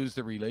 I'll lose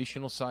the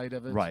relational side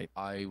of it. Right.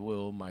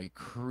 My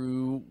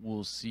crew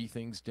will see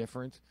things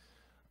different.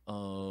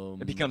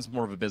 It becomes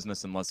more of a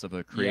business and less of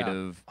a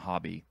creative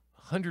hobby.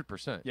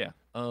 100%. Yeah.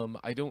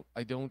 I don't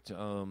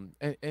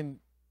and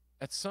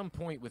at some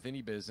point with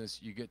any business,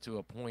 you get to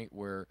a point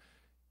where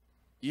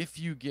if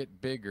you get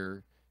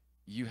bigger,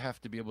 you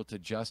have to be able to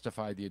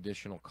justify the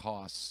additional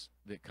costs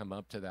that come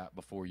up to that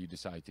before you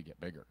decide to get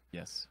bigger.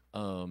 Yes.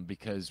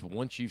 Because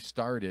once you've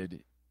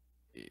started,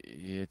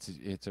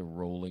 it's a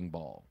rolling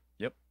ball.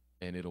 Yep.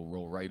 And it'll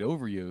roll right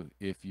over you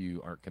if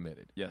you aren't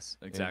committed. Yes,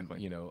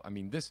 exactly.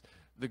 And,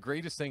 the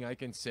greatest thing I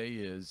can say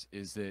is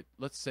that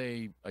let's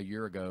say a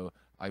year ago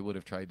I would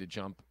have tried to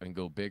jump and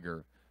go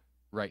bigger.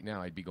 Right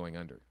now I'd be going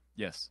under.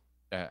 Yes.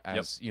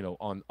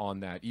 On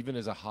that, even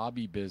as a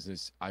hobby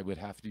business, I would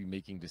have to be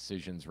making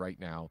decisions right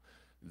now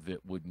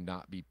that would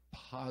not be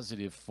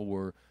positive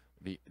for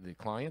the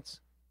clients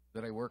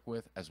that I work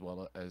with, as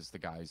well as the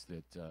guys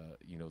that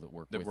that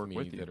work with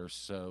me that are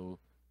so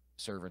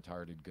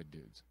servant-hearted good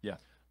dudes. Yeah.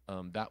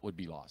 That would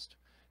be lost.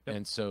 Yep.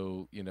 And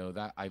so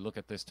that I look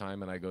at this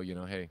time and I go,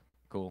 hey,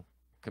 cool,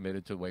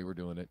 committed to the way we're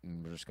doing it,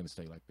 and we're just going to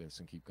stay like this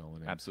and keep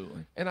going.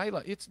 Absolutely. And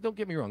don't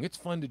get me wrong, it's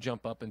fun to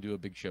jump up and do a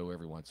big show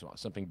every once in a while,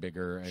 something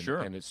bigger, and, sure.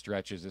 and it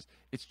stretches us.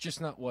 It's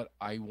just not what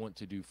I want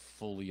to do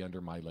fully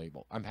under my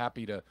label. I'm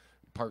happy to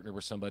partner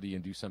with somebody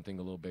and do something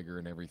a little bigger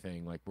and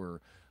everything, like we're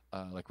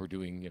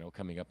doing,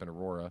 coming up in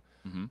Aurora.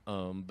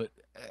 But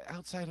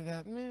outside of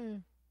that,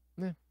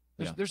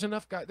 there's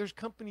enough guys. There's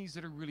companies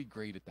that are really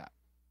great at that.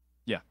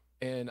 Yeah.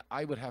 And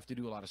I would have to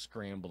do a lot of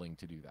scrambling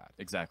to do that.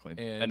 Exactly.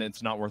 And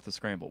it's not worth the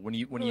scramble. When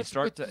you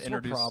start to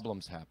introduce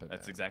problems happen.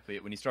 That's exactly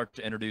it. When you start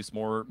to introduce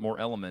more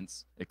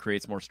elements, it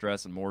creates more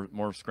stress and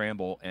more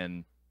scramble,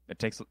 and it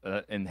takes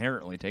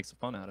inherently takes the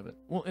fun out of it.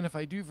 Well, and if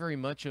I do very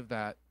much of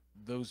that,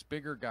 those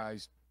bigger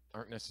guys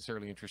aren't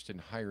necessarily interested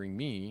in hiring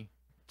me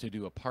to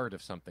do a part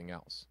of something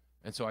else.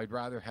 And so I'd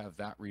rather have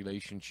that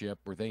relationship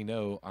where they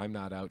know I'm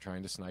not out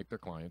trying to snipe their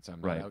clients. I'm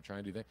not out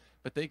trying to do that.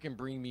 But they can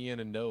bring me in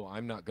and know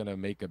I'm not going to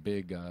make a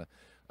big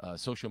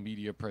social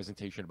media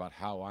presentation about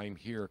how I'm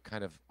here,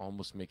 kind of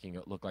almost making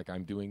it look like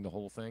I'm doing the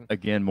whole thing.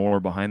 Again, more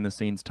behind the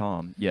scenes,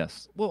 Tom.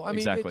 Yes. Well, I mean,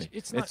 exactly.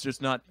 it's not,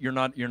 just not you're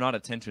not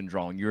attention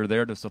drawing. You're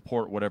there to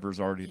support whatever's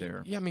already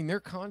there. Yeah, I mean, they're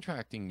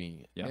contracting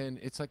me, Yeah. and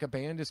it's like a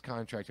band is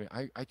contracting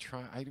me. I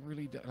try. I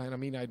really. And I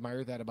mean, I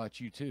admire that about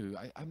you too.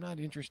 I'm not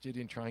interested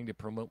in trying to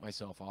promote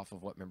myself off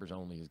of what members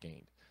only has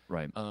gained.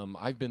 Right.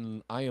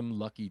 I am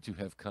lucky to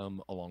have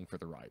come along for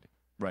the ride.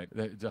 Right.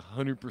 It's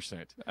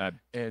 100%.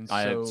 And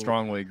I so,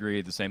 strongly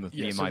agree. The same with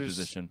me in so my there's,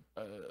 position.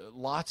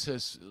 Lots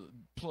has,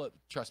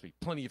 trust me,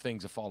 plenty of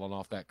things have fallen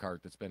off that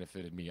cart that's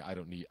benefited me. I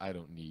don't need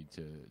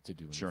to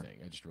do anything. Sure.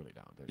 I just really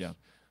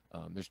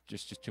don't. There's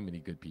just too many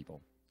good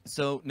people.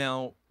 So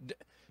now,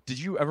 did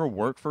you ever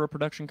work for a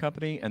production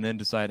company and then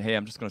decide, hey,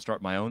 I'm just going to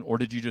start my own, or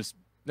did you just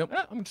Nope.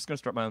 I'm just going to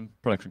start my own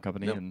production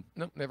company?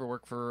 Nope, never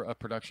worked for a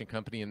production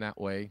company in that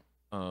way.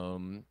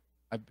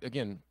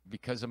 Again,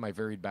 because of my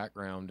varied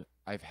background,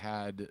 I've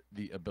had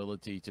the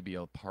ability to be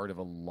a part of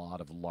a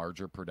lot of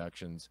larger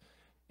productions.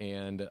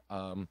 And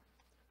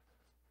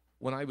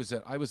when I was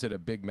at a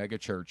big mega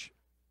church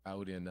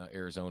out in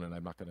Arizona, and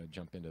I'm not going to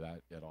jump into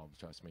that at all,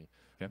 trust me.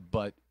 Okay.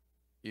 But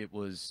it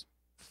was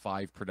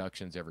 5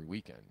 productions every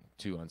weekend,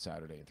 2 on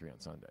Saturday and 3 on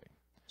Sunday.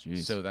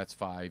 Jeez. So that's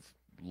 5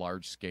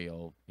 large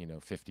scale,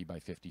 50 by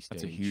 50 stage.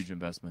 That's a huge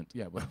investment.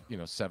 Yeah, well,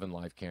 7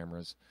 live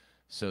cameras.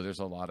 So there's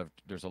a lot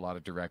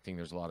of directing,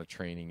 there's a lot of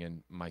training,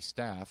 and my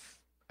staff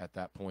at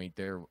that point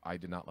there, I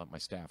did not let my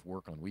staff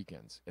work on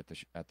weekends at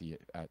the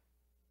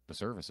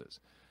services.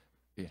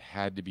 It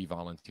had to be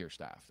volunteer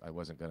staff.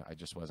 I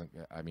just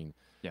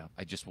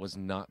was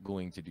not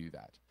going to do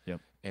that.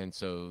 Yep. And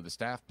so the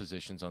staff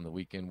positions on the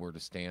weekend were to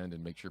stand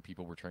and make sure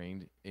people were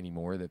trained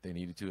anymore that they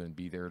needed to, and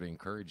be there to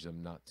encourage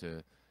them, not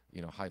to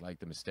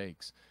highlight the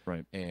mistakes.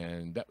 Right.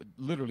 And that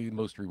literally the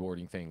most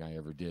rewarding thing I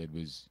ever did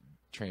was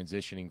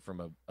transitioning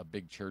from a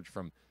big church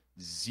from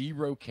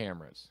 0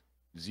 cameras,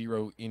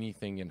 0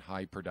 anything in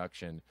high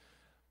production,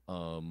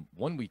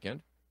 one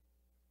weekend.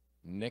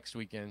 Next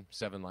weekend,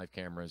 7 live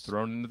cameras,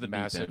 thrown into the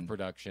massive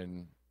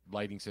production,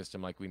 lighting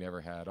system like we never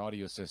had,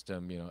 audio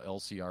system,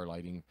 LCR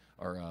lighting,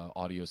 or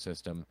audio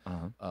system,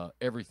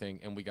 everything,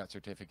 and we got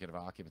certificate of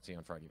occupancy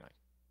on Friday night.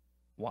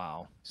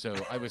 Wow. So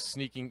I was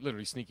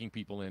literally sneaking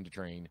people in to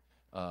train,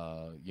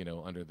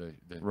 under the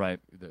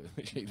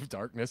shade of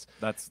darkness.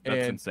 That's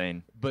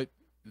insane. But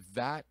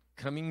that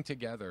coming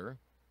together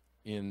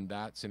in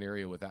that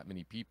scenario with that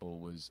many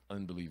people was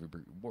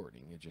unbelievably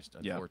rewarding. It just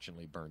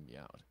unfortunately burned me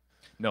out.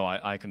 No,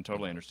 I can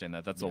totally understand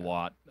that. That's a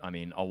lot. I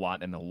mean, a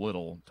lot in a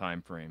little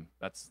time frame.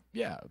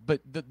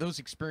 But those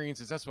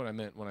experiences, that's what I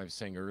meant when I was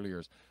saying earlier,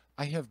 is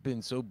I have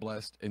been so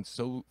blessed and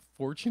so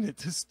fortunate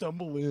to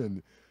stumble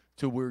in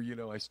to where,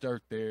 I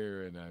start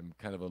there and I'm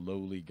kind of a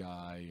lowly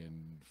guy,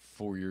 and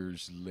 4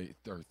 years late,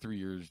 or 3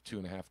 years,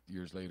 2.5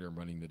 years later, I'm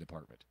running the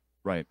department.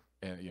 Right.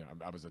 And,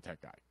 I was a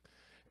tech guy.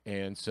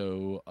 And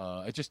so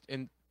it just,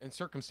 and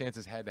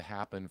circumstances had to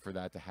happen for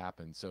that to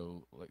happen.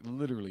 So like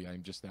literally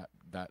I'm just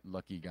that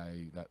lucky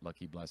guy, that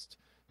lucky blessed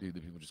dude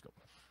that people just go,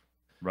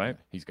 right.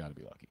 Yeah, he's got to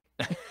be lucky.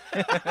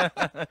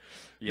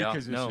 Yeah.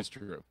 Because it's just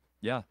true.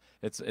 Yeah.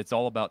 It's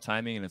all about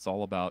timing, and it's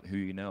all about who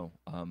you know,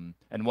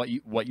 and what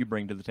you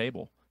bring to the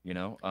table.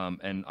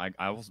 And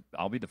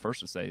I'll be the first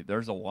to say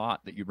there's a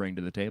lot that you bring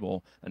to the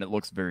table, and it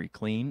looks very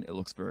clean. It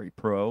looks very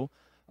pro.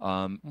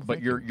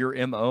 But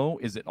your MO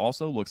is it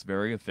also looks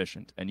very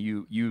efficient, and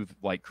you've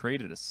like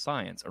created a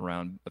science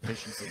around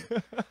efficiency.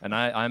 And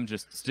I'm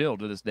just still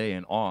to this day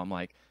in awe. I'm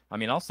like, I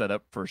mean, I'll set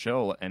up for a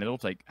show and it'll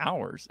take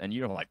hours, and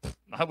you're like,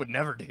 I would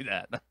never do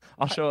that.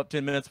 I'll show up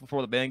 10 minutes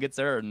before the band gets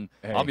there, and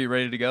I'll be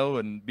ready to go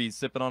and be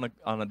sipping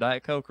on a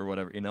Diet Coke or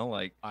whatever,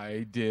 like.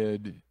 I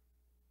did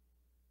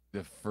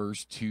the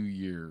first 2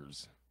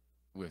 years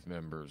with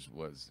members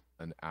was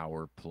an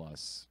hour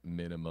plus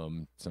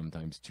minimum,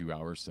 sometimes 2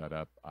 hours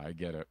setup. I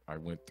get it. I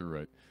went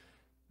through it.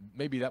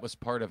 Maybe that was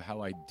part of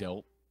how I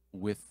dealt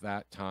with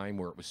that time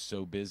where it was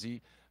so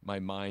busy. My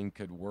mind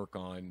could work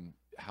on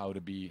how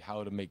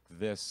to make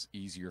this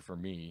easier for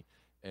me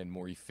and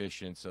more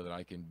efficient, so that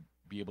I can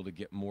be able to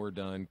get more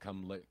done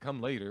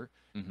come later,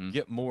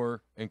 get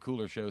more and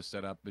cooler shows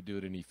set up, but do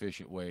it in an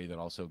efficient way that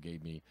also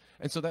gave me.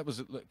 And so that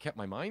kept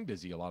my mind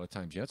busy a lot of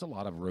times. Yeah, it's a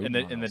lot of road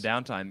in the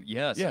downtime.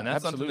 Yes. Yeah, and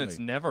that's absolutely. something that's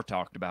never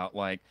talked about.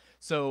 Like,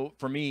 so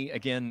for me,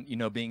 again,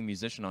 being a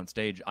musician on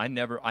stage,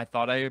 I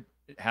thought I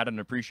had an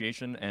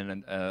appreciation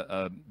and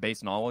a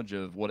base knowledge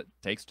of what it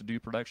takes to do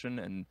production,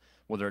 and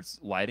whether it's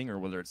lighting or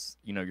whether it's,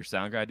 your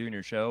sound guy doing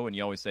your show. And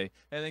you always say,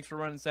 hey, thanks for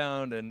running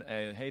sound. And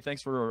hey,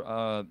 thanks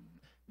for,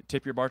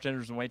 tip your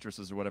bartenders and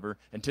waitresses or whatever.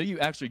 Until you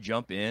actually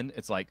jump in,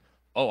 it's like,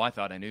 oh, I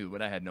thought I knew,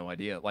 but I had no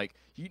idea. Like,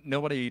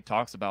 nobody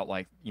talks about,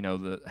 like,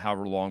 the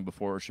however long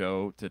before a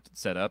show to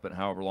set up and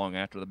however long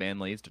after the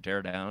band leaves to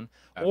tear down.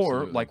 Absolutely.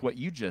 Or like what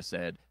you just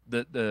said,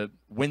 the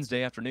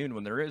Wednesday afternoon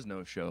when there is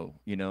no show,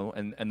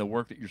 and the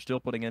work that you're still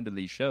putting into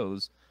these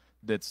shows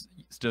that's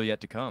still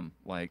yet to come.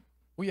 Like,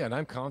 Well, yeah, and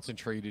I'm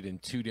concentrated in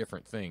two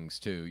different things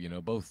too. You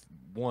know, both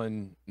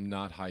one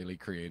not highly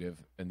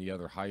creative and the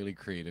other highly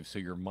creative. So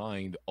your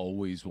mind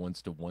always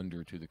wants to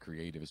wander to the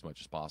creative as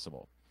much as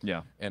possible.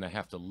 Yeah. And I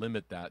have to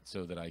limit that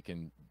so that I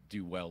can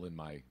do well in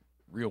my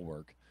real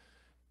work.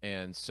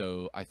 And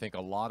so I think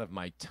a lot of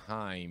my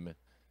time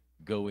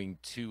going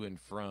to and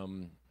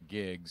from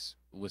gigs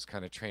was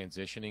kind of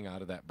transitioning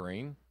out of that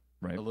brain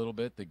Right. a little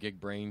bit, the gig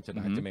brain to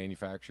back to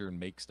manufacture and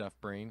make stuff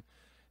brain.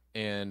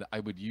 And I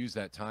would use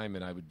that time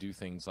and I would do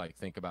things like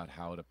think about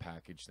how to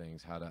package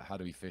things, how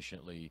to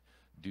efficiently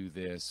do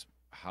this,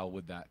 how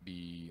would that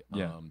be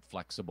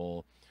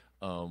flexible,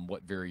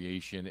 what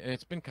variation. And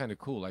it's been kind of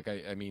cool. Like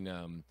I mean,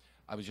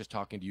 I was just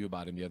talking to you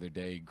about him the other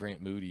day.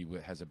 Grant Moody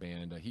has a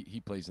band. He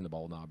plays in the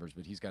Ball Knobbers,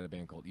 but he's got a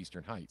band called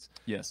Eastern Heights.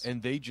 Yes.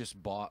 And they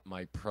just bought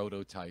my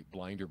prototype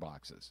blinder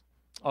boxes.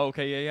 Oh,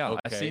 okay. Yeah.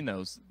 Okay. I've seen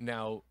those.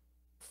 Now,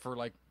 for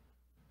like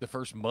the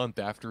first month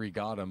after he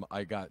got them,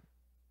 I got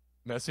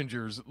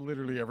messengers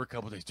literally every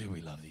couple of days. Dude,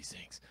 we love these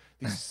things.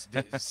 This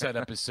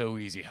setup is so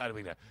easy. How do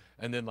we know?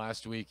 And then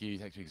last week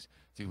he actually goes,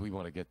 dude, we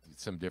want to get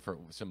some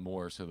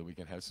more so that we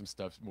can have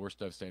more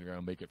stuff standing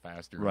around, make it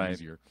faster and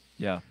easier.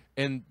 Yeah.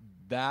 And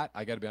that,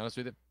 I got to be honest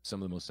with you,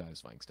 some of the most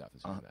satisfying stuff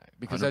is doing that.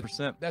 Because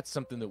 100%. that's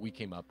something that we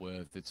came up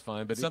with. It's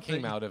fun, but Something- it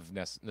came out of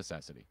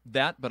necessity.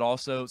 That, but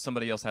also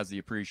somebody else has the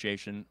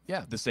appreciation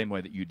the same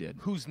way that you did.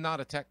 Who's not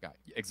a tech guy?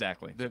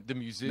 Exactly. The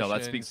musician No,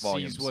 that speaks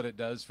volumes. sees what it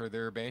does for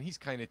their band. He's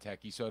kind of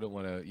techie, so I don't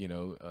want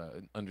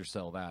to,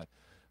 undersell that.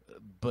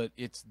 But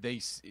it's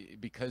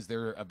because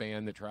they're a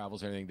band that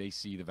travels and everything. They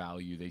see the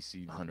value. They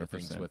see the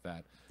things 100%. with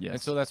that. Yes.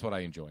 And so that's what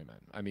I enjoy,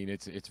 man. I mean,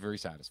 it's very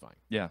satisfying.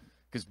 Yeah.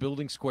 Because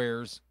building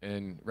squares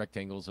and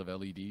rectangles of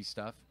LED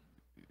stuff,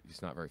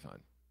 it's not very fun.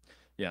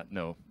 Yeah,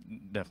 no,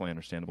 definitely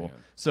understandable. Yeah.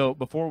 So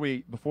before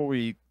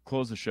we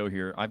close the show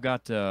here, I've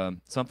got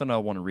something I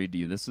want to read to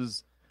you. This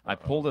is I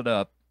pulled it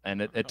up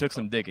and it took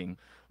some digging,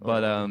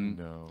 but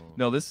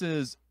no, this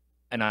is,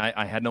 and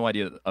I had no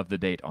idea of the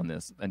date on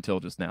this until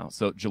just now.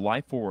 So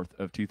July 4th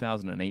of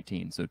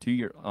 2018. So 2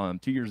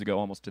 years ago,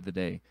 almost to the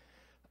day,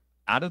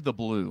 out of the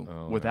blue,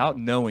 without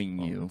knowing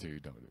you,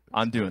 dude, don't do this.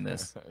 I'm doing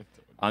this.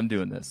 I'm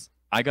doing this.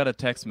 I got a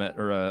text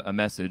or a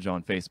message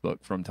on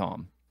Facebook from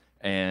Tom,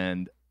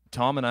 and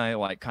Tom and I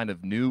like kind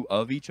of knew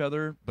of each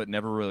other, but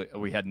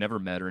we had never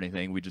met or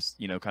anything. We just,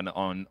 kind of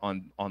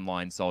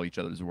online saw each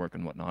other's work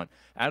and whatnot.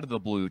 Out of the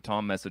blue,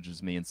 Tom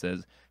messages me and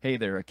says, "Hey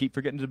there, I keep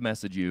forgetting to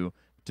message you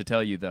to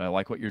tell you that I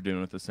like what you're doing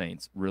with the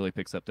Saints. Really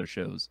picks up their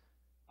shows.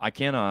 I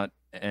cannot,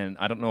 and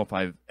I don't know if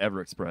I've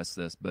ever expressed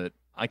this, but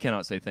I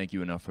cannot say thank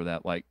you enough for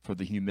that. Like for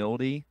the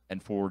humility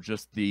and for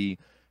just the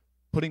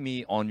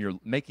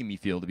making me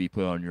feel to be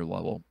put on your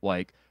level.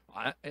 Like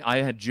I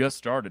had just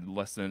started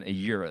less than a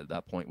year at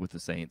that point with the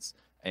Saints,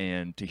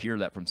 and to hear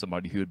that from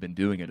somebody who had been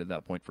doing it at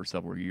that point for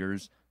several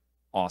years,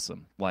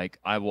 awesome. Like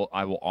I will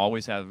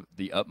always have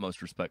the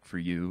utmost respect for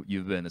you.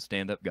 You've been a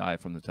stand-up guy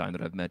from the time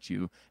that I've met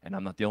you, and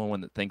I'm not the only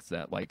one that thinks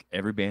that. Like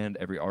every band,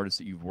 every artist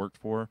that you've worked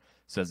for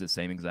says the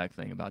same exact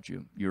thing about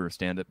you. You're a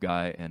stand-up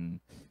guy,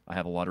 and I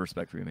have a lot of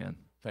respect for you, man.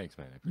 Thanks,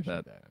 man. I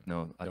appreciate that.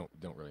 No, I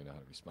don't really know how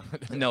to respond.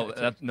 No,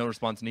 no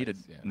response needed,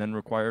 none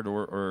required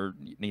or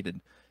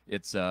needed.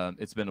 It's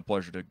been a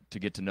pleasure to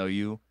get to know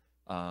you,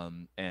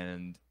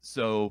 and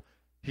so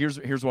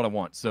here's what I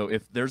want. So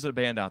if there's a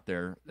band out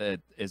there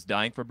that is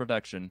dying for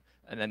production,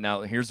 and then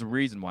now here's the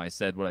reason why I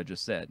said what I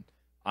just said.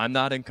 I'm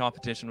not in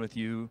competition with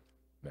you.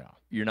 No,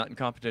 you're not in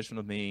competition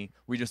with me.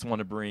 We just want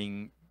to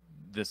bring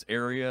this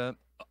area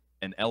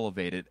and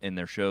elevate it in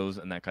their shows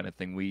and that kind of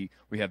thing. We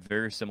have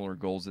very similar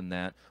goals in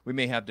that. We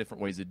may have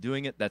different ways of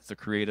doing it. That's the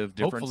creative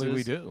differences. Hopefully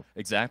we do.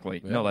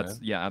 Exactly. Yeah, no, that's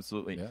man.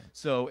 absolutely. Yeah.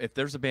 So if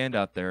there's a band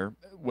out there,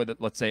 whether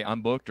let's say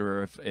I'm booked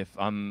or if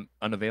I'm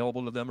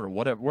unavailable to them or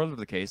whatever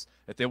the case,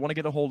 if they want to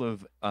get a hold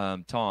of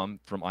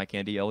Tom from Eye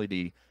Candy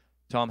LED,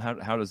 Tom,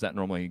 how does that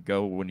normally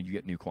go when you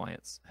get new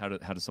clients? How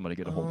does somebody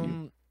get a hold of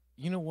you?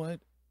 You know what?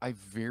 I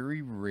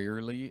very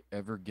rarely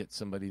ever get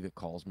somebody that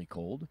calls me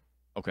cold.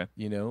 Okay.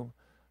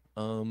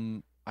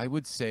 I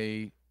would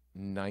say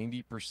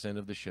 90%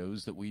 of the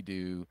shows that we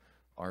do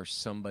are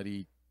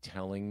somebody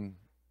telling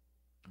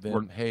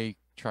them, "Hey,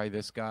 try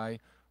this guy,"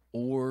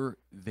 or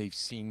they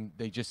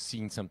just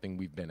seen something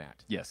we've been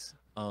at. Yes.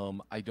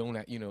 I don't,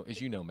 as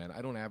you know, man,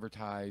 I don't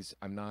advertise.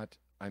 I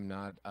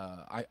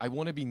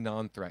want to be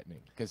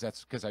non-threatening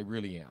because I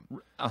really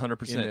am.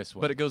 100%.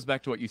 But it goes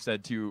back to what you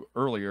said too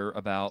earlier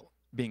about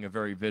being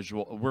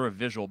we're a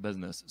visual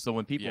business. So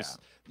when people,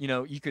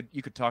 you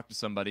could talk to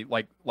somebody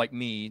like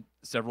me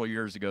several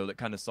years ago that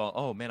kind of saw,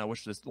 oh man, I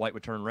wish this light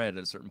would turn red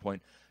at a certain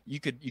point.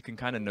 You can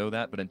kind of know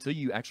that, but until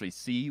you actually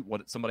see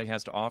what somebody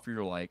has to offer,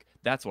 you're like,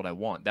 that's what I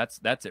want. That's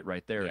it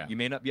right there. Yeah. You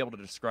may not be able to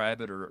describe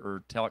it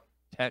or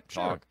tech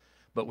talk,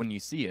 but when you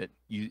see it,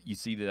 you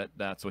see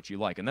that's what you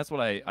like. And that's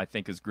what I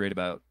think is great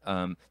about,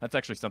 that's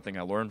actually something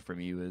I learned from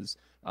you is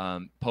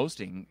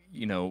posting,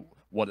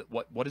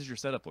 what does your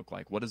setup look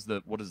like? What does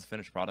the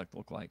finished product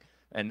look like?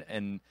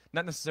 And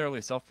not necessarily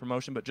a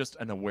self-promotion, but just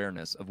an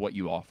awareness of what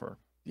you offer.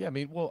 Yeah,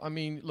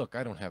 look,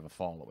 I don't have a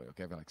following.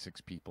 Okay, I've got like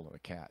 6 people and a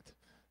cat.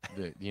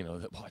 that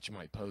that watch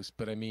my post.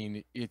 But I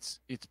mean, it's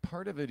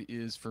part of it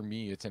is for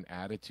me. It's an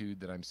attitude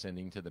that I'm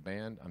sending to the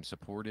band. I'm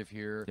supportive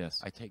here.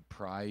 Yes. I take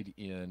pride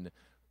in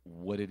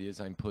what it is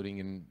I'm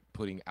putting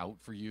out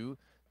for you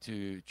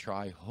to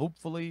try.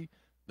 Hopefully,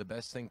 the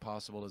best thing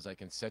possible is I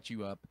can set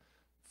you up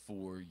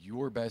for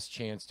your best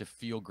chance to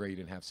feel great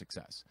and have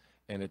success.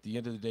 And at the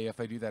end of the day, if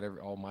I do that,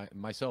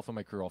 myself and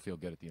my crew all feel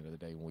good at the end of the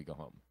day when we go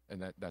home.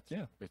 And that's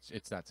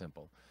it's that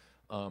simple.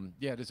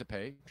 Does it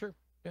pay? Sure.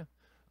 Yeah.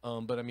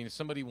 But I mean, if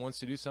somebody wants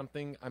to do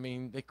something, I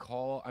mean, they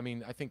call. I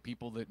mean, I think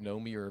people that know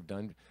me or have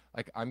done,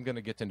 like, I'm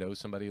gonna get to know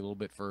somebody a little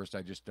bit first.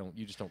 You just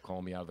don't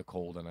call me out of the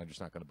cold, and I'm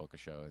just not gonna book a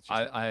show. It's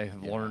just, I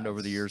have learned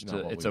over the years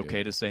it's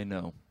okay to say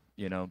no.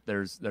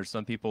 There's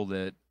some people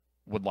that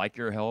would like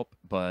your help,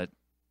 but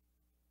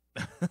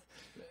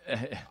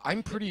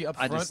I'm pretty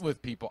upfront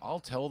with people.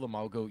 I'll tell them,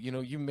 I'll go,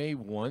 you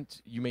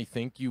may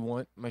think you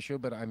want my show,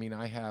 but I mean,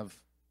 I have,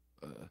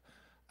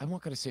 I'm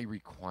not going to say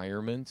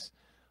requirements.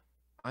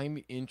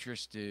 I'm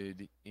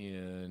interested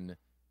in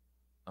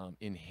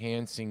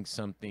enhancing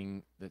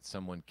something that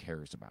someone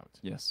cares about.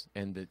 Yes.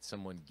 And that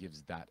someone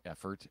gives that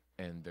effort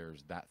and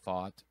there's that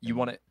thought. You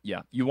want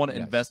to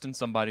invest in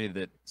somebody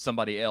that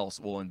somebody else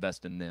will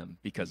invest in them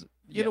because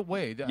in a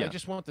way, I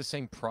just want the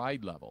same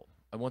pride level.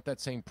 I want that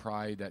same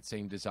pride, that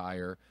same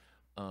desire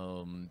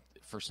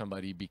for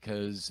somebody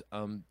because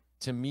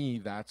to me,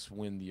 that's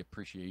when the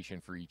appreciation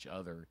for each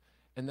other.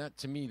 And that,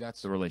 to me,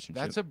 that's the relationship.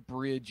 That's a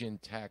bridge in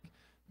tech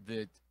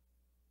that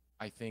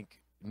I think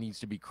needs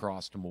to be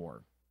crossed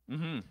more.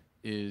 Mm-hmm.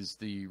 Is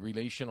the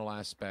relational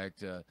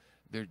aspect.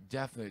 There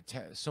definitely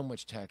so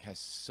much tech has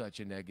such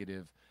a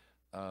negative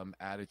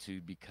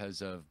attitude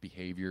because of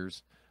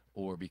behaviors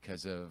or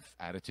because of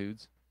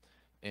attitudes.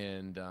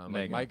 And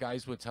like my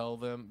guys would tell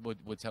them,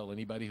 would tell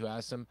anybody who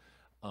asks them,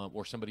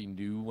 or somebody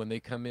new when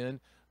they come in,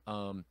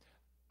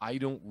 I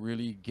don't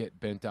really get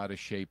bent out of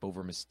shape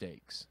over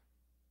mistakes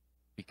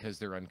because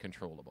they're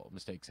uncontrollable.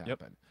 Mistakes happen.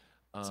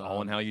 Yep. It's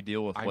all in how you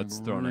deal with what's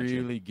thrown at you.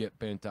 I really get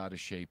bent out of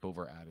shape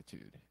over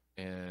attitude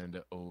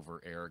and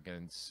over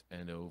arrogance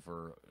and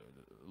over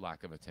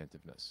lack of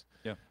attentiveness.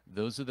 Yeah.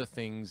 Those are the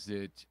things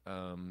that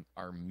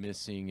are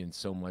missing in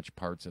so much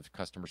parts of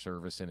customer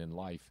service and in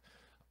life.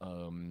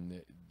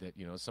 That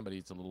somebody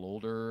that's a little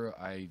older,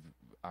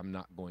 I'm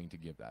not going to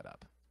give that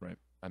up. Right.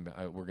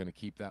 We're going to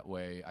keep that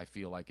way. I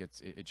feel like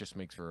it just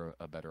makes for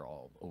a better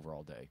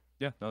overall day.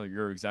 Yeah, no,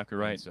 you're exactly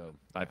right. And so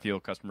I feel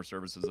customer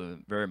service is a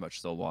very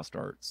much so lost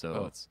art.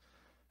 So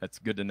it's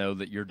good to know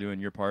that you're doing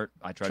your part.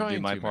 I try to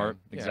do my part.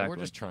 Man. Exactly. Yeah, we're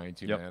just trying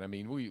to, man. I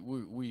mean,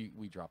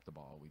 we drop the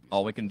ball.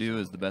 All we can do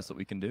is the best that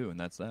we can do, and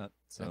that's that.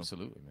 So.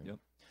 Absolutely, man. Yep.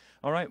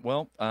 All right.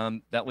 Well,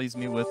 that leaves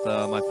me with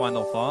my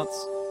final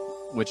thoughts,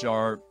 which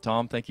are,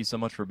 Tom, thank you so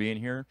much for being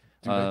here.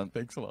 Dude,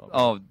 thanks a lot.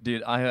 Oh,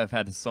 dude, I have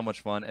had so much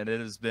fun, and it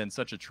has been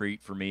such a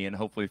treat for me and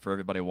hopefully for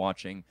everybody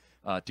watching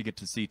to get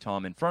to see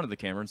Tom in front of the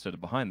camera instead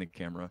of behind the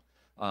camera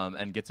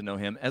and get to know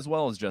him, as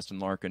well as Justin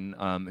Larkin,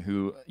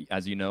 who,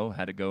 as you know,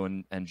 had to go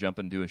and jump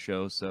and do a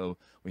show. So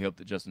we hope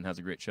that Justin has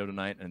a great show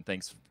tonight, and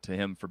thanks to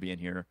him for being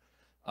here.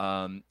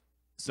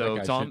 So,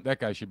 Tom, that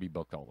guy should be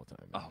booked all the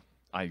time. Man. Oh,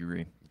 I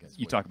agree.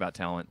 You talk about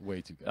talent.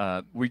 Way too good.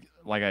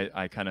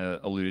 I kind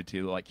of alluded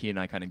to, like, he and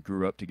I kind of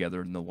grew up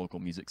together in the local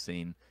music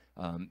scene,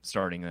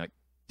 starting like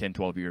 10,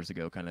 12 years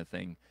ago kind of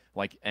thing.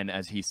 Like, and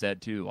as he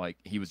said too, like,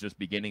 he was just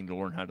beginning to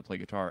learn how to play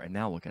guitar, and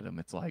now look at him.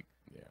 It's like,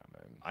 yeah,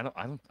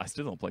 man. I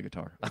still don't play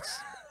guitar.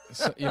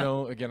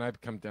 So, again, I've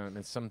come down,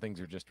 and some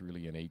things are just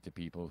really innate to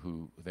people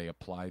who they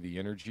apply the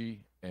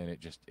energy, and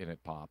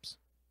it pops.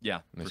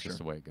 Yeah, and it's just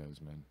the way it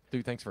goes, man.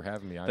 Dude, thanks for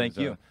having me. Thank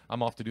you.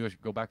 I'm off to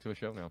go back to a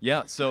show now.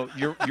 Yeah. So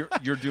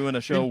you're doing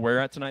a show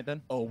where at tonight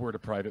then? Oh, we're at a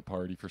private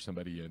party for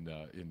somebody in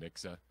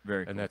Nixa.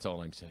 Very cool. And that's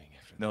all I'm saying.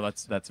 No,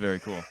 that's very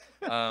cool.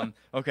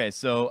 Okay,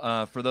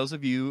 so for those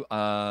of you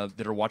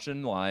that are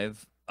watching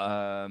live,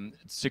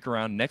 stick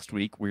around. Next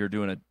week we are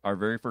doing our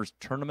very first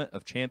Tournament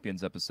of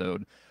Champions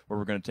episode, where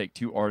we're going to take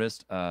two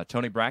artists,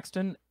 Tony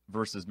Braxton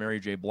versus Mary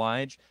J.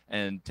 Blige,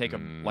 and take a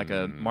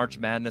March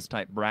Madness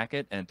type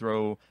bracket and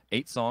throw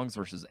 8 songs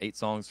versus 8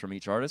 songs from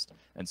each artist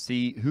and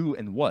see who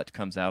and what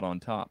comes out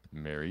on top.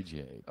 Mary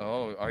J.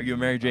 Oh, are you a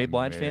Mary J.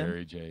 Blige fan?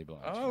 Mary J.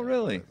 Blige. Oh,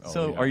 really? Oh,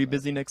 so yeah, are you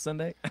busy next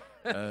Sunday?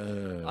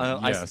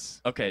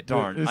 Yes. Okay,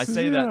 darn. I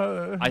say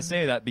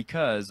that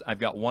because I've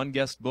got one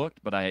guest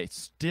booked, but I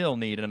still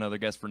need another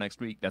guest for next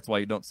week. That's why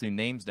you don't see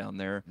names down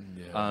there.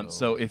 No.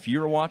 So if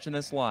you're watching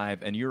this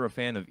live and you're a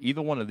fan of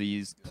either one of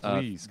these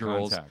please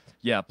girls,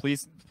 contact.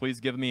 please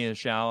give me a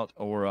shout,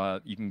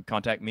 or you can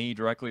contact me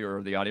directly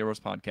or the Audio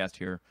Roast podcast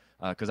here,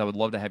 because I would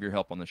love to have your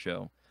help on the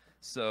show.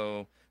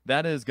 So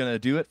that is going to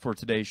do it for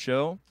today's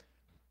show.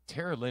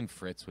 Tara Lynn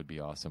Fritz would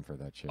be awesome for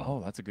that show.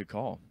 Oh, that's a good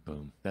call.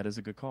 Boom. That is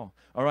a good call.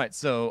 All right,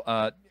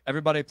 so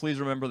everybody, please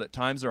remember that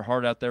times are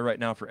hard out there right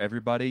now for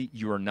everybody.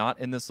 You are not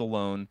in this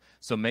alone,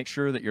 so make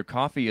sure that your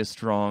coffee is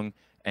strong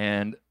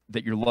and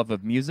that your love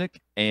of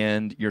music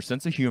and your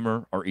sense of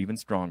humor are even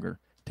stronger.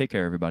 Take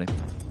care, everybody.